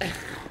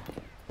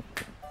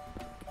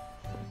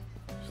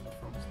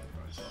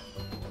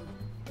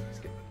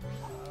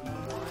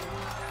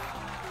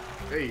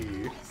 Hey.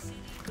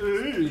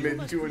 You made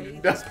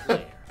 $200.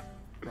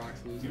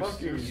 Brock's losing.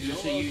 Fuck you.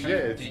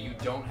 You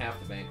don't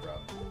have to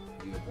bankrupt.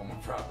 You have one more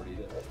property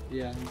to.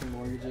 Yeah, you can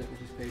mortgage it,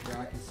 just pay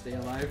Brock and stay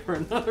alive for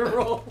another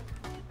roll.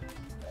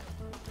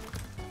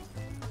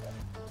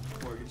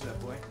 Mortgage that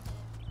boy.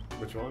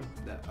 Which one?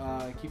 That,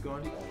 keep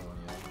going.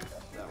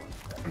 That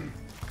one.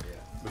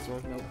 This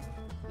one? Nope.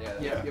 Yeah.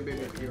 Yeah,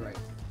 you're right.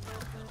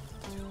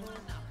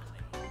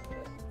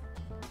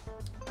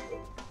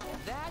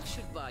 That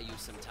should buy you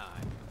some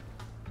time.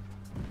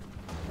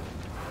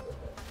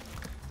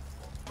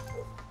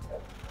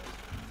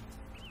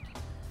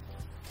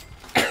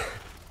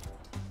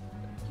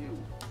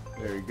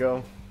 There you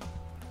go.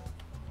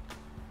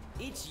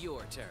 It's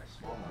your turn.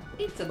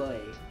 It's a boy.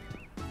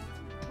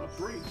 A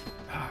 3.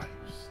 Ah,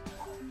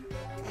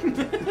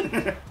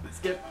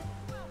 Skip.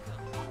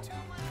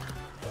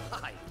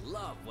 I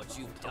love what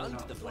you've done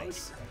to the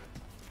place.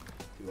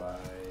 Do I? I'm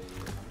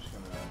just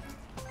gonna.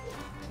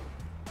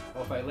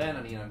 Well, if I land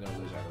on Ian, I'm gonna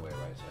lose either way,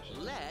 right? So I should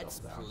Let's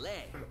double down.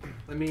 play.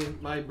 I mean,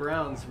 my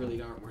Browns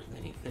really aren't worth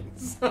anything,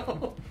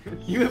 so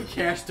you have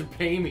cash to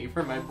pay me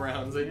for my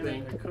Browns, I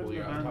think. It could Well, be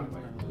you're done. talking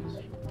about your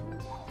blues.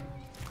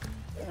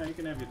 Yeah, you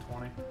can have your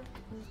 20.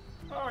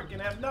 Oh, you can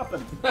have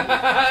nothing.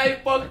 Hey,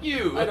 fuck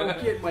you! I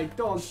don't get my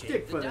dog stick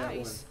Shake for the that one.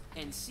 dice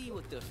and see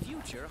what the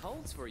future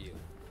holds for you.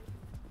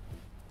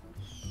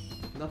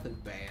 Nothing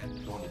bad.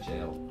 Going to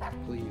jail.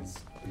 Please.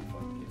 Are you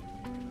fucking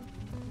kidding me?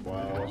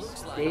 Wow.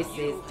 Looks like This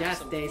you is have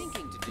some justice.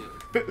 thinking to do.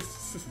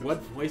 What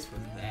voice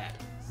was that?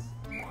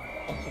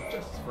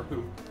 Justice for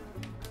who?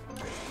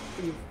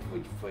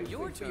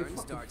 Your turn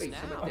starts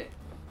now.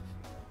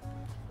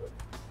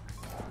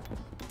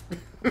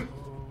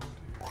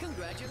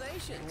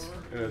 Congratulations.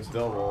 And it's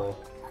double.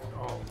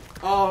 Oh,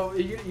 Oh,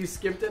 you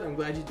skipped it? I'm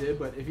glad you did,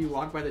 but if you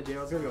walk by the jail,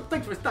 I was gonna go,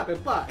 thanks for stopping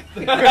by.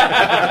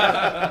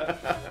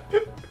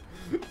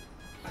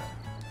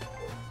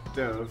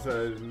 Damn, I'm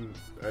upset.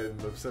 I'm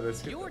upset I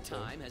skipped Your that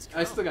one. time has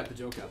come. I still got the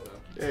joke out, though.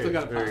 Hey, Still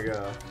got a there you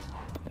pop. go.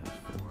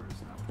 4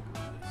 is not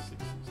good. 6 is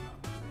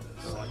not good.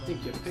 Oh, I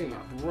think you're paying a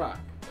rock.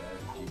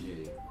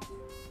 GG.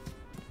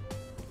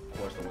 Of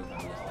course, the one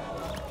time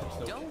I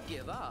was Don't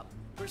give up.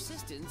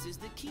 Persistence is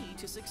the key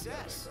to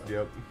success.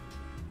 Yep.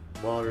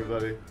 Well,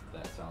 everybody,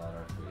 That's all at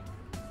our free.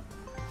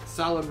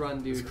 Solid run,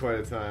 it's dude. quite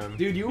a time.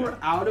 Dude, you were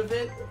out of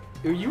it.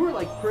 You were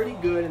like pretty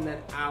good and then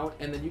out,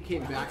 and then you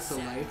came back to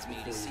life. Saddens me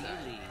to see you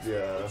leave.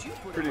 Yeah, But you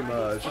put pretty it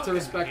right much. It's a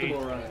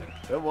respectable run.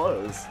 It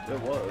was. It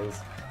was.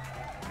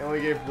 I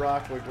only gave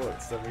Brock like what,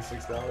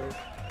 $76?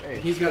 Hey,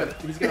 He's gotta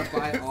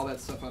buy all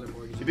that stuff out of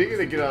mortgage. He did get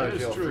a get out That of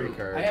is jail free true.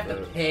 card. I have to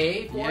but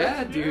pay for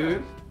Yeah, it?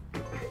 dude. the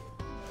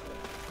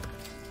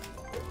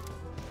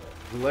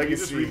You're legacy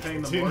just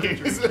repaying the mortgage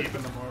or continues.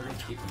 keeping the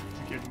mortgage? Keeping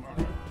the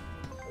mortgage.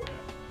 Yeah.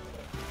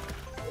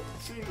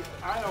 See,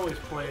 I always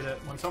played it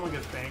when someone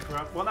gets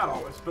bankrupt. Well, not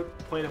always, but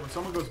played it when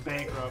someone goes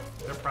bankrupt,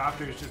 their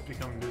properties just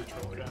become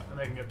neutral again, and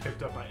they can get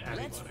picked up by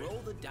Let's anybody.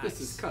 roll the dice. This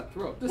is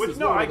cutthroat. This Which is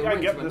no, Lord I of the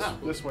Rings get this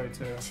Monopoly. this way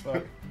too,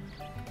 but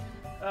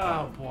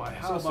oh boy,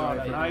 how So about sorry,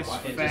 a baby. nice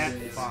It fat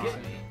just- it five?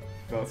 skipped me.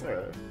 No, it's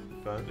alright.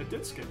 Fun. It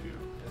did skip you.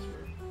 That's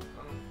weird.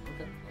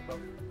 Okay, no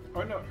problem.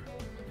 Or no?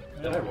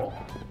 Did I roll?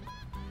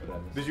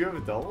 Did you have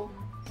a double?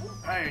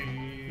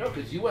 Hey. No,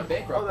 because you went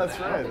bankrupt. Oh, that's I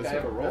don't right. think That's, I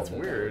ever rolled that's it.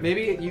 weird.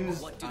 Maybe it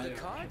used. What do the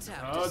cards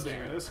have Oh to say?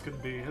 dear, this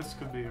could be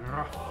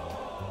rough.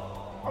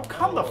 Oh,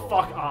 come the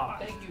fuck on!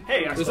 Thank you.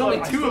 Hey, I There's still- only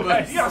I two still- of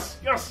us. Yes,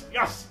 yes,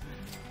 yes.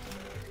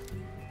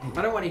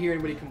 I don't want to hear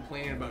anybody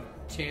complaining about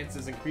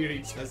chances and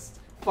community just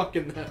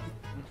fucking them.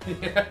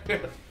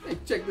 Hey,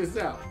 check this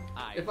out.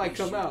 If I wish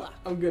come you out, luck.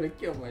 I'm gonna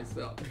kill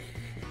myself.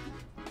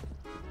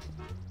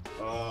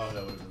 Oh,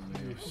 that was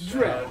amazing.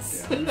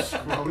 Dress. You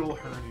scrotal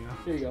hernia.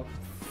 Here you go.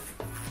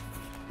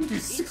 You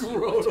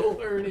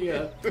scrotal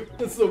hernia.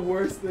 That's the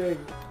worst thing.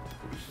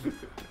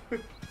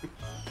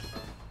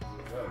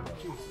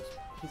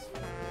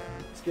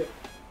 Skip.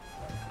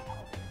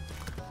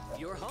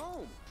 You're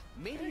home.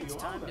 Maybe Hey, it's you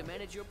time are to then.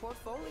 manage your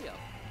portfolio.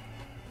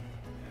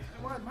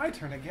 What, my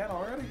turn again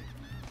already?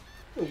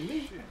 Oh,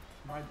 me. Shit.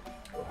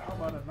 How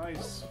about a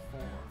nice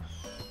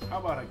 4? How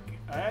about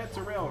it's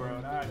a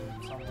railroad.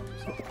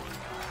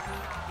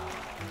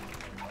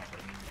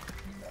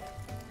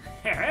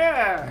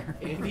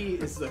 Andy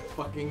is the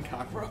fucking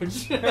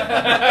cockroach.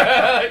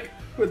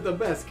 With the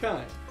best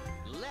kind.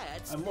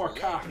 Let's I'm more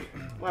play. cocky,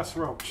 less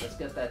roach. Let's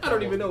get that. I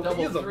don't even know if double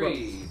he is a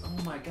three.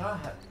 Oh my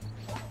god.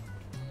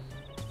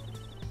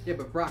 Yeah,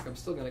 but Brock, I'm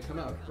still gonna come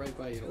out right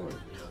by you. I'm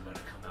gonna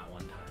come out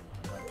one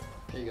time.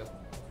 There you go.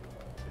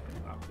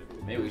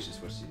 Maybe we should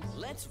switch these.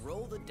 Let's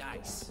roll the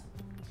dice.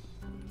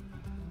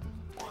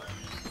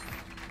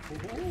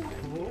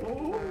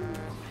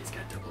 He's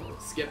got double.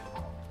 Skip.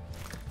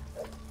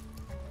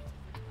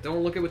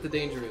 Don't look at what the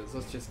danger is.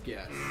 Let's just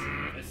guess.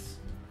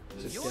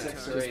 Just Your guess. turn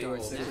Six or Just eight, roll.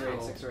 starts six now. or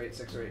eight, six or eight,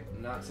 six or eight.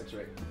 Not 6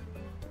 or 8.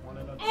 One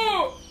in a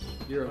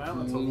You're a Well,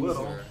 that's a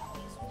loser.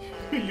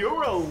 little.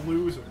 You're a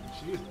loser.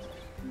 Jesus.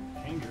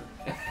 Anger.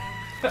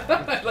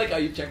 I like how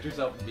you checked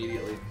yourself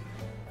immediately.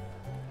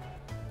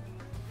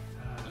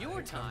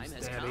 Your time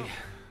has Daddy. come.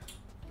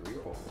 3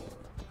 or 4.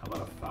 How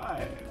about a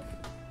 5?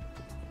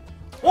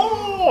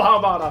 Oh, how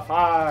about a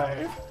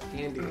 5?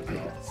 Andy.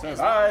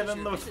 5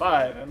 and the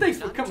 5. And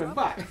Thanks for coming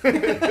by.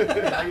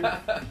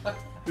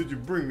 Did you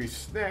bring me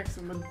snacks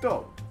and my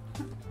dog?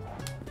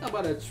 How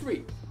about a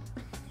treat?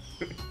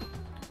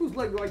 Whose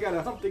leg do I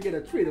gotta hump to get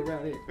a treat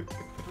around here?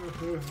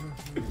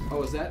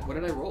 Oh, is that? What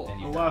did I roll?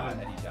 And you 11.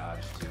 dodged, and you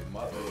dodged too.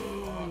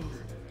 Motherfucker.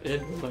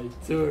 It's my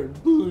turn,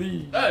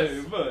 please.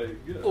 Oh my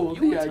god. Oh,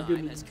 Your the time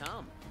agony. has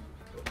come.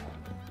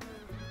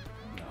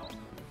 No.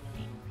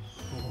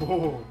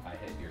 Oh, I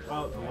hit your.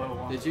 well, the little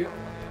one. Did you?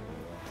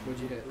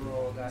 What'd you hit?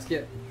 Roll that.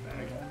 Skip.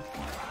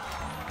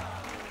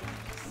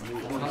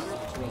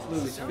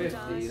 Lose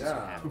 50.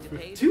 Yeah.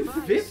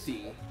 250?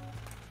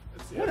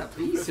 It's- What a yeah,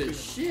 piece of 250.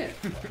 shit.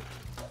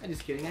 I'm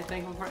just kidding. I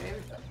thank him for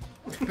everything.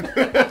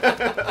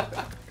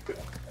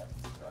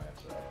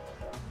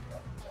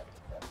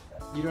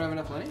 You don't have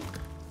enough money?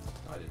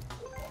 No, I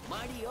didn't.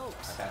 Mighty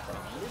Oaks, I passed on.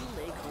 Little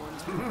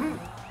Acorns.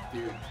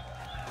 Dude.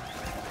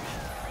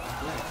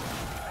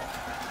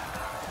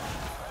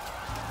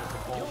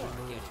 You're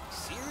getting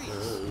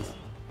serious.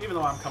 Even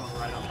though I'm coming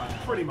right up on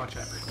pretty much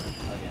everything.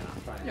 Again,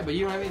 I'm trying. Yeah, but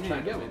you don't have anything to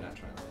trying give to him. not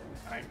trying to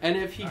lose. And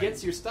if he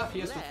gets your stuff, he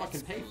has to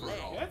fucking pay for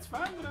it all. Yeah, it's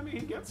fine, but I mean,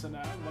 he gets a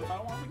 9. What if I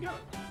don't want to get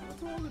it?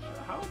 What's wrong with it?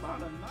 How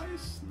about a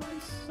nice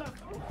 7?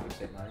 Would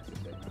say 9, would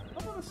say 9. How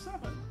about a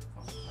 7?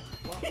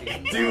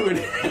 Dude,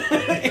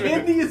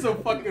 Andy is a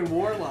fucking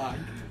warlock.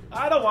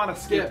 I don't want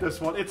to skip Skip.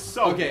 this one. It's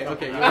so Okay, good.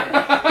 okay. You're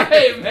right.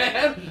 Hey,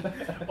 man!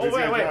 Oh, It's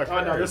wait, gonna wait. draw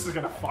Oh, no, cards. this is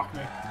going to fuck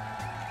me.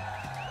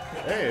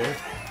 Hey.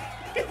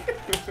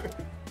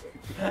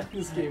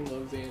 This game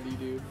loves Andy,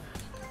 dude.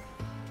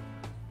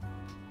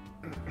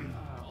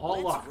 All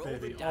Let's luck, roll the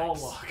baby. All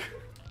dice. luck.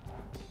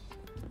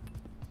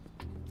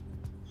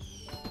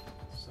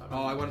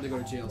 Oh, I wanted to go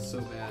to jail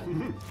so bad.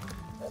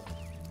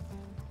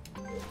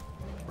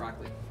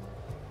 Broccoli.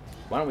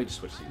 Why don't we just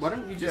switch these? Why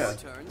don't you Yeah. just...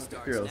 Turn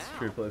starts Heroes, now.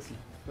 free place.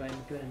 I'm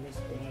gonna miss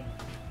Dan.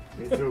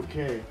 It's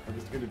okay. I'm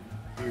just gonna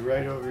be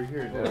right over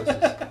here Well,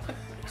 now.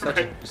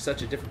 this is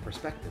such a different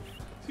perspective.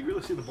 So you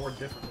really see the board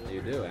differently.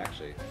 You do,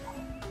 actually.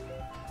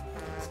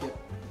 Skip.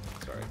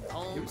 Sorry.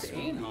 Home Give it to sweet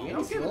Andy. home.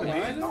 Don't give it to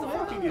me. Don't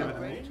fucking give it to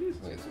me.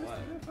 Jesus. Wait, it's what?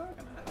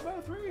 How about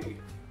a 3?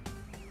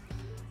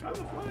 Time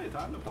to play.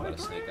 Time to How play. about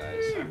a snake 3.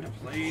 eyes?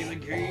 Play the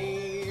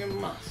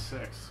game.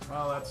 6.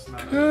 Well, that's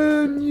not.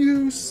 Can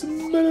you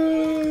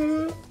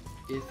smell?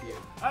 If you.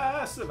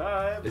 I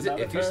survived. Is it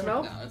if you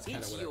smell? No, that's kind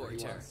of It's whatever your he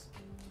turn. wants.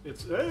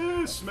 It's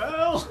a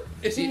smell.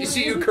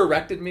 See, you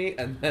corrected me,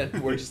 and then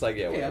we're just like,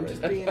 yeah, Hey, I'm whatever.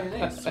 just being an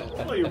ace.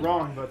 Well, you're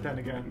wrong, but then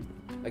again,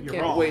 I you're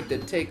can't wrong. wait to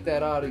take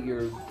that out of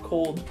your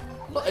cold,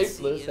 Let's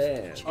see lifeless if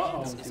hand.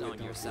 chance is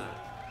on your side.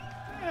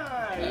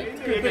 Yeah, Good you're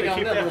thing gonna I'll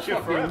keep never that shit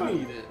fucking forever.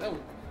 need it. Oh,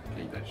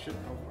 keep that shit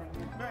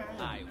forever.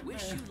 I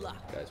wish you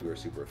luck. Guys, we were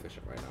super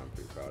efficient right now. I'm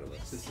pretty proud of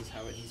us. This is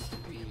how it needs to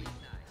be.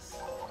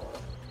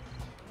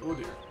 Oh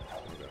dear.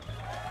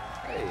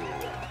 Hey,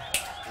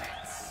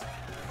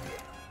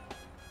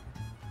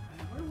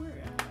 Where we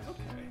at? Okay.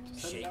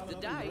 Just heading Shake down the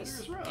another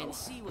dice murderer's row. and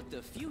see what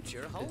the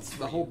future holds It's for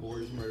the whole you.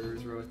 board is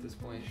murderer's row at this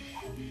point.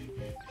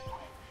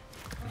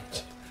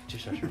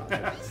 just shut your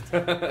mouth.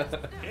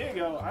 Here you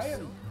go. I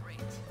am.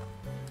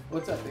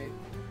 What's up, babe?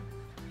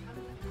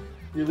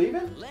 You're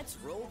leaving? Let's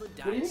roll the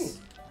dice.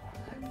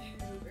 What do you mean?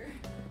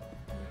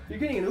 You're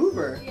getting an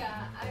Uber.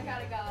 Yeah, I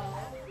gotta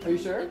go. Are you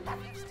sure?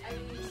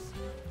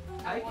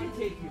 I can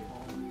take you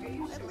home. Are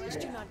you At sure?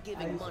 least you're not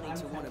giving money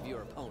to one of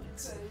your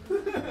opponents.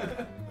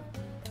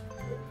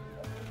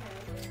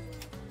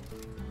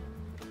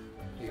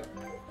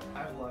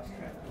 I've lost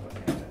track of what's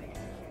happening.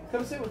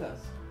 Come sit with us.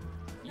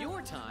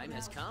 Your time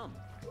has come.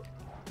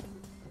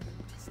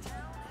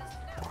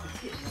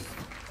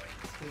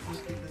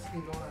 This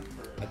can go on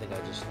for I think I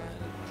just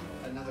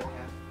landed. another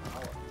half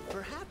hour.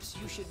 Perhaps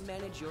you should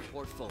manage your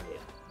portfolio.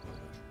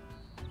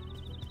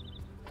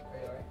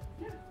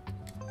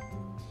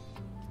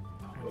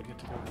 I'm gonna get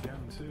to go again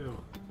too.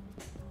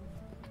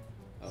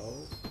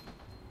 Oh.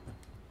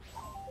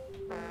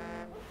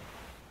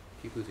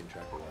 Keep losing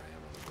track of where I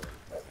am on the board.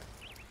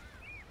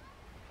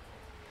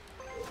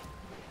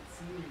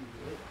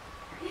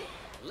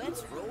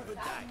 Let's roll the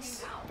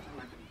dice.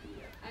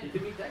 You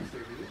can meet Dexter,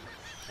 dude.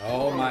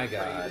 Oh my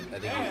god. I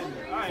think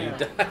And I you am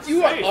died.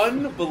 You are safe.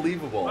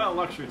 unbelievable. Well,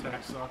 luxury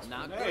tax sucks.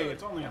 Not but good. hey,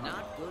 it's only $100.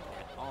 Not good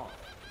at all.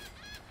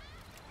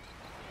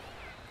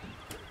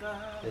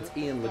 It's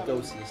Ian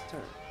Lugosi's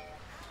turn.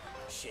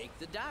 Shake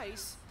the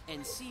dice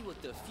and see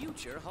what the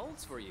future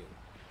holds for you.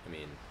 I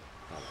mean,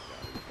 oh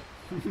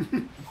my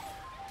god.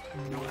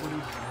 Nobody's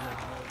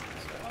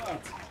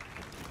what?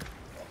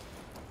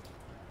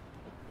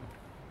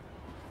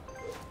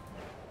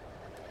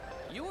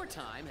 Your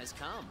time has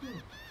come.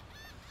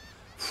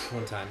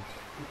 One time.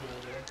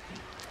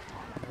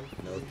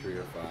 No 3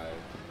 or 5.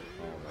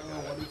 Oh my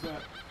Oh, god. what is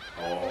that?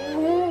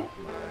 Oh.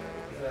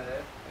 Is that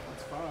it?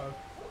 That's 5.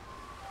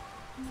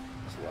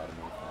 That's a lot of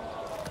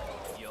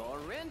money. Your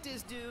rent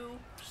is due.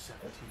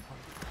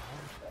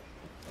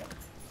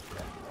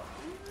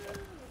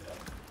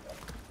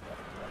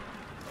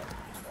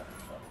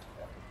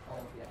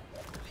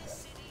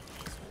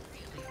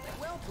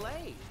 Well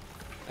played.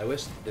 I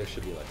wish there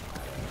should be like.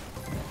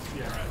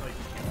 Yeah, right. Like,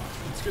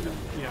 it's gonna,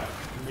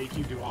 make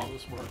you do all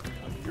this work.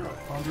 Like, you're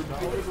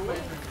 $100 away.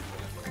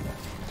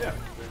 Yeah.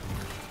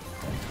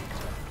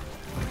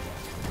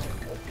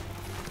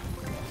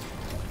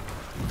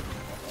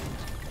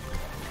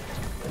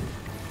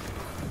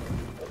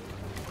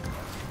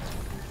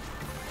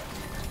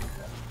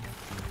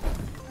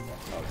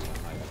 Oh, dude,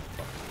 I'm not even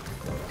fucking.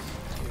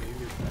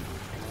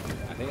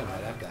 I think I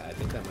might have to. I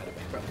think that might have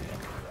bankrupted me.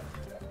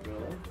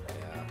 Really?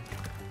 Yeah.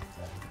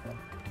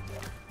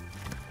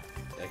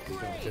 Yeah, 'cause he's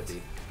going Great.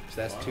 50. So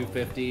that's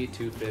 250,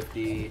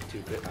 250,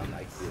 250. I'm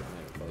like, dude, I'm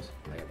not close.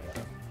 I got my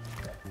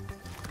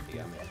You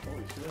got me.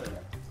 Holy shit.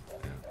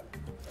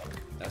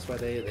 That's why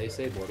they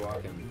say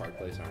Boardwalk and Park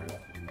Place aren't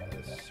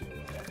as super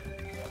low.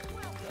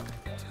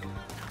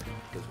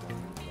 There's one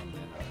man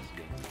on this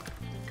game.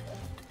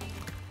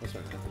 What's my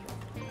math is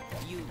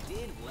wrong? You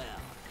did well.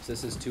 So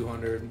this is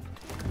 200,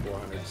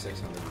 400,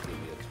 600 would give me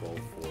a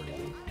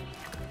 1240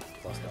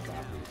 plus the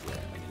properties. Yeah, I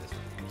mean it's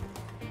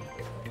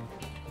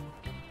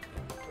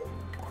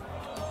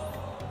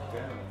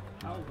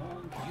How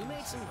long? You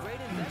made some great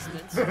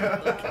investments, but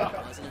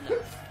it wasn't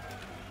enough.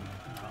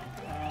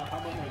 How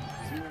about like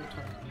 0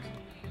 turns?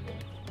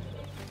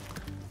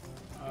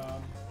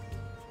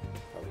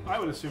 I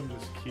would assume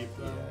just keep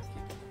them. yeah,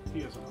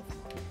 He has enough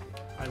money.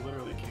 I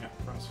literally can't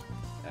press.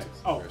 X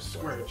Oh, or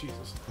square,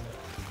 Jesus.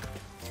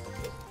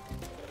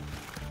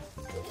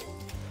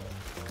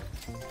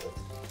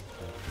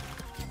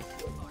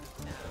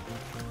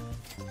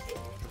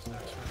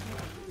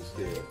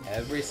 Dude,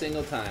 every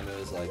single time it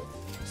was like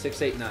 6,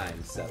 8,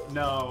 9, 7.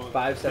 No,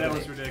 5, 7, that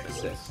was 8,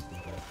 ridiculous. 6.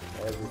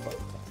 Every fucking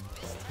time.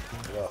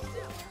 Ugh.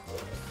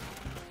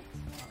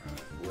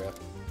 Rip.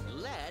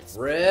 Let's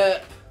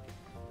Rip.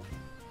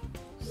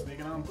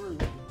 Sneaking on through.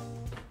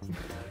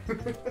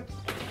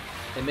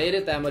 It made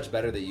it that much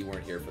better that you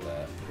weren't here for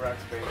that.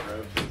 Brock's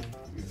bankrupt.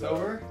 It's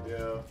over?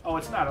 Yeah. Oh,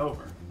 it's not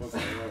over. Well, it's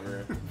not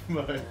over.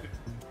 But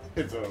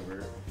it's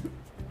over.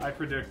 I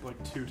predict like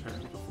 2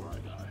 turns before I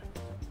die.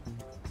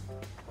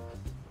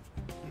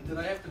 Did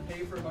I have to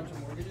pay for a bunch of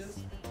mortgages?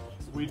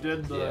 We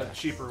did the Yeah,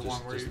 cheaper just-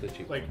 one where just you the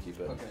cheaper like one, keep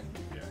it. Okay.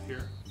 yeah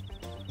here.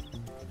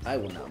 I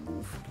will not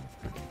move.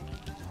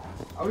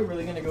 Are we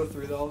really gonna go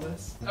through all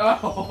this?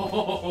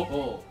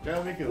 Oh!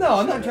 Gotta make it No,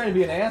 I'm look not trying to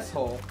be an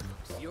asshole.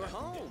 You're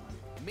home.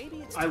 Maybe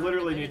it's I time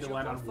literally to need to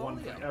manage land your on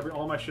one portfolio. thing.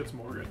 All my shit's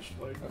mortgaged.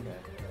 Like Okay.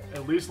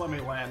 at least let me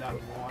land on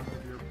one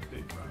of your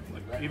big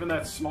friends. Like even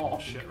that small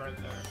shit right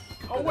there.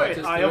 Oh Did that wait,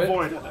 just I do it?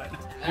 avoided it.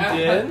 You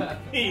did?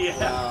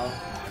 Yeah. Wow.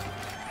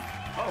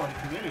 Oh, and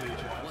community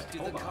chest. What do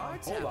Hold the on,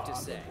 cards hold have on. to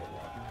say?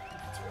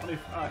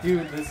 25.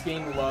 Dude, this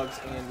game loves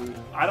Andy.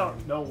 I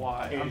don't know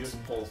why. Hey, I'm you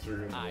just pulls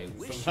through. and I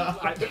wish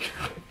somehow-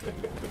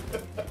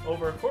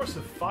 over a course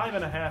of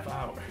 5.5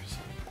 hours.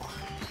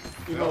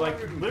 You know, like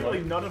literally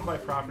none of my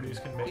properties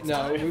can make. No,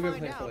 time. we've been Find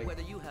playing for out like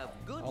whether you have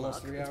good almost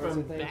luck 3 or hours,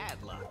 I think.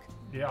 bad luck.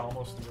 Yeah,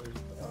 almost 3.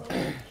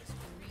 Really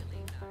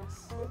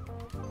nice.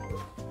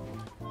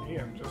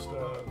 Ian, just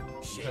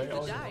Shake pay the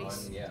all your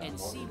dice money. Yeah, and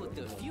more see what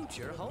the than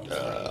future holds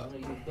for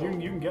you.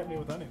 You can get me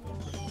with anything.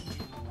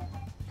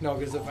 No,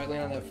 because if I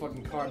land on that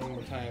fucking card one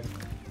more time,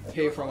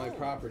 pay for all my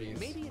properties.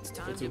 Maybe it's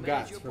time It's to a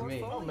manage guts your for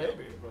me. Well, portfolio.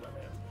 maybe, but I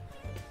mean,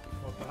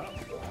 what the hell?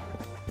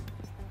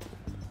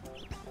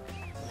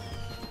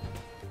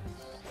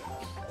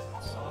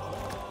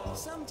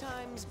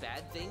 Sometimes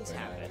bad things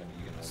happen.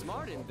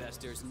 Smart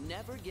investors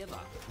never give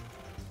up.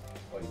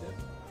 Oh, you did?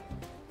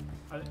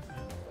 I,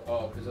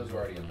 Oh, because those were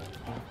already in there.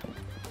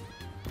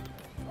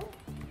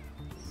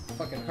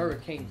 Fucking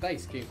hurricane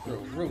dice came through,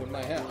 ruined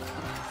my house.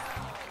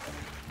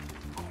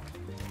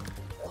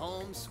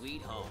 Home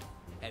sweet home.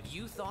 Have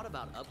you thought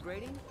about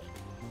upgrading?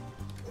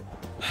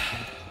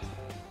 Alright,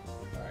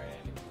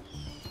 Andy.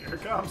 here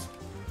it comes.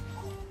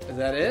 Is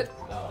that it?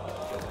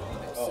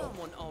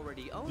 Someone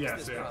already owns Yes,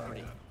 this yeah.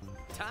 property.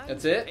 Time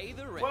That's to it? pay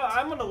the rent. Well,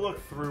 I'm gonna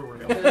look through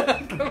real. You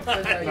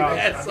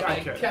asshole. I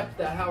Okay. kept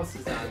the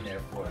houses on there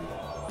for you.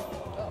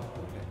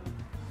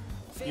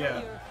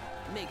 Failure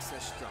makes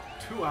us strong.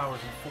 2 hours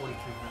and 42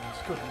 minutes.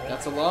 Good lord.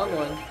 That's a long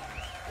one.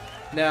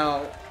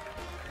 Now,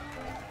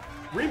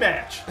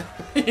 Rematch.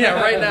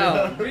 yeah, right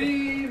now.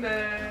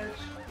 Rematch!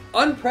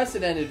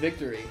 Unprecedented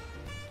victory.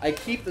 I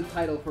keep the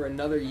title for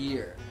another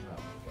year.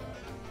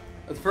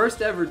 The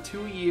first ever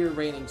 2-year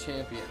reigning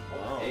champion.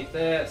 Oh. Hate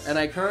this. And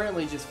I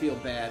currently just feel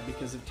bad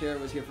because if Tara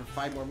was here for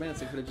 5 more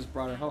minutes, I could have just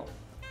brought her home.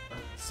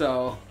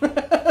 So,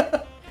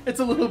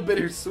 it's a little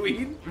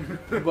bittersweet,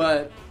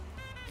 but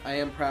I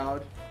am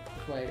proud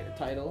of my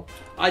title.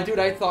 Dude,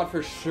 I thought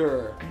for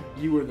sure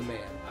you were the man.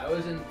 I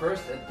was in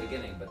first at the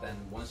beginning, but then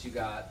once you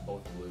got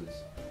both the blues,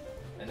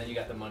 and then you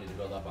got the money to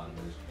build up on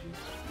blues.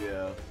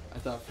 Yeah. I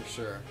thought for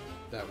sure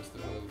that was the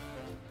move.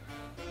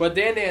 But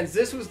Dan,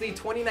 this was the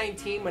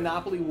 2019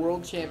 Monopoly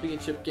World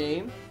Championship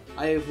game.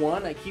 I have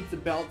won. I keep the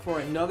belt for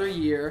another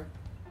year.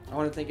 I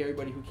want to thank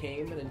everybody who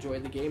came and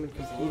enjoyed the game and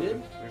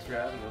competed. Thanks for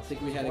having I us.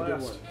 think we had a good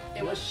one.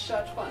 It was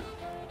such fun.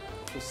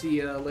 We'll see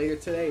you later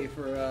today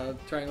for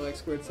Triangle X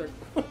Squared Circle.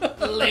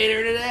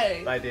 Later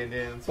today. Bye, Dan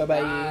Dans.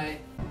 Bye-bye. Bye.